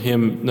be for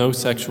him no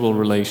sexual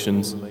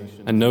relations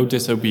and no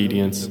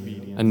disobedience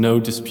and no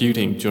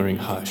disputing during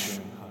Hajj.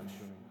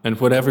 And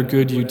whatever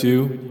good you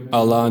do,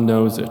 Allah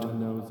knows it.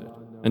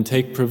 And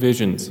take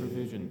provisions,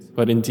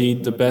 but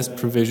indeed the best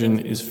provision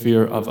is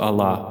fear of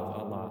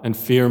Allah. And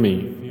fear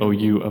me, O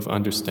you of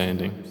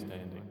understanding.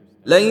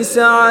 ليس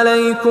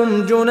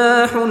عليكم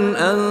جناح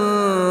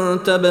أن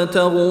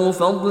تبتغوا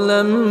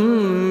فضلا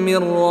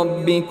من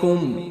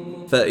ربكم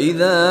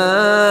فإذا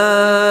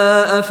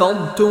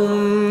أفضتم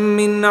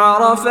من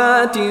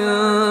عرفات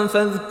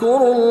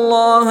فاذكروا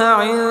الله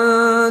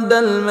عند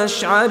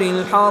المشعر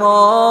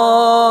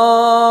الحرام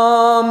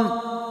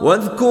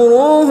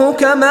واذكروه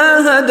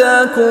كما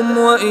هداكم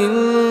وإن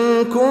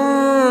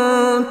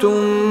كنتم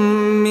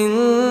من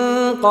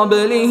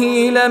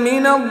قبله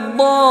لمن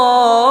الضالين.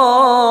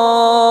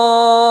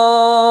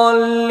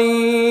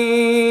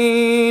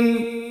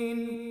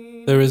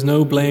 There is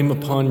no blame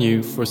upon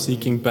you for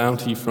seeking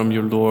bounty from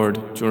your Lord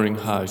during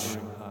Hajj.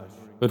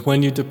 But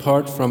when you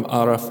depart from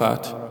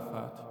Arafat,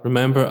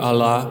 remember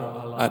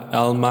Allah at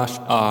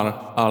Al-Mash'ar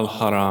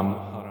al-Haram,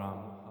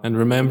 and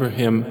remember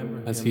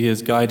Him as He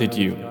has guided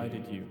you,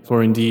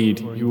 for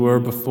indeed you were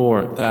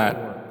before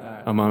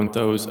that among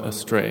those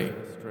astray.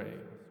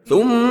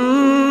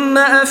 ثم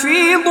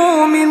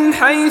أفيضوا من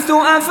حيث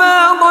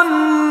أفاض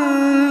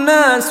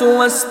الناس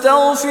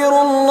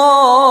واستغفروا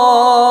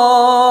الله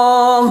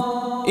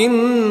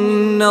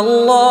إن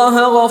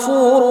الله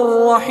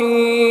غفور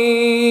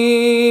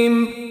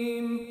رحيم.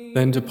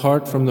 Then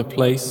depart from the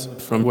place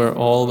from where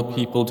all the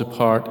people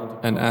depart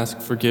and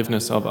ask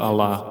forgiveness of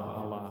Allah.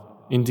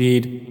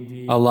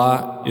 Indeed,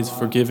 Allah is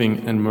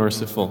forgiving and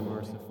merciful.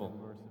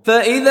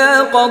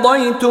 فإذا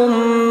قضيتم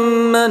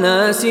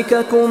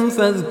مناسككم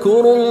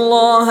فاذكروا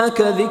الله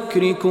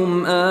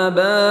كذكركم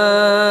آباءكم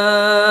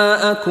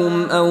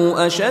أو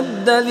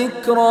أشد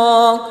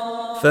ذكرا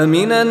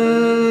فمن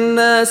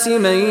الناس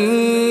من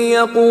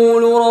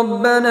يقول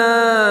ربنا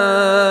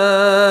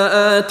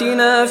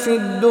آتنا في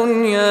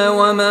الدنيا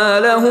وما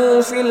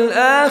له في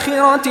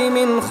الآخرة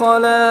من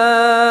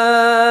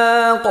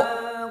خلاق.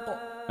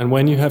 And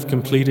when you have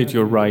completed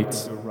your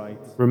rites,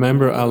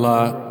 remember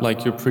Allah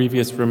like your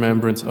previous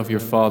remembrance of your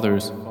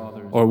fathers,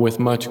 or with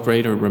much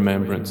greater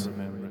remembrance.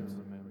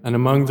 And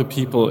among the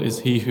people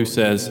is he who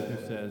says,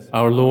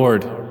 Our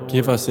Lord,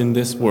 give us in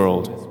this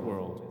world,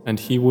 and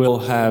he will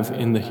have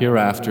in the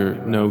hereafter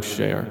no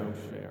share.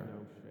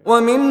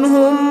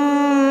 ومنهم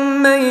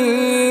من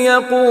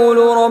يقول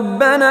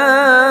ربنا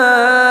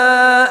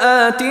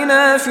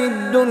آتنا في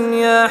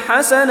الدنيا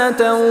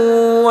حسنة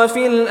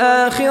وفي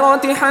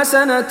الآخرة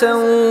حسنة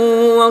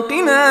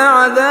وقنا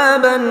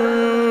عذاب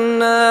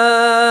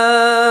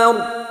النار.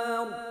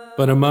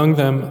 But among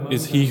them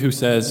is he who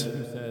says,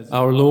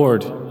 Our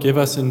Lord, give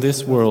us in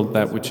this world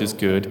that which is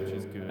good,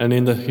 and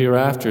in the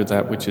hereafter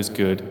that which is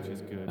good,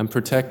 and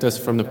protect us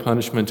from the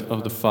punishment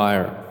of the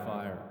fire.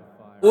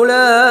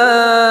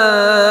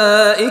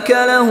 أولئك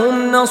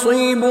لهم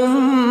نصيب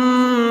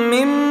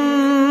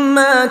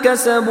مما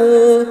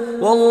كسبوا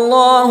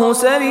والله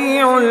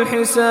سريع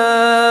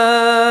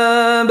الحساب.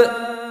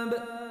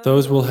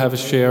 Those will have a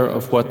share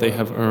of what they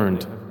have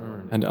earned,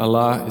 and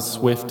Allah is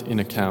swift in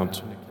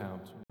account.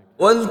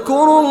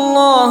 واذكروا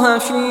الله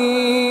في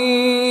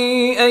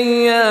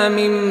أيام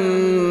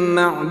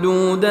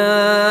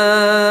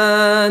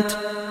معدودات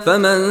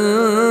فمن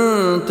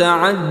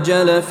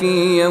تعجل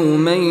في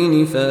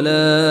يومين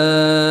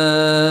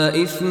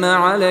فلا إثم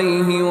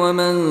عليه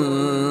ومن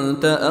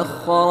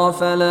تأخر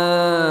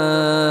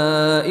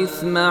فلا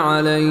إثم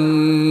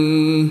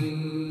عليه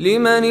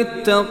لمن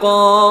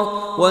اتقى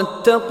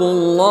واتقوا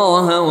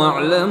الله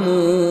واعلموا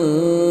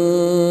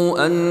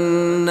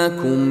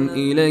أنكم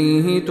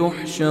إليه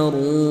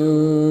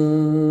تحشرون.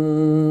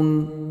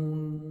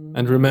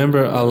 And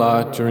remember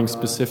Allah during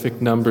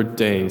specific numbered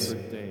days.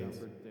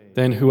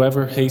 Then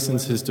whoever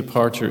hastens his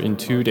departure in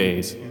 2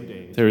 days,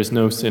 there is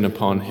no sin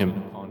upon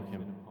him.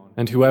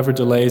 And whoever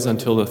delays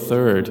until the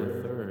third,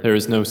 there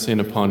is no sin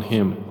upon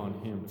him,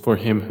 for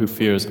him who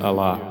fears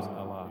Allah.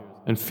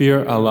 And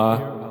fear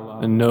Allah,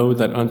 and know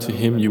that unto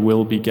him you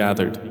will be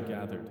gathered.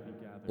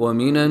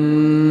 ومن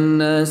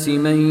الناس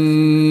من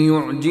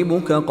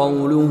يعجبك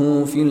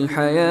قوله في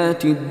الحياة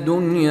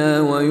الدنيا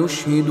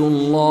ويشهد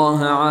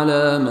الله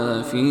على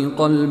ما في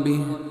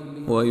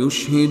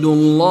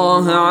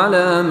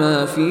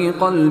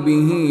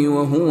قلبه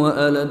وهو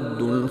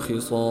ألد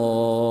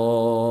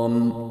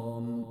الخصام.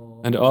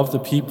 And of the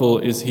people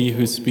is he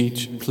whose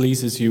speech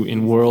pleases you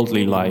in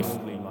worldly life,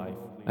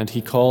 and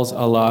he calls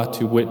Allah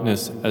to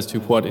witness as to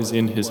what is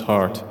in his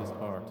heart,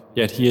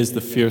 yet he is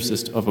the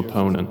fiercest of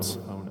opponents.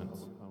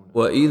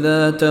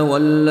 وإذا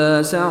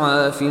تولى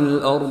سعى في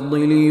الأرض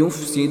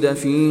ليفسد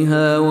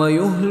فيها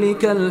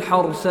ويهلك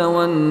الحرث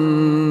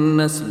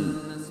والنسل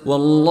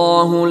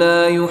والله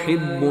لا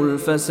يحب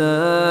الفساد.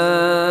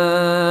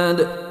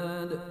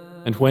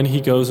 And when he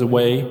goes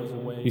away,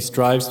 he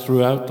strives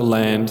throughout the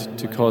land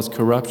to cause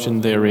corruption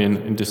therein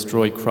and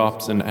destroy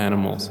crops and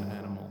animals.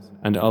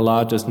 And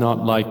Allah does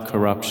not like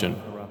corruption.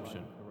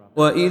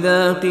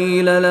 وإذا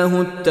قيل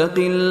له اتق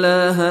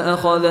الله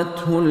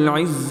أخذته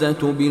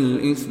العزة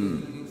بالإثم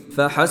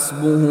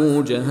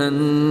فحسبه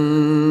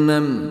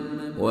جهنم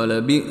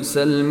ولبئس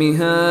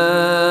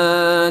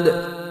المهاد.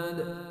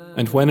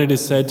 And when it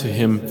is said to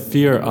him,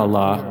 Fear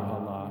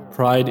Allah,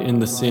 pride in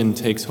the sin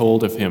takes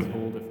hold of him.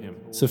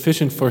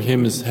 Sufficient for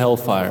him is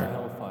hellfire,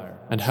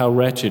 and how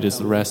wretched is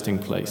the resting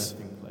place.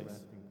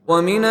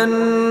 ومن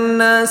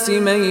الناس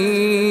من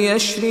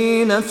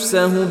يشري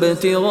نفسه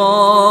ابتغاء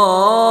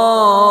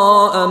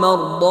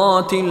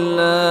مرضات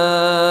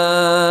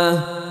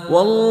الله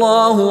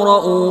والله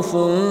رؤوف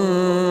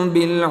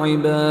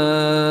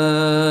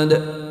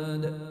بالعباد.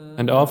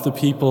 And of the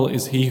people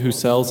is he who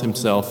sells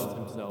himself,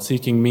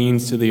 seeking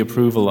means to the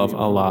approval of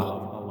Allah.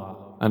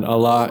 And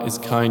Allah is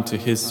kind to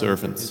His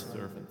servants.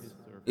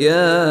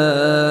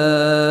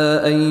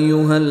 يا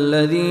أيها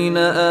الذين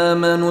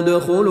آمنوا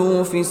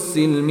ادخلوا في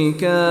السلم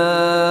كافة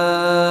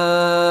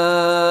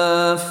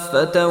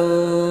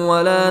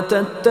ولا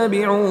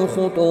تتبعوا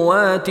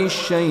خطوات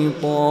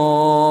الشيطان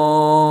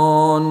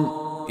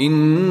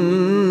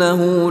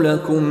إنه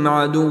لكم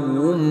عدو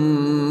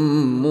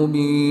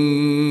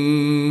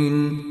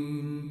مبين.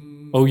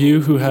 O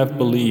you who have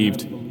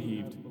believed,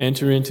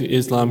 enter into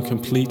Islam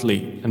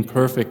completely and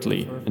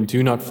perfectly and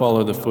do not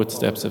follow the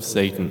footsteps of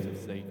Satan.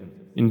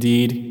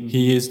 Indeed,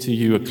 he is to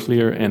you a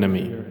clear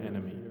enemy.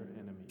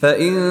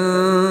 فَإِن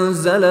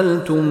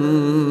زَلَلْتُم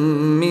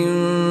مِّن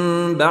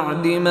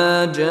بَعْدِ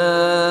مَا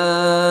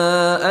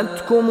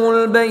جَاءَتْكُمُ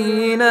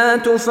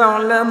الْبَيِّنَاتُ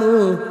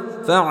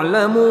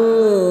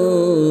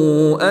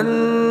فَاعْلَمُوا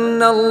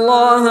أَنَّ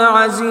اللَّهَ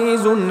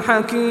عَزِيزٌ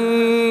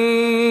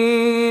حَكِيمٌ.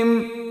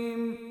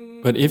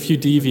 But if you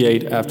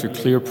deviate after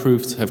clear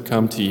proofs have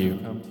come to you,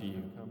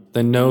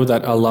 then know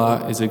that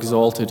Allah is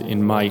exalted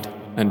in might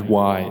and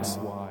wise.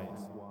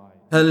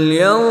 هل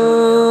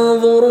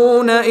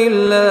ينظرون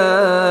إلا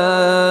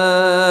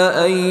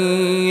أن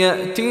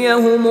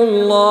يأتيهم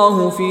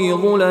الله في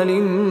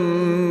ظلل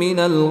من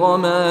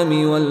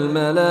الغمام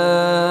والملائكة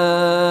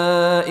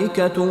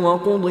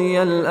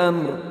وقضي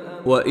الأمر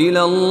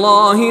وإلى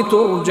الله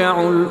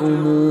ترجع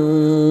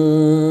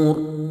الأمور.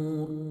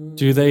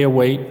 Do they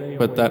await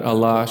but that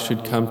Allah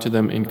should come to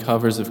them in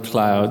covers of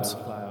clouds,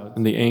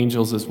 and the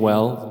angels as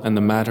well, and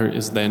the matter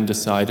is then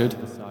decided?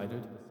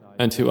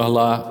 And to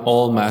Allah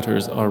all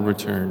matters are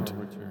returned.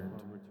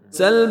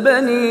 سل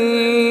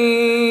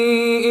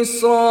بني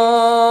إسرائيل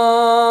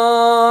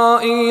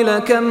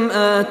كم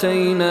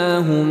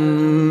آتيناهم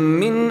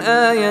من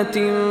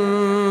آية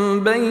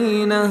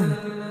بينة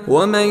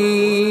ومن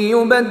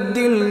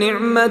يبدل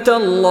نعمة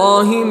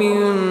الله من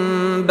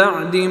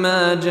بعد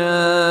ما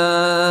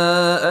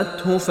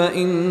جاءته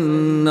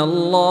فإن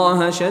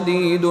الله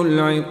شديد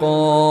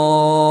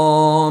العقاب.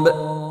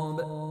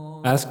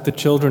 Ask the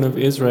children of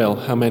Israel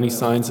how many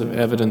signs of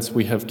evidence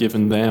we have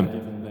given them.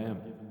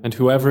 And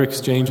whoever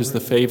exchanges the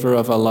favor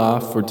of Allah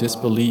for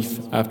disbelief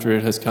after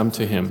it has come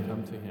to him,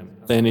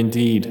 then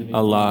indeed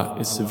Allah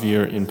is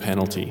severe in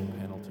penalty.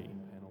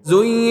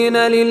 زين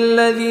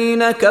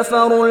للذين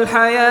كفروا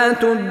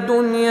الحياة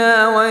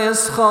الدنيا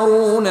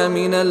ويسخرون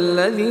من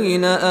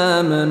الذين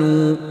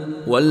آمنوا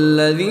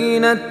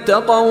والذين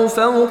اتقوا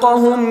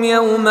فوقهم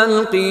يوم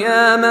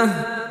القيامة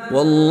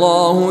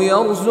والله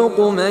يرزق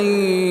من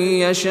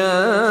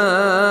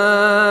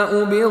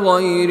يشاء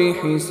بغير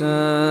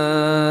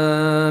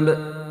حساب.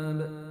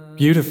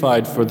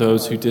 Beautified for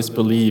those who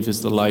disbelieve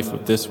is the life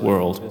of this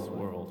world,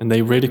 and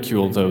they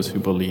ridicule those who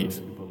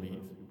believe.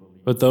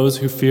 But those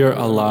who fear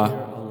Allah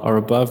are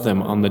above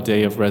them on the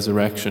day of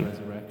resurrection,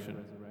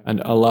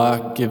 and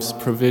Allah gives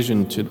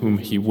provision to whom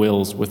He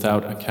wills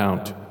without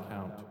account.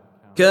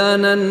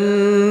 كان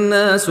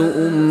الناس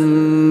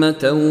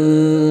أمة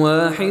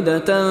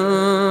واحدة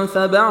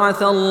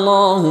فبعث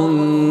الله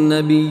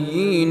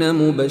النبيين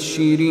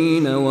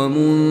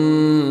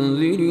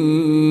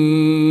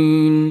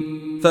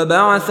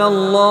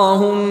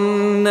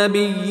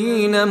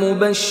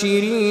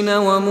مبشرين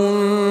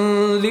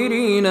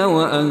ومنذرين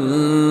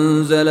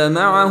وأنزل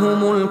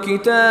معهم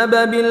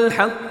الكتاب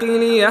بالحق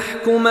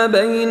ليحكم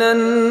بين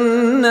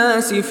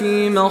الناس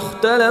فيما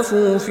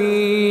اختلفوا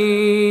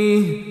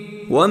فيه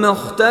وما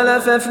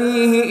اختلف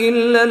فيه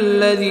إلا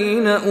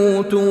الذين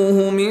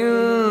أوتوه من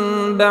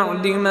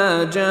بعد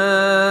ما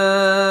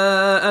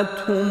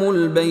جاءتهم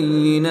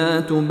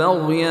البينات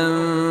بغيا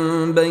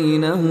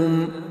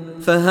بينهم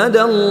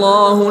فهدى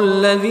الله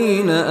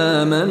الذين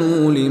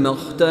آمنوا لما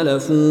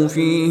اختلفوا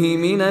فيه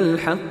من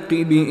الحق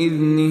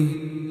بإذنه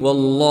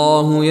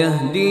والله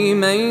يهدي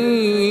من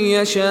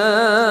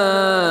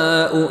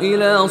يشاء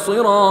إلى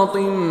صراط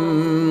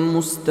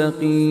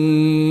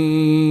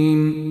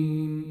مستقيم.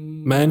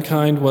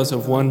 Mankind was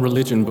of one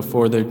religion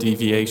before their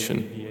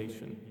deviation.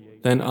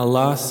 Then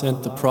Allah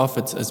sent the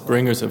prophets as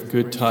bringers of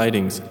good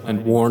tidings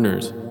and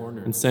warners,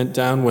 and sent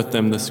down with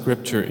them the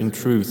scripture in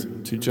truth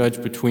to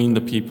judge between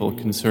the people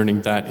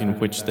concerning that in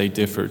which they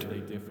differed.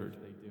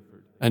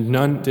 And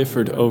none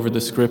differed over the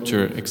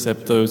scripture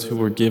except those who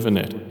were given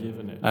it,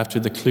 after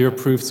the clear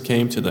proofs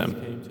came to them,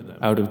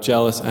 out of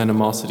jealous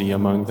animosity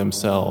among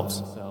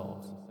themselves.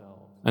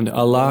 And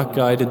Allah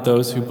guided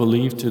those who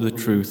believed to the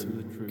truth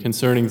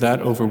concerning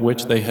that over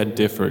which they had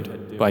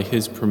differed by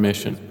His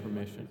permission.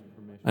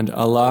 And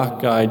Allah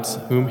guides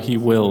whom He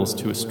wills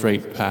to a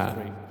straight path.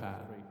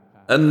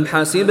 أم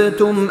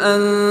حسبتم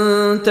أن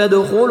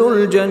تدخلوا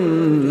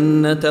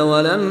الجنة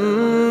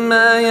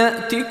ولما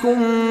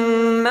يأتكم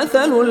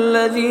مثل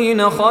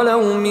الذين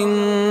خلوا من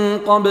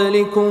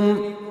قبلكم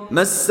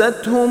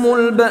مستهم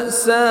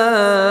البأساء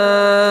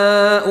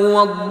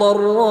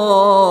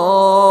والضراء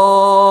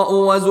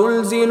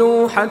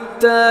وزلزلوا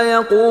حتى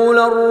يقول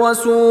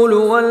الرسول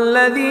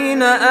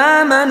والذين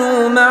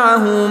آمنوا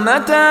معه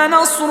متى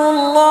نصر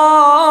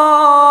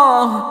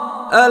الله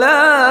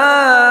ألا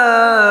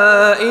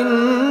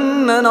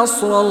إن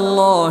نصر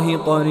الله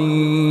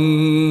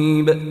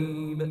قريب.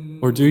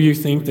 Or do you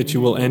think that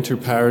you will enter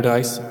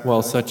paradise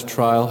while such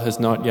trial has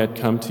not yet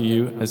come to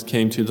you as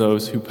came to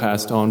those who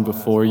passed on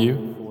before you?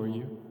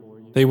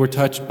 They were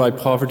touched by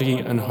poverty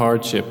and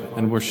hardship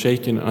and were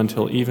shaken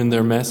until even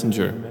their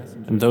messenger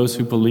and those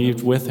who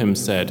believed with him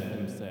said,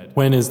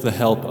 "When is the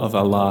help of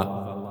Allah?"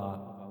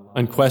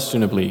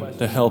 Unquestionably,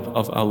 the help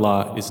of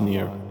Allah is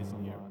near.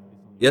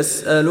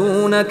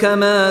 يسألونك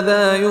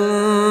ماذا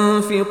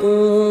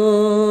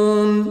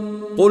ينفقون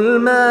قل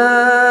ما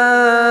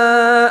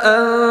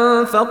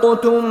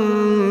أنفقتم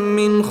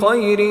من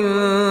خير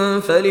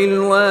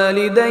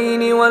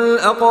فللوالدين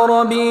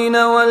والأقربين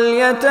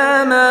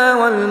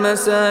واليتامى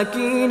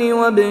والمساكين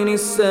وابن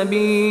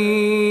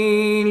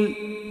السبيل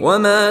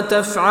وما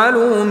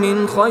تفعلوا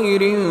من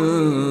خير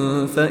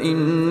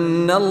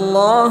فإن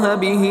الله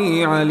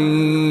به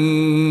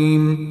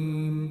عليم.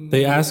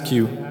 They ask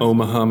you, O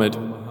Muhammad,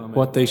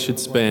 what they should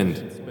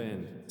spend.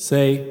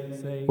 Say,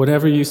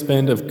 whatever you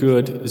spend of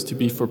good is to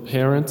be for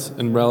parents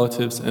and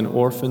relatives and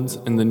orphans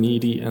and the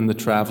needy and the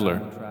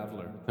traveler.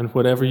 And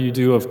whatever you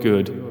do of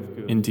good,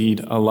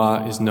 indeed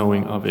Allah is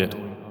knowing of it.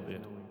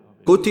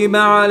 كتب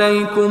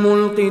عليكم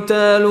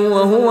القتال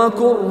وهو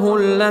كره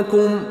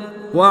لكم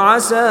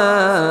وعسى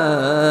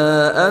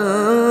أن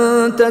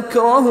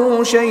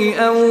تكرهوا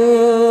شيئا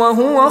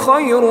وهو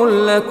خير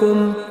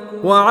لكم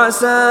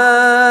وعسى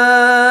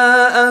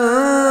أن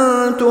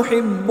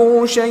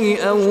تحبوا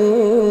شيئا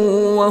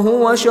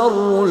وهو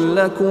شر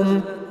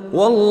لكم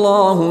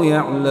والله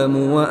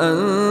يعلم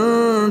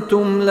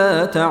وأنتم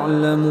لا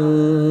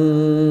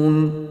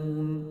تعلمون.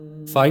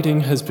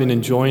 Fighting has been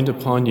enjoined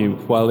upon you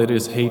while it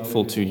is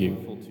hateful to you.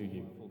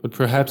 But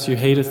perhaps you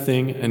hate a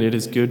thing and it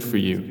is good for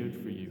you,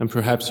 and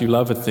perhaps you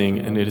love a thing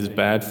and it is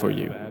bad for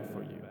you.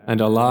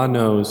 And Allah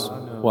knows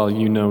while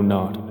you know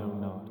not.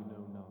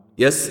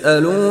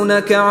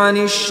 يسألونك عن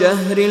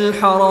الشهر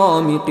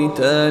الحرام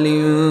قتال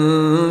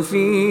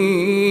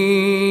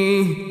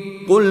فيه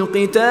قل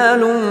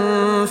قتال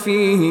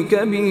فيه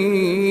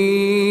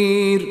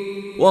كبير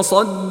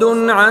وصد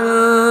عن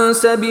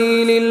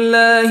سبيل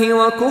الله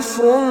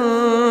وكفر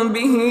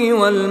به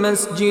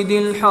والمسجد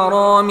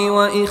الحرام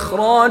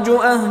وإخراج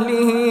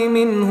أهله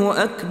منه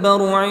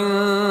أكبر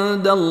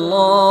عند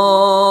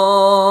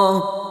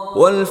الله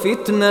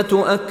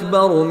والفتنة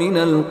أكبر من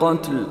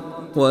القتل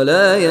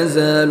ولا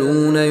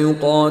يزالون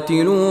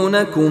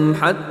يقاتلونكم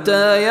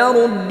حتى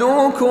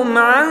يردوكم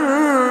عن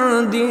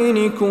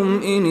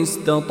دينكم إن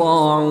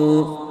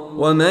استطاعوا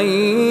ومن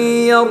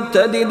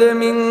يرتدد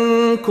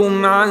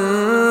منكم عن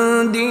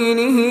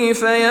دينه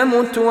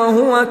فيمت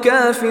وهو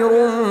كافر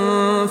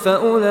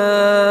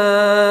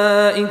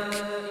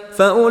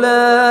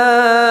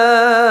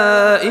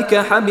فأولئك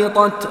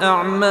حبطت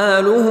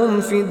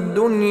أعمالهم في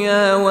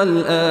الدنيا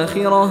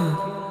والآخرة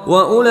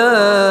وأولئك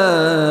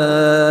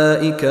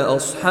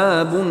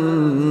أصحاب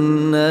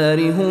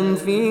النار هم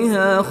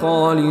فيها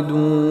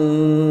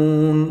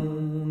خالدون.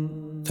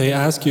 They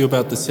ask you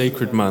about the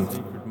sacred month,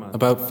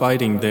 about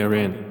fighting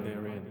therein.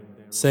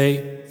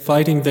 Say,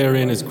 fighting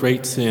therein is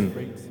great sin,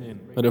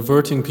 but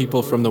averting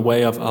people from the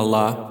way of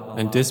Allah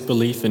and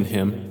disbelief in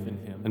Him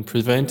and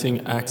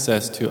preventing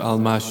access to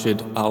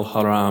Al-Masjid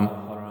Al-Haram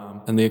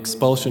and the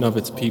expulsion of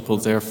its people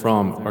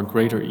therefrom are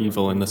greater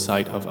evil in the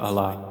sight of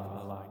Allah.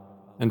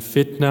 And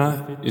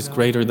fitna is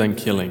greater than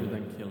killing.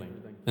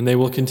 And they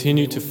will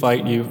continue to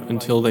fight you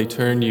until they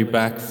turn you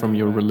back from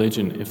your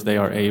religion if they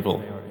are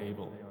able.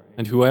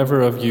 And whoever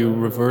of you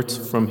reverts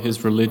from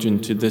his religion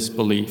to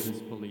disbelief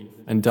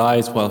and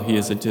dies while he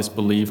is a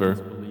disbeliever,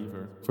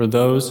 for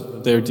those,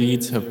 their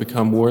deeds have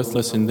become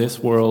worthless in this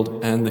world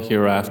and the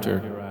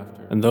hereafter,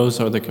 and those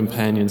are the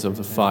companions of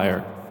the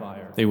fire.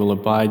 They will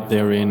abide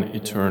therein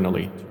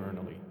eternally.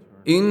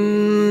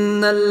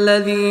 إن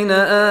الذين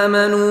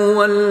آمنوا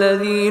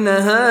والذين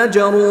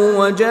هاجروا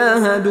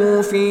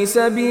وجاهدوا في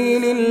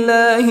سبيل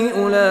الله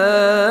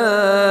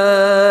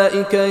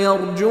أولئك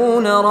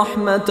يرجون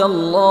رحمة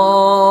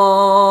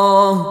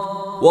الله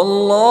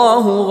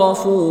والله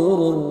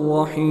غفور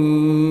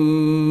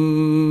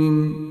رحيم.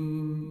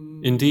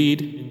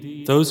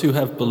 Indeed, those who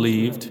have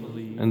believed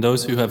and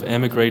those who have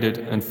emigrated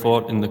and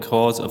fought in the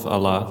cause of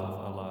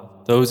Allah,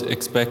 those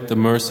expect the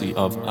mercy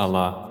of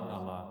Allah.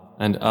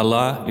 And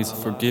Allah is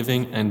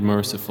forgiving and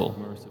merciful.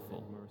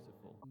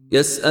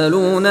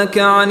 يسألونك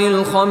عن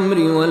الخمر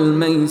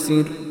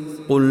والميسر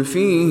قل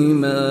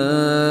فيهما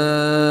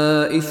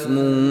إثم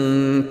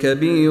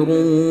كبير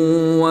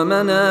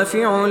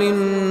ومنافع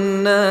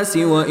للناس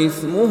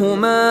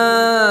وإثمهما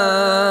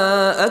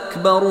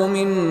أكبر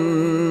من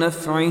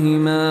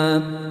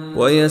نفعهما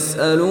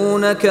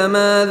ويسألونك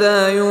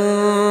ماذا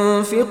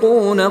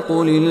ينفقون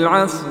قل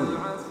العفو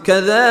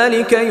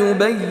كذلك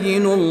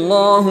يبين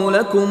الله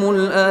لكم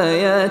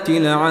الآيات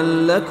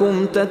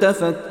لعلكم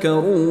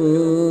تتفكرون.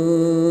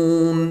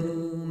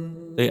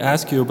 They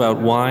ask you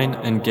about wine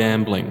and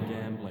gambling.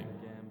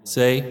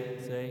 Say,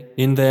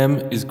 in them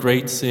is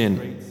great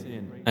sin,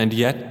 and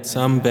yet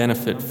some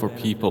benefit for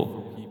people,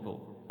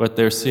 but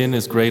their sin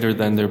is greater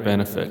than their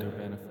benefit.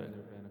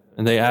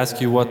 And they ask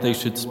you what they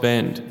should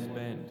spend.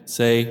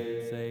 Say,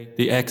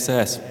 the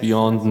excess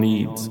beyond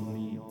needs.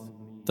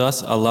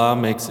 Thus Allah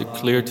makes it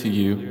clear to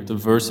you the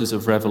verses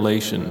of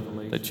revelation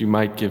that you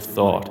might give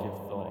thought.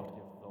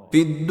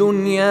 في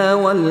الدنيا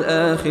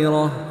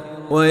والآخرة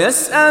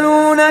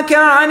ويسألونك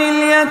عن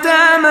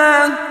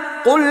اليتامى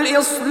قل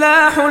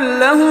إصلاح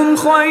لهم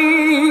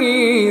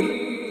خير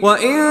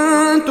وإن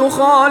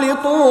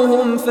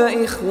تخالطوهم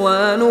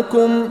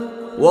فإخوانكم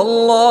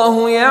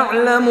والله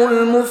يعلم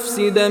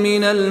المفسد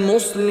من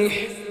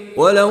المصلح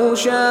ولو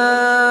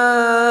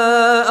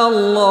شاء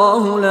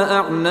الله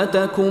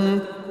لأعنتكم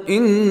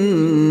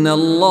إن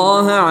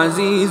الله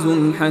عزيز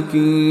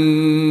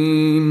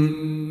حكيم.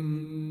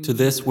 To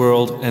this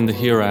world and the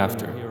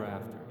hereafter.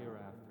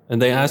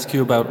 And they ask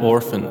you about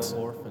orphans.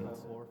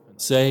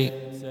 Say,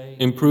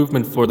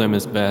 improvement for them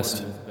is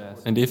best,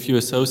 and if you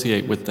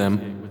associate with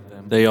them,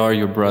 they are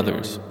your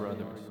brothers.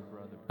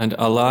 And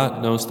Allah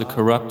knows the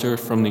corrupter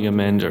from the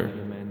amender.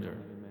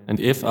 And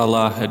if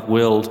Allah had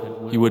willed,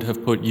 He would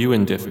have put you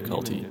in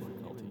difficulty.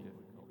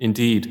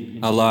 Indeed,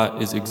 Allah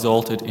is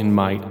exalted in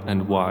might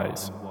and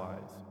wise.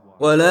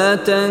 ولا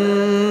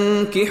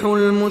تنكحوا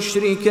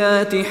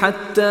المشركات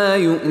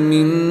حتى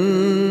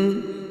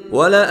يؤمنن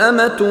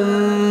ولأمة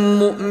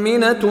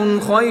مؤمنة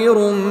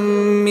خير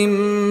من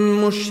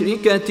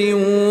مشركة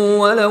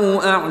ولو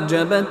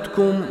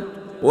أعجبتكم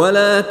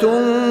ولا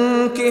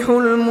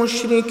تنكحوا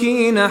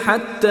المشركين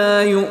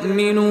حتى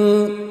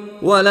يؤمنوا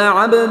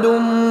ولعبد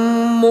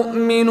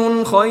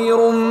مؤمن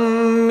خير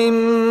من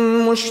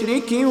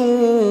مشرك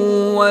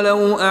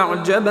ولو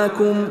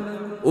أعجبكم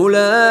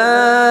أولئك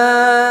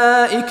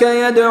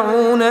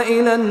يدعون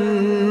إلى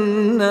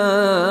النار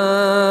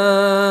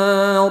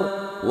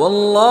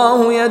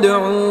والله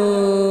يدعو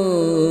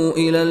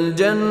إلى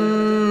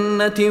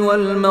الجنة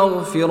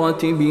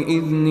والمغفرة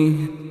بإذنه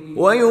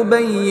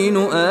ويبين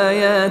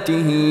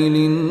آياته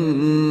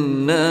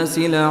للناس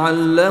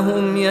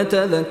لعلهم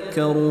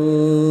يتذكرون.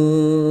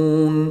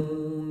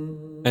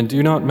 And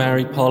do not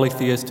marry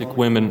polytheistic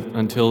women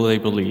until they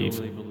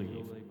believe.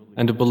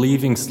 And a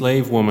believing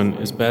slave woman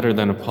is better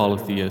than a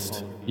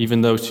polytheist,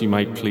 even though she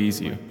might please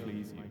you.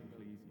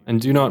 And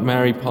do not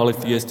marry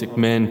polytheistic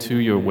men to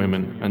your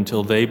women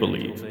until they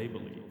believe.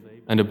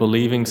 And a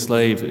believing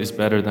slave is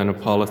better than a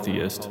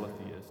polytheist,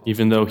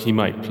 even though he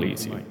might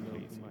please you.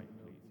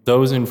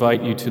 Those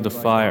invite you to the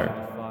fire,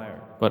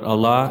 but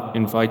Allah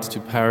invites to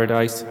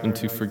paradise and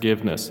to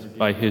forgiveness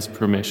by His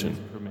permission.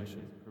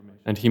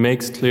 And He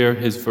makes clear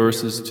His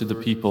verses to the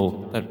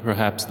people that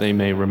perhaps they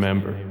may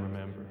remember.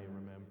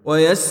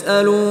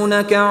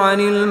 ويسألونك عن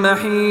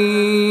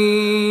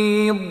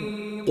المحيض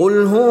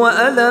قل هو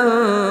أذى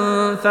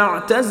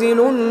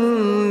فاعتزلوا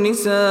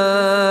النساء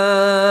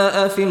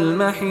في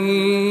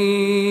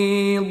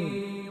المحيض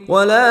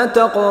ولا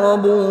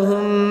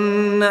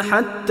تقربوهن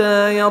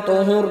حتى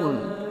يطهرن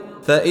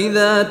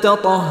فإذا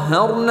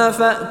تطهرن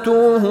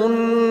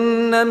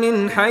فأتوهن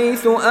من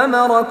حيث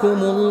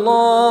أمركم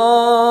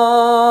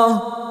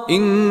الله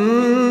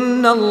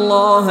إن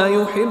الله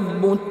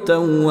يحب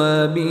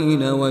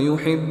التوابين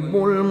ويحب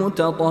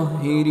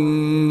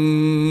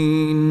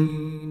المتطهرين.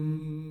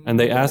 And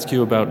they ask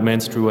you about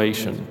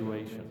menstruation.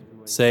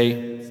 Say,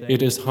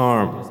 it is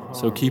harm,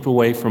 so keep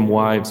away from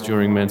wives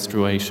during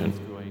menstruation.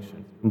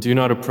 And do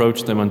not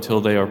approach them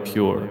until they are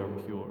pure.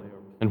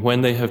 And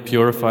when they have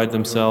purified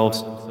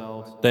themselves,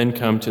 then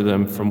come to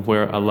them from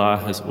where Allah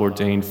has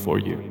ordained for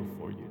you.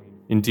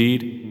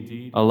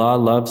 Indeed, Allah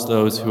loves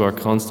those who are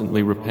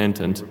constantly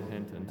repentant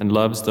and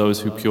loves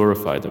those who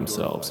purify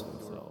themselves.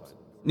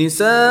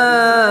 نساؤكم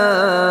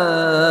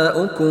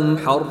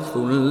حرث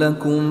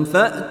لكم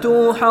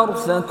فأتوا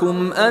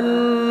حرثكم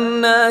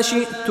أنى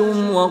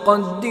شئتم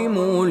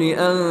وقدموا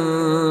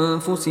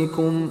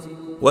لأنفسكم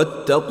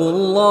واتقوا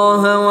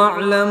الله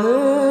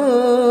واعلموا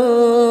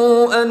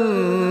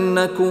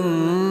أنكم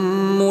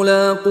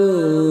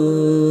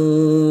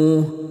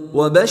ملاقوه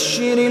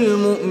وبشر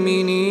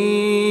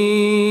المؤمنين.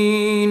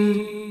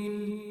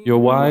 Your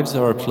wives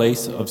are a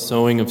place of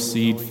sowing of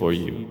seed for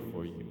you.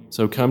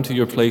 So come to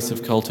your place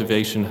of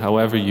cultivation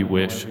however you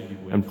wish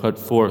and put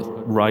forth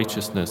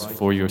righteousness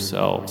for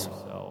yourselves.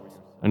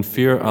 And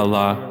fear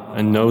Allah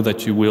and know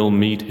that you will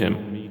meet Him.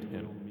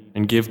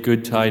 And give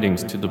good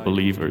tidings to the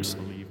believers.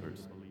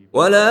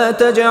 ولا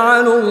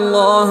تجعلوا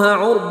الله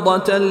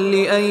عرضة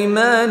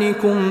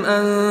لأيمانكم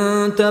أن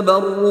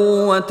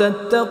تبروا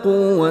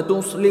وتتقوا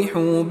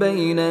وتصلحوا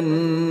بين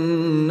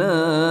الناس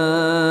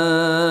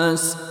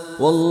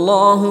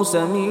والله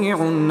سميع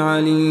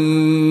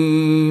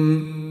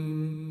عليم.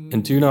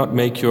 And do not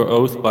make your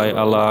oath by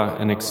Allah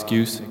an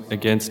excuse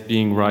against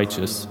being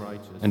righteous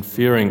and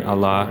fearing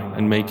Allah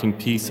and making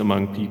peace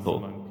among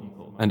people.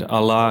 And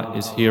Allah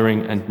is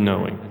hearing and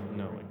knowing.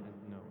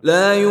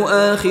 لا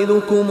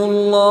يؤاخذكم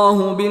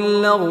الله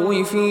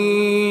باللغو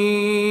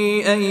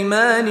في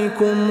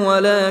أيمانكم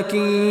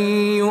ولكن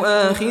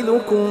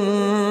يؤاخذكم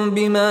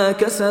بما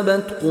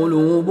كسبت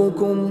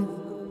قلوبكم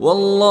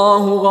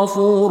والله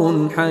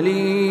غفور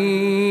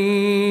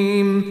حليم.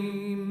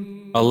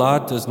 Allah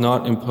does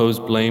not impose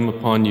blame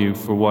upon you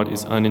for what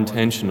is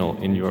unintentional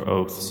in your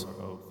oaths,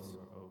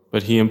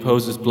 but He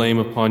imposes blame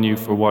upon you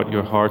for what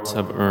your hearts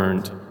have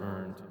earned,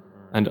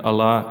 and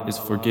Allah is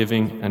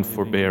forgiving and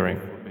forbearing.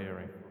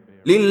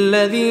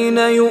 للذين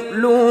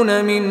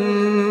يؤلون من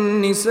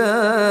نسائهم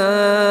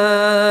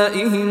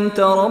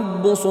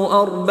تربص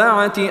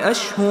 4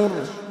 أشهر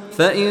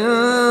فإن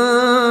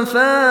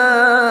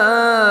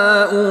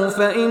فاءوا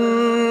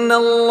فإن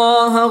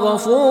الله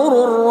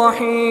غفور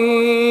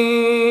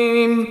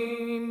رحيم.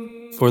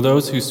 For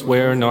those who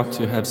swear not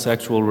to have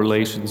sexual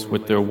relations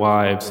with their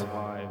wives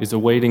is a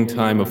waiting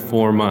time of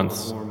 4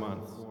 months.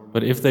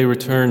 But if they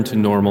return to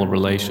normal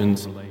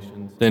relations,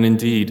 then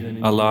indeed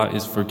Allah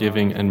is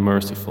forgiving and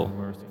merciful.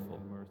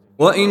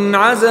 وَإِنْ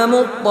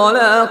عَزَمُوا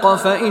الطَّلَاقَ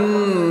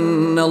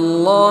فَإِنَّ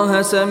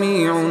اللَّهَ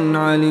سَمِيعٌ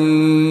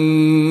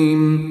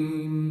عَلِيمٌ.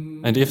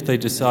 And if they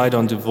decide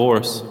on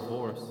divorce,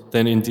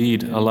 then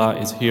indeed Allah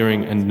is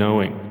hearing and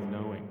knowing.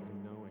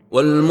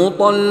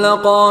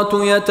 والمطلقات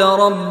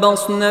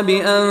يتربصن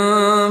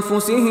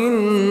بأنفسهن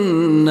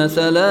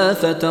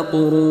 3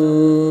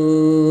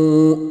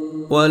 قروء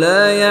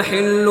ولا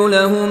يحل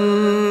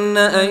لهن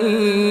أن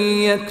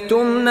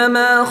يكتمن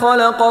ما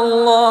خلق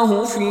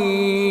الله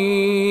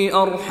في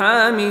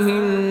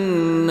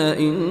أرحامهن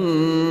إن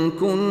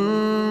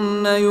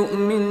كن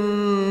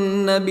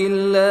يؤمن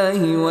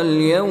بالله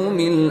واليوم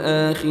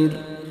الآخر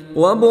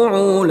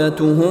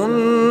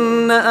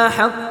وبعولتهن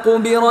أحق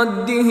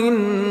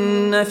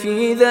بردهن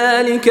في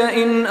ذلك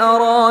إن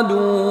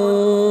أرادوا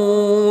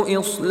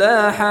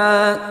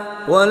إصلاحا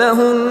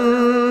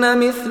ولهن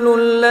مثل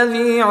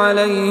الذي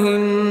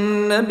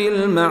عليهن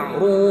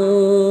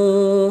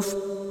بالمعروف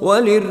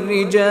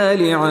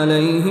وللرجال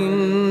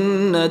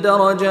عليهن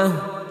درجة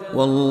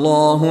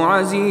والله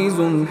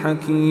عزيز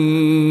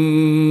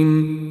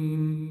حكيم.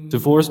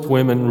 Divorced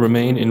women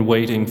remain in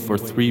waiting for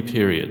 3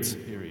 periods.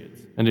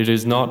 And it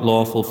is not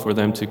lawful for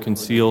them to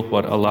conceal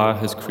what Allah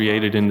has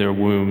created in their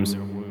wombs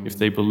if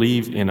they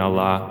believe in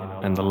Allah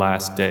and the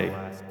last day.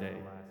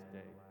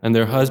 And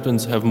their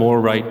husbands have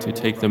more right to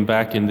take them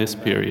back in this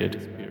period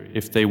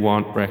if they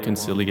want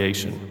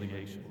reconciliation.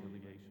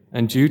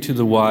 And due to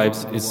the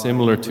wives is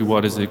similar to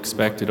what is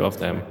expected of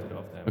them,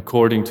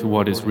 according to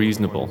what is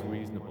reasonable.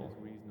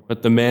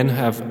 But the men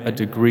have a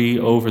degree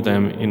over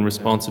them in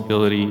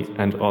responsibility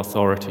and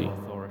authority.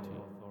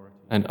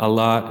 And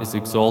Allah is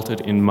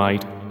exalted in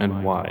might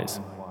and wise.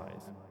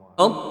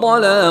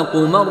 الطلاق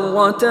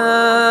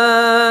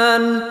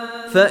مرتان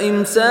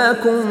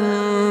فإمساك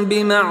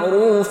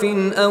بمعروف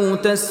أو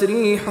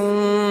تسريح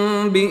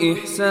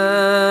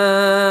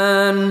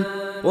بإحسان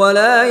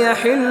ولا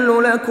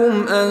يحل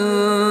لكم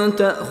أن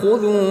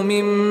تأخذوا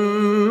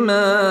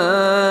مما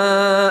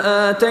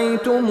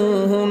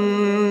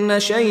آتيتموهن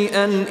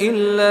شيئا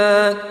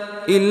إلا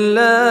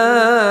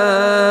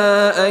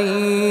أن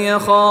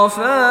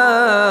يخافا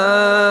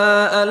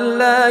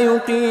ألا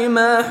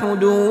يقيما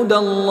حدود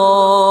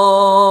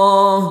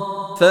الله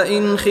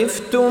فإن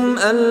خفتم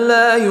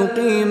ألا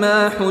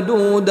يقيما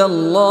حدود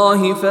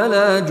الله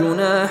فلا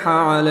جناح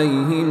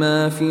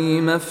عليهما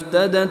فيما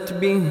افتدت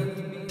به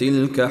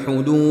تلك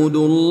حدود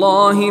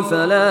الله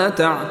فلا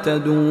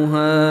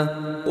تعتدوها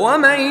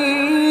ومن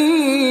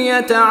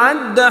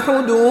يتعد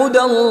حدود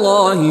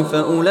الله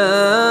فأولئك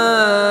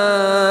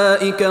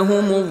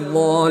هم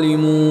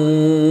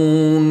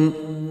الظالمون.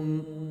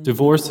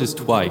 Divorce is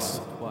twice.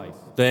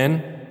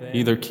 Then,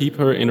 either keep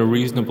her in a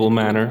reasonable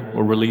manner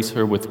or release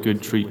her with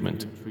good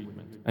treatment.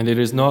 And it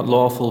is not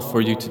lawful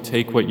for you to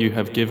take what you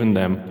have given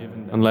them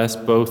unless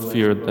both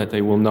fear that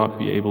they will not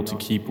be able to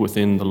keep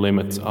within the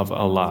limits of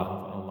Allah.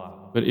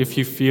 But if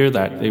you fear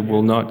that they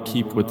will not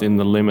keep within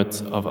the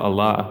limits of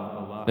Allah,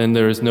 then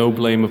there is no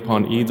blame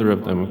upon either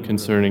of them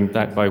concerning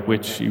that by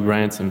which she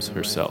ransoms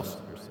herself.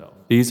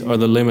 These are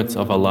the limits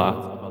of Allah,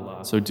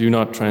 so do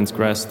not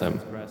transgress them.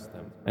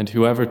 And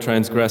whoever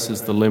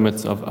transgresses the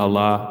limits of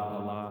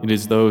Allah, it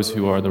is those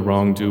who are the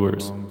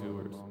wrongdoers.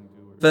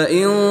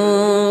 فإن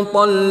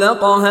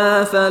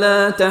طلقها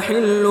فلا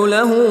تحل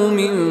له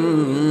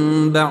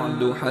من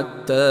بعد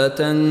حتى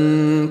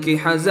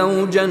تنكح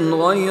زوجا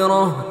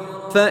غيره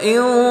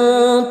فإن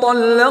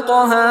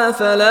طلقها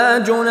فلا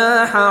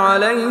جناح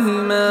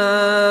عليهما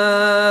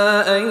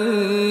أن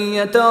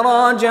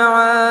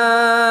يتراجعا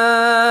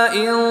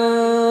إن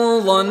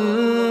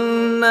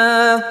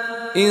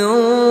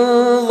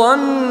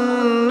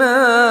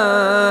ظنا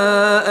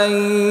أن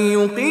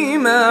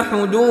يقيما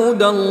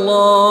حدود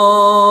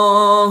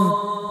الله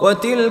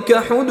وتلك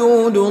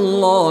حدود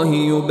الله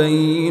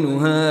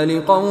يبينها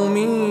لقوم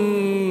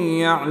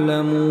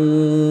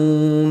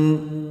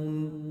يعلمون.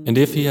 And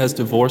if he has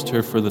divorced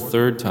her for the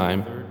 3rd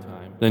time,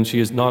 then she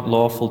is not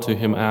lawful to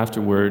him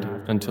afterward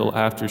until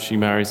after she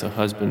marries a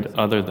husband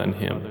other than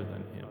him.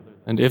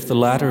 And if the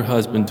latter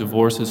husband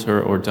divorces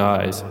her or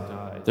dies,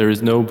 there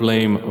is no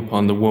blame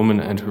upon the woman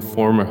and her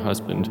former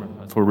husband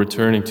for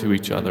returning to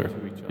each other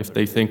if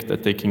they think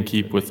that they can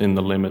keep within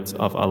the limits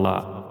of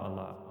Allah.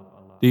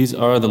 These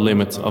are the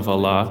limits of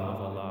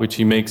Allah, which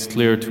He makes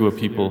clear to a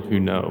people who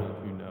know.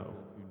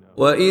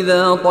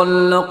 وَإِذَا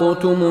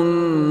طَلَّقْتُمُ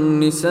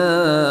النِّسَاءَ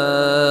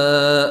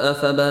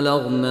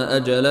فَبَلَغْنَ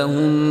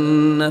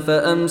أَجَلَهُنَّ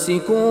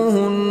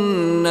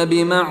فَأَمْسِكُوهُنَّ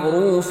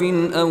بِمَعْرُوفٍ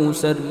أَوْ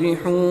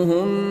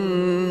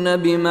سَرِّحُوهُنَّ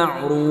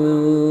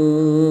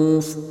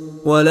بِمَعْرُوفٍ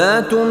وَلَا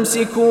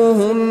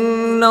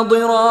تُمْسِكُوهُنَّ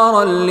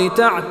ضِرَارًا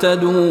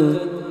لِتَعْتَدُوا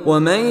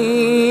وَمَنْ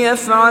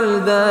يَفْعَلْ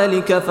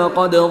ذَلِكَ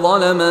فَقَدْ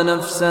ظَلَمَ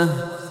نَفْسَهُ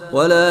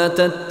ولا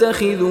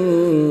تتخذوا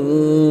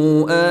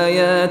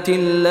آيات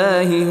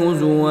الله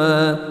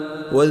هزوا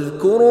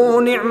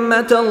واذكروا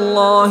نعمة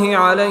الله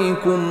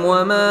عليكم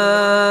وما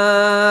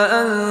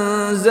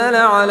أنزل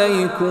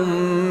عليكم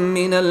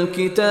من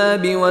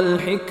الكتاب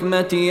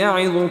والحكمة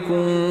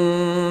يعظكم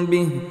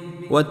به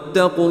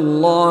واتقوا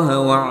الله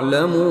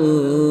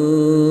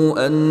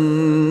واعلموا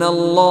أن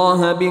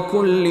الله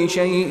بكل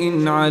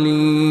شيء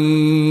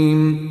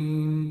عليم.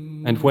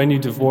 And when you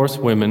divorce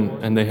women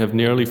and they have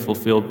nearly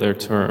fulfilled their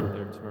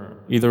term,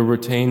 either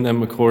retain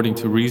them according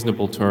to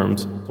reasonable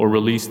terms or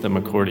release them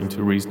according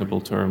to reasonable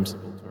terms,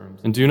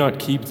 and do not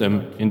keep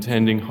them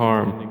intending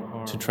harm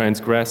to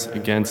transgress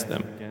against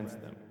them.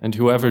 And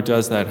whoever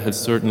does that has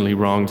certainly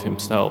wronged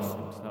himself.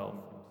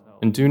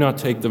 And do not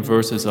take the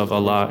verses of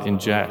Allah in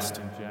jest,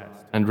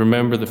 and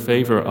remember the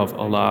favor of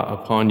Allah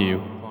upon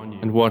you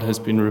and what has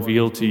been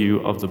revealed to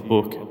you of the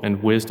book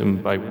and wisdom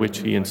by which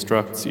He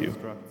instructs you.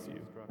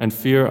 And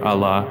fear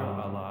Allah,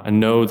 and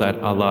know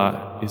that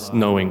Allah is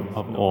knowing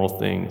of all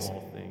things.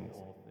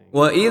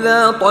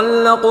 وَإِذَا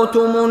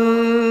طَلَّقْتُمُ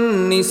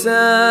النِّسَاءَ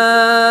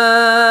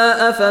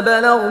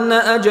فَبَلَغْنَ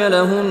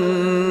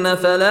أَجَلَهُنَّ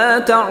فَلَا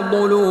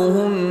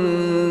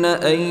تَعْضُلُوهُنَّ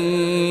أَن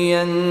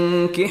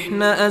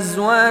يَنكِحْنَ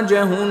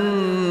أَزْوَاجَهُنَّ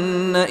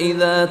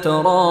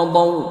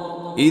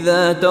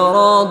إِذَا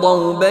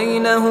تَرَاضَوْا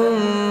بَيْنَهُم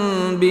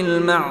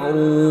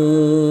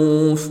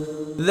بِالْمَعْرُوفِ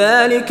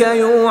ذلك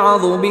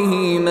يوعظ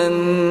به من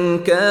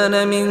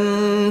كان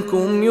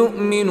منكم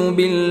يؤمن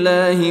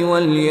بالله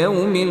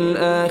واليوم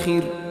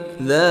الآخر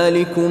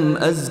ذلكم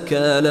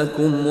أزكى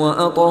لكم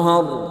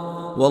وأطهر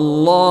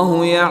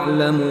والله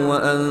يعلم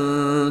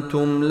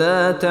وأنتم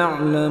لا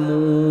تعلمون.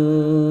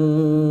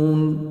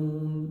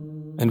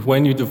 And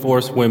when you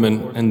divorce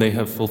women and they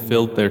have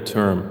fulfilled their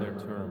term,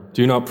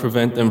 do not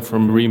prevent them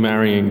from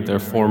remarrying their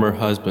former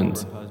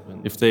husbands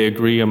if they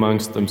agree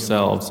amongst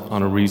themselves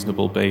on a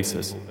reasonable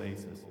basis.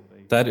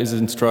 That is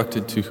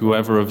instructed to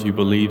whoever of you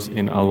believes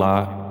in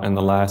Allah and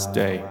the last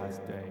day.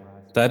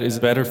 That is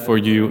better for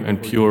you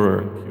and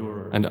purer,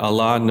 and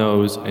Allah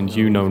knows and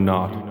you know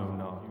not.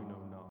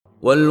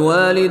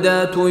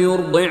 والوالدات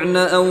يرضعن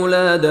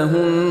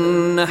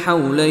أولادهن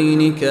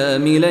حولين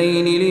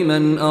كاملين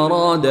لمن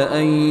أراد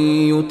أن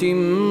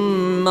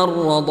يتم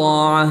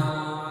الرضاعة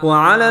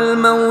وعلى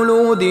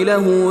المولود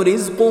له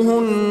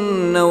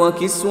رزقهن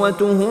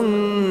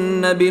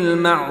وكسوتهن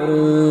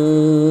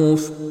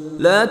بالمعروف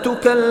لا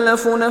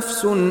تكلف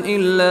نفس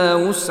إلا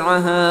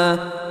وسعها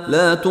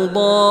لا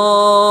تضار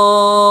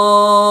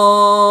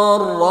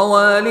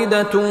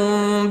والدة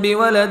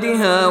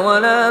بولدها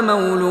ولا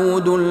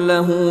مولود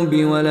له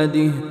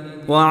بولده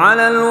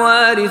وعلى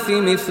الوارث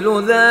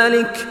مثل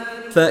ذلك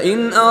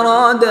فإن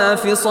أرادا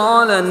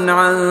فصالا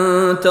عن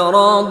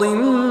تراض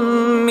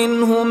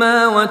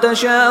منهما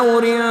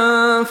وتشاور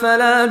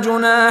فلا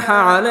جناح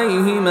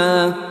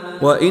عليهما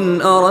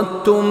وإن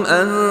أردتم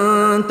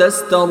أن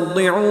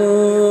تسترضعوا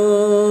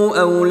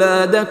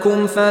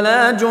أولادكم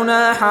فلا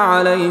جناح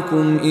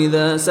عليكم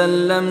إذا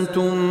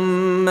سلمتم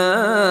ما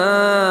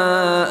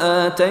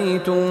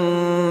آتيتم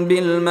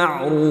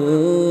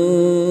بالمعروف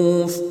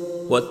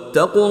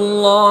واتقوا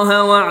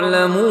الله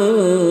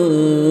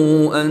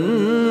واعلموا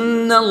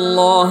أن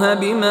الله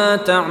بما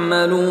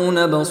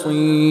تعملون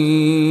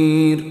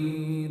بصير.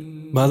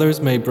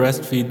 Mothers may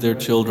breastfeed their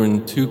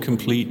children 2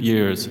 complete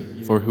years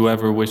for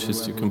whoever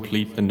wishes to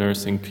complete the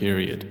nursing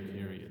period.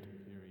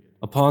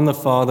 Upon the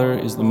father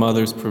is the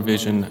mother's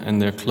provision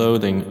and their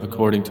clothing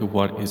according to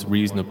what is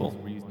reasonable.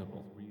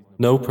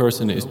 No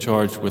person is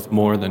charged with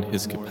more than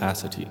his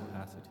capacity.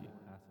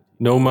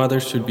 No mother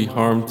should be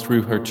harmed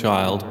through her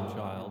child,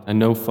 and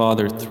no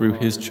father through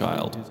his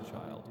child.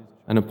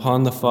 And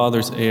upon the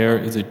father's heir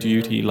is a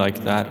duty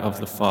like that of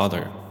the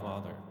father.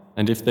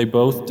 And if they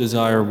both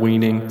desire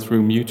weaning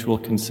through mutual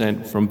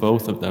consent from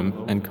both of them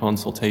and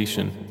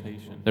consultation,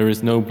 there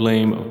is no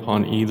blame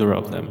upon either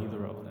of them.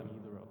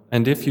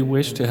 And if you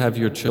wish to have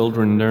your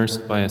children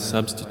nursed by a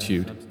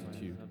substitute,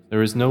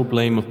 there is no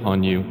blame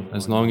upon you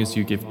as long as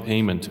you give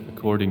payment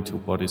according to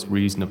what is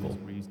reasonable.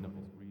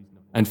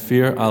 And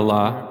fear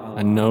Allah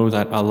and know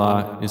that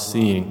Allah is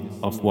seeing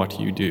of what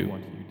you do.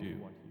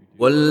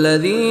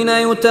 والذين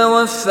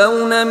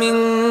يتوفون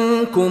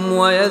منكم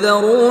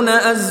ويذرون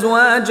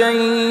أزواجا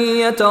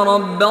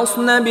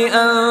يتربصن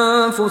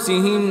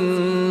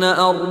بأنفسهن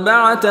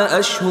 4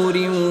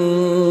 أشهر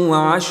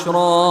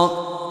وعشرا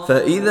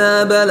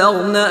فإذا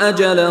بلغن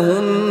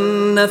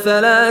أجلهن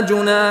فلا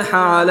جناح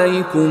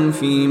عليكم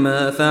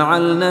فيما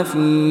فعلن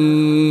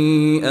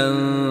في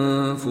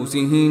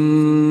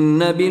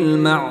أنفسهن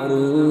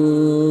بالمعروف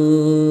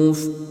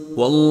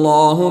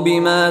والله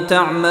بما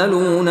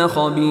تعملون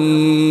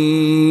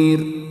خبير.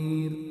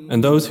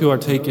 And those who are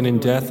taken in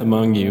death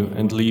among you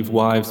and leave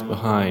wives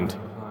behind,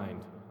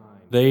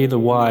 they, the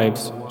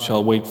wives,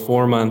 shall wait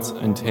 4 months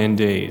and 10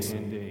 days.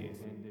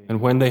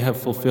 And when they have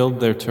fulfilled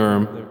their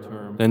term,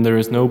 then there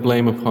is no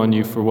blame upon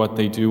you for what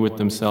they do with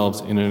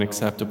themselves in an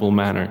acceptable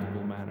manner.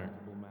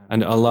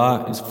 And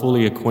Allah is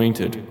fully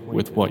acquainted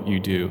with what you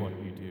do.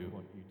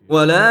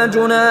 ولا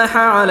جناح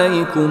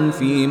عليكم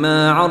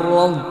فيما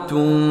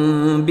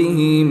عرضتم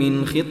به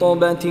من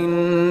خطبة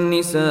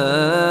النساء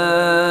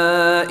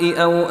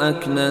أو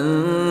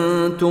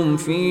أكننتم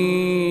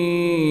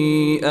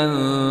في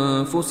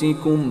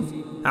أنفسكم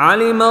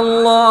علم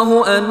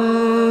الله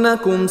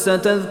أنكم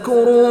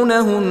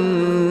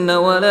ستذكرونهن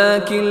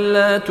ولكن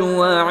لا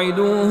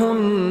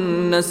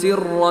تواعدوهن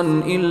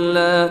سرا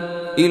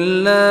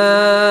إلا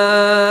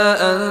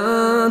أن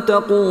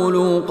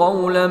تقولوا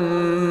قولا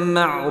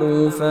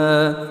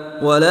معروفا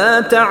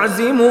ولا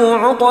تعزموا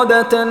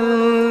عقدة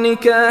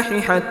النكاح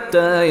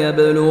حتى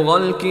يبلغ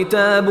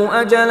الكتاب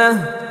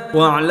أجله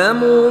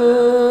واعلموا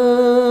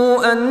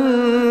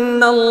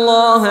أن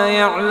الله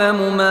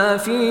يعلم ما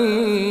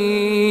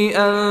في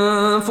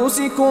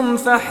أنفسكم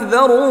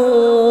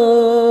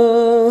فاحذروه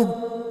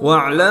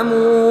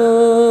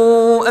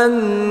واعلموا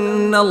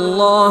أن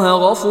الله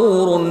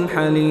غفور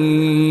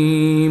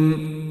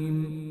حليم.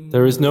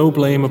 There is no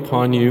blame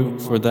upon you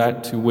for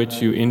that to which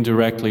you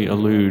indirectly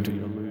allude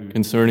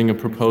concerning a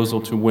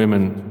proposal to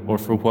women or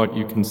for what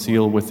you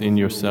conceal within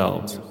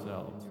yourselves.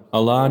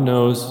 Allah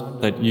knows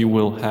that you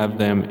will have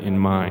them in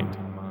mind.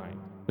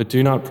 But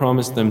do not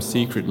promise them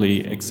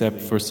secretly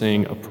except for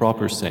saying a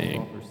proper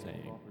saying.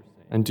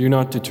 And do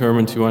not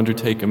determine to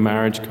undertake a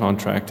marriage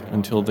contract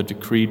until the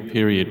decreed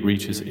period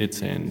reaches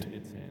its end.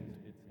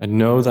 And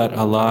know that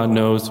Allah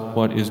knows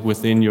what is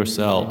within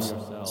yourselves,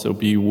 so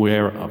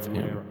beware of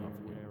Him.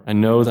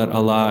 And know that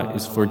Allah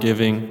is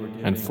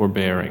forgiving and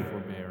forbearing.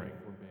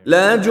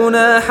 لا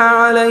جناح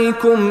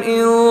عليكم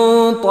إن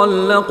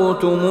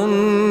طلقتم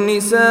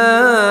النساء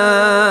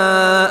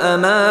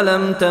ما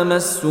لم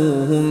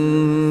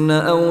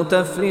تمسوهن أو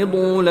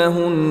تفرضوا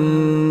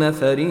لهن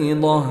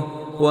فريضة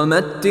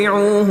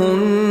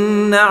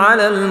ومتعوهن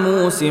على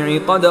الموسع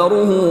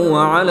قدره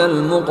وعلى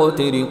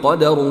المقتر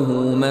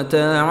قدره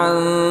متاعا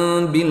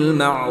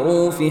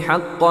بالمعروف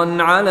حقا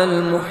على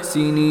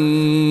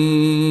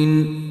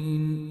المحسنين.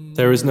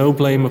 There is no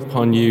blame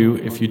upon you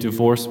if you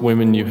divorce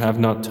women you have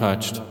not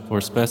touched or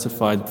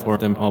specified for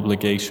them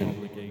obligation,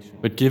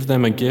 but give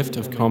them a gift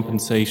of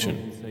compensation,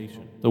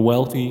 the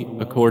wealthy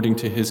according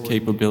to his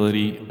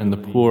capability and the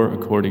poor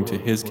according to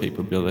his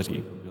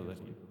capability,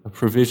 a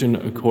provision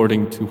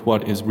according to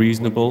what is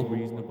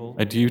reasonable,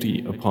 a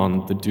duty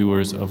upon the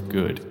doers of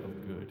good.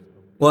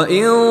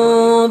 وَإِن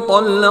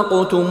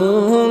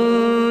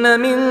طَلَّقْتُمُوهُنَّ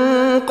مِن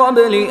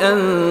قَبْلِ أَن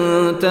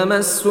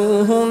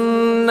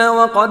تَمَسُّوهُنَّ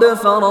وَقَدْ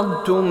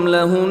فَرَضْتُمْ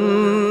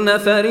لَهُنَّ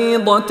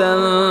فَرِيضَةً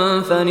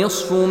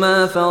فَنِصْفُ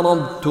مَا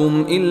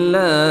فَرَضْتُمْ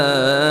إِلَّا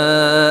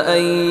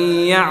أَن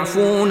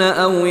يَعْفُونَ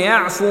أَوْ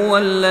يَعْفُوَ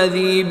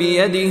الَّذِي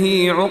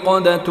بِيَدِهِ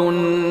عُقْدَةُ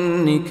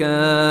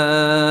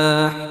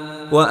النِّكَاحِ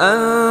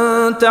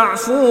وَأَن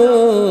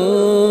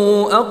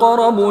تعفوا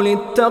أقرب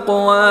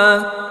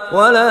للتقوى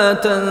ولا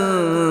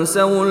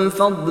تنسوا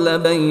الفضل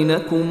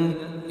بينكم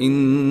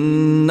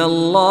إن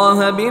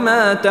الله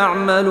بما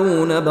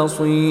تعملون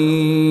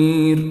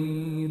بصير.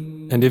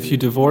 And if you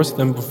divorce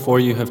them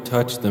before you have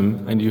touched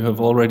them and you have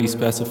already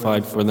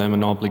specified for them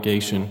an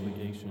obligation,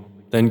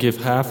 then give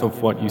half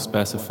of what you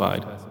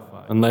specified,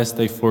 unless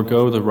they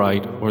forego the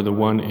right or the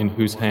one in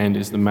whose hand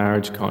is the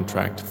marriage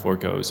contract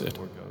forgoes it.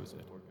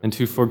 And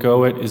to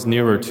forgo it is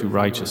nearer to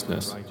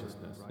righteousness.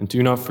 And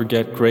do not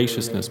forget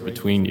graciousness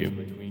between you.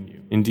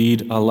 Indeed,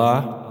 Allah,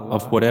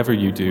 of whatever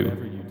you do,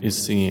 is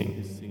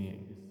seeing.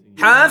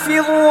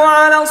 حافظوا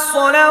على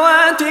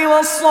الصلوات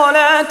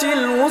والصلاة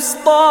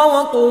الوسطى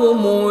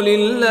وقوموا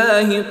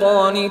لله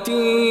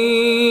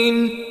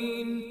قانتين.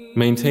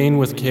 Maintain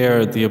with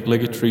care the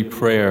obligatory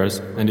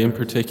prayers and in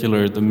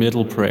particular the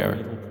middle prayer,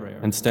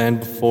 and stand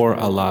before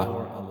Allah,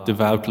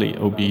 devoutly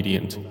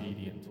obedient.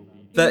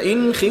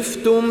 فإن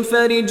خفتم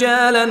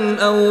فرجالا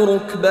أو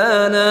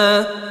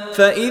ركبانا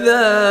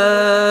فإذا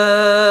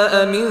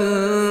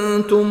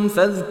أمنتم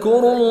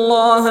فاذكروا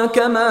الله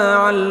كما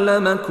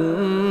علمكم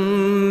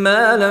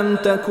ما لم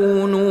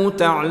تكونوا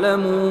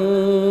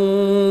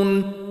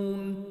تعلمون.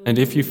 And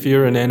if you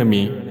fear an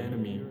enemy,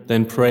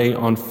 then pray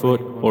on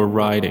foot or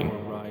riding.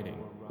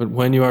 But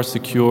when you are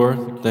secure,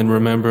 then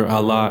remember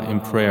Allah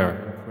in prayer,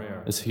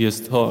 as He has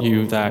taught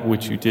you that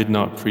which you did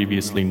not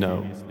previously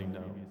know.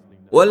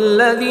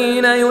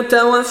 والذين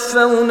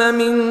يتوفون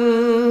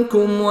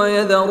منكم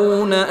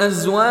ويذرون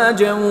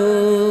أزواجا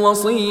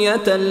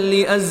وصية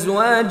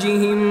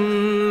لأزواجهم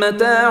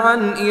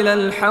متاعا إلى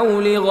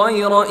الحول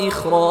غير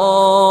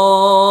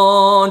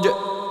إخراج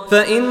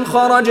فإن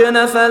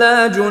خرجن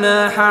فلا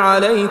جناح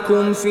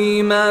عليكم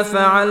فيما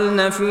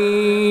فعلن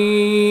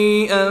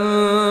في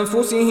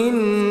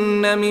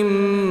أنفسهن من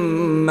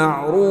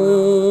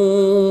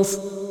معروف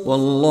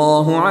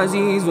والله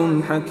عزيز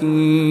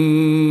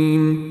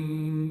حكيم.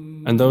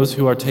 And those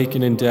who are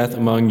taken in death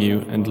among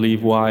you and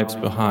leave wives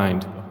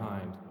behind,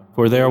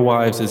 for their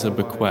wives is a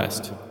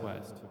bequest,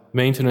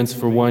 maintenance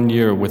for 1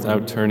 year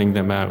without turning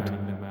them out.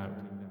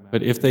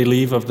 But if they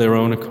leave of their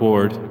own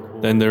accord,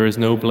 then there is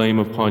no blame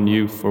upon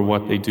you for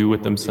what they do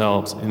with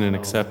themselves in an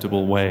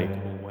acceptable way.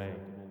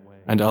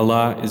 And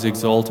Allah is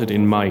exalted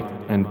in might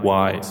and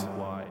wise.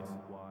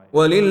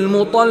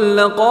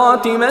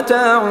 وللمطلقات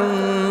متاع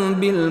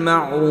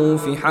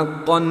بالمعروف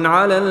حقا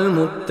على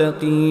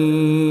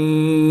المتقين.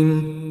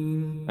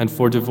 And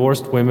for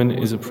divorced women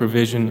is a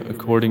provision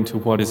according to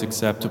what is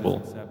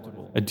acceptable,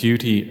 a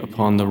duty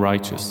upon the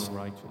righteous.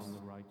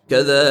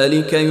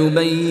 كذلك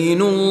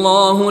يبين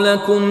الله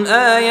لكم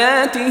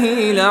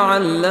آياته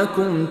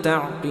لعلكم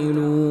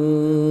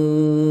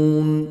تعقلون.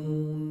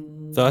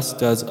 Thus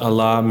does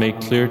Allah make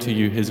clear to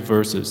you His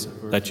verses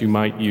that you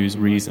might use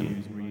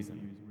reason.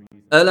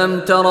 ألم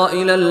تر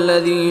إلى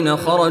الذين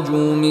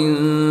خرجوا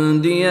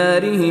من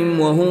ديارهم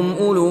وهم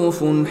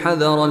ألوف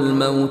حذر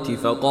الموت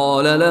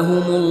فقال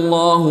لهم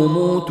الله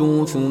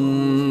موتوا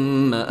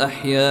ثم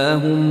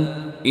أحياهم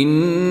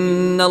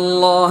إن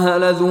الله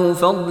لذو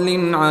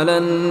فضل على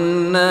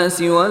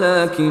الناس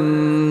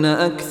ولكن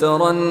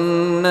أكثر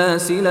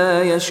الناس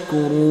لا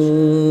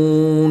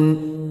يشكرون.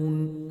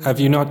 Have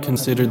you not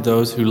considered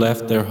those who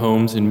left their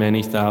homes in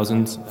many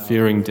thousands,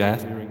 fearing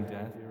death?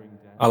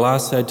 Allah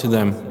said to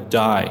them,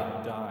 "Die."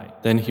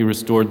 Then He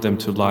restored them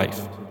to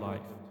life.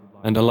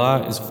 And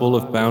Allah is full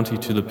of bounty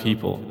to the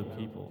people,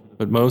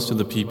 but most of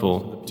the people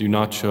do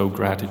not show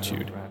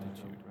gratitude.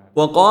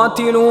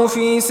 وقاتلوا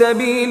في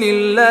سبيل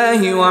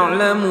الله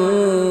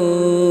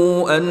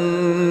واعلموا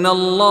أن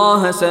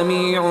الله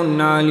سميع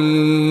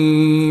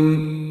عليم.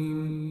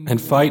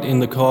 And fight in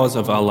the cause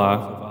of Allah,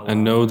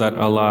 and know that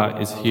Allah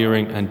is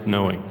hearing and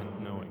knowing.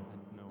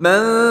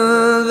 من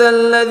ذا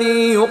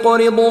الذي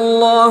يقرض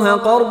الله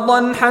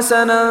قرضا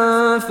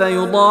حسنا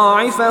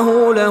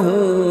فيضاعفه له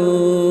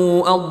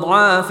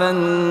أضعافا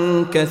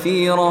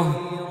كثيرة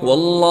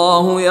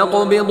والله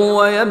يقبض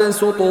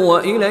ويبسط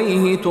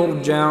وإليه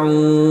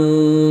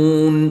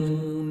ترجعون.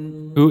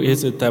 Who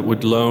is it that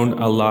would loan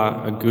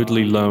Allah a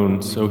goodly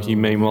loan so He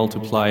may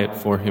multiply it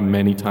for him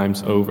many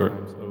times over?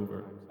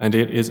 And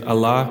it is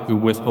Allah who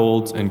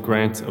withholds and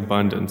grants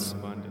abundance,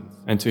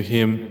 and to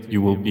Him you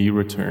will be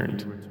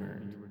returned.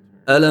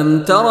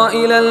 ألم تر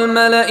إلى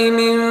الملأ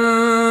من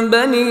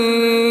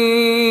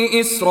بني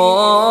إسرائيل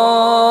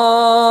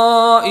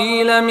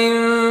من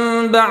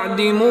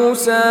بعد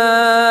موسى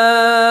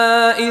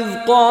إذ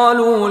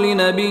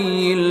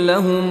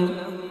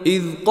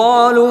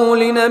قالوا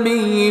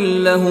لنبي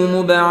لهم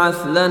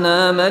ابعث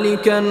لنا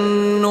ملكا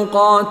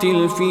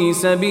نقاتل في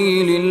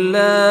سبيل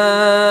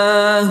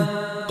الله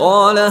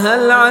قال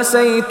هل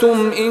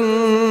عسيتم إن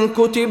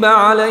كتب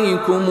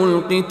عليكم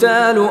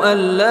القتال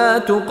ألا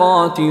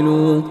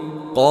تقاتلوا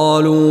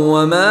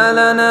قالوا وما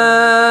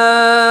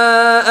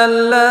لنا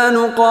ألا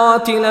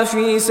نقاتل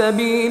في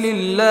سبيل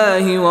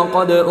الله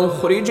وقد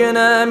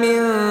أخرجنا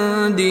من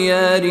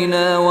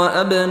ديارنا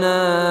وأبنائنا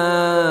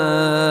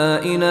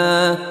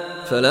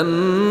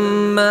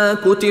فلما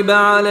كتب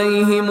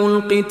عليهم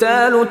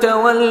القتال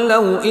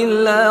تولوا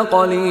إلا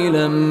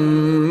قليلا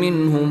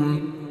منهم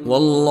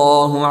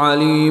والله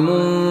عليم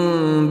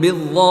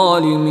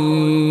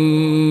بالظالمين.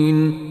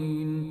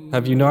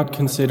 Have you not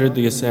considered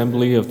the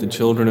assembly of the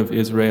children of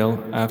Israel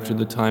after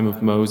the time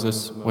of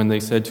Moses, when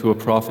they said to a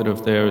prophet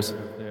of theirs,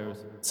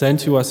 "Send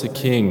to us a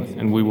king,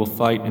 and we will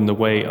fight in the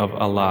way of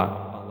Allah"?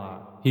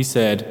 He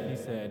said,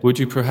 "Would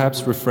you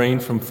perhaps refrain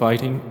from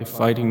fighting if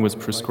fighting was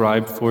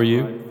prescribed for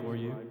you?"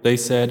 They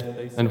said,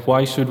 "And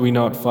why should we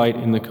not fight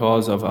in the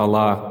cause of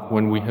Allah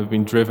when we have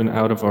been driven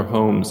out of our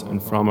homes and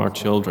from our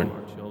children?"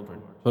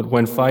 But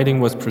when fighting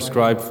was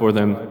prescribed for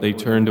them, they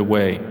turned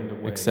away,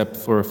 except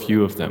for a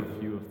few of them.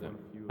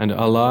 And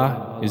Allah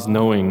is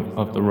knowing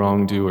of the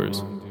wrongdoers.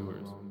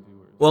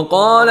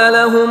 وقال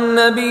لهم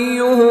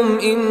نبيهم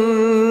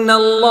إن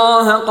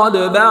الله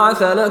قد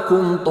بعث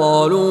لكم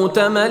طالوت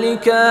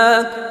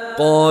ملكا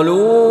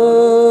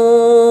قالوا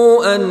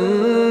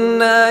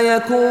أنى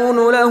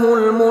يكون له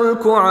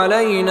الملك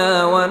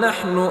علينا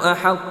ونحن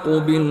أحق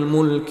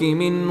بالملك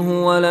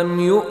منه ولم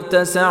يؤت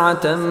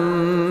سعة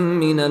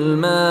من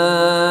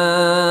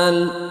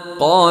المال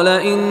قال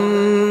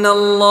إن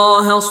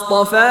الله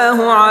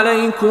اصطفاه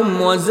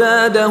عليكم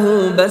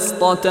وزاده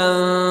بسطة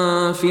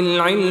في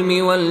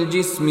العلم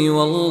والجسم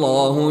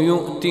والله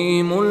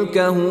يؤتي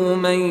ملكه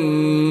من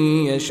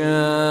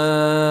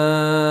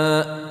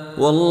يشاء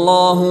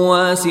والله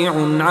واسع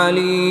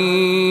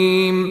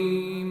عليم.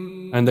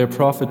 And their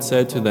prophet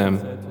said to them,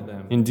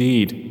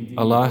 "Indeed,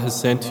 Allah has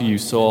sent to you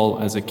Saul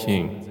as a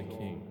king."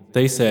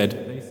 They said,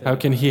 "How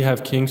can he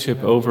have kingship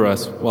over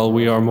us while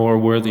we are more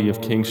worthy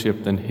of kingship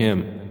than him,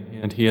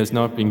 and he has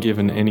not been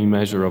given any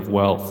measure of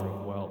wealth?"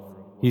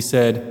 He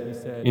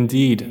said,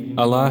 Indeed,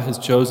 Allah has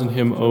chosen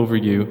him over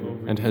you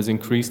and has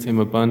increased him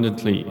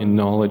abundantly in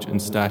knowledge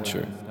and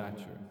stature.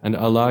 And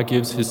Allah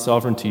gives His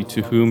sovereignty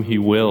to whom He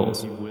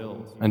wills,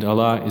 and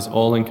Allah is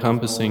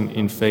all-encompassing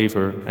in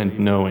favor and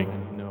knowing.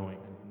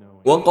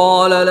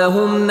 وقال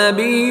لهم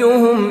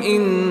نبيهم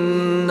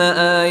إن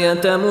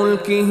آية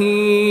ملكه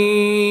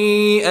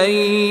أن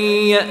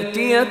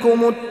يأتيكم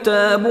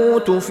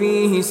التابوت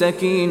فيه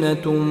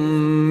سكينة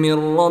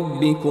من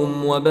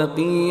ربكم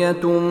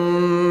وبقية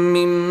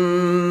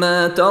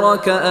مما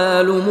ترك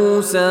آل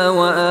موسى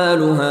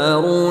وآل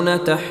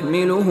هارون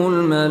تحمله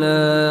الملائكة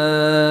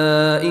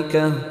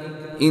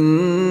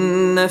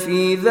إن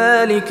في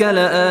ذلك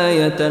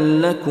لآية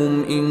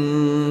لكم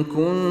إن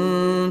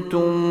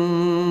كنتم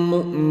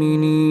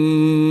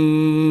مؤمنين.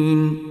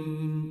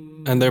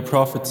 And their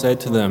prophet said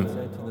to them,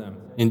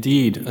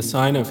 Indeed, a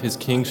sign of his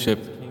kingship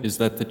is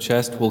that the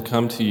chest will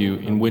come to you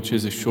in which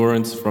is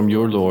assurance from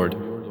your Lord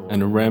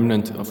and a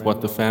remnant of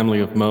what the family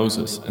of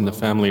Moses and the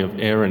family of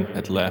Aaron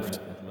had left,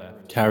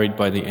 carried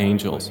by the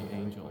angels.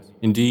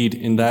 Indeed,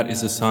 in that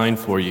is a sign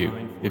for you,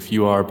 if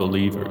you are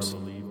believers.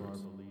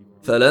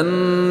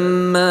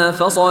 فلما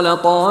فصل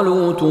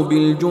طالوت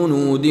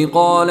بالجنود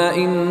قال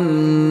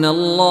إن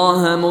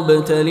الله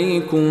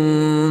مبتليكم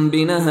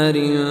بنهر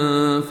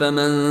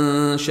فمن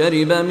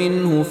شرب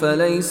منه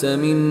فليس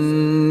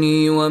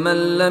مني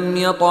ومن لم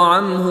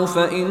يطعمه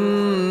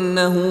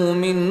فإنه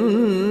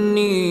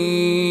مني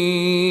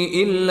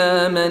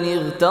إلا من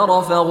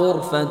اغترف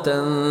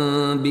غرفة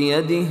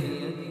بيده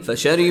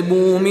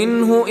فشربوا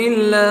منه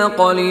إلا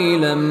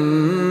قليلا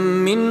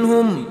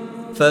منهم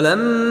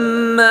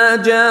فلما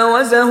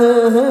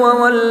جاوزه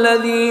هو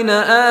والذين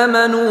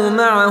آمنوا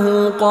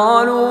معه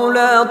قالوا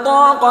لا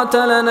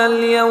طاقة لنا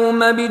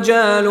اليوم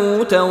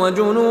بجالوت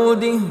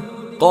وجنوده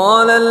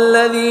قال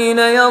الذين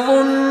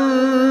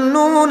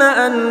يظنون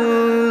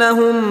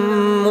أنهم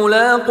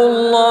ملاقو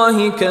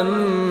الله كم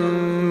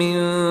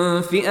من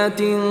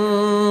فئة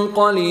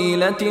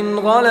قليلة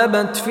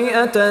غلبت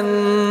فئة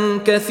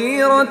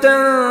كثيرة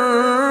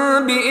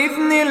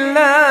بإذن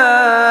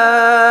الله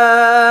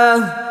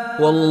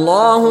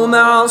والله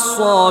مع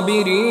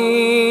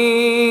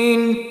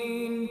الصابرين.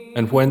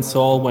 And when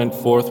Saul went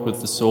forth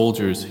with the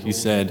soldiers, he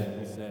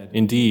said,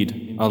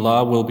 Indeed,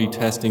 Allah will be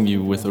testing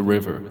you with a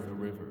river.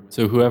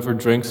 So whoever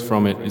drinks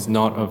from it is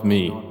not of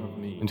me,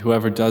 and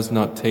whoever does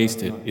not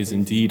taste it is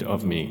indeed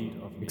of me,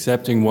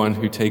 excepting one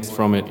who takes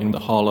from it in the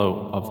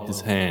hollow of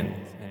his hand.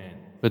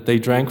 But they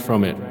drank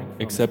from it,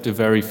 except a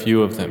very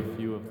few of them.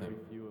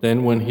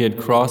 Then when he had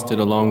crossed it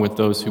along with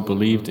those who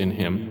believed in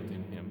him,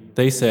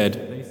 they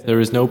said, There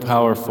is no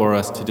power for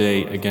us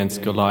today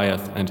against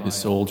Goliath and his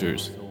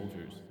soldiers.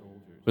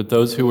 But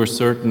those who were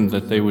certain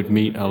that they would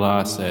meet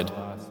Allah said,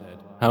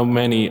 How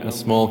many a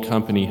small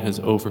company has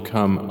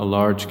overcome a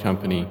large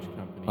company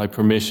by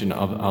permission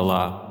of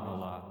Allah,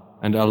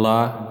 and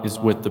Allah is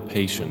with the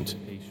patient.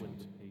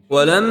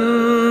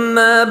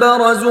 ولما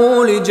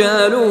برزوا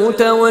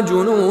لجالوت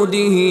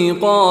وجنوده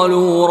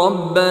قالوا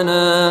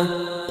ربنا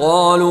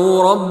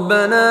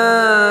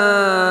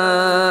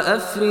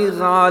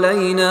أفرغ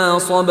علينا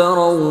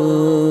صبرا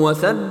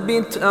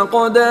وثبت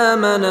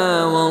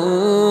أقدامنا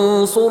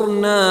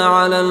وانصرنا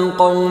على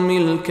القوم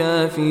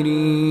الكافرين.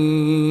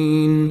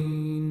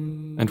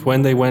 And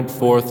when they went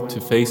forth to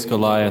face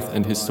Goliath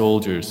and his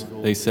soldiers,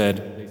 they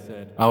said,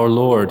 Our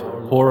Lord,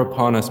 pour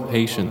upon us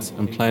patience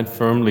and plant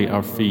firmly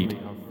our feet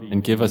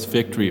and give us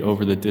victory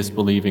over the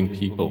disbelieving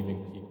people.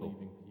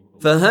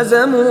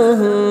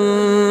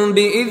 فهزموهم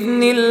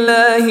بإذن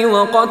الله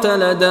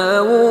وقتل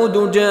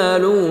داود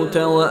جالوت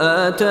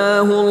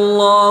وآتاه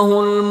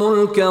الله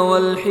الملك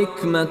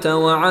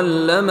والحكمة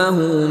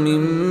وعلمه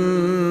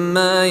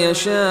مما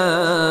يشاء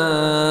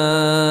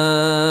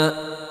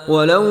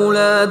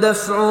ولولا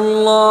دفع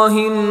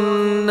الله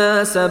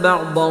الناس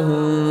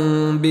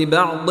بعضهم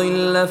ببعض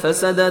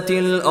لفسدت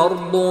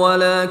الأرض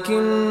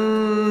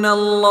ولكن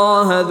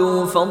الله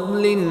ذو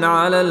فضل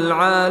على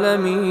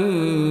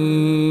العالمين.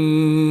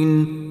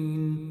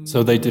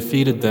 So they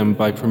defeated them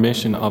by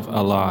permission of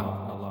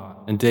Allah,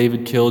 and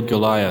David killed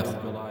Goliath,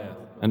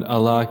 and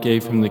Allah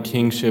gave him the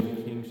kingship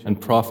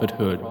and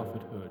prophethood,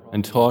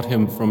 and taught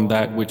him from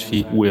that which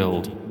He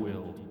willed.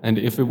 And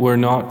if it were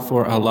not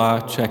for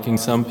Allah checking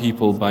some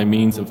people by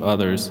means of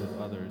others,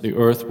 the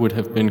earth would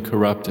have been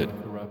corrupted.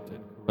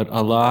 But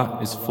Allah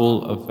is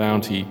full of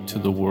bounty to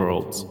the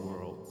worlds.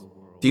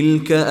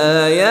 تلك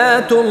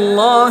آيات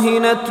الله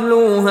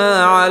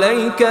نتلوها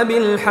عليك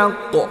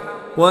بالحق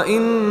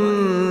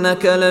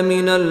وإنك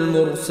لمن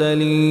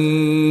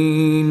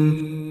المرسلين.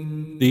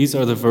 These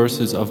are the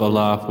verses of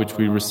Allah which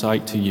we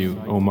recite to you,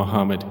 O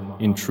Muhammad,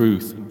 in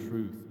truth.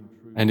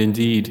 And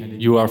indeed,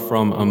 you are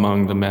from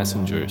among the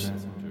messengers.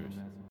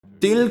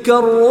 تلك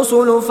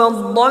الرسل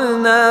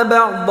فضلنا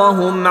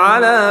بعضهم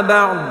على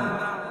بعض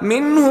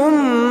منهم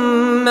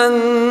من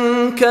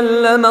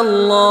كلم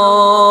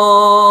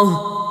الله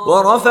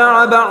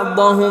ورفع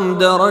بعضهم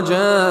درجات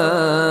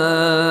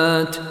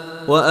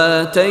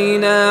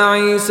وآتينا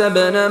عيسى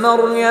ابن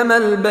مريم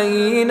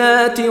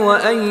البينات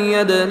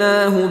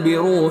وأيدناه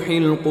بروح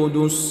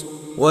القدس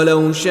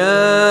ولو شاء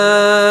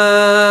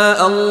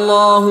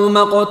الله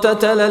ما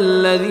اقتتل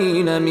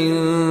الذين من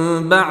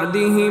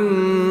بعدهم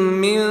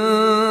من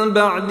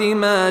بعد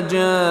ما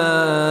جاءتهم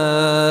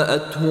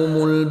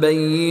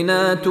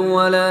البينات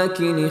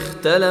ولكن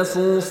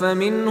اختلفوا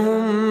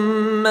فمنهم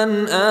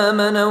من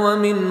آمن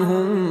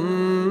ومنهم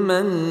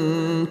من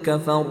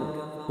كفر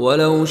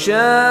ولو شاء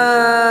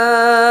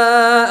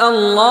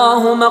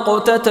الله ما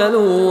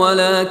اقتتلوا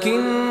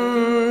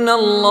ولكن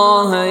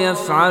الله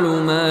يفعل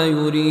ما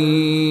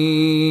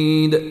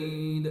يريد.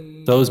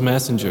 Those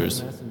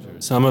messengers,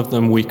 some of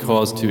them we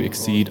caused to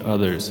exceed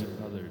others.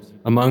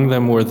 Among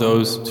them were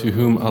those to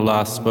whom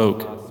Allah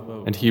spoke,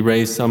 and He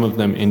raised some of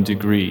them in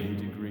degree.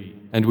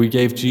 And we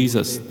gave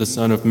Jesus, the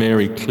son of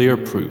Mary, clear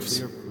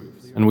proofs,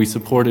 and we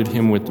supported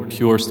him with the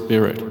pure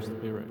spirit.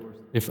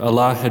 If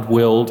Allah had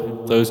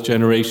willed, those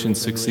generations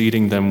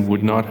succeeding them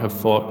would not have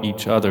fought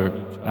each other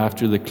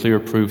after the clear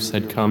proofs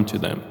had come to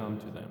them.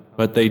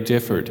 But they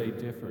differed,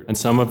 and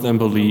some of them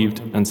believed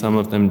and some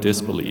of them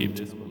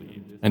disbelieved.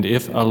 And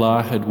if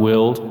Allah had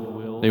willed,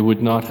 they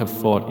would not have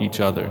fought each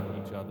other.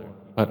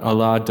 But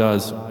Allah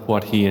does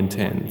what He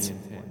intends.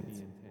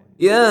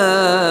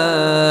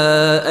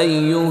 يا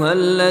أيها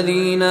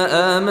الذين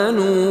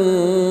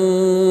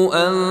آمنوا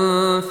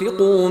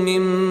أنفقوا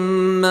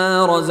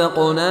مما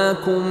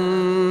رزقناكم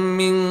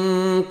من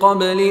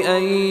قبل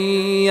أن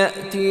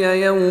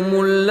يأتي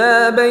يوم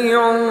لا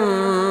بيع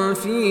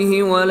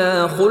فيه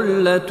ولا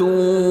خلة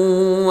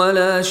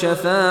ولا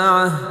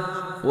شفاعة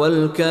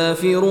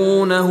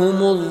والكافرون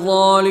هم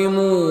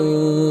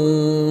الظالمون.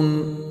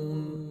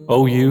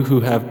 O you who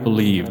have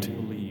believed,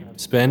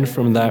 spend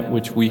from that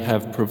which we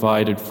have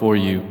provided for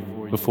you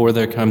before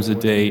there comes a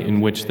day in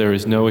which there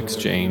is no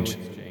exchange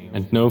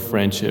and no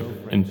friendship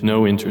and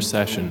no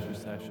intercession.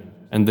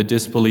 And the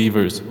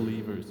disbelievers,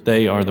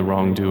 they are the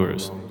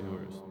wrongdoers.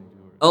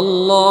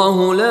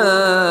 الله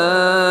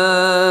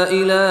لا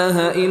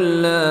إله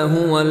إلا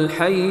هو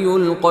الحي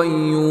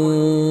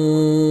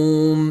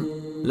القيوم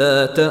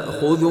لا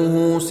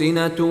تأخذه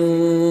سنة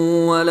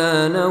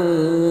ولا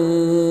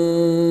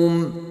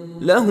نوم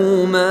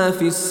له ما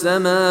في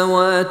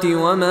السماوات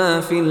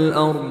وما في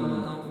الأرض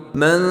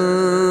من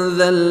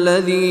ذا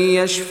الذي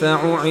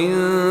يشفع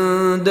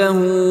عنده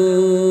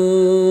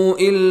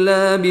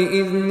إلا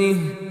بإذنه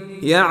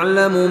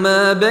يعلم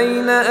ما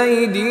بين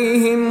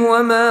أيديهم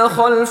وما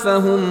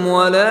خلفهم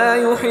ولا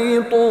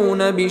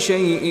يحيطون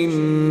بشيء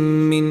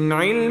من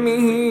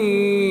علمه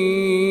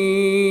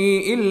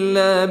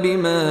إلا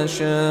بما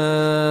شاء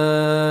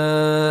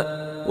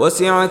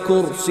وسع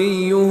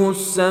كرسيه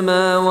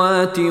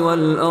السماوات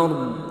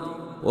والأرض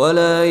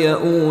ولا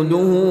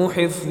يؤوده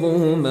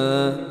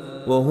حفظهما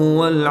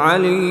وهو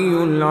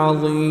العلي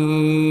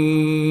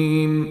العظيم.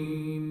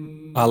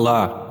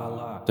 Allah,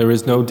 there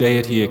is no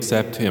deity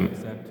except Him,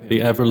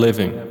 the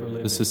ever-living,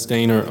 the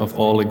sustainer of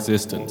all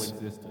existence.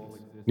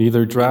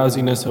 Neither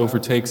drowsiness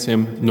overtakes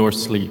Him nor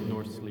sleep.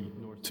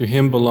 To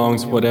Him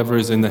belongs whatever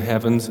is in the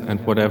heavens and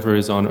whatever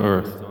is on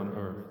earth.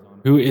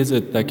 Who is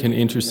it that can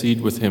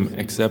intercede with Him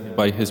except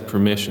by His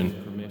permission?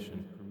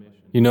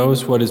 He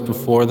knows what is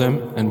before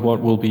them and what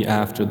will be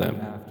after them,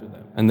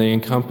 and they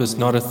encompass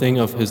not a thing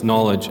of His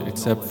knowledge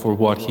except for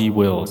what He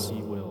wills.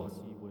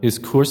 His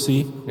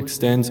kursi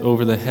extends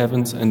over the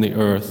heavens and the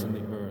earth,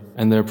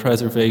 and their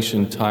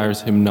preservation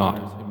tires Him not,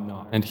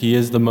 and He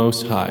is the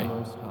Most High,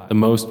 the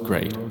Most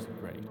Great.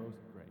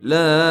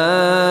 لا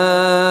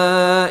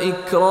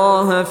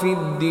إكراه في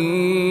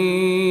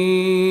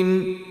الدين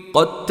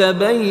قد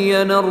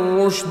تبين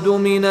الرشد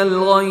من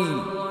الغي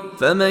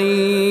فمن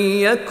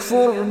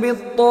يكفر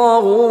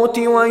بالطاغوت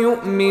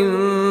ويؤمن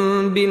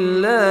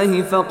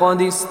بالله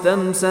فقد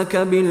استمسك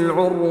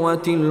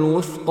بالعروة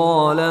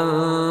الوثقى لا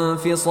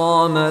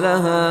انفصام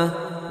لها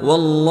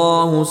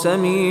والله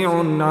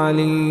سميع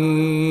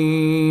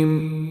عليم.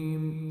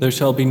 There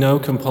shall be no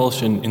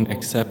compulsion in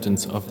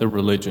acceptance of the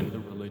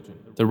religion.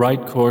 The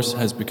right course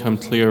has become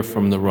clear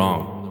from the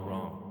wrong.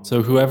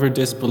 So whoever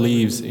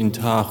disbelieves in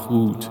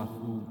Taghut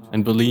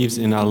and believes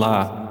in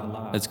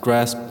Allah has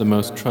grasped the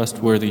most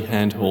trustworthy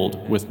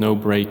handhold with no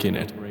break in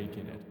it.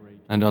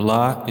 And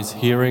Allah is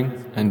hearing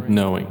and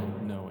knowing.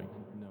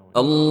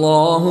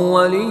 الله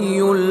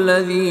ولي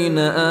الذين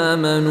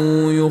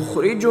آمنوا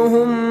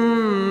يخرجهم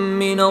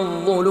من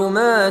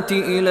الظلمات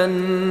إلى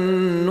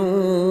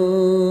النور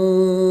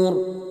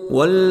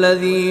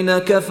والذين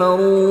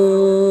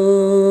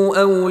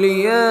كفروا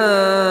أولياؤهم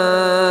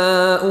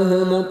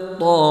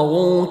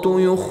الطاغوت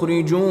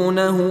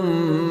يخرجونهم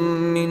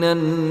من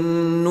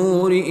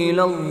النور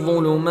إلى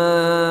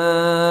الظلمات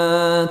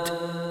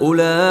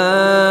أولئك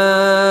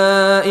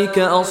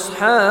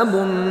أصحاب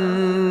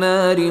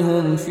النار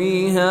هم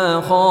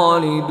فيها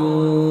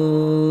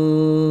خالدون.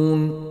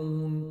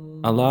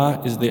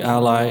 Allah is the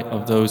ally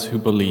of those who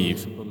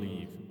believe.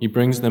 He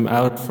brings them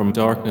out from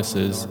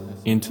darknesses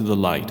into the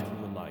light.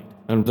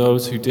 And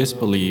those who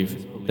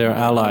disbelieve, their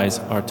allies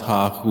are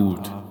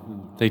Taghut.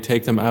 They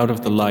take them out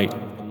of the light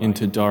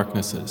into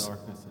darknesses.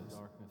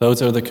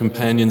 Those are the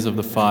companions of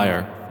the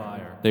fire.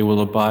 They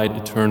will abide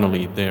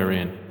eternally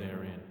therein.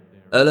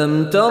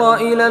 ألم تر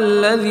إلى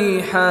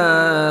الذي حاج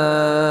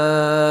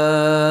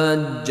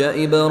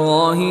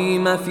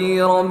إبراهيم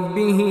في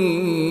ربه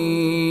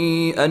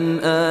أن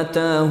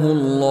آتاه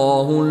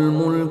الله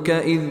الملك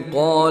إذ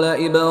قال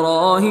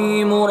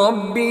إبراهيم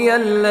ربي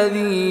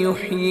الذي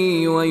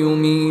يحيي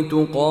ويميت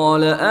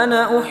قال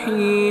أنا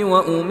أحيي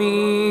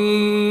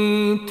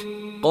وأميت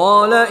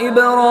قال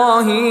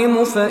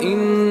إبراهيم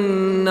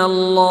فإن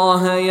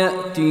الله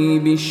يأتي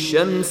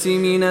بالشمس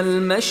من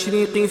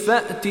المشرق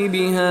فأت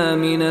بها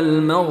من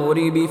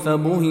المغرب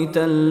فبهت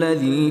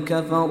الذي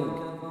كفر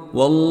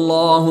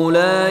والله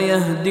لا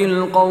يهدي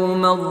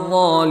القوم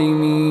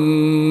الظالمين.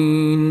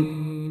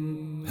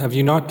 Have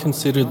you not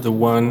considered the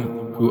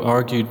one who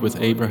argued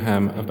with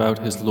Abraham about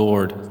his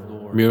Lord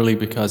merely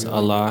because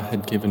Allah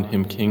had given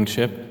him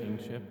kingship?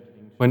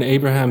 When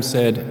Abraham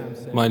said,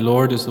 "My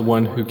Lord is the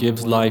one who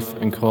gives life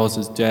and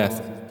causes death,"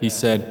 he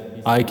said,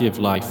 "I give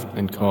life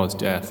and cause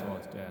death."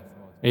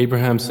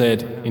 Abraham said,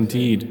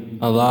 "Indeed,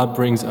 Allah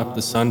brings up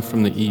the sun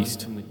from the east,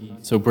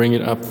 so bring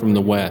it up from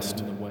the west."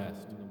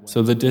 So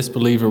the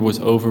disbeliever was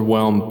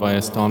overwhelmed by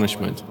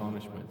astonishment,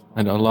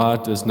 and Allah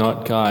does not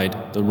guide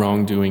the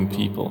wrongdoing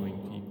people.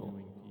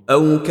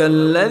 أو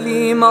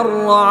كالذي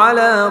مر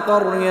على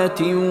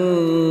قرية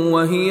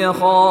وهي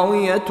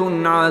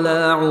خاوية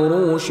على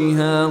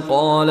عروشها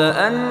قال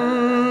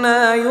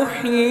أنى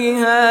يحيي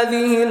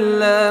هذه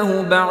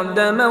الله بعد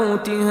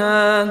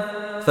موتها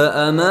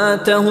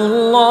فأماته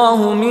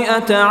الله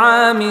 100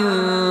 عام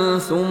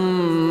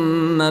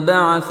ثم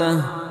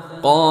بعثه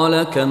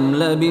قال كم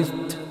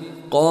لبثت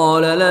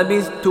قال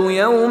لبثت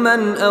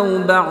يوما أو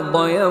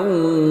بعض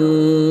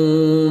يوم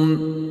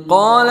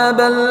قال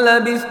بل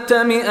لبثت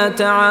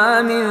 100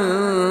 عام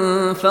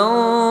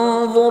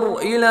فانظر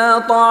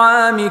إلى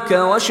طعامك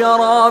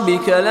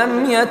وشرابك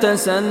لم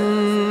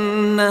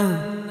يتسنه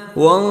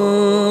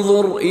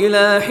وانظر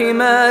إلى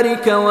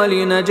حمارك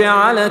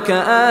ولنجعلك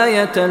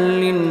آية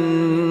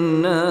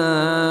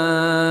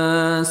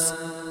للناس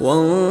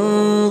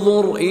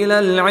وانظر إلى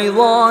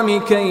العظام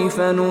كيف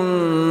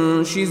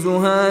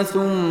ننشزها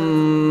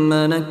ثم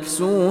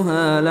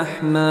نكسوها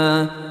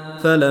لحما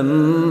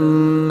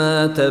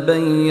فلما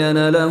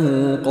تبين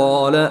له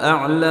قال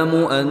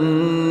أعلم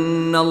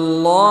أن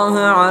الله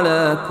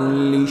على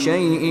كل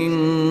شيء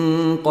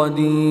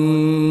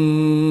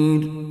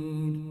قدير.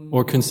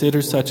 Or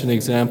consider such an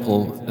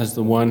example as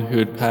the one who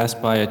had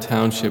passed by a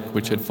township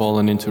which had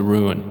fallen into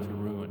ruin.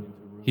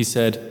 He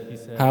said,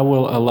 "How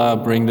will Allah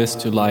bring this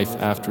to life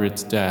after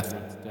its death?"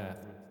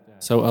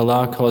 So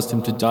Allah caused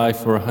him to die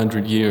for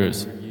 100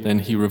 years, then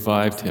He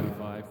revived him.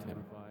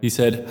 He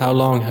said, "How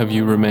long have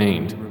you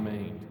remained?"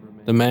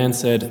 The man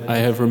said, "I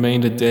have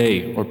remained a day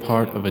or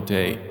part of a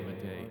day."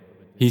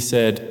 He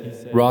said,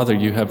 "Rather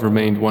you have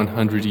remained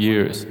 100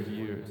 years.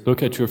 Look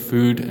at your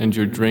food and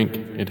your drink,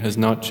 it has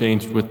not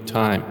changed with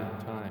time.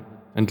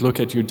 And look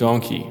at your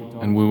donkey,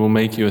 and we will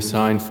make you a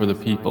sign for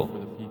the people.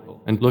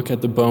 And look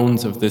at the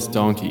bones of this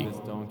donkey,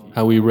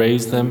 how we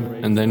raise them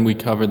and then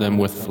we cover them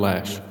with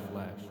flesh."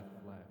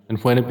 And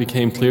when it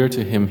became clear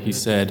to him, he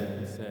said,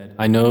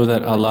 "I know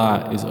that Allah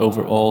is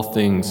over all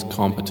things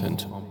competent."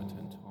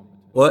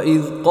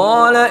 وَإِذْ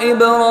قَالَ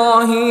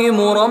إِبْرَاهِيمُ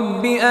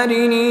رَبِّ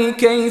أَرِنِي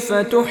كَيْفَ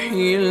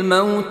تُحْيِي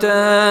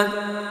الْمَوْتَى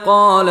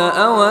قَالَ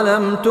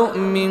أَوَلَمْ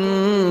تُؤْمِنْ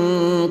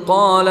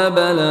قَالَ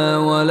بَلَى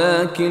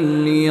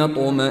وَلَكِنْ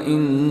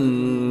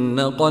لِيَطْمَئِنَّ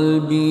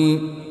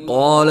قَلْبِي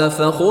قال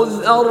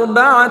فخذ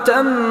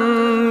 4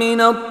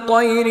 من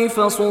الطير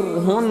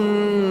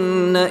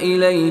فصرهن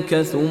إليك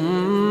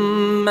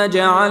ثم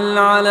اجعل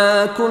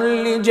على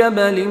كل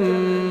جبل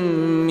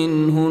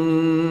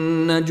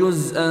منهن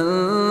جزءا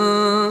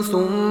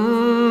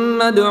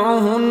ثم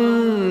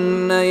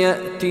ادعهن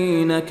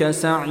يأتينك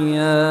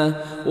سعيا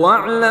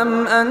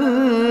واعلم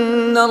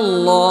أن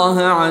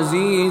الله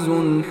عزيز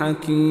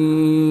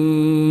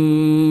حكيم.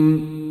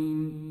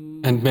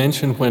 And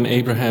mention when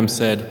Abraham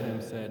said,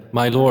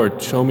 "My Lord,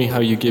 show me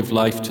how you give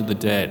life to the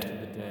dead."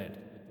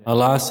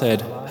 Allah said,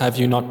 "Have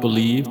you not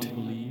believed?"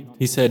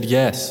 He said,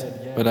 "Yes,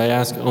 but I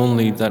ask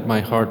only that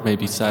my heart may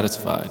be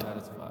satisfied."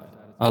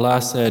 Allah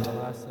said,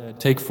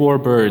 "Take 4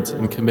 birds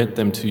and commit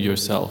them to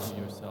yourself.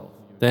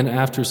 Then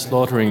after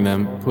slaughtering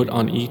them, put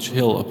on each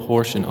hill a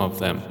portion of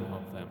them.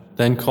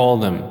 Then call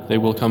them, they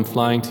will come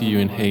flying to you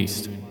in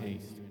haste.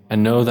 And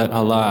know that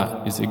Allah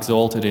is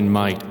exalted in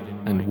might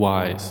and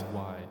wise."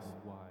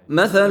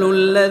 مثل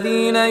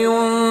الذين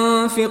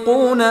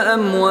ينفقون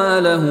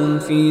أموالهم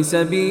في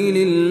سبيل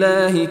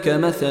الله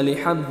كمثل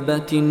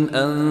حبة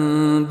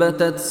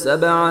أنبتت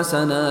 7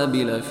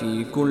 سنابل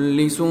في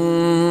كل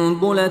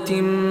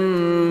سنبلة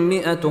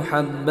 100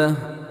 حبة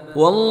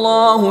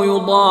والله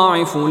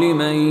يضاعف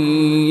لمن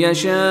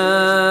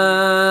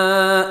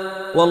يشاء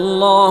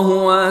والله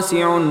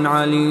واسع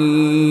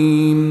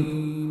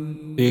عليم.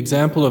 The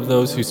example of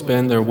those who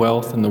spend their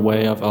wealth in the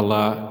way of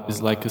Allah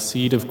is like a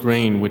seed of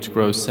grain which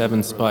grows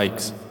 7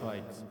 spikes.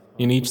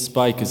 In each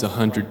spike is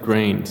 100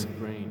 grains.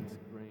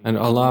 And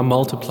Allah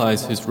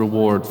multiplies His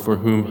reward for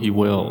whom He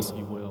wills.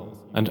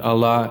 And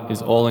Allah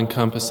is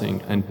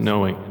all-encompassing and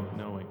knowing.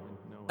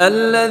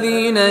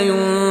 الذين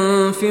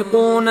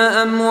ينفقون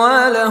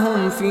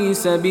أموالهم في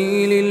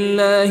سبيل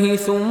الله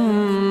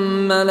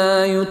ثم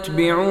لا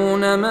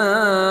يتبعون ما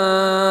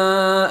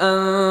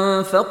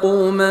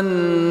أنفقوا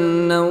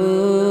منا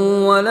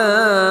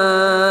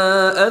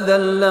ولا أذى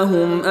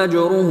لهم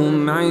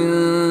أجرهم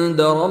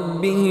عند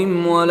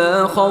ربهم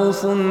ولا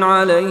خوف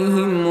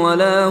عليهم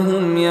ولا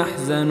هم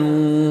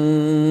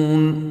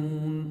يحزنون.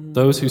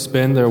 Those who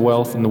spend their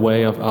wealth in the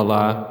way of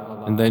Allah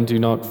and then do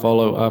not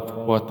follow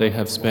up what they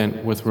have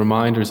spent with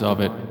reminders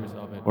of it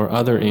or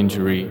other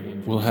injury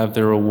will have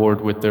their reward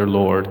with their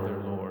Lord,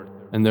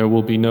 and there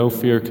will be no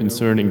fear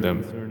concerning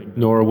them,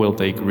 nor will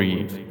they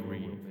grieve.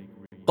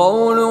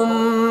 قول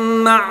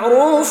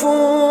معروف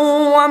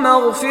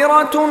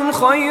ومغفرة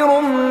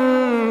خير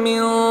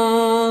من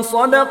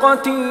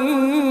صدقة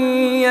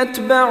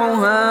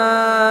يتبعها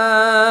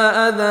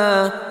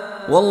أذى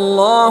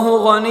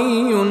والله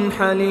غني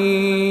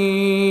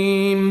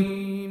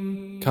حليم.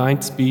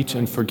 Kind speech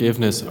and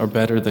forgiveness are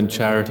better than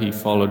charity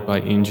followed by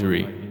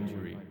injury,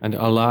 and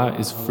Allah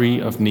is free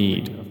of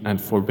need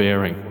and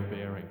forbearing.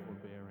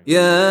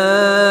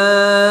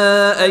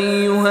 يا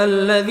أيها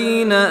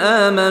الذين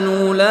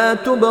آمنوا لا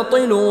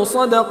تبطلوا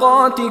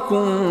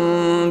صدقاتكم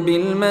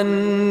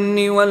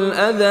بالمن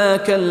والأذى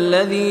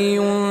كالذي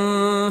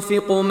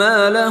ينفق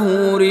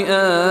ماله رئاء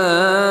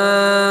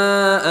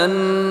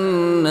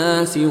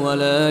الناس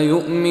ولا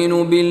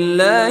يؤمن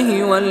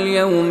بالله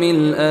واليوم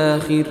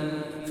الآخر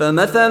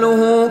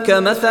فمثله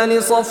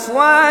كمثل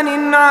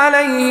صفوان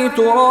عليه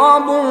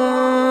تراب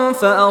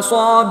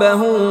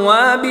فأصابه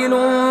وابل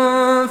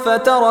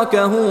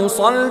فتركه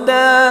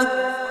صلدا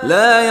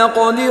لا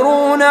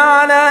يقدرون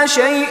على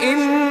شيء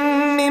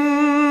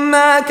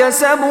مما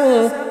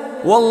كسبوا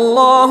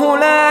والله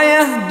لا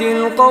يهدي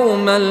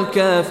القوم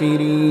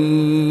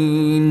الكافرين.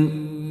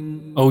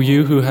 O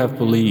you who have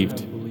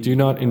believed, do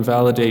not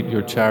invalidate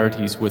your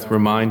charities with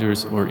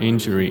reminders or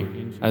injury,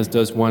 as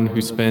does one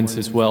who spends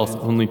his wealth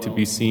only to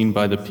be seen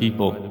by the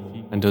people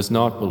and does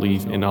not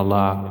believe in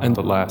Allah and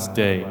the Last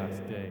Day.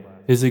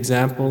 His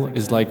example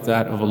is like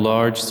that of a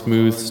large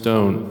smooth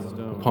stone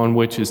upon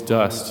which is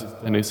dust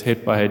and is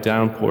hit by a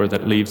downpour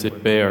that leaves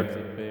it bare.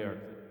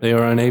 They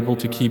are unable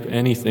to keep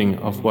anything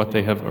of what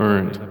they have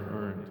earned,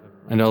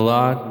 and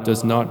Allah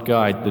does not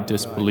guide the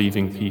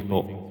disbelieving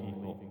people.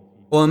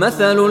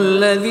 ومثل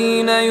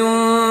الذين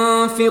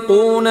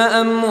ينفقون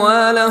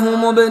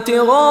أموالهم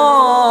ابتغاء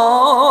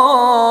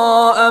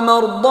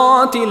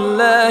مرضات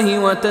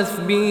الله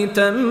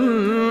وتثبيتا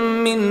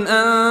من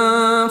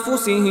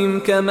أنفسهم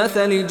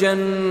كمثل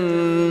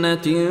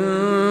جنة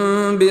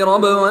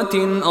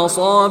بربوة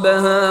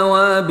أصابها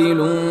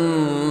وابل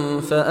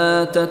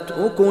فآتت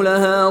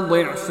أكلها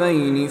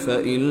ضعفين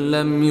فإن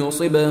لم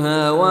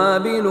يصبها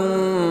وابل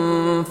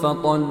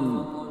فطل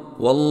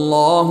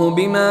والله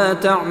بما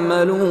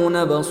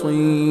تعملون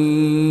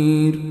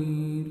بصير.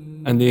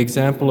 And the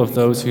example of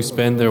those who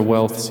spend their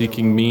wealth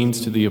seeking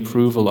means to the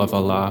approval of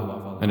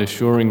Allah and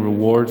assuring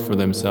reward for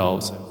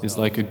themselves is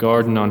like a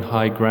garden on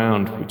high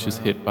ground which is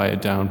hit by a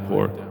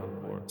downpour,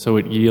 so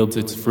it yields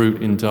its fruit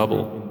in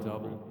double.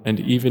 And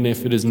even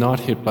if it is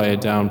not hit by a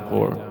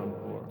downpour,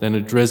 then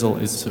a drizzle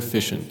is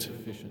sufficient.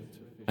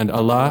 And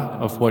Allah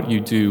of what you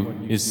do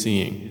is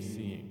seeing.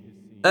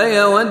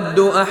 أيود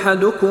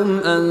أحدكم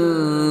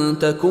أن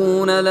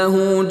تكون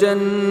له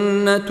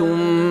جنة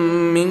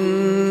من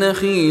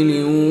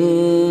نخيل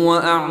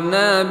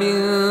وأعناب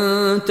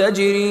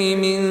تجري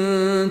من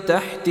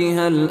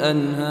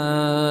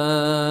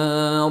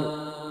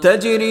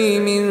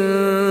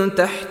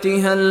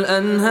تحتها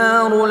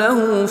الأنهار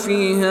له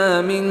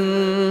فيها من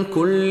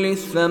كل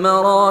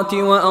الثمرات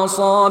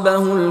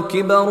وأصابه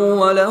الكبر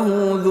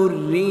وله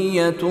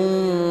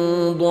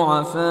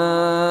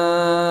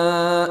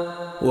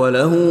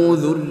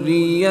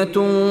ذرية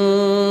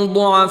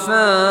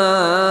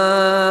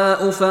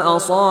ضعفاء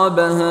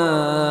فأصابها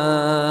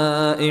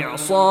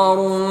إعصار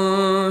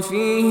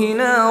فيه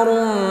نار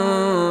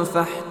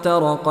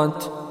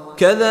فاحترقت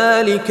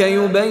كذلك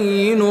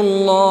يبين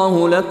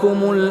الله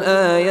لكم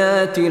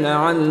الآيات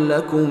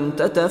لعلكم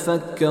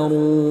تتفكرون.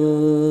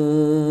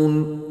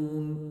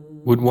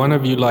 Would one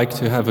of you like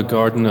to have a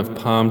garden of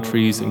palm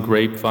trees and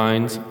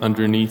grapevines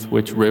underneath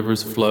which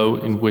rivers flow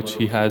in which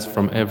he has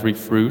from every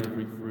fruit?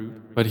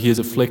 But he is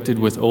afflicted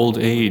with old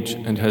age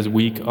and has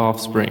weak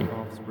offspring,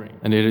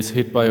 and it is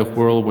hit by a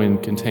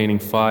whirlwind containing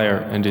fire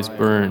and is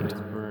burned.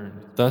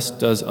 Thus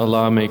does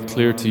Allah make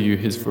clear to you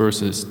His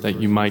verses that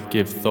you might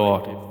give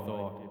thought.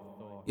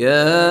 يا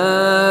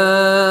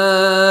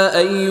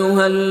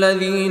أيها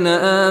الذين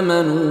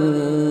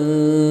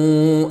آمنوا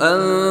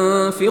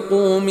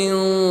أنفقوا من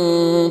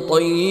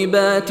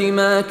طيبات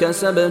ما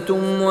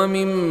كسبتم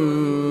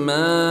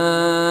ومما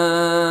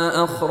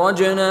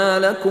أخرجنا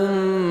لكم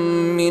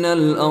من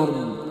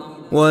الأرض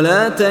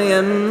ولا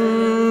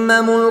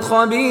تيمموا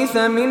الخبيث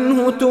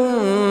منه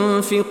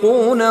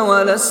تنفقون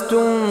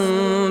ولستم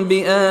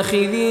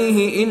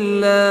بآخذيه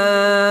إلا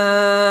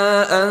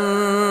أن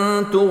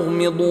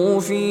تغمضوا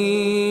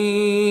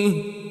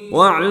فيه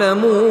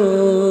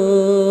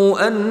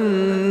واعلموا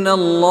أن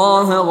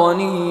الله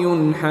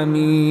غني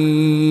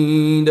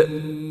حميد.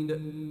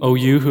 O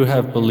you who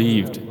have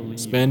believed,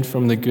 spend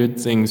from the good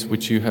things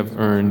which you have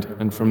earned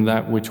and from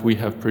that which we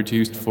have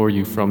produced for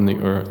you from the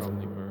earth.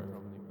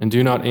 And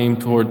do not aim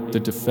toward the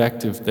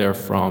defective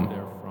therefrom,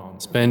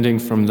 spending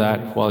from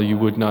that while you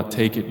would not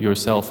take it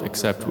yourself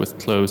except with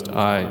closed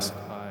eyes.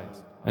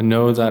 And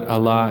know that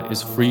Allah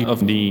is free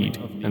of need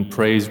and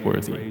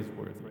praiseworthy.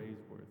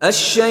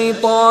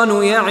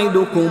 الشيطان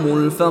يعدكم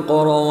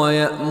الفقر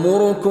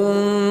ويأمركم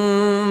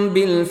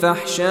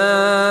بالفحشاء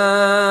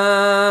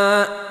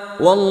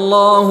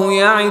والله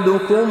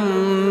يعدكم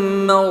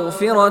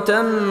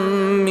مغفرة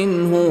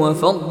منه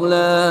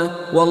وفضلا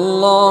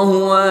والله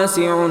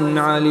واسع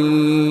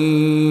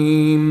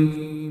عليم.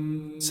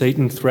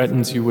 Satan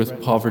threatens you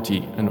with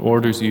poverty and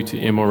orders you to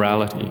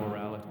immorality,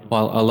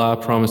 while Allah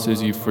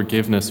promises you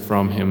forgiveness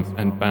from Him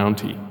and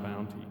bounty.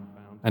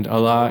 And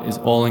Allah is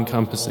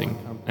all-encompassing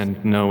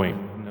and knowing.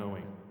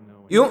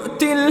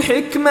 يؤتي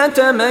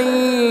الحكمة من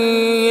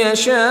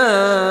يشاء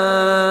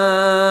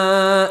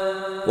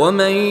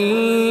ومن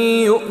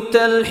يؤت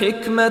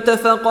الحكمة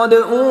فقد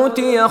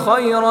أوتي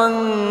خيرا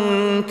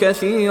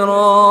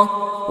كثيرا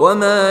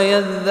وما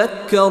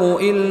يذكر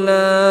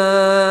إلا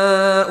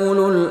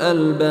أولو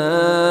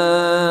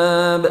الألباب.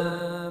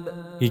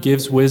 He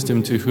gives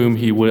wisdom to whom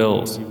He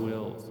wills,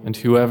 and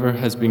whoever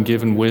has been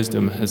given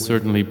wisdom has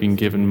certainly been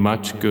given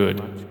much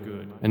good,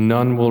 and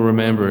none will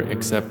remember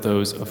except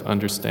those of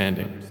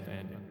understanding.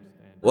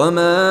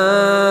 وما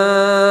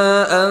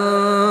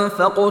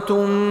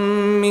أنفقتم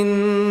من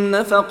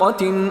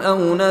نفقة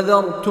أو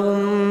نذرتم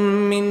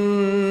من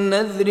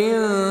نذر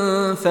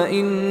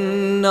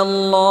فإن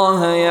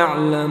الله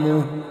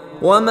يعلمه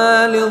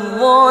وما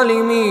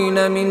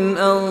للظالمين من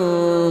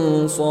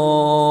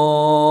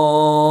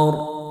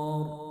أنصار.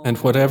 And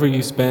whatever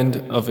you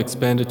spend of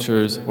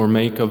expenditures or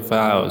make of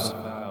vows,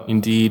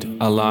 indeed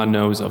Allah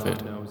knows of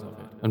it.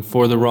 And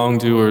for the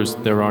wrongdoers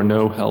there are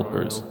no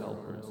helpers.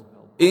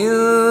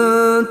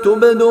 إن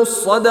تبدوا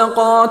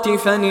الصدقات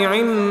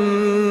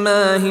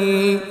فنعما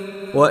هي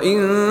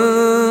وإن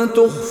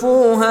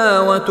تخفوها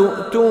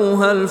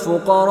وتؤتوها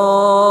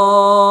الفقراء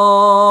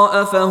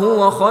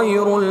فهو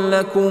خير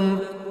لكم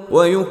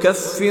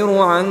ويكفر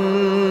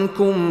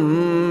عنكم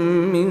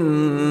من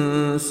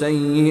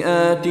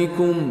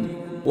سيئاتكم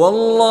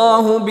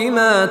والله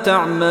بما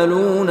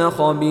تعملون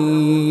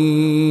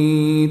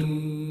خبير.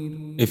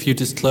 If you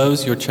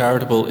disclose your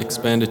charitable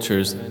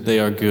expenditures, they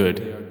are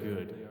good.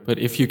 But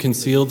if you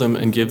conceal them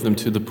and give them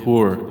to the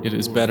poor, it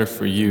is better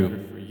for you,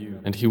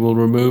 and He will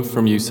remove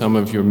from you some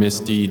of your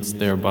misdeeds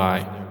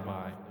thereby.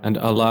 And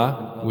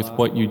Allah, with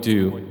what you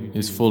do,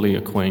 is fully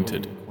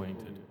acquainted.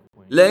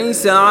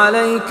 ليس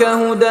عليك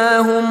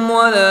هداهم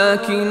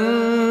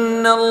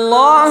ولكن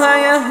الله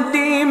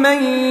يهدي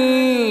من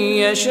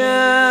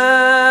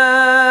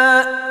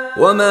يشاء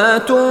وما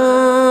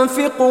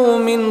تنفقوا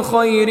من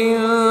خير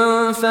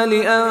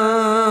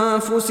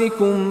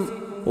فلأنفسكم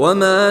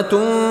وما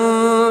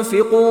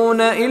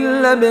تنفقون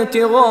إلا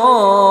ابتغاء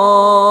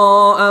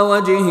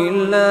وجه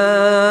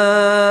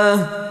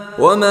الله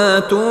وما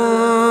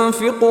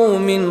تنفقوا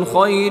من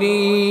خير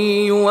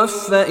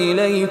يوفى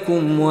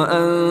إليكم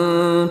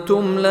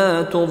وأنتم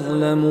لا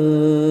تظلمون.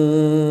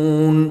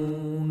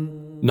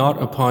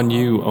 Not upon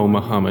you, O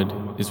Muhammad,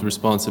 is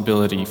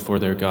responsibility for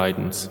their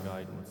guidance,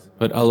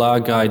 but Allah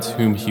guides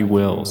whom He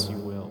wills.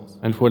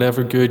 And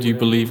whatever good you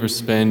believers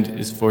spend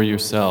is for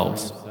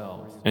yourselves,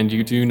 and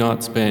you do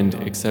not spend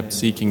except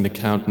seeking the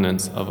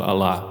countenance of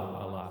Allah.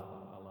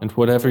 And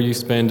whatever you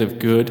spend of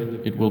good,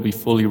 it will be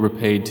fully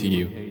repaid to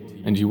you,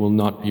 and you will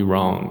not be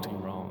wronged.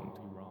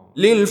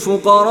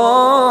 للفقراء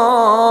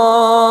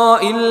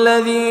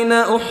الذين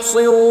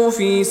أحصروا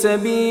في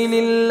سبيل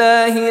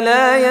الله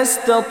لا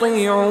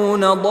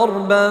يستطيعون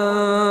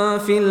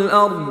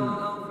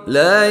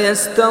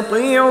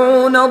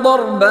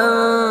ضربا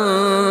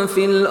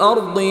في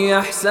الأرض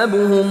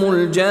يحسبهم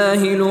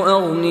الجاهل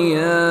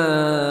أغنياء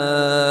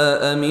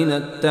من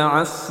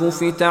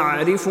التعفف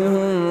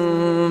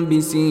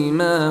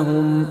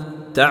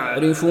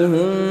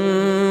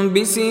تعرفهم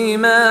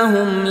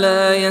بسيماهم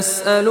لا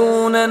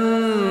يسألون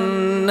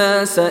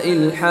الناس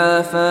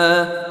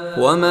إلحافا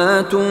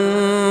وما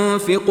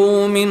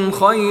تنفقوا من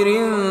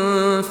خير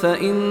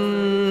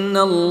فإن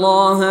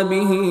الله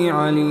به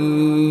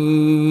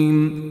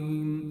عليم.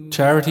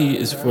 Charity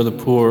is for the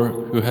poor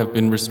who have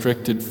been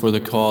restricted for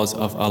the cause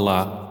of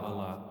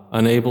Allah,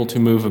 unable to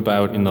move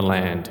about in the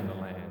land.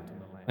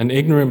 An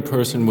ignorant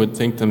person would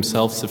think them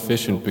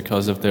self-sufficient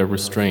because of their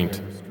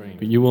restraint,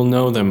 but you will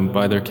know them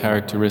by their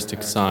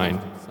characteristic sign.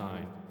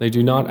 They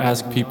do not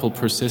ask people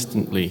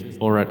persistently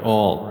or at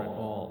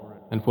all,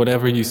 and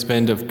whatever you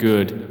spend of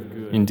good,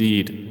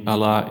 indeed,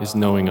 Allah is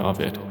knowing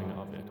of it.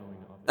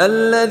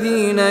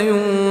 الذين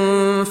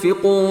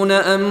ينفقون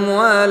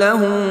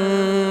أموالهم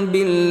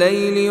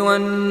بالليل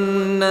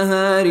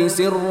والنهار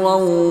سرا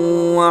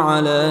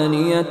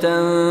وعلانية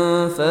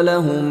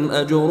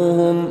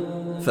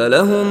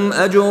فلهم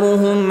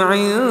أجرهم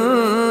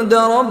عند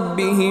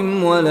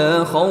ربهم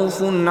ولا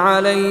خوف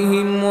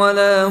عليهم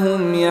ولا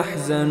هم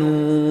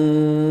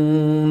يحزنون.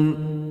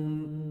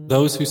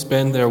 Those who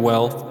spend their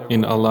wealth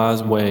in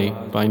Allah's way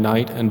by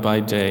night and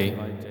by day,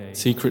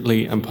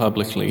 secretly and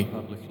publicly,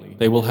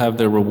 they will have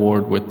their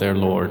reward with their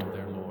Lord,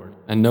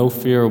 and no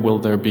fear will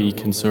there be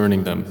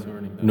concerning them,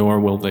 nor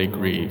will they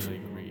grieve.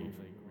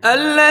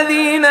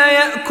 الذين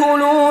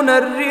يأكلون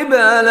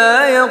الربا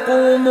لا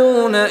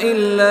يقومون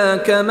إلا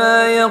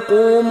كما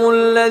يقوم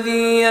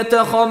الذي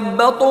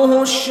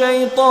يتخبطه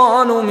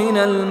الشيطان من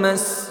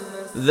المس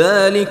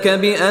ذلك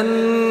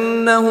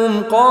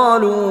بأنهم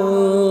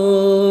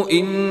قالوا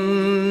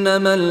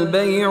إنما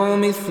البيع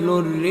مثل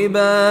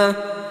الربا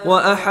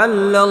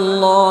وأحل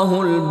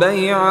الله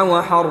البيع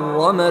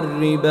وحرم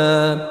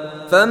الربا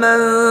فمن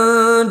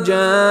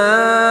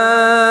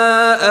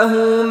جاءه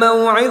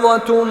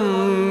موعظة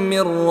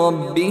من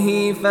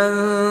ربه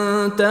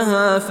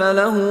فانتهى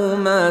فله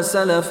ما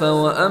سلف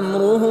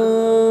وأمره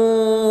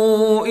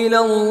إلى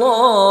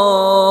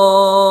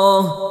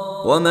الله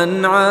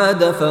ومن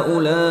عاد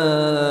فأولئك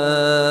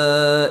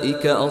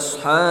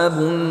أصحاب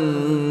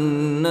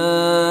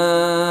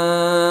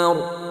النار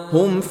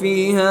هم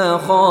فيها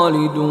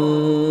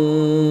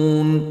خالدون.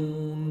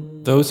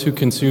 Those who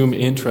consume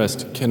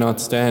interest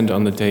cannot stand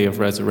on the day of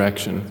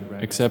resurrection,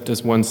 except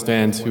as one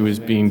stands who is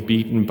being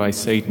beaten by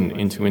Satan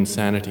into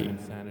insanity.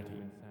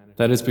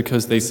 That is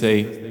because they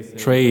say,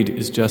 trade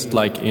is just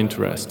like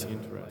interest.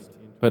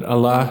 But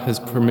Allah has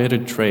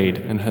permitted trade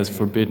and has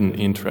forbidden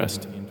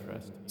interest.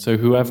 So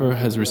whoever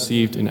has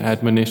received an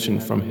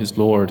admonition from his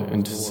Lord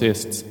and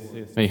desists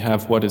may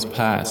have what is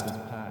past,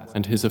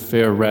 and his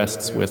affair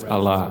rests with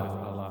Allah.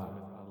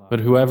 But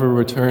whoever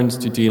returns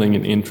to dealing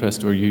in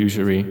interest or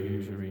usury,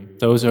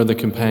 those are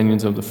the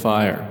companions of the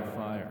fire.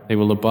 They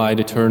will abide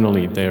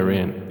eternally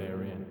therein.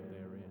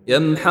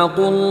 يمحق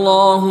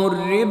الله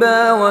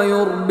الربا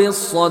ويربي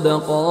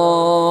الصدقات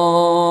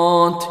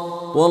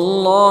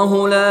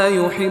والله لا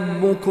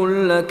يحب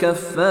كل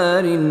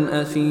كفار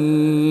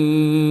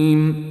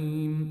أثيم.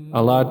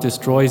 Allah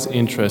destroys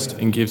interest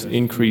and gives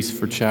increase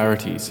for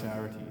charities,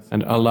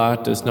 and Allah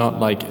does not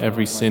like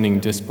every sinning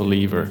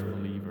disbeliever.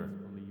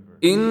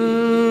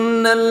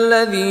 إن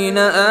الذين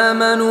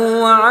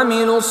آمنوا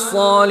وعملوا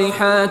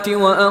الصالحات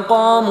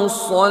وأقاموا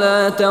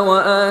الصلاة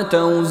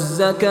وآتوا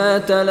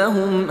الزكاة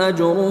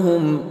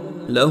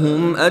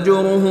لهم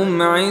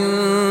أجرهم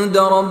عند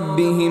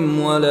ربهم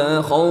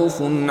ولا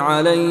خوف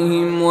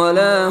عليهم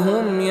ولا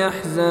هم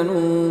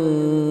يحزنون.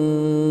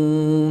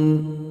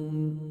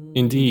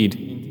 Indeed,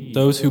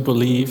 those who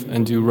believe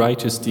and do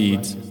righteous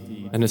deeds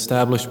and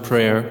establish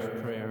prayer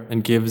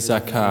and give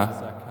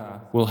zakah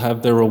will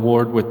have their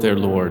reward with their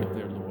Lord,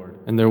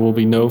 and there will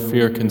be no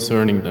fear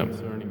concerning them,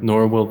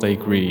 nor will they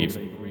grieve.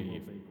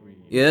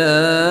 يا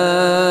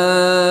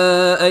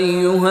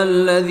أيها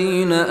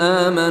الذين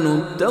آمنوا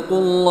اتقوا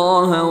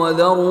الله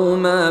وذروا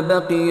ما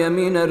بقي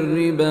من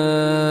الربا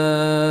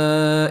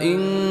إن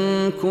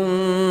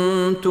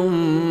كنتم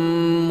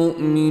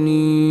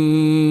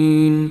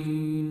مؤمنين.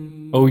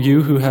 O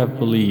you who have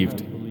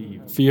believed,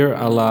 fear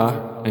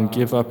Allah and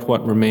give up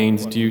what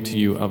remains due to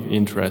you of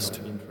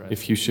interest,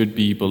 if you should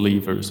be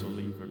believers.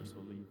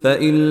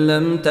 فإن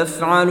لم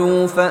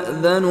تفعلوا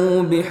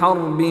فأذنوا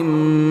بحرب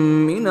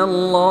من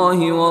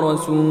الله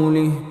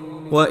ورسوله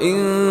وإن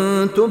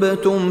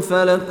تبتم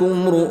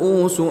فلكم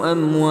رؤوس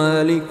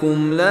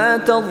أموالكم لا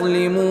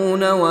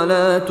تظلمون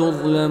ولا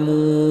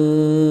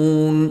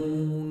تظلمون.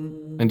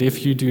 And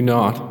if you do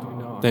not,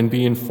 then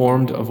be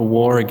informed of a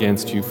war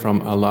against you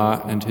from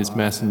Allah and His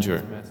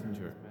Messenger.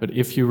 But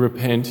if you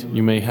repent,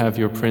 you may have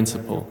your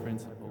principle.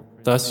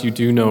 Thus you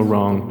do no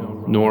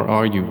wrong, nor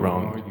are you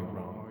wrong.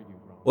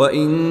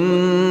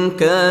 وإن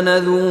كان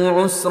ذو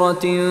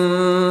عسرة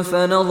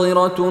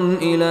فنظرة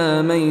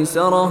إلى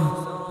ميسرة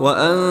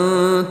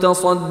وأن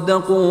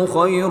تصدقوا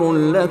خير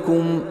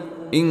لكم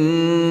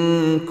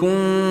إن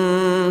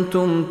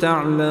كنتم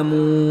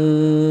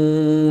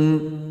تعلمون.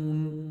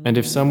 And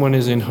if someone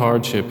is in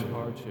hardship,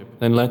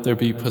 then let there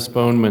be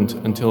postponement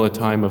until a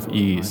time of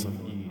ease.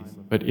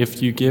 But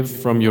if you give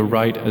from your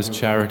right as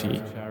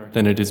charity,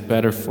 then it is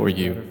better for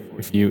you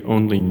if you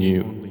only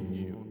knew.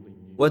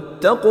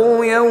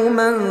 واتقوا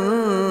يوما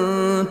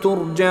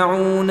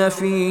ترجعون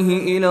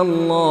فيه إلى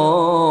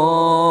الله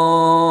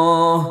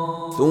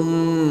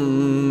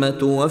ثم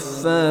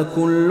توفى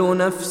كل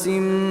نفس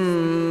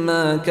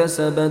ما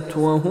كسبت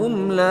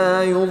وهم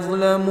لا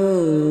يظلمون.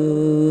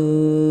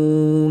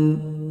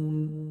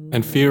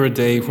 And fear a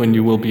day when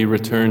you will be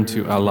returned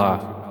to Allah.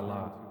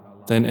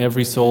 Then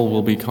every soul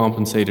will be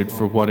compensated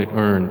for what it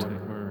earned,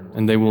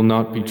 and they will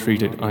not be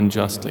treated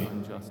unjustly.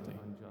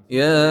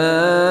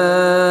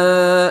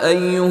 يا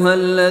أيها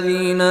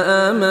الذين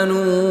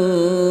آمنوا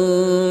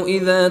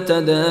إذا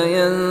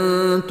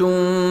تداينتم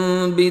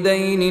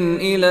بدين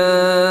إلى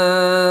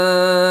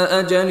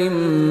أجل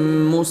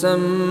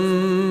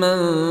مسمى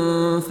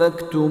مسمى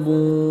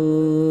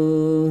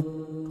فاكتبوه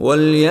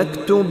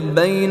وليكتب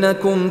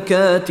بينكم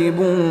كاتب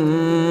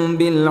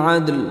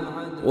بالعدل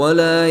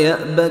ولا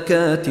يأب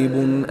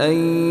كاتب أن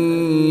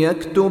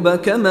يكتب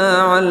كما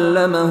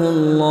علمه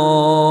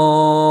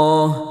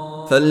الله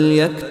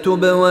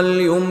فليكتب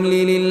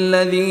وليملل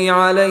الذي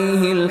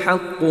عليه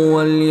الحق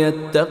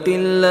وليتق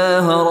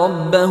الله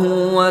ربه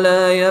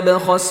ولا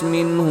يبخس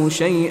منه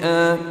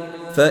شيئا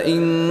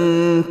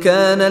فإن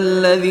كان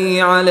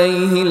الذي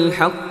عليه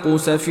الحق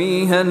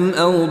سفيها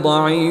أو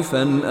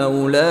ضعيفا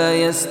أو لا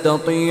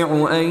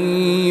يستطيع أن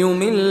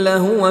يمل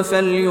هو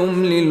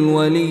فليملل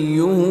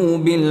وليه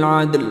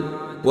بالعدل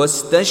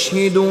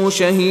واستشهدوا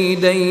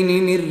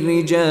شهيدين من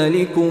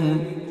رجالكم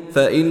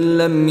فإن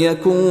لم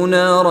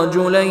يكونا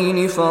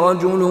رجلين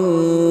فرجل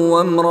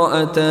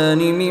وامرأتان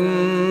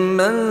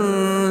ممن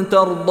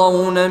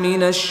ترضون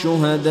من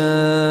الشهداء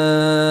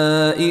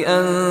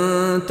أن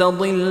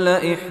تضل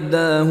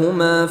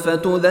إحداهما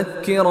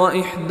فتذكر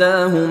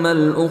إحداهما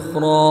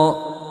الأخرى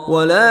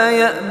ولا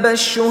يأبى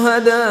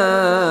الشهداء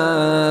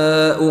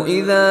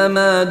إذا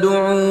ما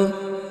دعوا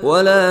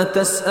ولا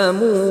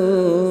تسأموا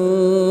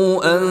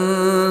أن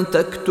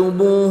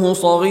تكتبوه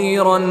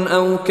صغيرا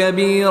أو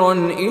كبيرا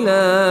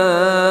إلى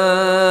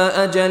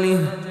أجله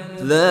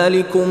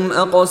ذلكم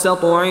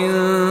أقسط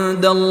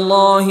عند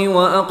الله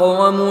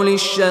وأقوم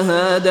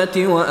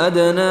للشهادة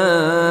وأدنى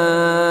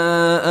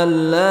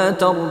ألا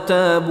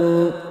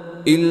ترتابوا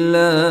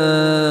إلا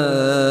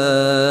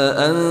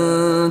أن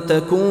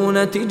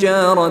تكون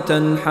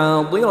تجارة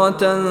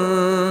حاضرة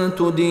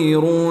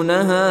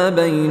تديرونها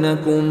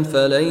بينكم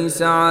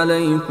فليس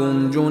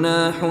عليكم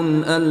جناح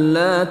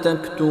ألا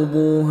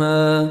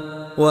تكتبوها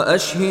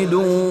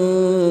وأشهدوا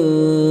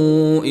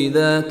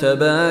إذا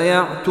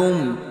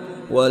تبايعتم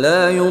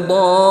ولا يضار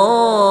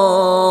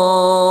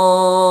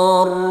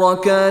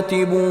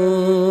كاتب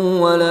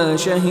ولا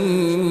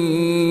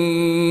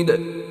شهيد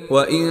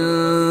وإن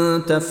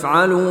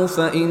تفعلوا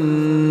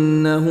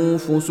فإنه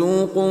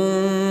فسوق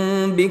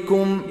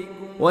بكم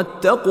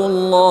واتقوا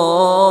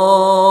الله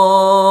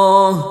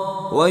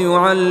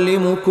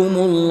ويعلمكم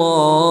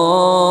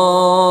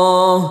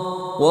الله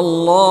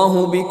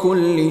والله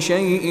بكل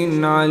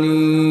شيء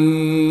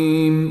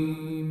عليم.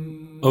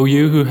 O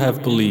you who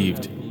have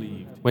believed,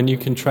 when you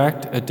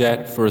contract a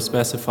debt for a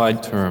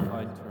specified term,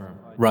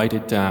 write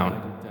it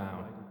down,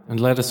 and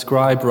let a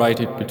scribe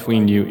write it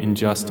between you in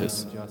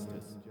justice.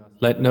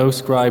 Let no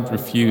scribe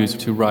refuse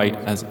to write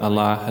as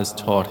Allah has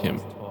taught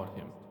him.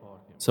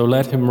 So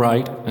let him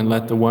write and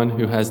let the one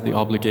who has the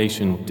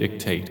obligation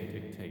dictate.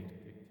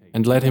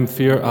 And let him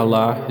fear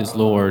Allah his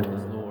Lord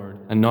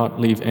and not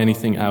leave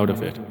anything out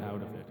of it.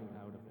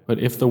 But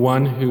if the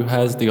one who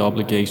has the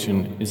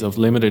obligation is of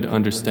limited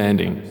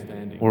understanding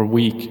or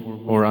weak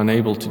or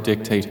unable to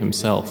dictate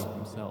himself,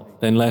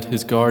 then let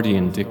his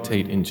guardian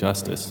dictate in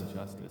justice.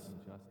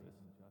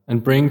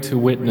 And bring to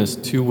witness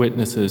 2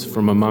 witnesses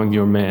from among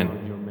your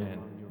men.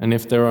 And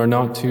if there are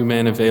not 2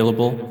 men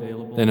available,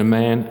 then a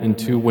man and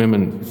 2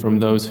 women from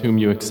those whom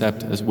you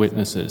accept as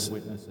witnesses,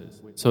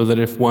 so that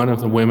if one of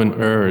the women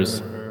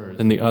errs,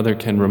 then the other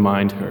can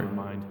remind her.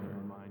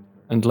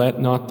 And let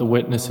not the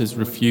witnesses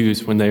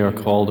refuse when they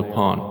are called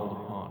upon.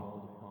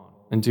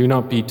 And do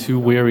not be too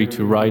weary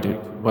to write it,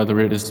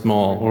 whether it is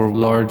small or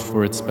large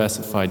for its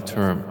specified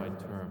term.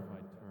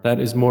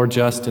 That is more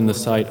just in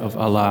the sight of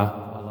Allah,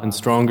 and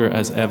stronger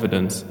as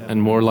evidence,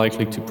 and more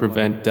likely to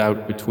prevent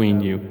doubt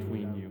between you,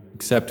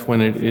 except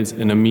when it is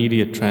an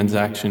immediate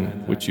transaction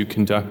which you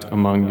conduct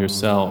among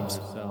yourselves.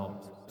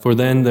 For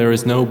then there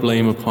is no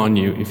blame upon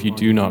you if you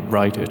do not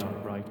write it.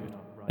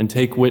 And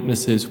take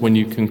witnesses when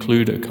you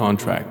conclude a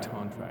contract.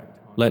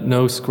 Let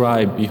no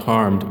scribe be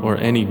harmed or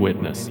any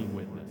witness.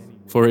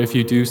 For if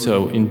you do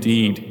so,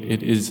 indeed,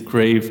 it is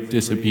grave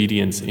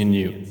disobedience in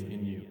you.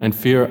 And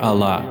fear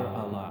Allah,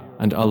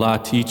 and Allah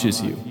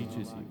teaches you,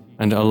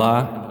 and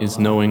Allah is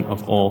knowing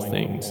of all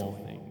things.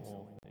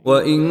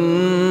 وإن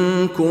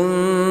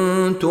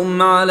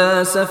كنتم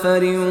على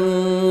سفر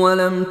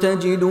ولم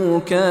تجدوا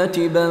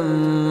كاتبا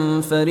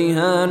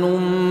فرهان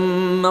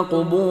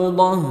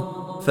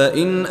مقبوضة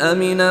فإن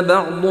أمن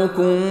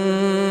بعضكم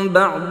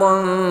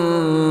بعضا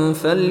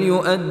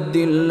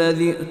فليؤدي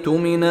الذي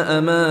اؤتمن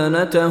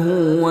أمانته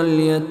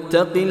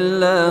وليتق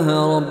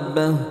الله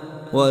ربه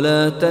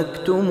ولا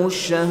تكتموا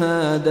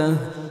الشهادة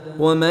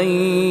ومن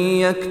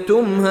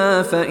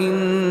يكتمها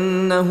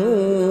فإنه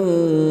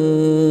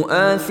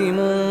آثم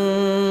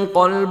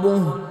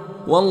قلبه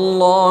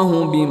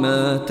والله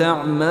بما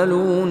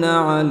تعملون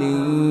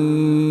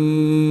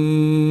عليم.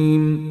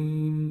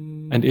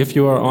 And if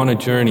you are on a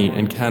journey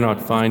and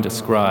cannot find a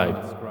scribe,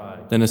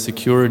 then a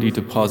security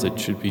deposit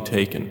should be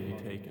taken.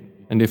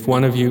 And if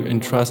one of you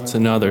entrusts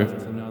another,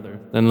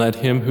 then let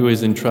him who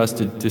is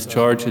entrusted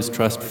discharge his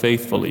trust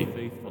faithfully,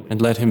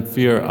 and let him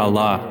fear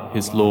Allah,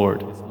 his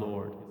Lord.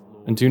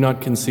 And do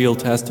not conceal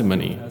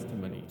testimony,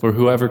 for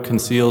whoever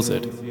conceals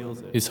it,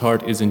 his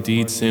heart is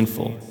indeed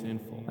sinful,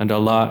 and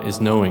Allah is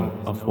knowing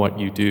of what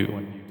you do.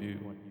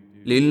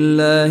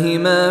 لله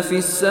ما في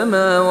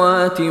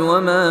السماوات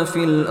وما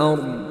في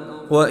الأرض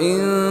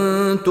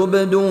وإن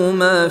تبدوا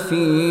ما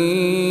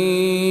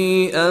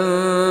في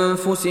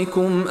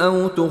أنفسكم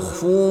أو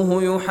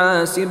تخفوه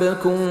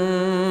يحاسبكم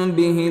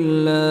به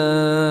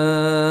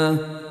الله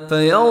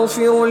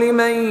فيغفر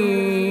لمن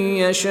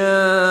يشاء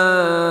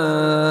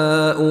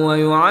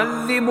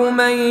ويعذب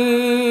من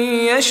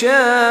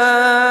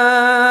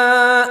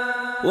يشاء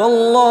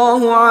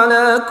والله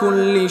على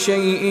كل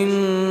شيء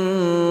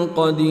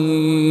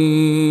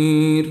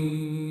قدير.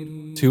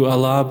 To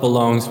Allah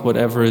belongs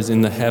whatever is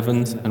in the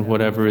heavens and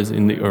whatever is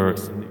in the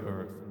earth.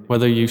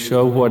 Whether you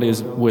show what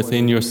is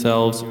within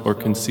yourselves or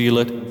conceal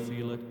it,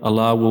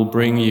 Allah will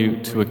bring you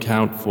to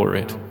account for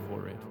it.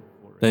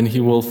 Then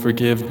He will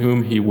forgive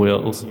whom He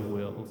wills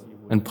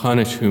and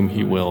punish whom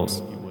He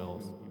wills.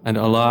 And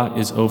Allah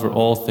is over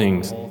all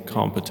things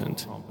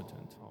competent.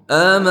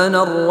 آمن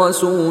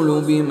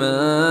الرسول بما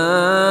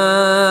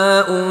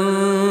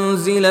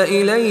أنزل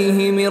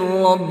إليه من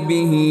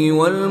ربه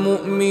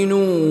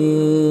والمؤمنون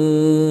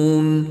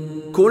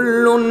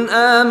كل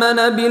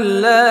آمن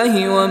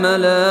بالله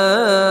وملائكته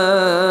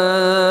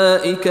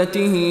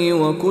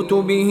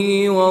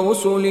وكتبه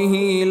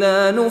ورسله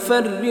لا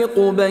نفرق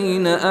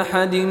بين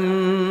أحد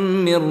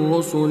من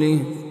رسله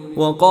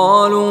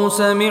وقالوا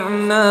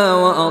سمعنا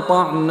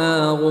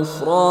وأطعنا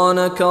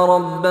غفرانك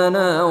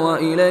ربنا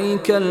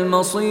وإليك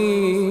المصير.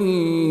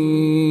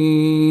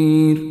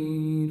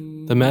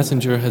 The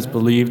messenger has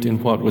believed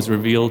in what was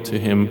revealed to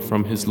him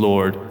from his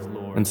Lord,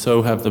 and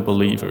so have the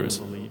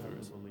believers.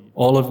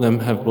 All of them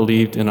have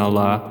believed in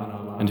Allah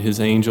and His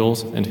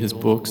angels and His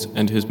books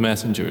and His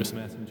messengers,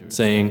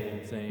 saying,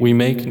 "We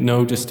make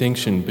no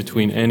distinction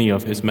between any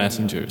of His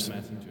messengers."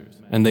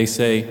 And they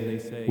say,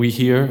 "We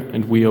hear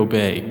and we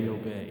obey.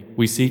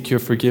 We seek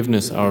your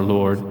forgiveness, our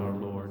Lord,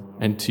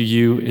 and to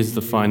you is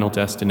the final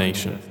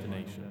destination."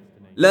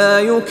 لا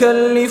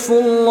يكلف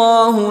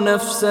الله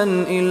نفسا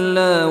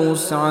إلا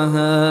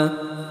وسعها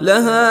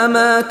لها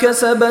ما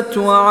كسبت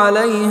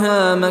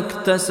وعليها ما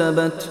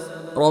اكتسبت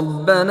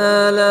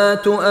ربنا لا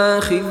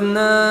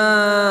تؤاخذنا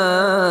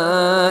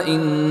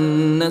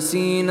إن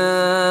نسينا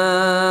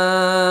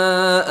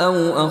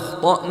أو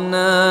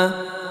أخطأنا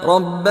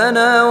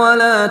ربنا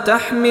ولا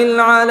تحمل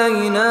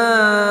علينا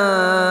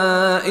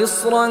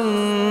إصرا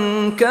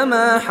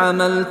كما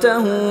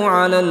حملته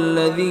على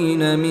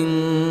الذين من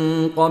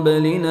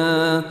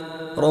قبلنا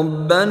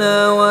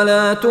ربنا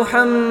ولا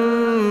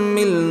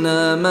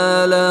تحملنا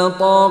ما لا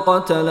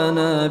طاقة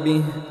لنا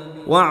به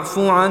واعف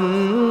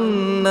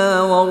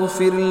عنا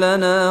واغفر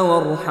لنا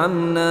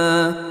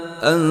وارحمنا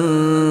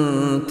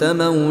أنت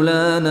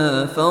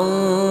مولانا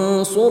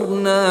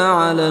فانصرنا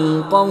على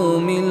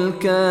القوم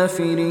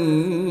الكافرين.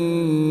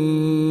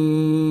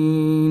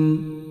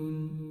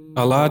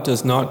 Allah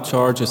does not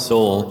charge a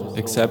soul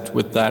except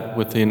with that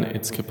within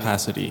its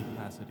capacity.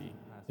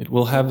 It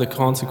will have the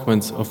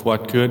consequence of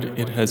what good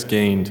it has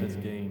gained,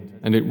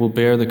 and it will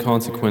bear the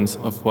consequence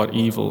of what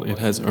evil it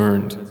has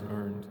earned.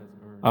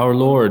 Our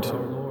Lord,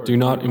 do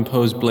not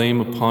impose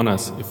blame upon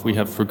us if we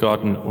have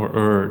forgotten or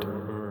erred.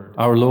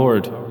 Our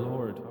Lord,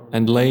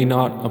 and lay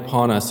not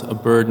upon us a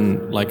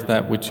burden like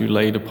that which you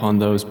laid upon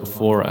those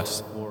before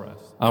us.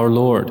 Our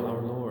Lord,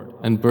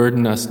 and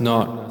burden us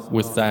not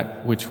with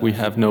that which we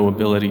have no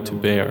ability to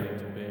bear.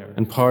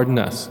 And pardon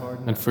us,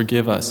 and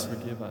forgive us,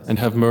 and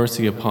have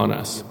mercy upon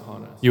us.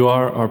 You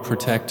are our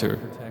protector,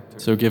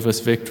 so give us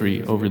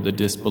victory over the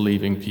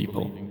disbelieving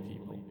people.